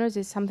building owners,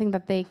 is something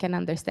that they can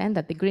understand,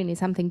 that the green is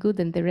something good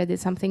and the red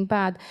is something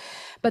bad.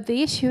 But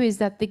the issue is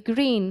that the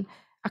green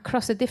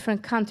across the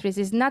different countries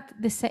is not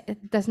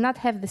does not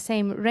have the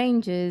same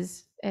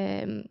ranges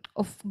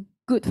of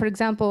good. For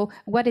example,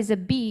 what is a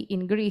B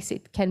in Greece,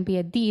 it can be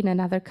a D in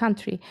another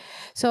country.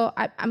 So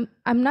I'm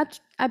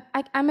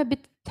a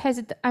bit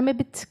hesitant. I'm a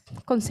bit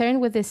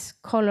concerned with this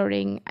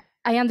coloring.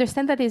 I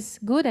understand that it's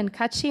good and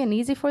catchy and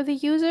easy for the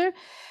user,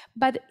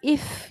 but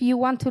if you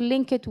want to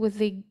link it with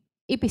the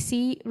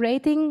EPC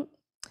rating,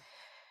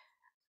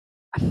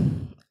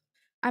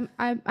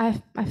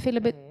 I feel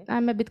a bit.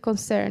 I'm a bit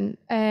concerned.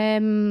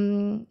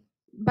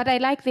 But I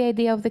like the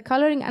idea of the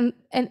coloring, and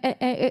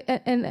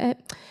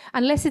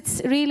unless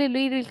it's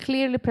really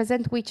clearly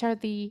present which are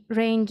the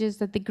ranges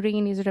that the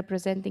green is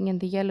representing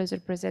and the yellow is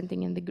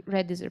representing and the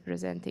red is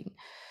representing.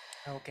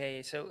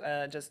 Okay, so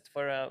just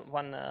for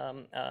one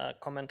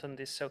comment on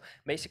this. So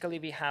basically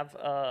we have,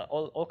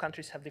 all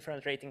countries have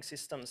different rating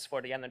systems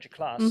for the energy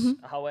class.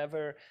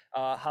 However,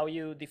 how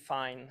you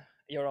define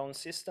your own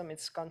system,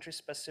 it's country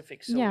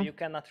specific, so you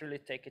cannot really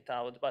take it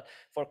out. But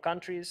for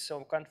countries,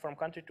 so from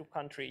country to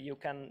country, you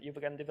can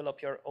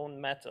develop your own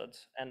method,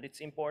 and it's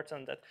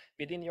important that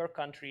within your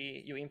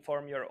country you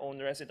inform your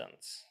own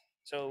residents.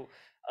 So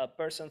a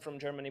person from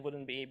Germany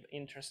wouldn't be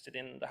interested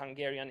in the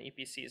Hungarian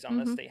EPCs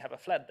unless they have a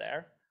flat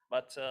there.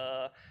 But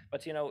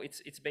you know,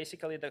 it's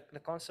basically the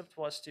concept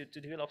was to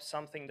develop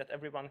something that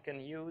everyone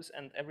can use,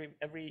 and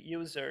every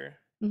user,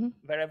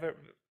 wherever,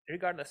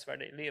 regardless where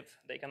they live,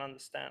 they can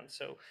understand.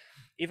 So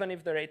even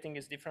if the rating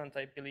is different,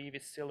 I believe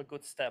it's still a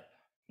good step.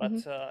 But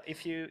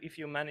if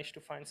you manage to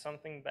find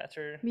something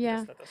better,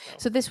 just let us know.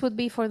 So this would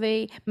be for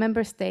the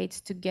member states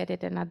to get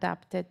it and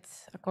adapt it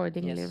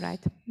accordingly,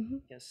 right?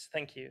 Yes,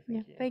 thank you.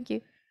 Thank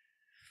you.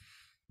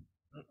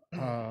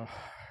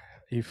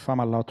 If I'm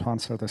allowed to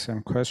answer the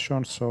same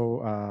question,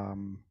 so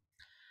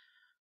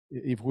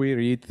if we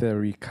read the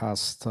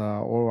recast,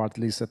 or at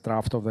least the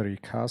draft of the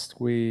recast,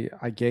 we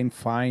again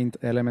find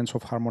elements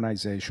of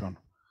harmonization.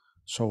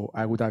 So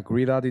I would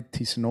agree that it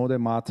is not a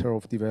matter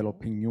of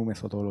developing new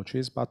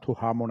methodologies, but to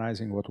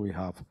harmonizing what we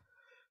have.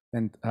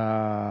 And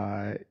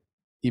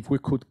if we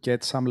could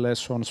get some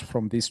lessons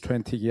from these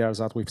 20 years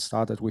that we've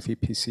started with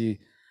EPC,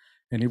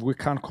 and if we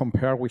can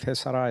compare with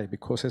SRI,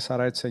 because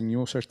SRI is a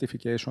new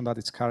certification that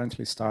is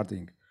currently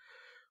starting,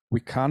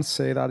 we can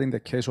say that in the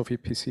case of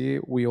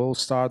EPC, we all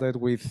started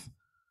with,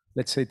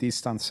 let's say,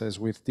 distances,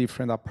 with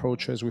different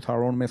approaches, with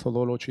our own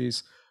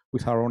methodologies,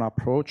 with our own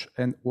approach.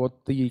 And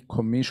what the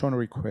Commission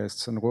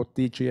requests and what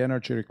DG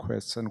Energy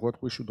requests and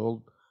what we should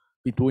all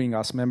be doing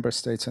as member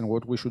states and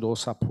what we should all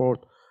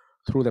support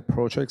through the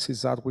projects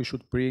is that we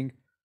should bring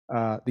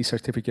the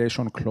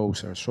certification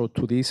closer. So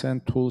to this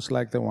end, tools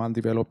like the one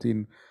developed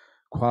in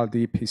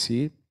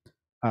QualDeEPC,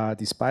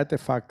 despite the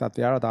fact that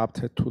they are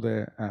adapted to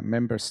the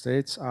member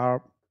states,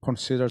 are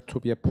considered to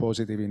be a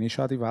positive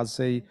initiative as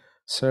they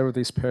serve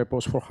this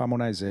purpose for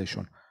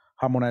harmonization.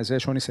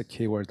 Harmonization is a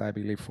keyword, I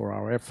believe, for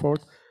our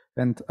effort,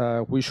 and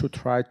we should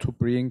try to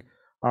bring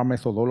our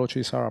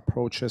methodologies, our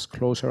approaches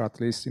closer,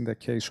 at least in the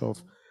case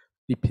of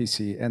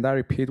EPC. And I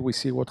repeat, we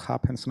see what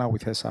happens now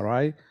with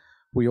SRI.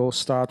 We all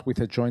start with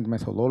a joint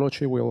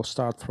methodology. We all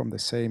start from the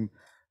same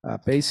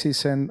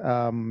basis,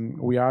 and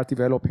we are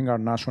developing our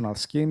national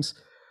schemes.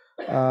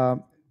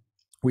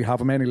 We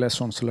have many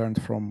lessons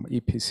learned from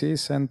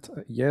EPCs, and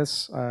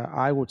yes,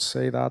 I would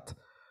say that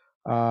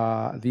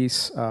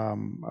this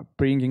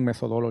bringing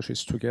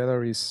methodologies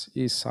together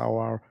is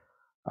our,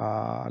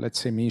 let's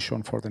say,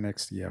 mission for the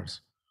next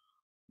years.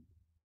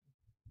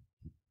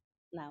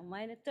 Now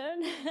my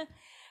turn.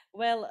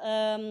 Well,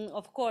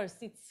 of course,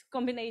 it's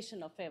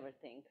combination of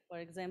everything. For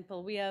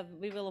example,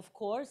 we will of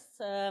course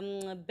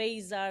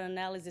base our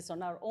analysis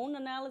on our own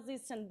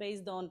analysis and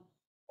based on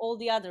all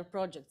the other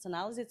projects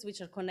analysis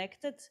which are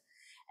connected.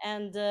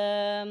 And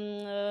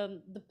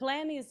the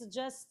plan is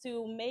just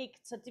to make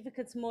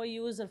certificates more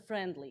user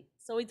friendly.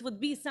 So it would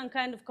be some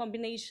kind of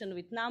combination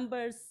with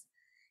numbers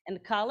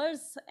and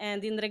colors.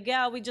 And in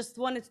Regea, we just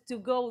wanted to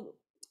go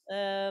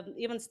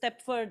even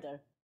step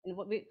further and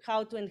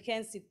how to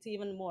enhance it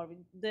even more.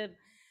 The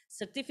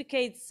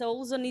certificates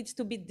also need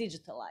to be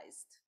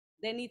digitalized.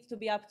 They need to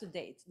be up to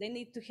date. They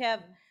need to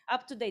have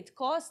up-to-date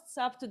costs,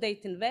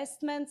 up-to-date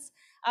investments,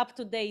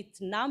 up-to-date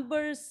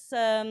numbers.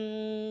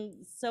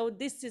 So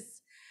this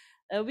is,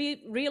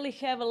 we really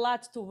have a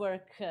lot to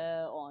work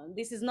on.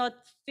 This is not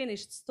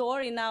finished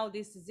story now,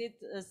 this is it.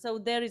 So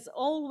there is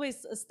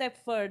always a step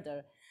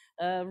further.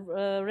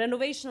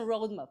 Renovation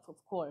roadmap,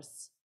 of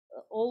course,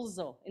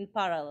 also in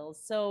parallel.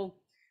 So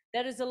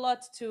there is a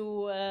lot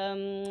to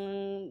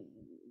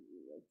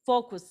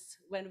focus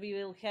when we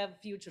will have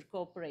future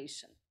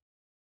cooperation.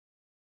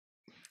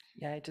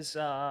 Yeah, it is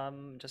so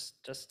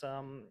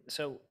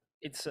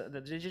it's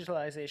the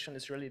digitalization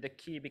is really the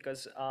key,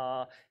 because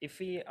if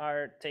we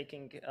are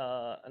taking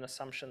an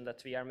assumption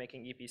that we are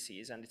making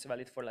EPCs and it's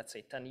valid for, let's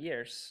say, 10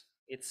 years,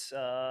 it's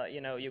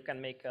you know, you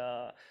can make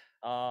a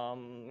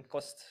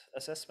cost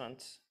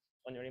assessment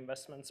on your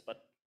investments,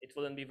 but it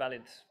wouldn't be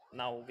valid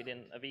now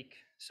within a week.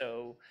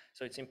 So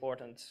it's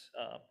important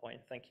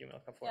point. Thank you,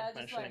 Milka, for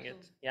mentioning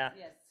it. Yeah.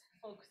 Yes,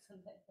 focus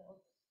on that.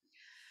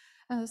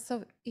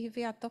 So if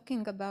we are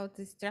talking about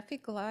this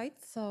traffic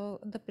lights, so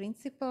the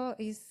principle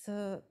is,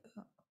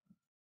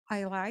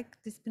 I like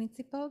this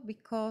principle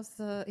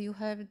because you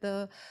have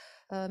the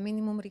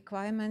minimum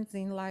requirements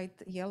in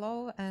light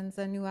yellow, and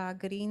then you are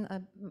green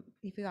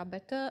if you are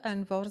better,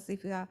 and worse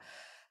if you are,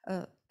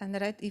 and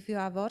red if you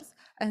are worse.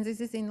 And this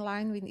is in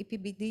line with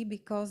EPBD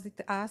because it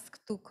asks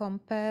to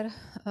compare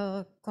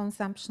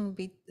consumption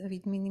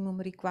with minimum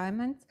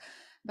requirements.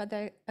 But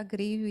I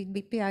agree with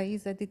BPIE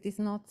that it is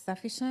not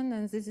sufficient,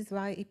 and this is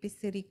why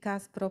EPC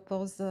recast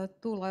propose 2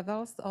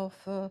 levels of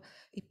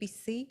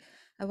EPC,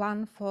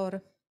 one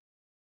for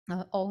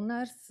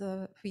owners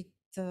with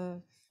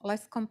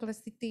less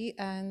complexity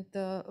and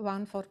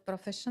one for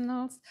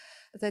professionals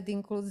that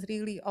includes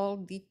really all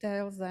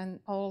details and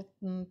all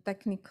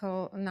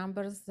technical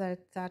numbers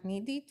that are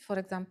needed, for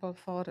example,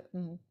 for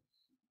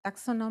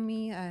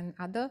taxonomy and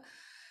other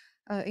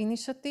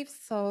initiatives.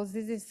 So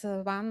this is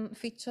one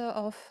feature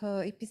of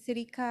EPC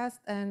recast,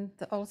 and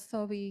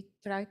also we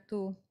try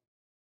to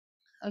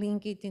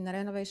link it in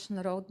renovation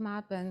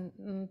roadmap,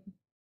 and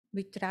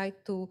we try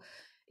to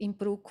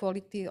improve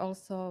quality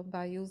also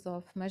by use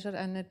of measured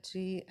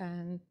energy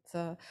and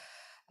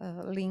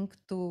link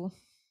to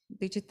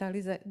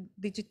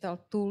digital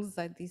tools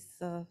at this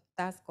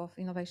task of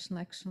innovation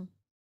action.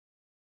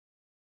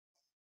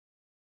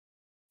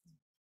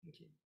 Thank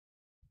you.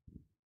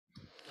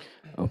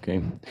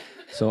 Okay,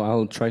 so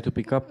I'll try to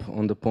pick up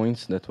on the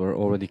points that were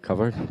already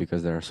covered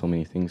because there are so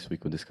many things we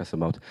could discuss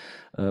about.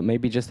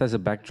 Maybe just as a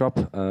backdrop,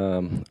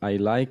 I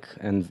like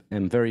and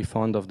am very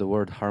fond of the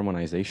word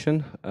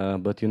harmonization,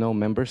 but you know,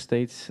 member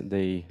states,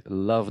 they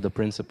love the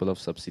principle of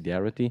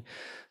subsidiarity,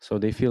 so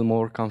they feel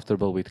more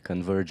comfortable with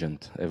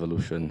convergent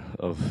evolution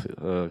of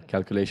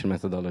calculation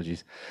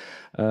methodologies.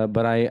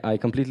 But I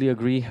completely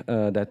agree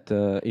that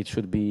it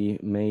should be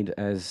made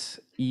as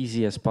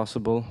easy as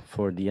possible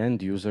for the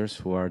end users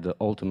who are the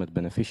ultimate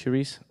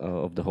beneficiaries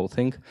of the whole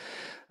thing.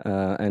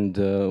 And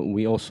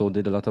we also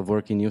did a lot of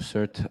work in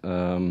UCERT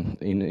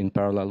in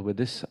parallel with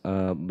this.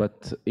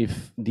 But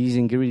if these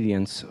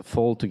ingredients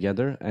fall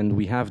together, and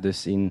we have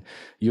this in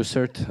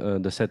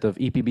UCERT, the set of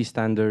EPB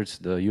standards,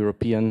 the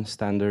European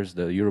standards,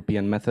 the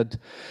European method,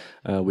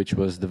 which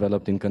was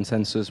developed in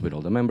consensus with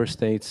all the member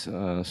states.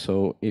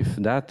 So if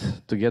that,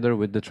 together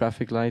with the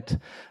traffic light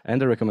and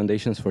the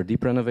recommendations for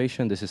deep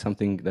renovation, this is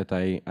something that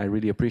I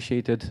really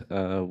appreciated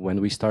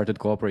when we started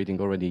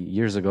cooperating already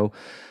years ago,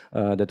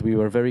 that we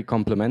were very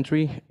complementary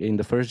in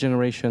the first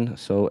generation.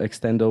 So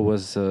Extendo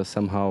was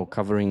somehow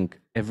covering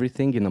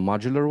everything in a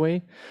modular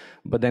way,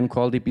 but then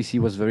QualDeEPC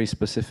was very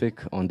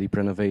specific on deep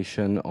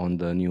renovation, on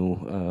the new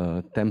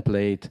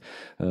template,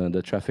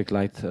 the traffic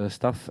light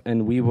stuff,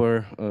 and we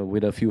were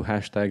with a few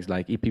hashtags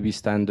like EPB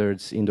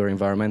standards, indoor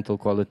environmental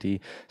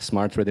quality,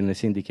 smart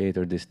readiness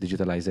indicator, this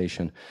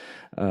digitalization.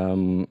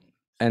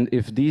 And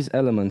if these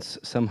elements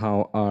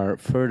somehow are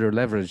further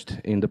leveraged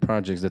in the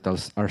projects that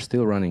are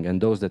still running and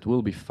those that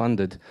will be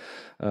funded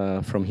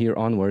from here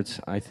onwards,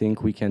 I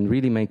think we can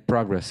really make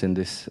progress in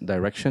this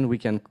direction. We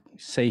can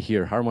say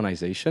here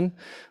harmonization.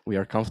 We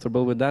are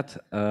comfortable with that.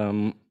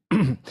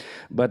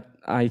 But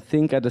I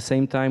think at the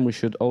same time, we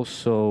should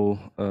also,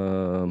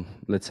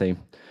 let's say,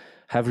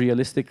 have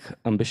realistic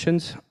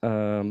ambitions.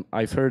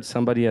 I've heard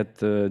somebody at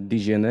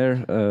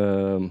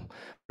DGNR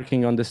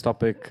working on this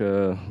topic,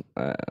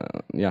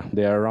 yeah,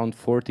 they are around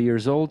 40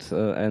 years old,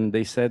 and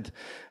they said,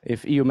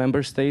 if EU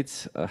member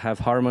states have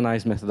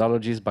harmonized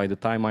methodologies by the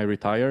time I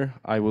retire,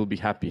 I will be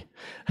happy.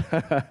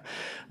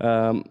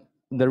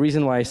 the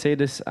reason why I say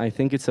this, I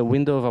think it's a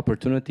window of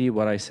opportunity,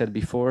 what I said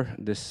before,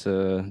 this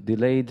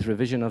delayed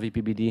revision of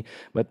EPBD,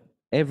 but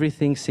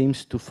everything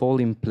seems to fall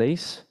in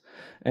place.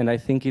 And I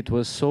think it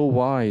was so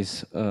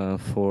wise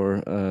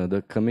for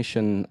the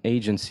Commission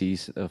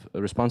agencies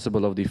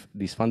responsible of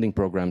these funding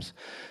programs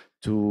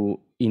to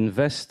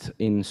invest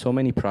in so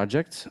many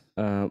projects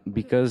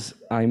because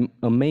I'm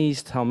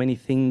amazed how many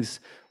things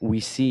we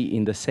see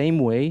in the same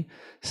way,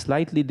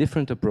 slightly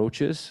different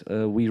approaches.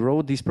 We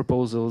wrote these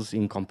proposals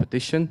in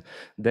competition,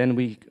 then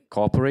we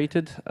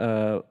cooperated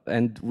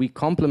and we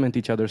complement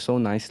each other so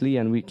nicely,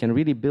 and we can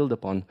really build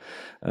upon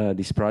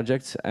these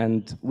projects.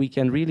 And we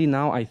can really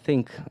now, I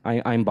think,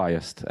 I'm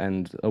biased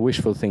and a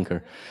wishful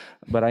thinker,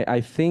 but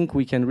I think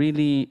we can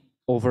really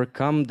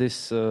overcome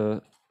this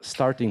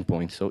starting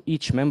point. So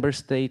each member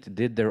state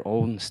did their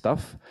own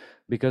stuff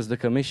because the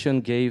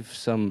Commission gave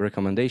some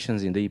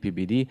recommendations in the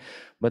EPBD,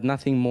 but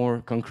nothing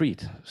more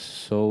concrete.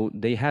 So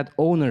they had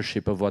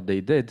ownership of what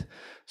they did.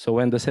 So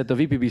when the set of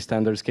EPB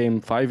standards came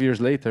 5 years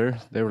later,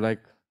 they were like,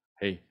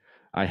 hey,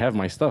 I have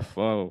my stuff.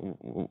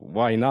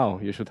 Why now?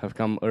 You should have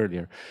come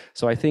earlier.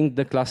 So I think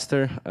the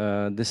cluster,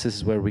 this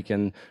is where we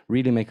can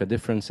really make a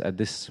difference at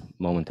this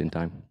moment in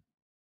time.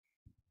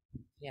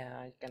 Yeah,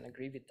 I can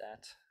agree with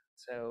that.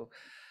 So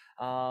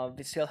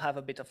we still have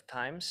a bit of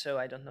time, so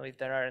I don't know if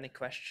there are any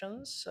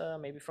questions,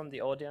 maybe from the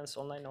audience,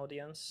 online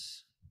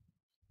audience.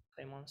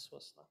 Clemens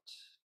was not.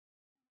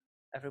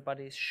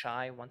 Everybody is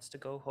shy, wants to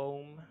go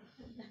home.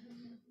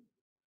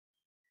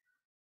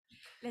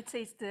 Let's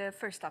say it's the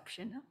first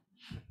option.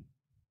 Huh?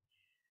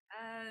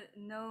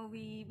 No,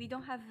 we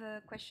don't have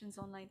questions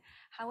online.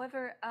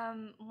 However,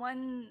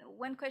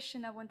 one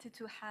question I wanted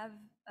to have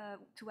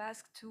to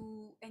ask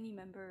to any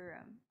member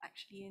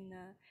actually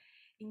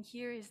in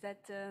here is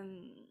that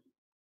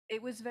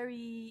it was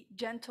very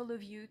gentle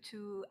of you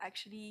to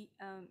actually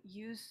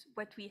use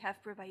what we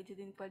have provided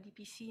in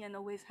QualDeEPC and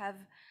always have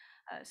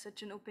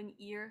such an open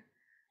ear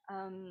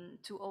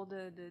to all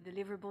the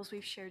deliverables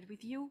we've shared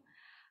with you.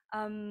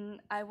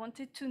 I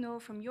wanted to know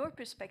from your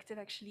perspective,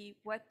 actually,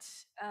 what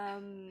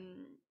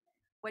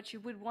you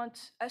would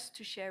want us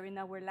to share in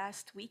our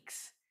last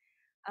weeks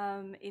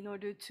in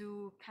order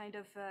to kind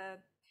of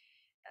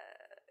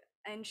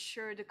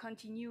ensure the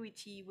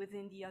continuity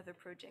within the other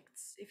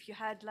projects. If you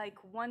had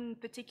like one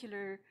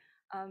particular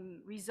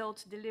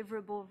result,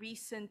 deliverable,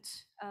 recent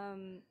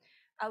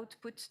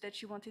output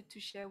that you wanted to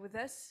share with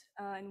us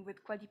and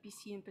with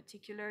QualDeEPC in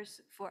particular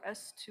for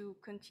us to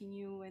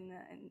continue and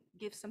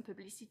give some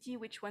publicity,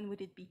 which one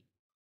would it be?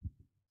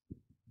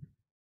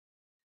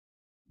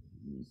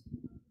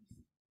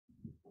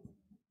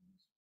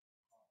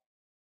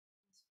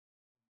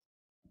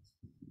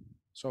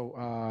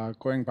 So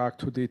going back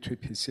to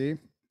D2PC,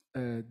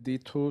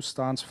 D2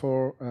 stands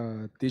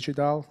for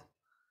digital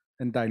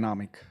and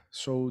dynamic.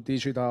 So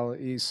digital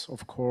is,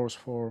 of course,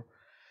 for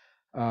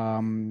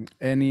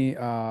any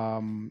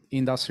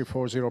Industry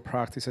 4.0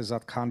 practices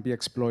that can be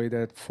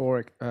exploited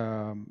for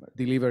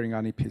delivering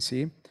an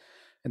EPC.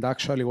 And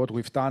actually what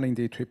we've done in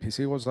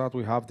D2PC was that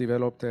we have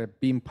developed a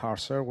BIM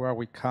parser where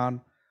we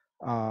can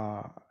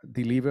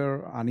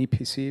deliver an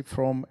EPC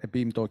from a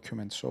BIM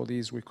document. So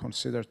these we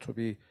consider to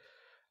be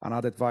an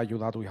added value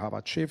that we have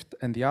achieved.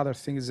 And the other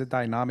thing is the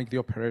dynamic, the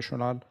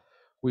operational,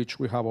 which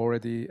we have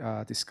already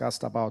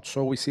discussed about.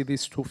 So we see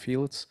these two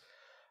fields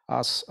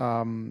as,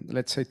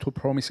 let's say, two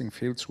promising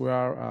fields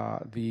where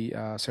the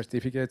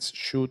certificates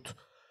should,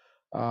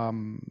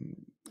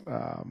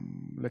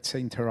 let's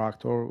say,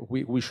 interact, or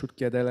we should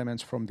get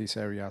elements from these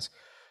areas.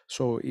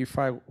 So if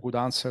I would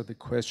answer the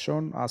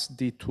question as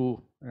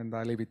D2, and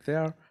I leave it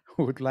there,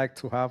 we would like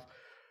to have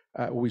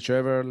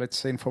whichever, let's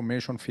say,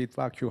 information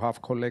feedback you have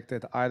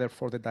collected either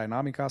for the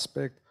dynamic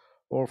aspect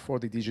or for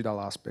the digital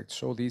aspect.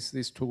 So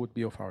these two would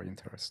be of our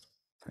interest.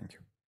 Thank you.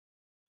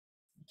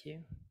 Thank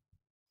you.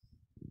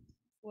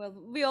 Well,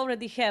 we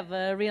already have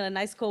a really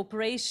nice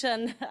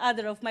cooperation.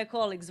 Other of my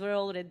colleagues were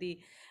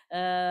already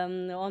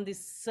on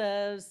these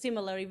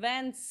similar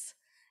events.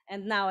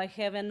 And now I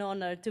have an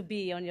honor to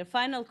be on your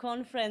final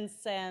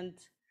conference. And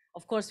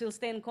of course, we'll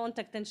stay in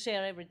contact and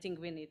share everything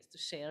we need to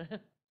share.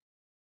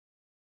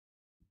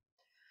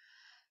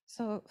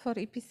 So for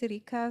EPC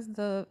recast,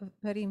 the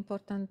very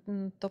important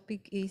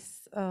topic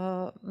is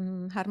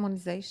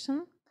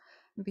harmonization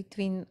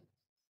between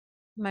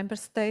member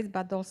states,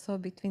 but also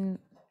between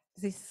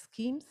these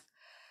schemes.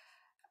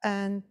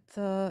 And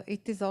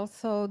it is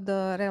also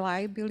the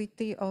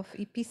reliability of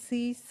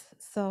EPCs.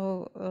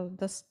 So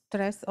the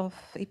stress of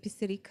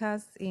EPC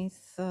recast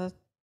is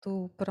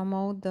to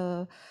promote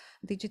the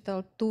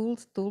digital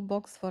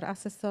toolbox for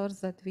assessors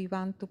that we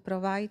want to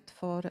provide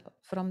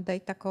from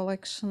data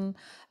collection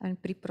and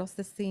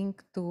pre-processing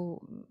to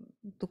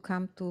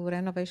come to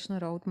renovation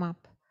roadmap.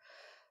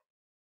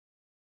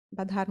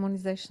 But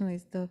harmonization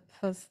is the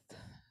first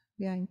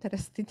we are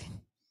interested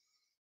in.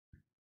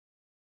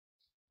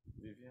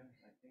 Vivian,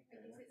 I think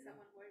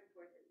someone more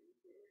important.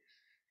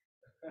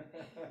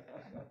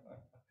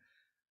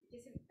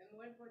 Because a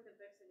more important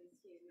person is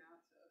here now,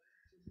 so.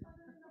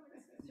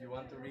 You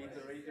want to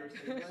reiterate your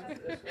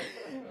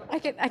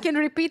statement? I can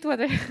repeat what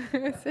I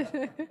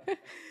said.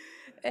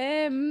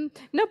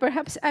 No,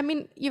 perhaps, I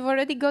mean, you've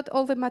already got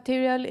all the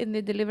material in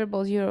the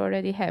deliverables you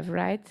already have,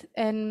 right?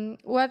 And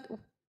what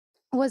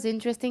was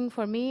interesting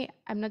for me,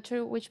 I'm not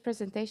sure which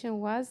presentation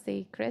was,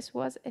 the CRES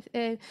was,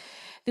 the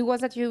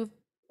was that you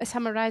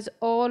summarize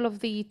all of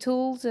the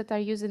tools that are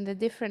used in the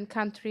different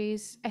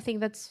countries. I think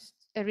that's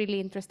a really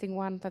interesting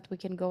one that we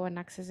can go and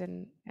access,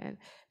 and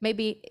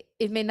maybe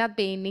it may not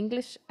be in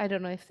English. I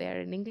don't know if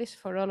they're in English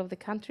for all of the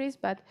countries,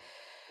 but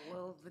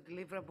well, the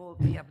deliverable,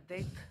 the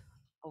update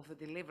of the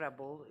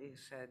deliverable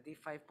is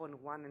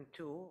D5.1 and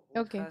 2,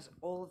 which okay. has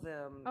all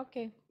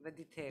Okay. the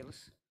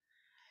details.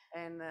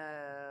 And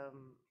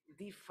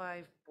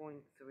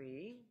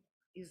D5.3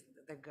 is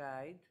the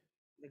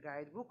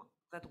guidebook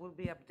that will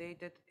be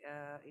updated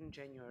in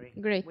January.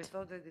 Great. With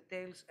all the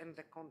details and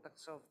the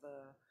contacts of the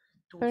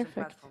tools and Perfect.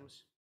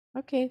 platforms.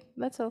 Okay,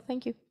 that's all.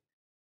 Thank you.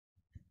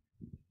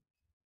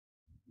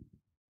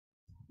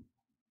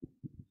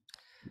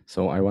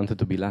 So I wanted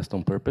to be last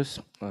on purpose.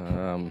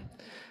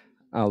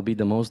 I'll be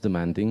the most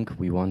demanding.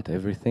 We want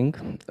everything,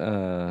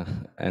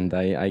 and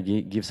I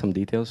give some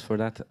details for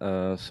that.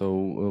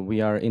 So we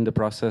are in the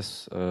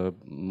process.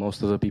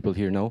 Most of the people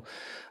here know,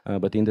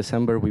 but in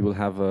December we will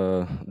have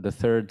the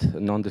third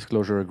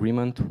non-disclosure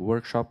agreement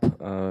workshop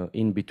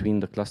in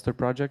between the cluster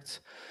projects,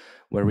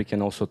 where we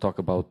can also talk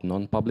about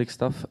non-public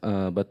stuff.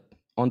 But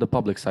on the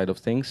public side of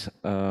things,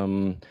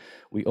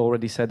 we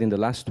already said in the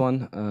last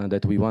one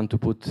that we want to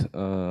put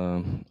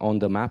on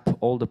the map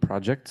all the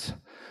projects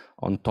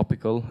on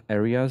topical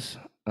areas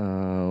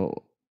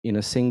in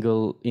a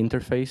single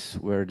interface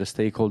where the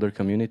stakeholder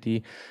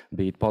community,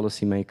 be it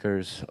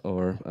policymakers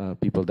or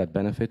people that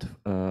benefit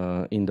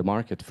in the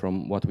market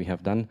from what we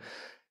have done,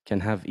 can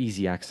have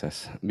easy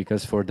access.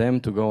 Because for them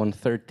to go on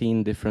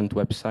 13 different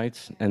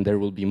websites, and there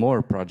will be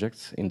more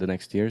projects in the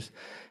next years,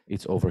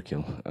 it's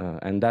overkill.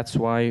 And that's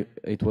why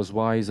it was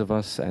wise of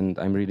us, and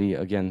I'm really,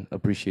 again,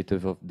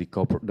 appreciative of the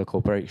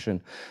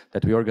cooperation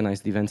that we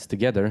organized events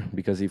together,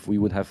 because if we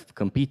would have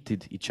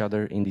competed each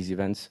other in these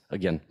events,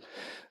 again,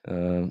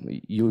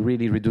 you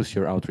really reduce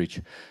your outreach.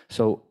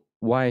 So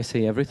why I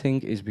say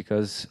everything is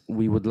because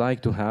we would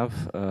like to have,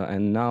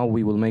 and now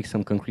we will make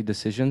some concrete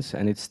decisions,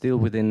 and it's still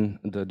within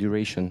the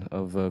duration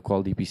of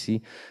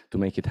QualDeEPC to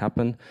make it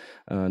happen,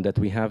 that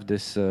we have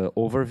this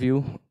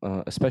overview,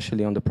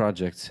 especially on the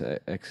projects,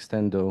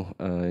 Extendo,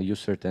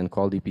 UCERT, and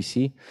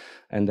QualDeEPC,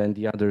 and then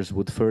the others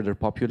would further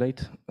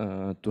populate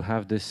to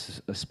have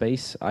this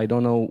space. I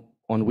don't know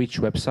on which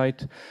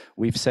website.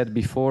 We've said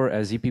before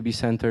as EPB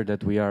Center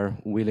that we are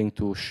willing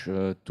to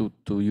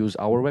use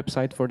our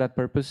website for that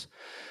purpose.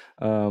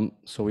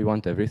 So we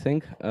want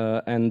everything.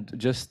 And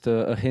just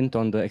a hint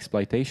on the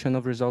exploitation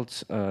of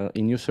results.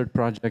 In UCERT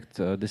project,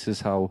 this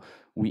is how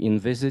we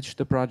envisage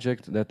the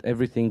project, that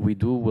everything we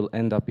do will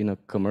end up in a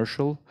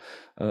commercial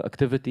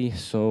activity.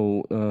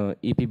 So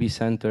EPB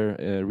Center,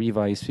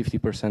 Riva is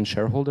 50%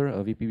 shareholder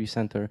of EPB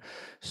Center.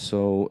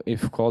 So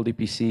if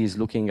QualDeEPC is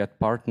looking at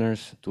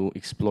partners to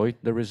exploit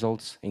the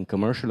results in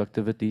commercial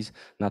activities,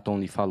 not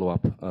only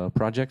follow-up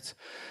projects,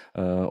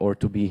 or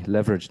to be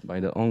leveraged by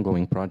the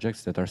ongoing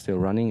projects that are still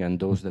running and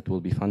those that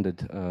will be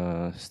funded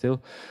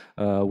still,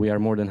 we are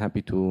more than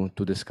happy to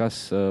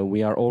discuss.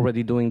 We are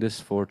already doing this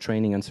for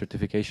training and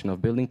certification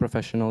of building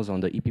professionals on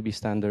the EPB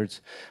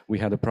standards. We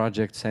had a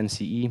project,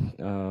 SenCE,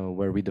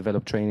 where we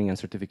developed training and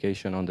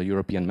certification on the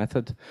European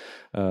method.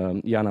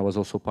 Jana was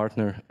also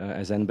partner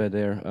as NB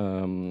there,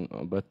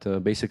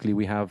 but basically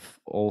we have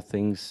all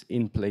things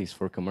in place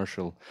for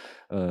commercial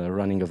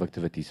running of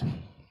activities.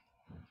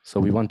 So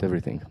we want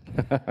everything.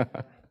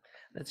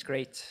 That's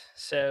great.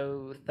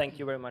 So thank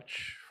you very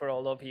much for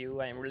all of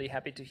you. I'm really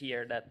happy to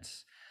hear that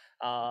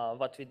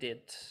what we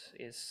did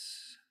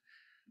is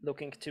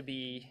looking to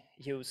be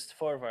used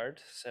forward.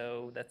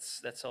 So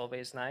that's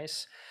always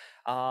nice.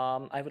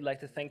 I would like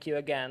to thank you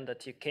again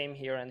that you came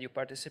here and you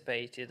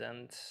participated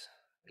and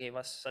gave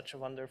us such a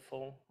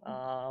wonderful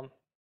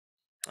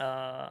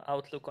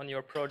outlook on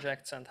your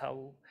projects and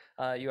how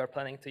you are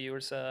planning to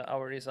use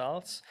our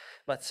results.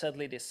 But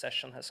sadly, this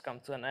session has come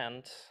to an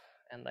end,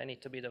 and I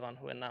need to be the one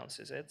who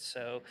announces it.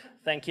 So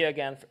thank you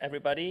again, for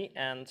everybody,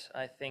 and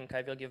I think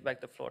I will give back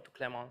the floor to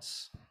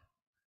Clémence.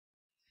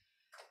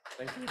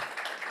 Thank you.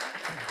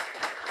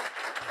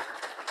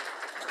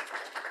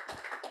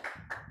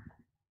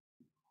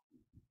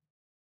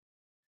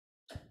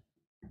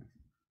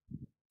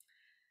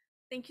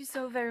 Thank you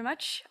so very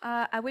much.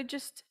 I will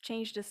just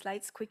change the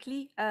slides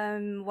quickly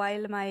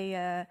while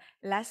my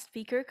last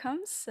speaker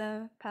comes.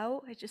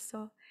 Pao, I just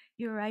saw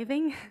you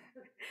arriving.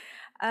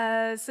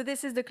 So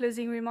this is the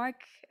closing remark,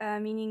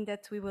 meaning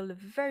that we will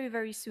very,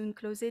 very soon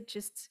close it,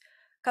 just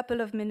a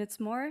couple of minutes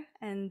more,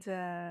 and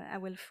I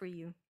will free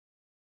you.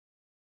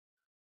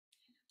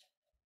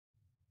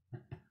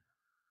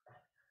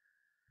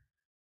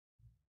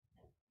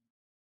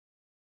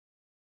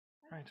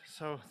 Right,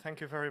 so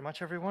thank you very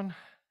much, everyone.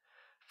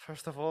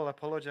 First of all, I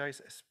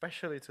apologize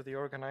especially to the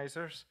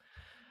organizers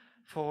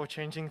for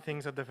changing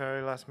things at the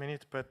very last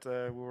minute, but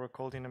we were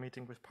called in a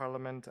meeting with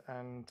Parliament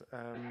and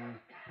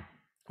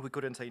we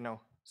couldn't say no,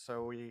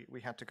 so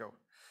we had to go.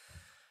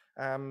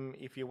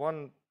 If you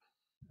want,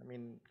 I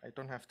mean, I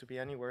don't have to be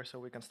anywhere, so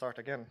we can start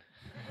again.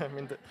 I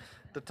mean,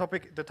 the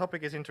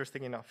topic is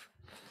interesting enough.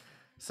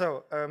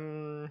 So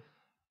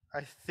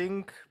I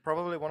think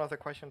probably one of the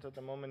questions at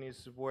the moment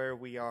is where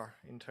we are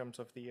in terms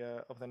of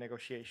the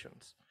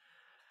negotiations.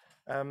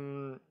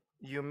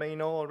 You may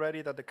know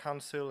already that the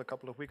Council a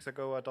couple of weeks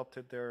ago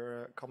adopted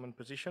their common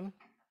position.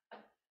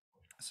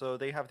 So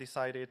they have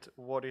decided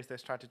what is their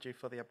strategy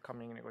for the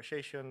upcoming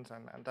negotiations,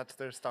 and that's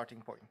their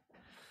starting point.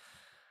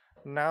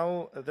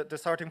 Now, the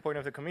starting point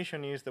of the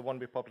Commission is the one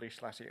we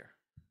published last year.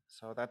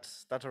 So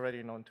that's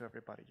already known to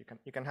everybody.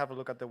 You can have a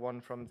look at the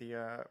one from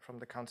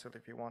the Council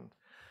if you want.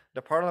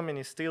 The Parliament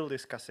is still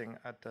discussing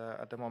at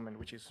the moment,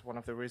 which is one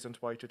of the reasons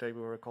why today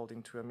we were called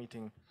into a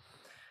meeting.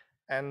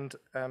 And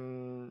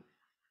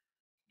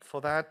for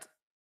that,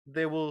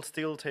 they will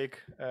still take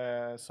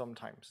some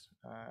times.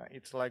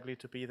 It's likely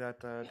to be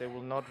that they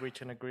will not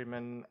reach an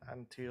agreement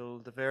until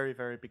the very,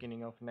 very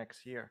beginning of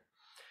next year,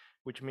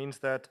 which means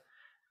that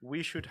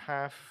we should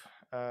have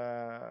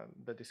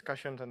the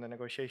discussions and the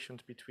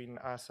negotiations between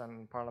us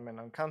and Parliament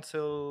and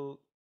Council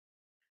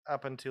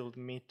up until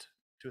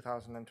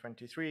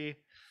mid-2023,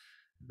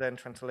 then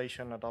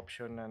translation,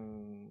 adoption,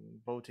 and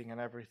voting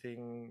and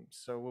everything.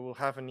 So we will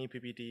have an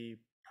EPBD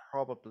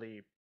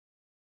probably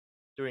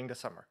during the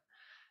summer,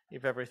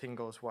 if everything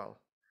goes well.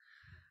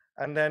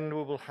 And then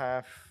we will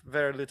have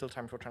very little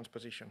time for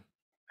transposition.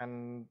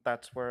 And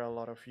that's where a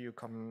lot of you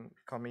come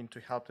in to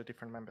help the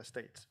different member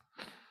states.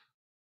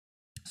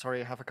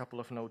 Sorry, I have a couple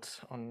of notes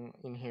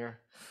in here.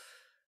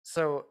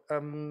 So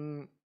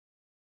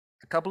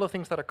a couple of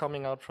things that are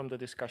coming out from the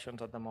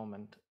discussions at the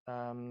moment.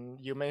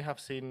 You may have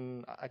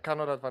seen, I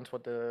cannot advance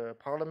what the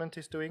Parliament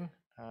is doing,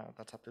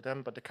 that's up to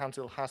them, but the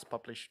Council has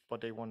published what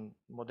they want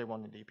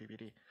in the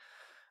EPBD.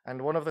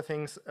 And one of the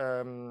things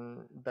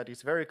that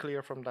is very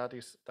clear from that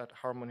is that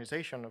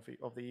harmonization of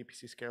the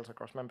EPC scales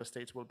across member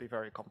states will be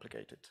very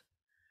complicated.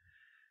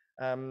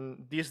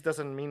 This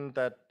doesn't mean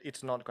that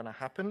it's not going to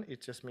happen.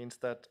 It just means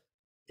that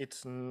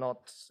it's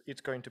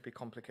going to be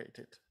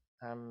complicated.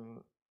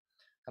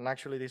 And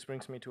actually, this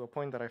brings me to a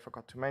point that I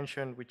forgot to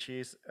mention, which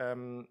is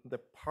the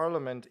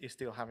Parliament is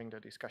still having the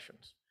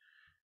discussions.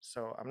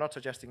 So I'm not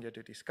suggesting you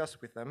to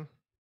discuss with them,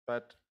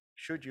 but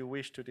should you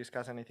wish to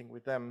discuss anything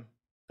with them,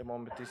 the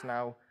moment is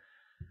now.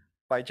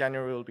 By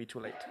January, it will be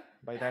too late.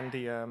 By then,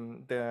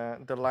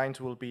 the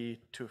lines will be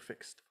too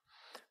fixed.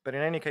 But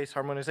in any case,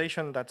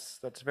 harmonization, that's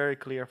very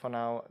clear for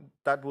now.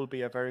 That will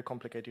be a very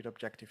complicated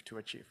objective to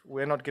achieve.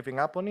 We're not giving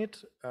up on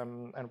it,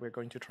 and we're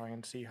going to try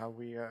and see how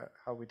we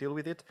deal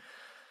with it.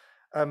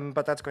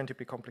 But that's going to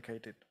be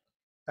complicated.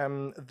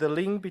 The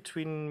link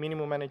between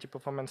minimum energy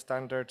performance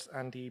standards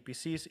and the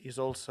EPCs is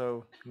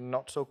also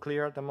not so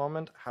clear at the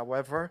moment.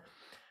 However,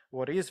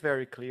 what is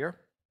very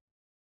clear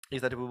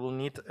is that we will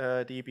need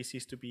the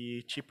EPCs to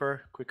be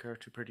cheaper, quicker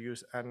to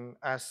produce, and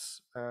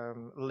as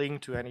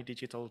linked to any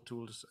digital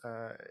tools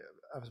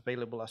as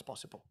available as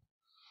possible.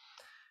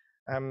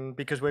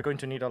 Because we're going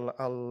to need a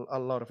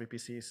lot of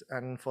EPCs.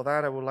 And for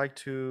that, I would like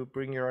to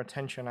bring your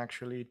attention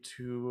actually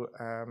to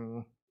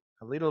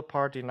a little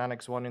part in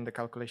Annex 1 in the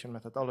calculation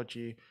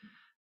methodology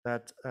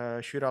that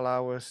should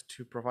allow us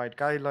to provide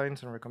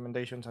guidelines and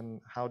recommendations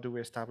on how do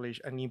we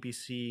establish an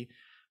EPC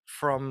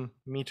from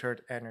metered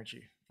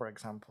energy, for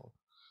example.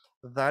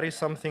 That is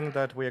something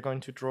that we are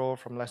going to draw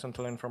from lessons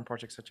learned from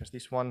projects such as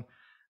this one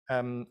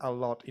a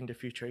lot in the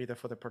future, either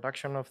for the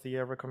production of the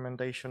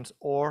recommendations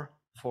or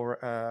for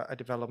a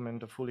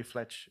development of fully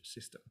fledged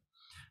system.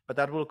 But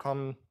that will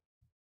come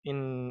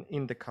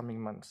in the coming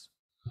months.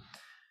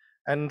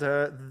 And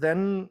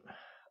then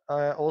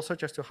also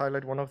just to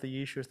highlight one of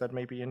the issues that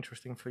may be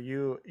interesting for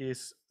you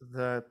is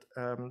that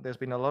there's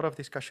been a lot of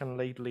discussion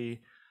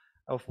lately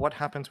of what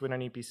happens when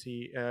an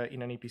EPC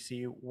in an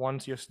EPC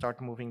once you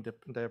start moving the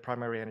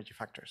primary energy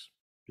factors,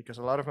 because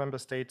a lot of member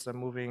states are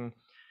moving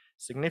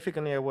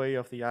significantly away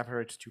of the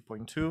average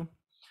 2.2.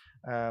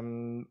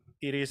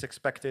 It is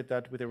expected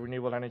that with the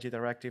Renewable Energy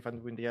Directive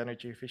and with the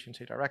Energy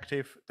Efficiency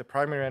Directive, the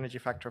primary energy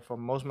factor for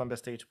most member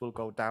states will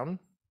go down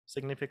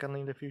significantly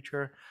in the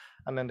future.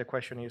 And then the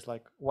question is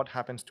like, what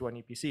happens to an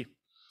EPC?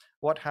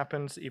 What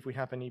happens if we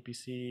have an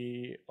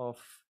EPC of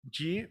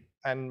G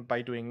and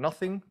by doing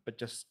nothing, but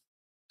just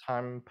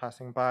time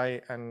passing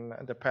by and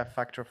the PEF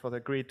factor for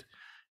the grid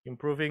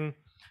improving,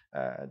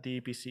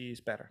 the EPC is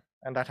better.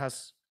 And that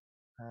has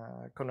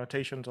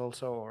connotations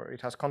also, or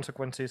it has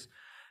consequences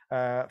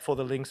for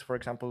the links, for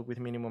example, with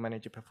minimum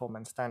energy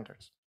performance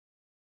standards.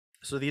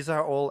 So these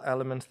are all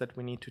elements that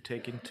we need to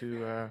take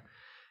into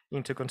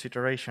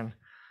consideration.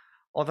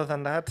 Other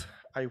than that,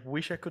 I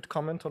wish I could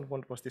comment on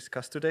what was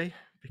discussed today,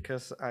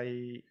 because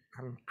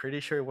I'm pretty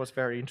sure it was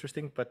very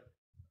interesting, but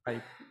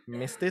I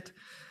missed it.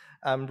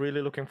 I'm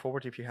really looking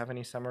forward if you have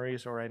any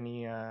summaries or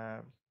any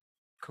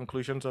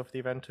conclusions of the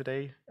event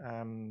today.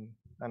 And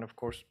of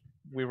course,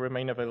 we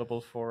remain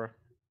available for,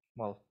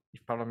 well,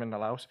 if Parliament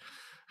allows,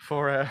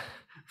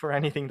 for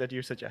anything that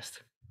you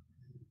suggest.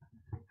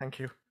 Thank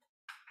you.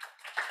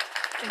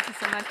 Thank you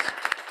so much.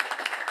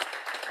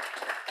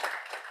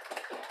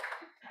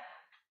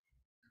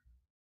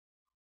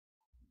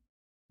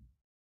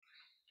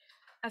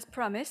 As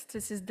promised,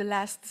 this is the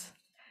last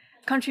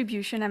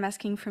contribution I'm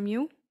asking from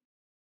you.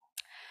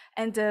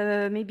 And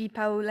maybe,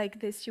 Pao, like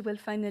this, you will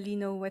finally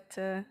know what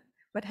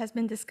has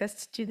been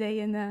discussed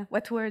today and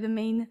what were the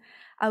main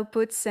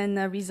outputs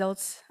and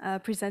results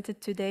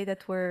presented today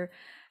that were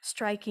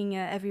striking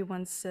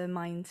everyone's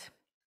mind.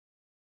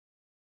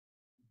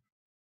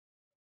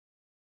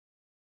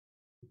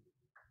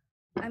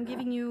 I'm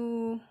giving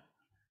you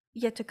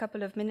yet a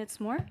couple of minutes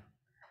more.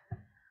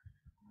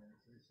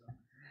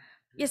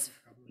 Yes.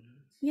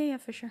 Yeah,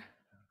 for sure.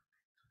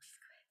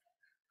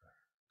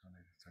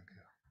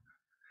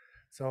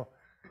 So,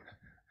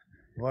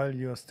 while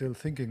you're still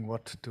thinking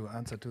what to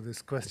answer to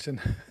this question,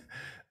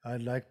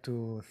 I'd like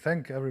to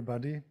thank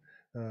everybody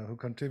who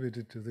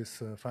contributed to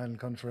this final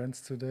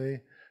conference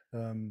today,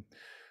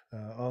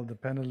 all the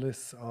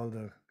panelists, all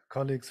the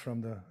colleagues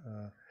from the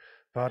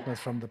partners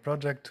from the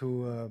project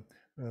who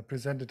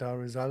presented our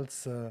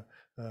results,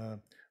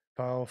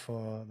 Pao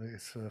for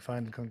these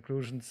final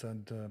conclusions,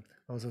 and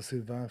also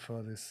Sylvain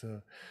for this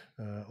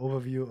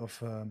overview of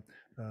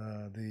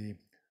the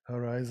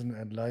Horizon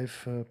and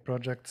Life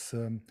projects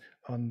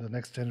on the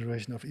next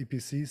generation of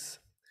EPCs.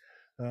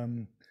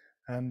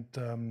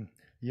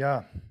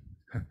 Yeah,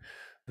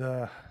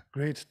 the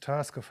great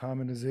task of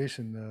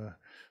harmonization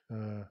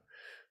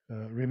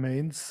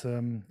remains,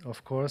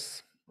 of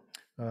course,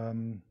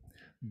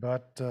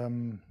 but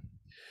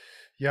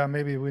yeah,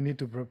 maybe we need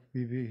to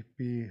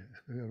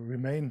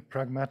remain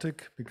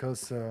pragmatic,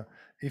 because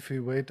if we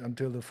wait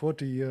until the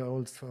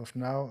 40-year-olds of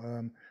now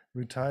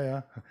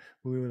retire,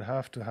 we will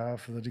have to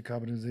have the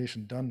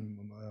decarbonization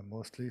done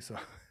mostly. So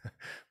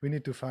we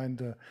need to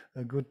find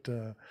a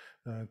good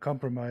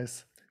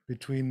compromise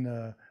between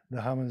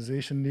the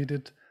harmonization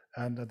needed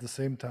and at the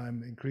same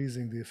time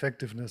increasing the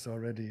effectiveness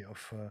already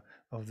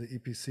of the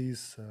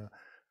EPCs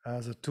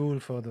as a tool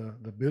for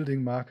the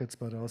building markets,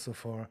 but also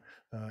for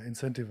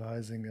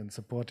incentivizing and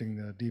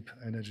supporting deep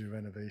energy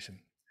renovation.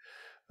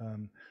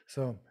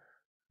 So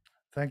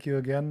thank you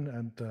again,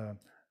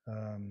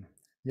 and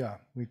yeah,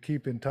 we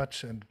keep in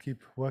touch and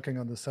keep working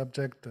on the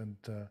subject, and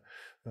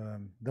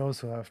those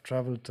who have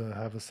traveled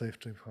have a safe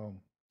trip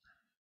home.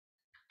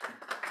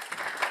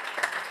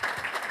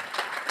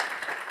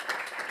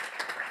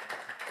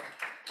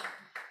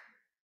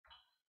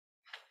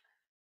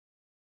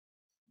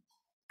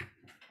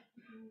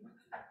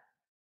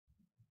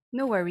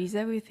 No worries,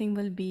 everything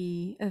will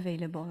be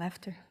available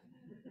after.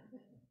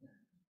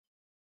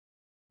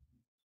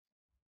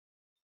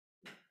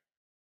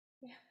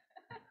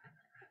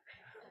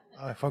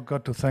 I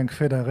forgot to thank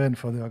Federen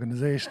for the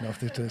organization of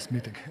this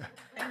meeting.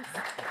 Thanks.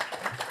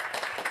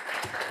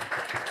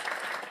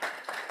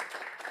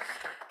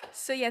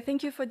 So yeah,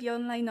 thank you for the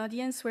online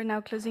audience. We're now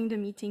closing the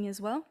meeting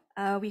as well.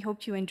 We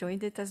hope you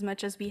enjoyed it as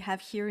much as we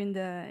have here in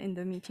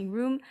the meeting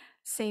room.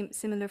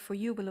 Similar for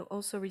you, we'll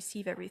also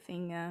receive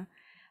everything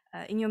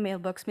in your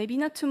mailbox. Maybe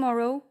not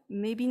tomorrow,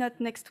 maybe not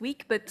next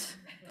week, but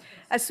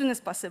as soon as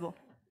possible.